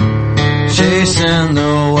 chasing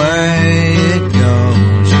the way it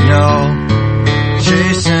goes, you know,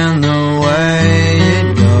 chasing the way it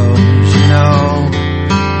goes, you know,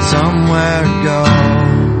 somewhere it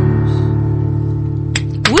goes.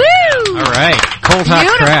 Woo! All right, Cold Hot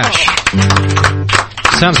Crash.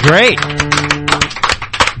 Sounds great.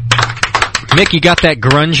 Mick, you got that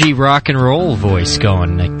grungy rock and roll voice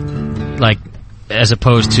going, like as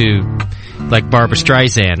opposed to like Barbra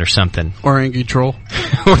Streisand or something. Or Angry Troll.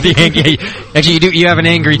 Or the angry. Actually, you have an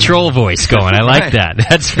angry troll voice going. I like that.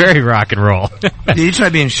 That's very rock and roll. Dude, you try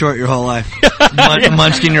being short your whole life.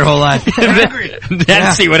 Munchkin your whole life.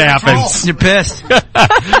 Then see what happens. You're pissed.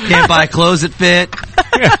 Can't buy clothes that fit.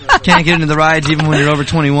 Can't get into the rides even when you're over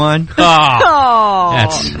 21. Oh,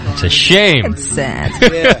 that's a shame. It's sad.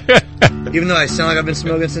 Yeah. Even though I sound like I've been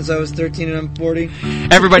smoking since I was 13 and I'm 40.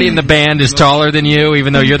 Everybody in the band is taller than you,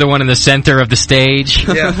 even though you're the one in the center of the stage.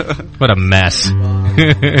 Yeah. What a mess.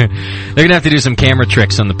 They're going to have to do some camera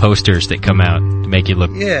tricks on the posters that come out to make you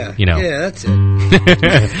look, Yeah. you know. Yeah, that's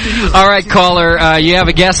it. All right, caller, you have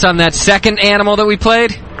a guess on that second animal that we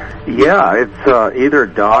played? Yeah, it's either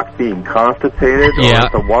Doc being constipated or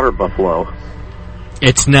it's a water buffalo.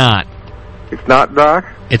 It's not. It's not Doc?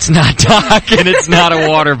 It's not Doc, and it's not a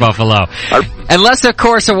water buffalo. Unless, of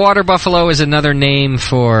course, a water buffalo is another name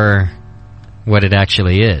for what it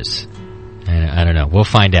actually is. I don't know. We'll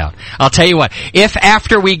find out. I'll tell you what. If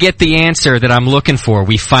after we get the answer that I'm looking for,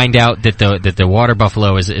 we find out that the water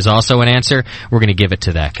buffalo is also an answer, we're going to give it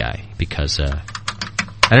to that guy because I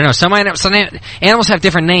don't know. Some animals have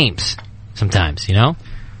different names sometimes. You know.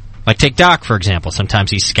 Like take Doc, for example.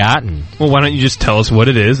 Sometimes he's Scott. Well, why don't you just tell us what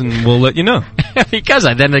it is, and we'll let you know. Because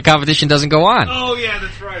then the competition doesn't go on. Oh, yeah,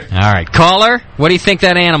 that's right. All right. Caller, what do you think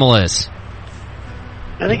that animal is?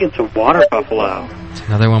 I think it's a water buffalo. It's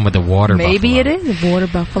another one with the water buffalo. Maybe it is a water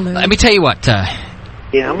buffalo. Let me tell you what. Yeah,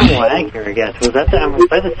 I'm a lag here, I guess. Was that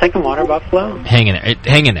the second water buffalo? Hang in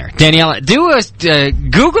there. Daniela,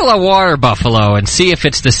 Google a water buffalo and see if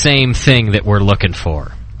it's the same thing that we're looking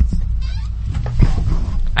for.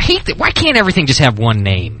 I hate that. Why can't everything just have one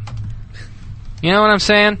name? You know what I'm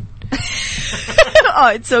saying? Oh,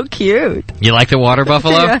 it's so cute. You like the water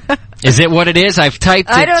buffalo? Yeah. Is it what it is? I've typed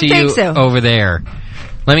it to you over there.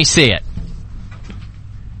 Let me see it.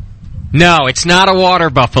 No, it's not a water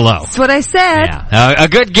buffalo. That's what I said. Yeah. A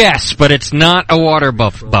good guess, but it's not a water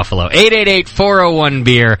buffalo.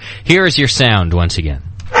 888-401-BEER. Here is your sound once again.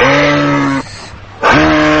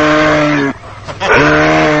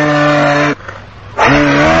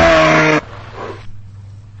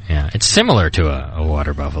 Yeah, it's similar to a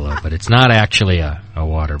water buffalo, but it's not actually a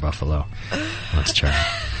water buffalo. Let's try it.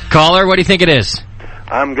 Caller, what do you think it is?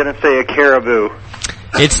 I'm going to say a caribou.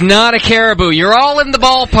 It's not a caribou. You're all in the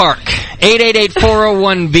ballpark.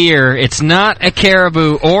 888-401-BEER. It's not a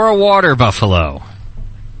caribou or a water buffalo.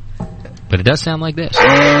 But it does sound like this.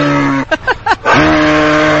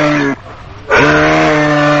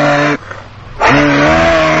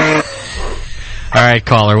 All right,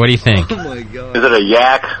 caller, what do you think? Oh my God. Is it a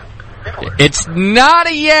yak? It's not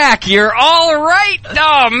a yak. You're all right.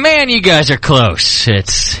 Oh man, you guys are close.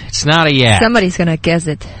 It's not a yak. Somebody's gonna guess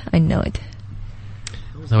it. I know it.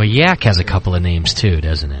 Though a yak has a couple of names too,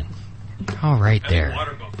 doesn't it? Oh, right there.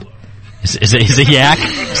 Is a yak?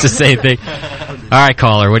 It's the same thing. All right,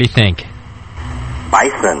 caller, what do you think?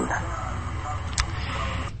 Bison.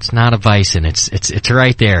 It's not a bison. It's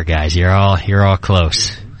right there, guys. You're all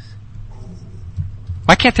close.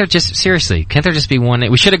 Why can't there just be one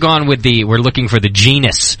name? We should have gone with we're looking for the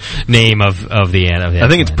genus name of the I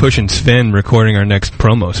think it's Push and Spin recording our next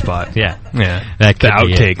promo spot. Yeah. That the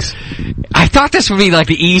outtakes. I thought this would be like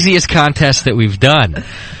the easiest contest that we've done.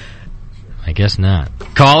 I guess not.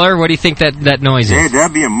 Caller, what do you think that noise is? Hey,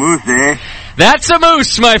 that'd be a moose, eh? That's a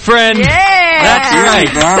moose, my friend. Yeah! That's right.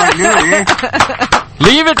 I knew it, eh?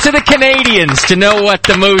 Leave it to the Canadians to know what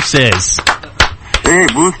the moose is. Hey,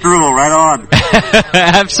 moose drool, right on.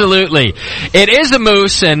 Absolutely. It is a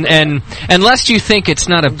moose, and unless you think it's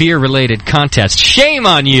not a beer-related contest, shame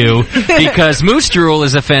on you, because Moose Drool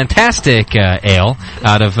is a fantastic ale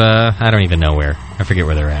out of, I don't even know where. I forget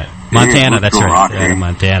where they're at. Montana, that's right. They're out of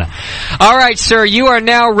Montana. All right, sir, you are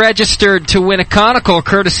now registered to win a conical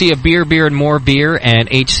courtesy of Beer, and More Beer and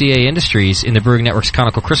HCA Industries in the Brewing Network's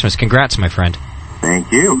Conical Christmas. Congrats, my friend.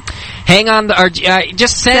 Thank you. Hang on,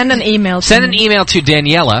 just send an email. Send an email to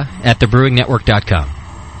Daniela at thebrewingnetwork.com.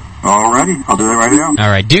 Alrighty, I'll do that right now.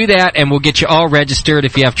 All right, do that, and we'll get you all registered.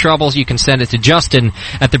 If you have troubles, you can send it to Justin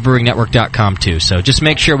at thebrewingnetwork.com, too. So just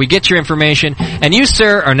make sure we get your information, and you,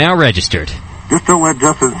 sir, are now registered. Just don't let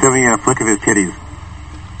Justin send me a flick of his titties.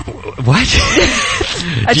 What?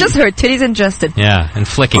 I just heard titties and Justin. Yeah, and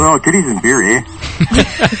flicking. Oh, titties and beer, eh?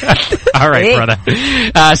 All right, brother.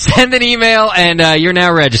 Send an email, and you're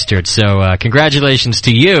now registered. So congratulations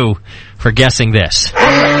to you for guessing this.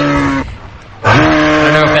 I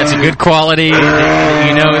don't know if that's a good quality. You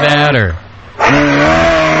know that,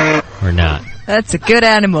 or not. That's a good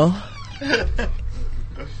animal.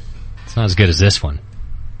 It's not as good as this one.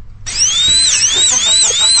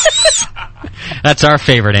 That's our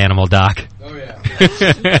favorite animal, Doc. Oh, yeah.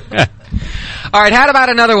 All right, how about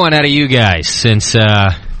another one out of you guys, since,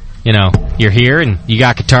 you're here and you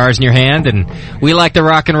got guitars in your hand, and we like to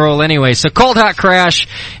rock and roll anyway. So Cold Hot Crash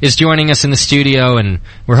is joining us in the studio, and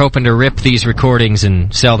we're hoping to rip these recordings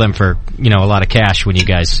and sell them for, a lot of cash when you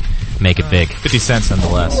guys make it big. 50 cents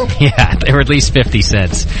nonetheless. Yeah, they were at least 50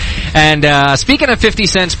 cents. And speaking of 50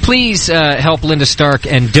 cents, please help Linda Stark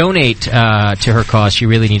and donate to her cause. She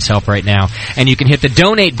really needs help right now. And you can hit the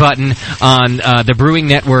donate button on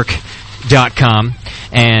thebrewingnetwork.com.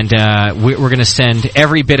 And we're going to send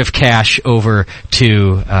every bit of cash over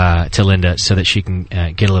to Linda so that she can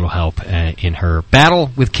get a little help in her battle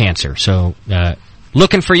with cancer. So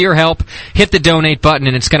looking for your help, hit the donate button,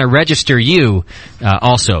 and it's going to register you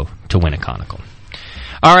also to win a conical.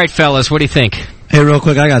 All right, fellas, what do you think? Hey, real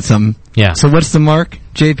quick, I got something. Yeah. So what's the mark,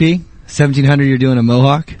 JP? 1,700, you're doing a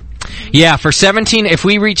mohawk? Yeah, if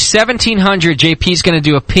we reach 1,700, JP's going to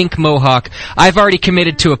do a pink mohawk. I've already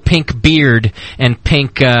committed to a pink beard and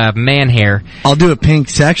pink man hair. I'll do a pink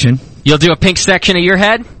section. You'll do a pink section of your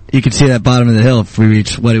head? You can see that bottom of the hill if we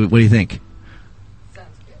reach, what do you think?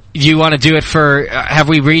 Do you want to do it for, have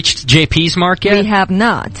we reached JP's mark yet? We have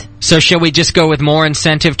not. So shall we just go with more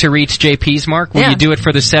incentive to reach JP's mark? Will you do it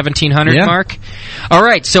for the 1,700 mark? All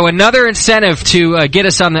right, so another incentive to get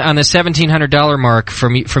us on the $1,700 mark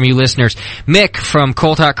from you listeners. Mick from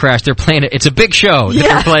Cold Hot Crash, they're playing it. It's a big show that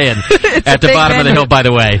they're playing at the bottom of the hill, by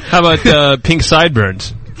the way. How about pink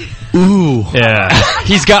sideburns? Ooh. Yeah.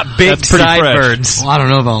 He's got big sideburns. Well, I don't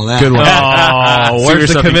know about all that. Good one. Oh,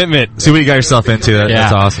 where's the commitment? See what you got yourself into.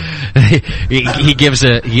 That's awesome. he gives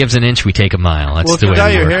an inch, we take a mile. That's the way we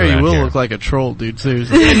dye your work hair, you around will here. look like a troll, dude.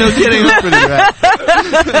 Seriously. No kidding.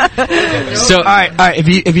 So, all right.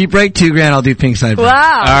 If you break $2,000, I'll do pink sideburns.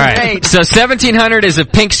 Wow. All right. Great. So 1,700 is a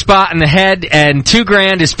pink spot in the head, and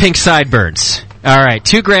 $2,000 is pink sideburns. All right,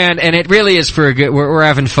 $2,000, and it really is for a good. We're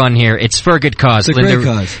having fun here. It's for a good cause. It's a Linda, great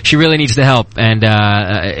cause. She really needs the help, and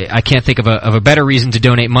I can't think of a better reason to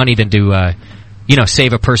donate money than to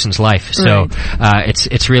save a person's life. So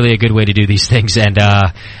it's really a good way to do these things, and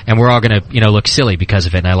we're all gonna look silly because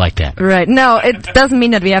of it, and I like that. Right. No, it doesn't mean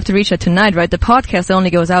that we have to reach it tonight, right? The podcast only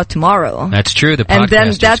goes out tomorrow. That's true. The podcast and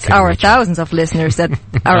then that's our thousands of listeners that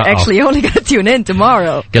are actually only going to tune in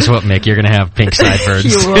tomorrow. Guess what, Mick? You're gonna have pink sideburns.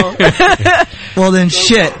 You will. Well then,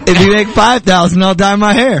 shit. If you make $5,000, I'll dye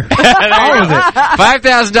my hair. All of it.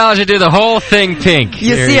 $5,000 to do the whole thing pink.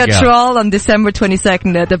 You see a troll on December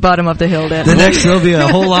 22nd at the bottom of the hill there. The next there'll be a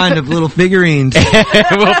whole line of little figurines.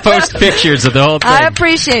 We'll post pictures of the whole thing. I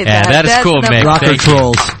appreciate that. Yeah, that is cool, Mick. Rocker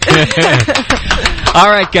trolls. All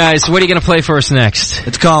right, guys. What are you going to play for us next?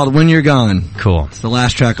 It's called When You're Gone. Cool. It's the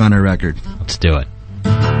last track on our record. Let's do it.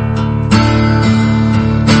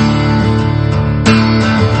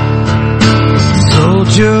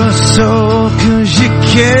 Sold your soul 'cause you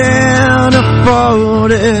can't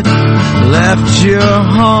afford it. Left your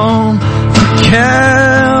home for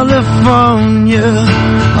California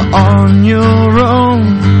on your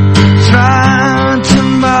own, trying to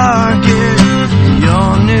market your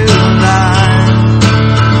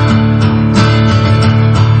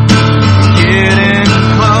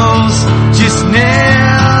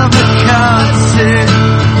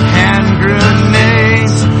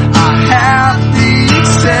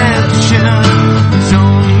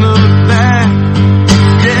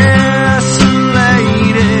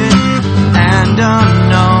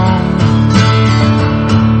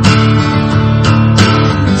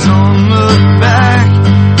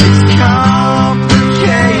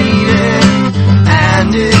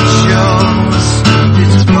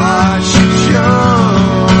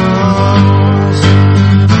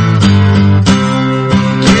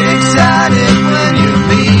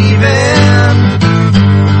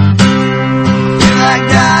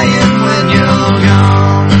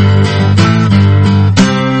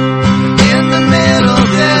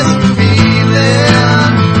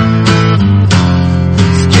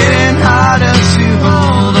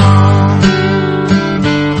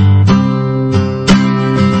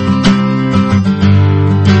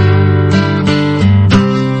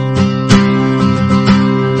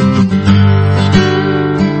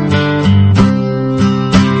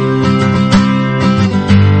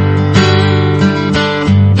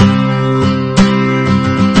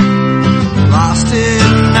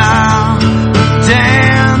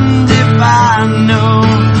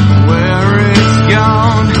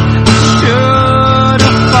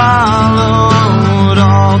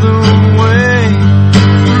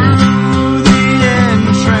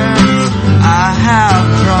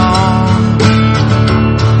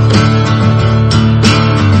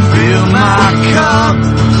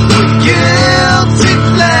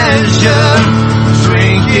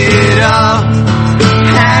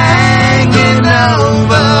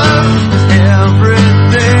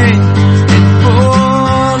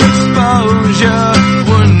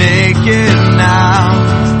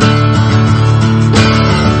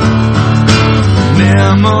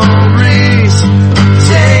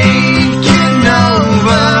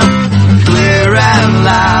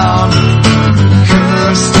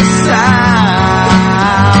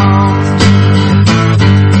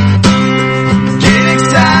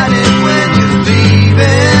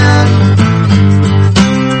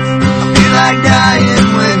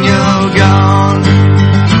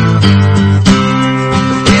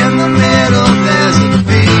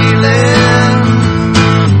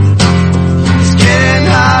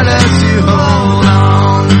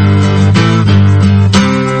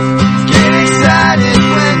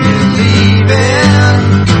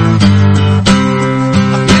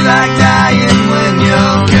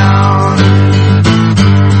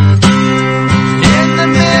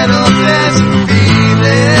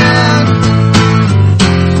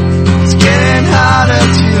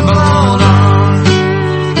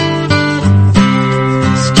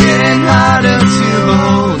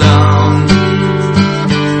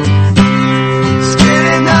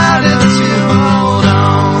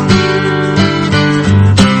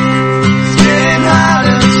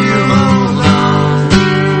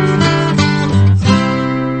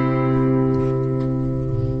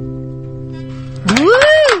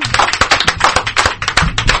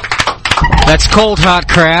Cold Hot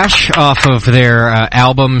Crash off of their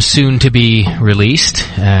album soon to be released.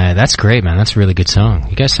 That's great, man. That's a really good song.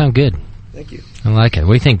 You guys sound good. Thank you. I like it. What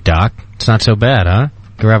do you think, Doc? It's not so bad, huh?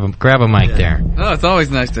 Grab a mic there. Oh, it's always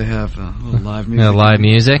nice to have a little live music. Live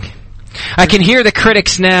music. I can hear the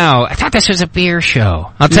critics now. I thought this was a beer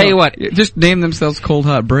show. I'll tell you what. Just name themselves Cold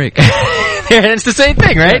Hot Break. It's the same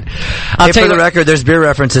thing, right? I'll tell you for the record, there's beer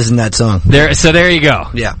references in that song. So there you go.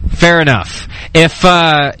 Yeah. Fair enough.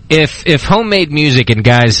 If homemade music and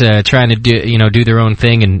guys trying to do their own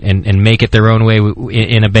thing and make it their own way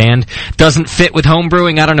in a band doesn't fit with home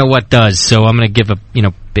brewing, I don't know what does. So I'm going to give a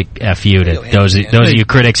big F you to those of you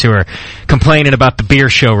critics who are complaining about the beer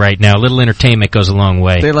show right now. A little entertainment goes a long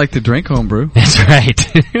way. They like to drink homebrew. That's right.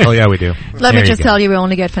 Oh yeah, we do. Let me just tell you, we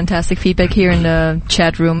only get fantastic feedback here in the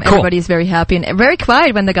chat room. Cool. Everybody's very happy and very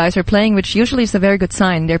quiet when the guys are playing, which usually is a very good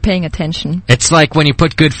sign. They're paying attention. It's like when you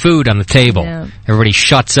put good food on the table. Yeah. Everybody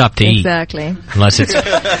shuts up to eat. Exactly. Unless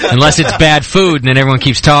it's bad food, and then everyone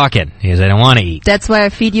keeps talking because they don't want to eat. That's why I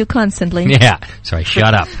feed you constantly. Yeah. So I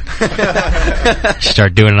shut up.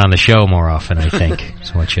 Start doing it on the show more often, I think.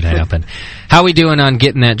 Is what should happen. How are we doing on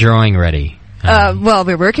getting that drawing ready? Well,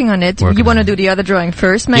 we're working on it. You want to do the other drawing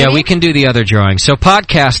first, maybe? Yeah, we can do the other drawing. So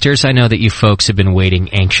podcasters, I know that you folks have been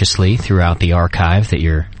waiting anxiously throughout the archive that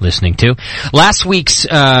you're listening to. Last week's,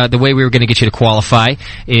 the way we were going to get you to qualify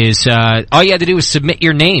is, all you had to do was submit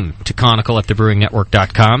your name to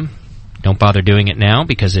conical@thebrewingnetwork.com. Don't bother doing it now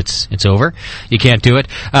because it's over. You can't do it.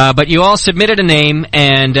 But you all submitted a name,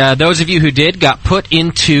 and those of you who did got put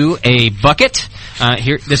into a bucket.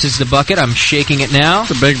 Here, this is the bucket. I'm shaking it now.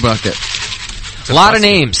 It's a big bucket. A lot of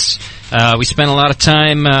names. We spent a lot of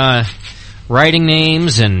time writing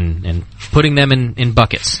names and putting them in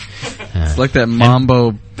buckets. It's like that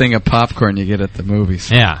Mambo thing of popcorn you get at the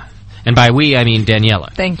movies. Yeah. And by we, I mean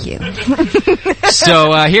Daniela. Thank you.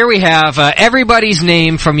 So here we have everybody's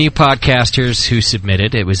name from you podcasters who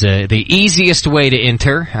submitted. It was the easiest way to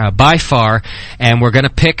enter by far, and we're going to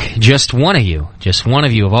pick just one of you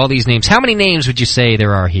of all these names. How many names would you say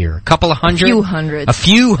there are here? A couple of hundred? A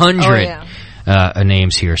few hundred. Oh, yeah.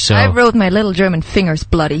 Names here. So I wrote my little German fingers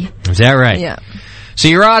bloody. Is that right? Yeah. So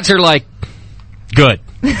your odds are like good,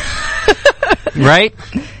 right?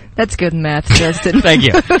 That's good math, Justin. Thank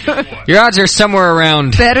you. Your odds are somewhere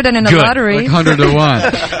around better than in the lottery. Like 100 to 1.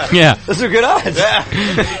 Yeah. Those are good odds. Yeah.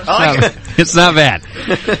 I like it. It's not bad.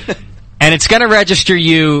 And it's going to register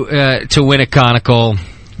you to win a conical.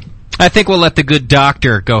 I think we'll let the good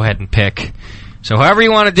doctor go ahead and pick. So however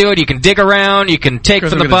you want to do it, you can dig around, you can take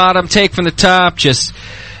from the bottom, take from the top, just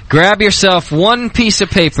grab yourself one piece of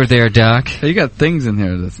paper there, Doc. Hey, you got things in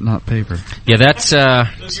here that's not paper. Yeah, that's Those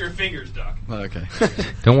are your fingers, Doc. Oh, okay.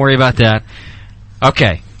 Don't worry about that.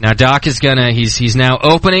 Okay, now Doc is he's now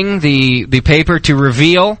opening the paper to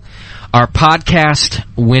reveal our podcast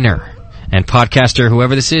winner. And podcaster,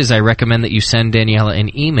 whoever this is, I recommend that you send Daniela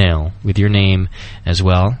an email with your name as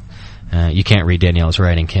well. You can't read Daniela's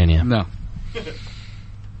writing, can you? No.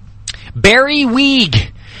 Barry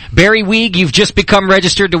Weeg. Barry Weeg, you've just become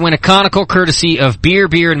registered to win a conical courtesy of Beer,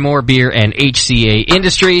 and More Beer and HCA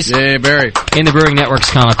Industries. Yay, Barry. In the Brewing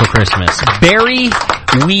Network's Conical Christmas. Barry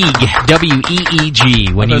Weeg,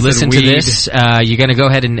 W-E-E-G. When you listen to this, you're going to go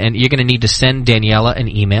ahead and you're going to need to send Daniela an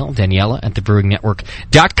email,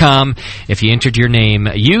 Daniela@thebrewingnetwork.com. If you entered your name,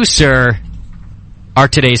 you, sir, are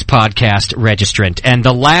today's podcast registrant. And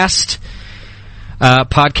the last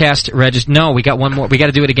podcast no, we got one more. We got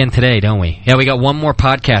to do it again today, don't we? Yeah, we got one more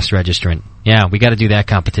podcast registrant. Yeah, we got to do that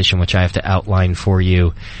competition, which I have to outline for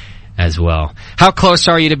you as well. How close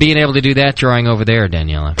are you to being able to do that drawing over there,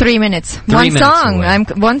 Daniela? 3 minutes. 3 one minutes song. away. I'm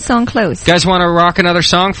one song close. Guys want to rock another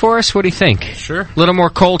song for us? What do you think? Sure. A little more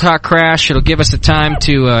Cold Hot Crash. It'll give us the time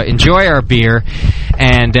to enjoy our beer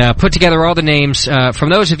and put together all the names from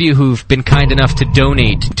those of you who've been kind enough to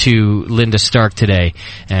donate to Linda Stark today.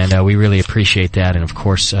 And we really appreciate that. And, of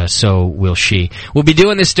course, so will she. We'll be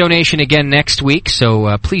doing this donation again next week,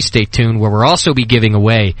 so please stay tuned, where we'll also be giving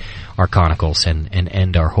away our conicals and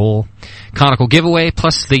end our whole conical giveaway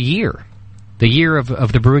plus the year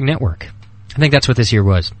of the Brewing Network. I think that's what this year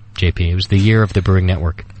was, JP. It was the year of the Brewing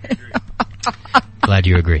Network. Glad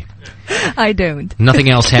you agree. I don't. Nothing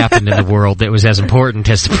else happened in the world that was as important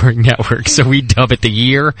as the Brewing Network, so we dub it the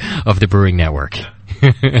year of the Brewing Network.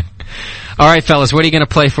 All right, fellas, what are you going to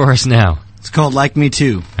play for us now? It's called Like Me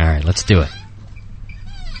Too. All right, let's do it.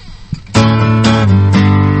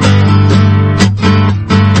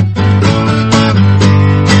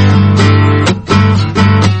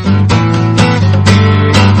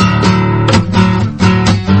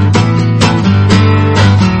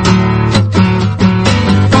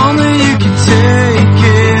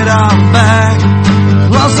 Back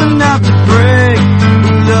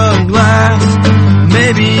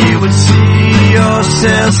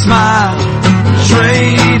telltale smile,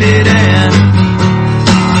 traded in.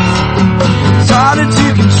 It's harder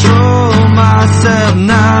to control myself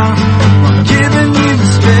now. I'm giving you the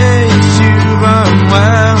space you've earned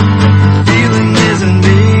well. Feeling isn't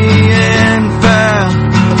being fair.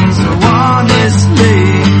 So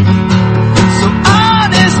honestly,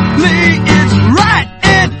 it's right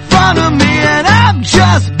in front of me, and I'm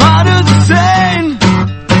just part of the same.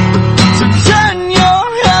 So turn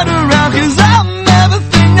your head around, 'cause I'm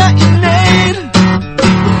everything that you need.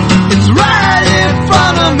 It's right in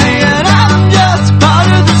front of me, and I'm just part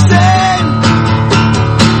of the same.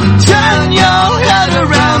 Turn your head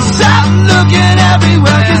around, stop looking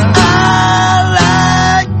everywhere, 'cause I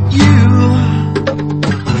like you.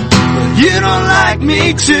 You don't like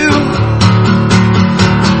me too.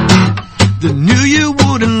 They knew you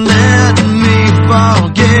wouldn't let me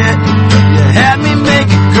forget. You had me make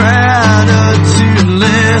a gratitude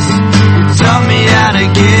list. You taught me how to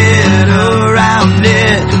get around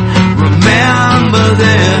it. Remember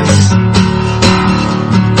this.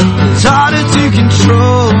 It's harder to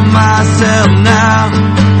control myself now.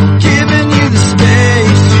 I'm giving you the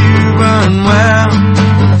space you've earned well.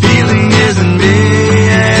 The feeling isn't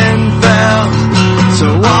being felt. So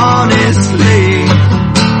honestly,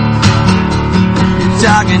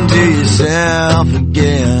 talking to yourself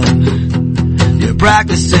again. You're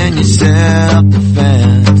practicing your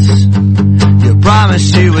self-defense. You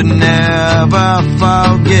promised you would never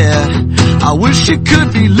forget. I wish you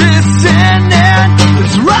could be listening.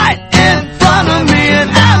 It's right in front of me, and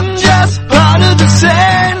I'm just part of the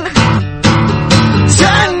same.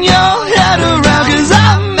 Turn your head around, 'cause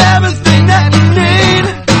I'm everything that you need.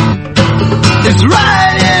 It's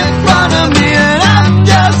right in front of me, and I'm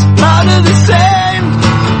just part of the same.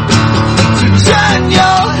 Turn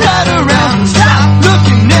your head around, stop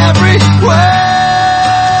looking everywhere.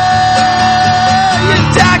 You're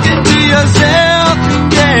talking to yourself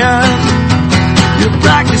again. You're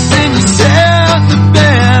practicing your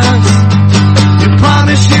self-defense. You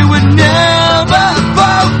promised you would never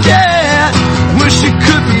forget. Wish you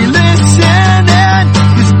could be listening,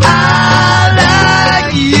 'cause I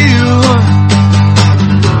like you.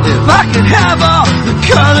 If I could have all the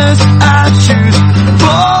colors I choose,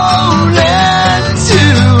 falling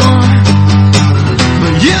too.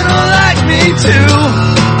 But you don't like me too.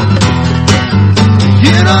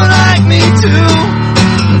 You don't like me too.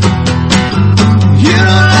 You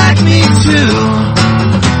don't like me too.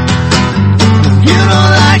 You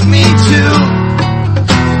don't like me too.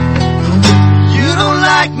 You don't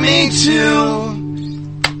like me too.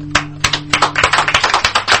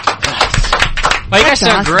 Well, you guys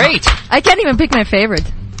sound great. I can't even pick my favorite.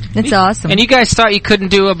 It's awesome. And you guys thought you couldn't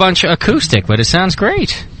do a bunch of acoustic, but it sounds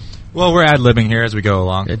great. Well, we're ad-libbing here as we go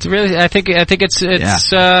along. It's really, I think it's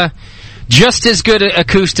just as good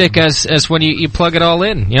acoustic as when you plug it all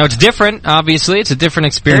in. You know, it's different, obviously. It's a different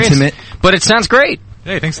experience. Intimate. But it sounds great.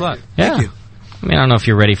 Hey, thanks a lot. Yeah. Thank you. I mean, I don't know if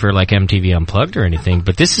you're ready for like MTV Unplugged or anything,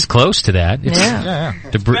 but this is close to that. It's,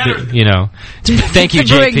 you know, thank you,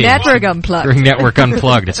 JP. Brewing Network Unplugged. Brewing Network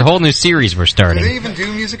Unplugged. It's a whole new series we're starting. Do they even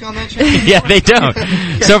do music on that show? Yeah, they don't.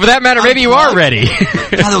 So for that matter, maybe you are ready. God,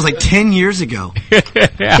 that was like 10 years ago.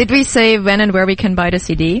 Yeah. Did we say when and where we can buy the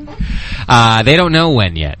CD? They don't know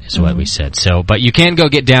when yet, is what we said. So, but you can go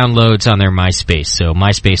get downloads on their MySpace. So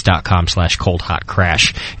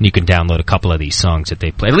myspace.com/coldhotcrash, and you can download a couple of these songs that they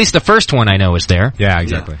play. At least the first one I know is there. Yeah,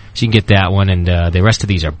 exactly. So you can get that one, and the rest of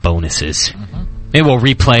these are bonuses. Maybe we'll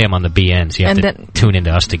replay them on the BNs. You have to tune into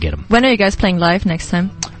us to get them. When are you guys playing live next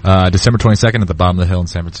time? December 22nd at the bottom of the hill in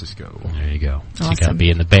San Francisco. There you go. So Awesome. you gotta be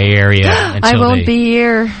in the Bay Area. I won't be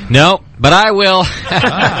here. No, but I will.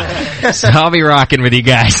 So I'll be rocking with you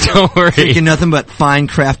guys. Don't worry. Drinking nothing but fine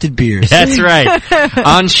crafted beers. That's right.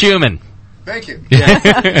 On Schumann. Thank you.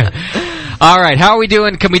 All right, how are we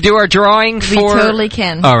doing? Can we do our drawing We for... totally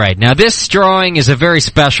can. All right, now this drawing is a very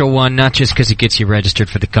special one, not just because it gets you registered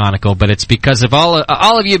for the Conical, but it's because of all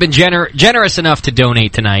of you have been generous enough to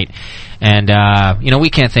donate tonight. And, you know, we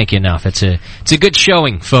can't thank you enough. It's a good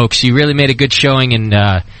showing, folks. You really made a good showing, and,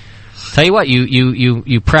 tell you what,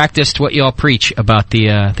 you practiced what you all preach about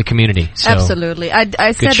the community. So, absolutely. I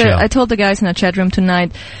good said show. I told the guys in the chat room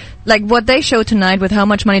tonight, like what they showed tonight with how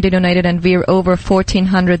much money they donated, and we're over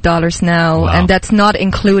 $1,400 now, and that's not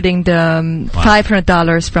including the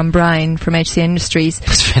 $500 from Brian from HC Industries.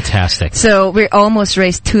 That's fantastic. So we almost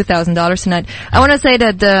raised $2,000 tonight. I want to say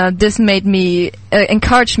that this made me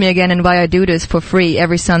encouraged me again in why I do this for free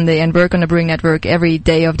every Sunday and work on the Brewing Network every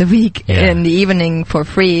day of the week in the evening for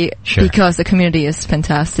free because the community is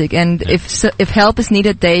fantastic, and if help is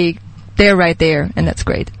needed, they're right there, and that's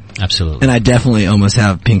great. Absolutely. And I definitely almost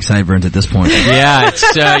have pink sideburns at this point. Yeah,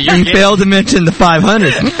 it's you failed to mention the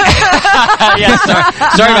 500. Yeah,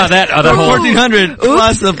 sorry about that. The 1400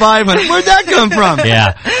 plus the 500. Where'd that come from?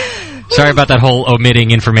 Yeah. Sorry about that whole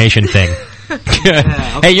omitting information thing.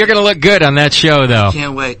 Hey, you're going to look good on that show, though.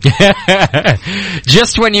 Can't wait.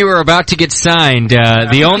 Just when you were about to get signed,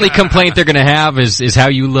 the only complaint they're going to have is how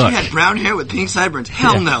you look. You had brown hair with pink sideburns.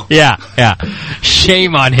 Hell no. Yeah.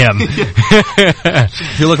 Shame on him.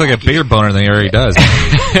 You look like a bigger boner than he already does.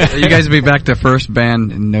 You guys will be back to first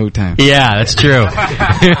band in no time. Yeah, that's true.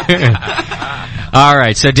 All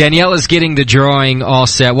right, so Danielle is getting the drawing all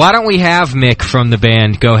set. Why don't we have Mick from the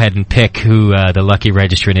band go ahead and pick who the lucky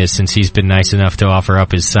registrant is, since he's been nice enough to offer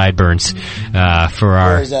up his sideburns for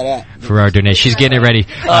our Where is that at? for our donation. She's getting it ready.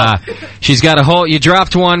 She's got a whole. You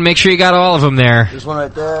dropped one. Make sure you got all of them there. There's one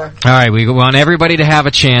right there. All right, we want everybody to have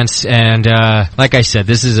a chance, and like I said,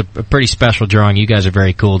 this is a pretty special drawing. You guys are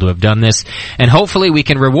very cool to have done this, and hopefully we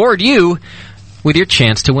can reward you with your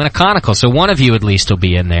chance to win a conical. So one of you at least will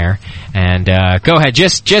be in there. And go ahead,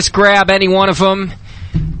 just grab any one of them,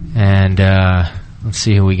 and let's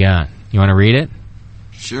see who we got. You want to read it?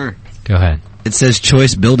 Sure. Go ahead. It says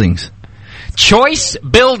Choice Buildings. Choice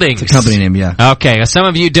Buildings. It's a company name, yeah. Okay, some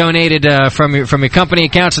of you donated from your company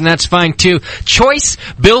accounts, and that's fine too. Choice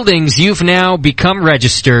Buildings, you've now become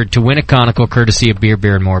registered to win a conical courtesy of Beer,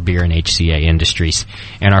 and More Beer and HCA Industries.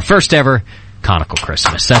 And our first ever conical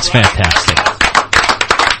Christmas. That's fantastic.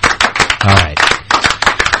 All right.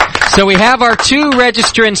 So we have our 2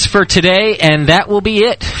 registrants for today, and that will be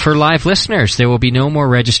it for live listeners. There will be no more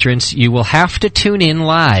registrants. You will have to tune in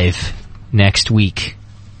live next week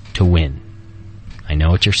to win. I know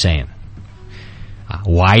what you're saying.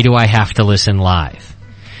 Why do I have to listen live?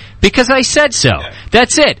 Because I said so.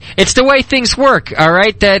 That's it. It's the way things work, all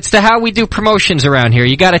right? That's how we do promotions around here.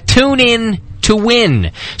 You got to tune in to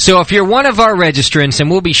win. So if you're one of our registrants,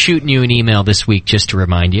 and we'll be shooting you an email this week just to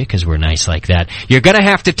remind you, because we're nice like that, you're going to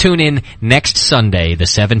have to tune in next Sunday, the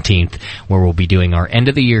 17th, where we'll be doing our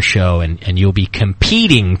end-of-the-year show, and you'll be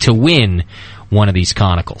competing to win one of these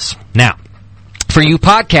conicals. Now, for you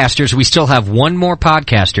podcasters, we still have one more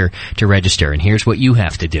podcaster to register, and here's what you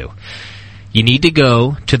have to do. You need to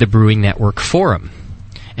go to the Brewing Network forum,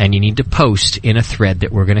 and you need to post in a thread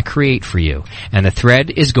that we're going to create for you. And the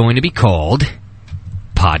thread is going to be called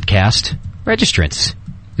Podcast Registrants.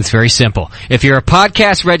 It's very simple. If you're a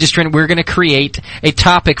podcast registrant, we're going to create a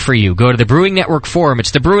topic for you. Go to the Brewing Network forum.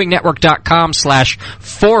 It's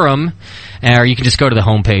thebrewingnetwork.com/forum. Or you can just go to the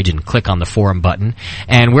homepage and click on the forum button.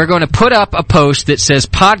 And we're going to put up a post that says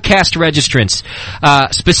Podcast Registrants.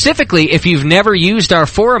 Specifically, if you've never used our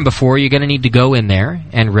forum before, you're going to need to go in there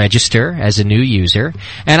and register as a new user.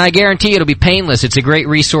 And I guarantee it'll be painless. It's a great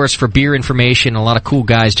resource for beer information. A lot of cool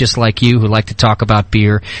guys just like you who like to talk about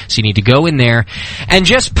beer. So you need to go in there and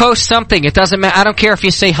just post something. It doesn't matter. I don't care if you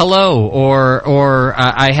say hello or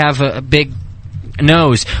I have a big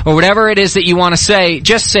nose or whatever it is that you want to say.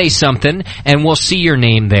 Just say something and we'll see your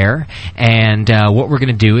name there. And what we're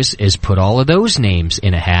going to do is put all of those names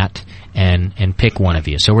in a hat and pick one of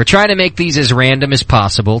you. So we're trying to make these as random as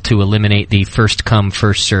possible to eliminate the first come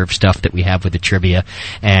first serve stuff that we have with the trivia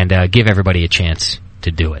and give everybody a chance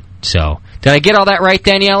to do it. So did I get all that right,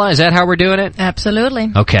 Daniela? Is that how we're doing it?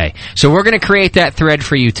 Absolutely. Okay. So we're going to create that thread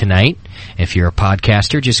for you tonight. If you're a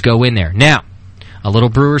podcaster, just go in there. Now, a little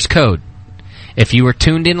brewer's code. If you were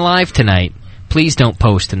tuned in live tonight, please don't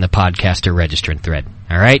post in the podcaster registrant thread.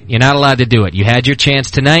 All right? You're not allowed to do it. You had your chance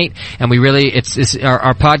tonight, and we really,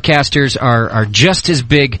 our podcasters are just as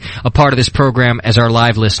big a part of this program as our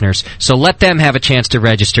live listeners. So let them have a chance to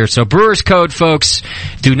register. So Brewer's Code, folks,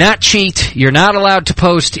 do not cheat. You're not allowed to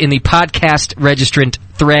post in the podcast registrant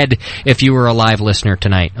thread if you were a live listener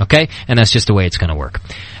tonight. Okay? And that's just the way it's going to work.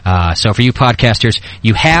 So for you podcasters,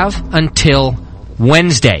 you have until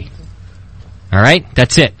Wednesday. All right?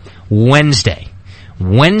 That's it. Wednesday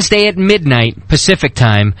at midnight Pacific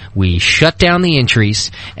time, we shut down the entries,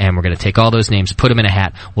 and we're going to take all those names, put them in a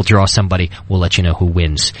hat. We'll draw somebody. We'll let you know who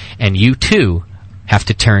wins. And you, too, have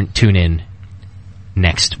to tune in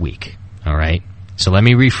next week. All right? So let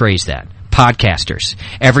me rephrase that. Podcasters,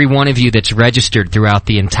 every one of you that's registered throughout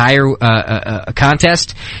the entire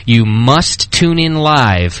contest, you must tune in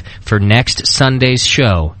live for next Sunday's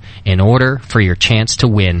show in order for your chance to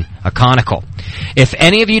win a conical. If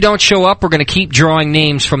any of you don't show up, we're going to keep drawing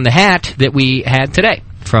names from the hat that we had today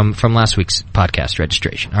from last week's podcast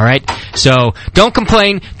registration. All right? So don't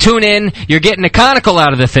complain. Tune in. You're getting a conical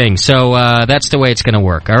out of the thing. So that's the way it's going to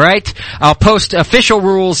work. All right? I'll post official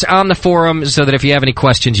rules on the forum so that if you have any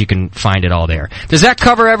questions, you can find it all there. Does that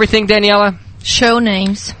cover everything, Daniela? Show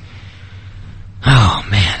names. Oh,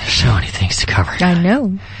 man, there's so many things to cover. I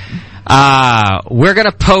know. We're going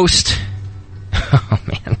to post... Oh,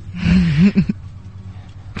 man.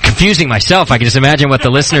 Confusing myself. I can just imagine what the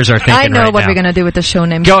listeners are thinking I know right what now. we're going to do with the show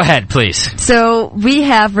name. Go ahead, please. So we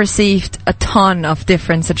have received a ton of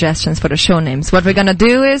different suggestions for the show names. What we're going to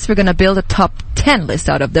do is we're going to build a top 10 list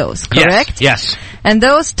out of those, correct? Yes. And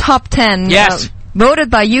those top 10 voted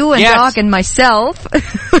by you and Doc and myself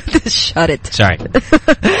shut it. Sorry.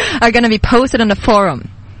 are going to be posted on the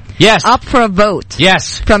forum. Yes. Up for a vote.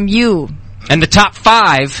 Yes. From you. And the top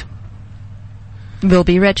 5 will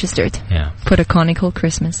be registered. Yeah. For the Conical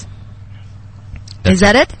Christmas. Is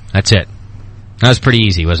that it? That's it. That was pretty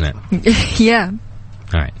easy, wasn't it? Yeah.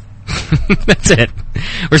 All right. That's it.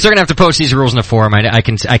 We're still going to have to post these rules in the forum. I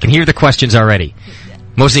can hear the questions already.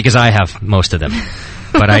 Mostly because I have most of them.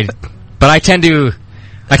 But I tend to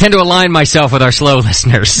align myself with our slow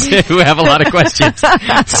listeners who have a lot of questions.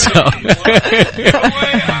 So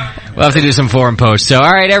we'll have to do some forum posts. So,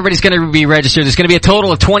 all right, everybody's going to be registered. There's going to be a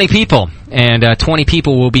total of 20 people, and 20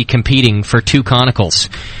 people will be competing for 2 Conicals.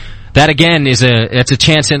 That again is a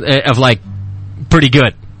chance of like pretty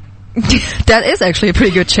good. That is actually a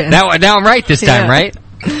pretty good chance. Now I'm right this time, right?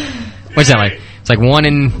 What's that like? It's like 1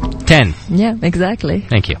 in 10. Yeah, exactly.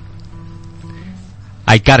 Thank you.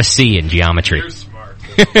 I got a C in geometry.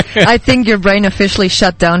 I think your brain officially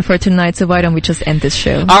shut down for tonight, so why don't we just end this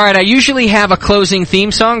show? All right, I usually have a closing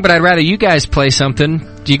theme song, but I'd rather you guys play something.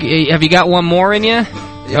 Have you got one more in you?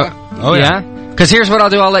 Yeah. Oh, yeah. Because here's what I'll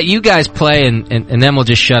do. I'll let you guys play, and then we'll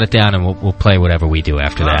just shut it down, and we'll play whatever we do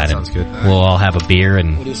after that. Sounds good. We'll all have a beer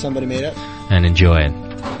and What is somebody made up? And enjoy it.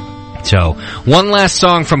 So, one last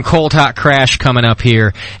song from Cold Hot Crash coming up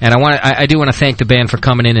here, and I do want to thank the band for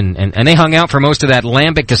coming in, and they hung out for most of that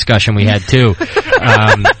lambic discussion we had too.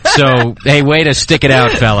 So, hey, way to stick it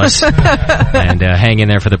out, fellas, and hang in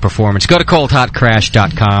there for the performance. Go to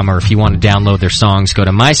coldhotcrash.com, or if you want to download their songs, go to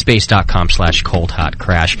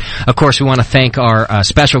myspace.com/coldhotcrash. Of course, we want to thank our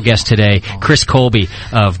special guest today, Chris Colby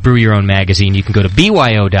of Brew Your Own Magazine. You can go to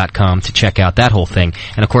BYO.com to check out that whole thing,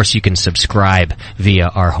 and of course, you can subscribe via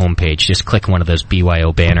our homepage. Just click one of those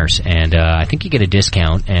BYO banners, and I think you get a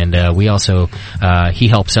discount, and we also, he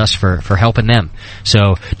helps us for helping them.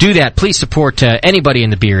 So do that. Please support anybody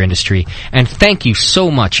in the beer industry, and thank you so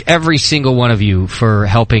much, every single one of you, for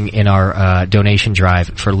helping in our donation drive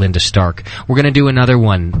for Linda Stark. We're going to do another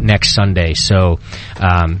one next Sunday, so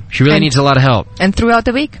she really needs a lot of help. And throughout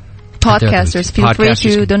the week. Podcasters, feel free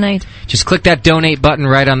to donate. Just click that donate button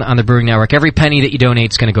right on the Brewing Network. Every penny that you donate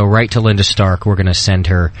is going to go right to Linda Stark. We're going to send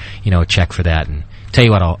her, a check for that. And tell you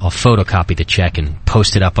what, I'll photocopy the check and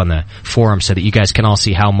post it up on the forum so that you guys can all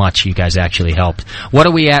see how much you guys actually helped. What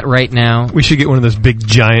are we at right now? We should get one of those big,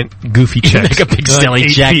 giant, goofy checks. Like a big silly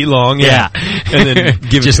check. 8 feet long, yeah. And then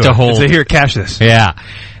give just it to a whole. Say, here, cash this. Yeah.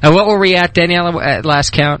 And what were we at, Danielle, at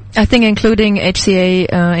last count? I think including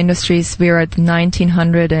HCA Industries, we're at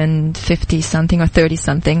 1,950-something or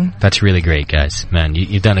 30-something. That's really great, guys. Man,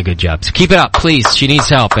 you've done a good job. So keep it up, please. She needs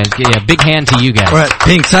help. And big hand to you guys. We're at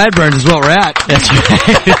Pink Sideburns is what we're at. That's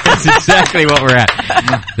right. That's exactly what we're at.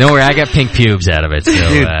 Don't worry, I got pink pubes out of it. So,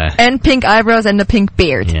 and pink eyebrows and the pink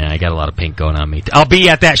beard. Yeah, I got a lot of pink going on me. I'll be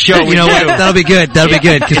at that show. You know what? That'll be good. That'll be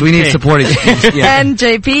good, because we need supporting. Yeah. And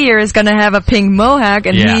JP here is going to have a pink mohawk,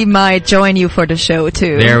 and he might join you for the show,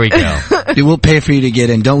 too. There we go. We'll pay for you to get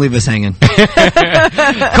in. Don't leave us hanging.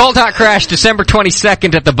 Cold Hot Crash, December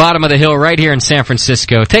 22nd at the bottom of the hill right here in San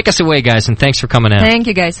Francisco. Take us away, guys, and thanks for coming out. Thank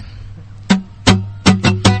you, guys.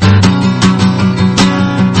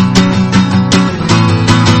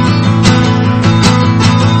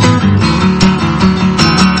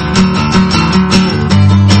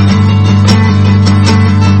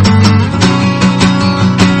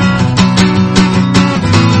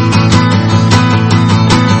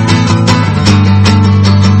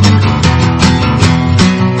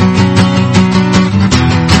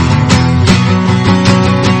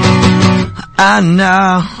 And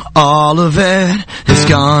now all of it has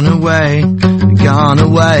gone away, gone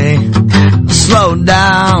away. Slowed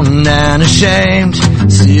down and ashamed,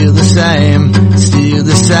 still the same, still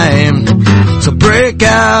the same. So break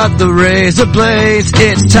out the razor blades,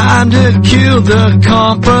 it's time to kill the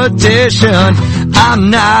competition.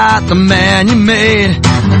 I'm not the man you made,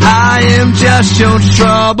 I am just your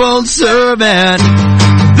troubled servant.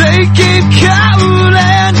 They keep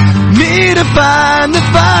calling me to find the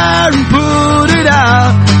fire and put it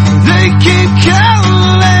out. They keep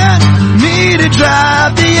calling me to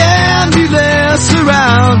drive the ambulance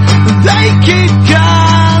around. They keep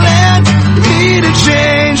calling me to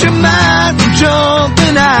change your mind from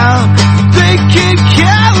jumping out. They keep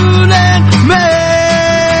calling me,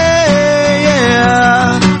 yeah.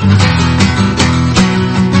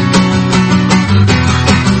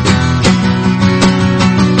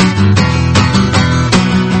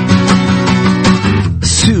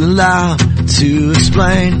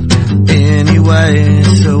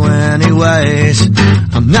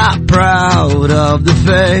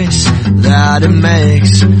 face that it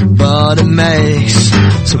makes, but it makes.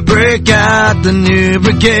 So break out the new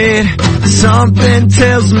brigade. Something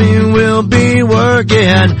tells me we'll be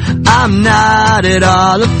working. I'm not at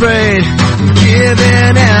all afraid.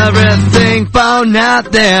 Giving everything for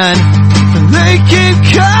nothing. They keep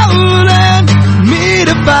calling me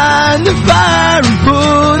to find the fire and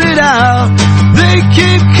put it out. They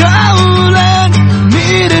keep calling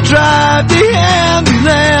me to drive the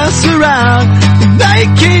ambulance around. They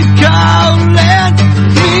keep calling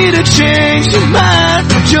me to change the mind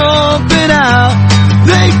for jumping out.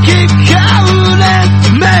 They keep calling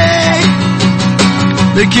me.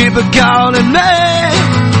 They keep calling me.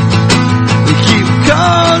 They keep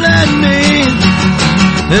calling me.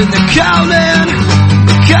 And they're calling, and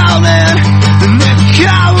they're calling.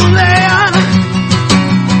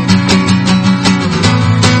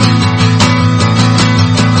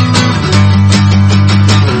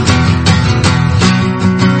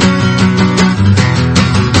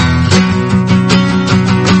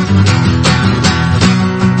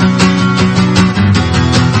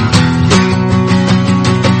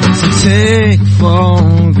 Take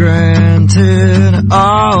for granted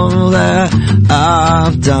all that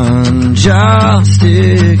I've done. Just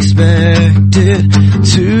expect it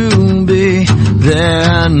to be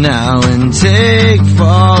there now, and take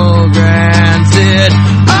for granted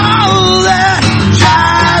all that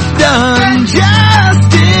I've done.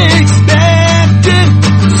 Just expect it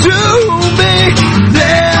to be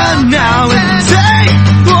there now, and take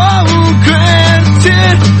for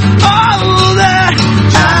granted all that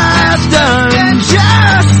I've done.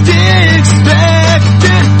 Just expect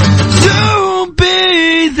it to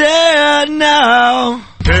be there now.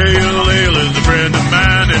 Pale ale is a friend of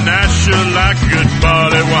mine, and I sure like good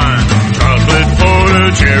barley wine. Chocolate porter,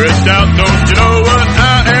 cherry stout, don't you know what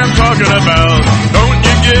I am talking about? Don't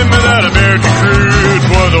you give me that American crude,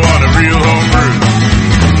 boy, the one a real homebrew.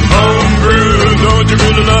 Homebrew, don't you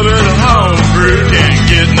really love it? Homebrew, can't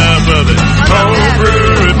get enough of it.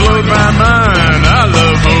 Homebrew, it blows my mind. I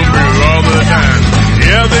love homebrew all the time.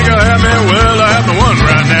 Yeah, I think I have me, well, I have me one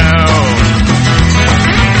right now.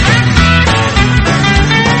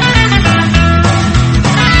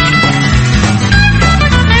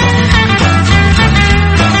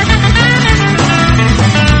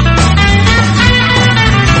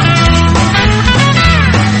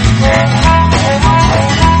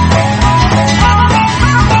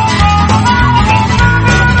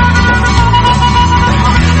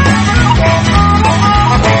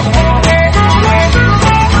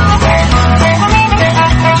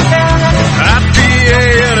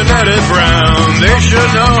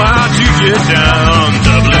 Should know how to get down.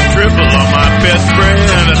 Double and triple on my best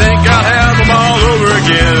friend. I think I'll have them all over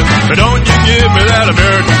again. But don't you give me that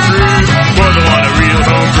American crude, for the one a real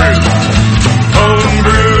homebrew.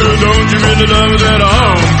 Homebrew, don't you really love that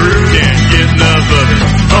homebrew? Can't get enough of it.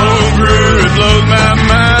 Homebrew, it blows my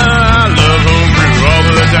mind. I love homebrew all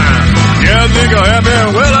of the time. Yeah, I think I'll have me,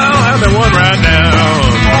 well, I'll have me one right now.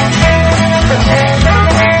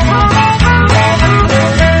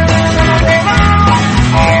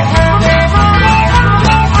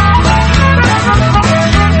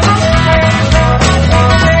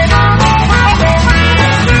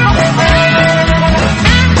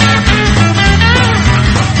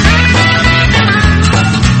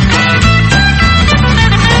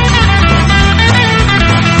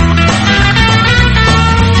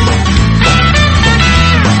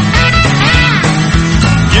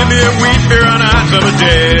 Summer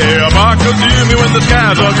day, a bark will do me when the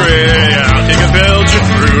skies are gray. I'll take a Belgian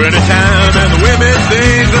brew anytime, and the women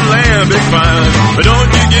sing and lambic fine. But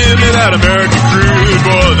don't you give me that American crude,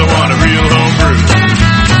 boys, I want a real homebrew.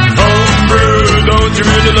 Homebrew, don't you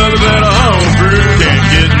really love that homebrew? Can't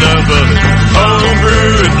get enough of it.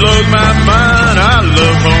 Homebrew, it blows my mind. I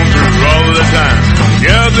love homebrew all of the time.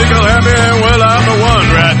 Yeah, I think I'll have me, well, I'm the one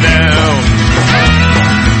right now.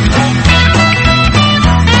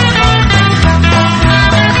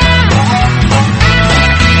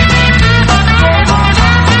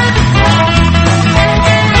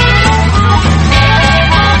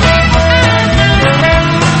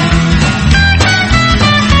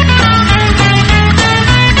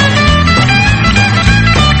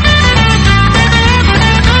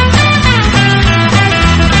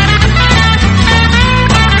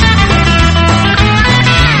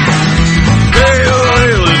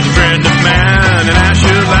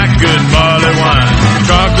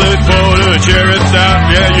 Cherry stout,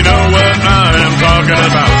 yeah, you know what I am talking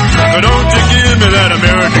about. But don't you give me that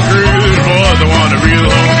American crude, boys, I want a real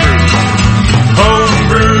homebrew.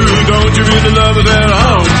 Homebrew, don't you really love that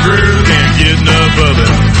homebrew? Can't get enough of it.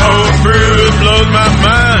 Homebrew, it blows blows my mind.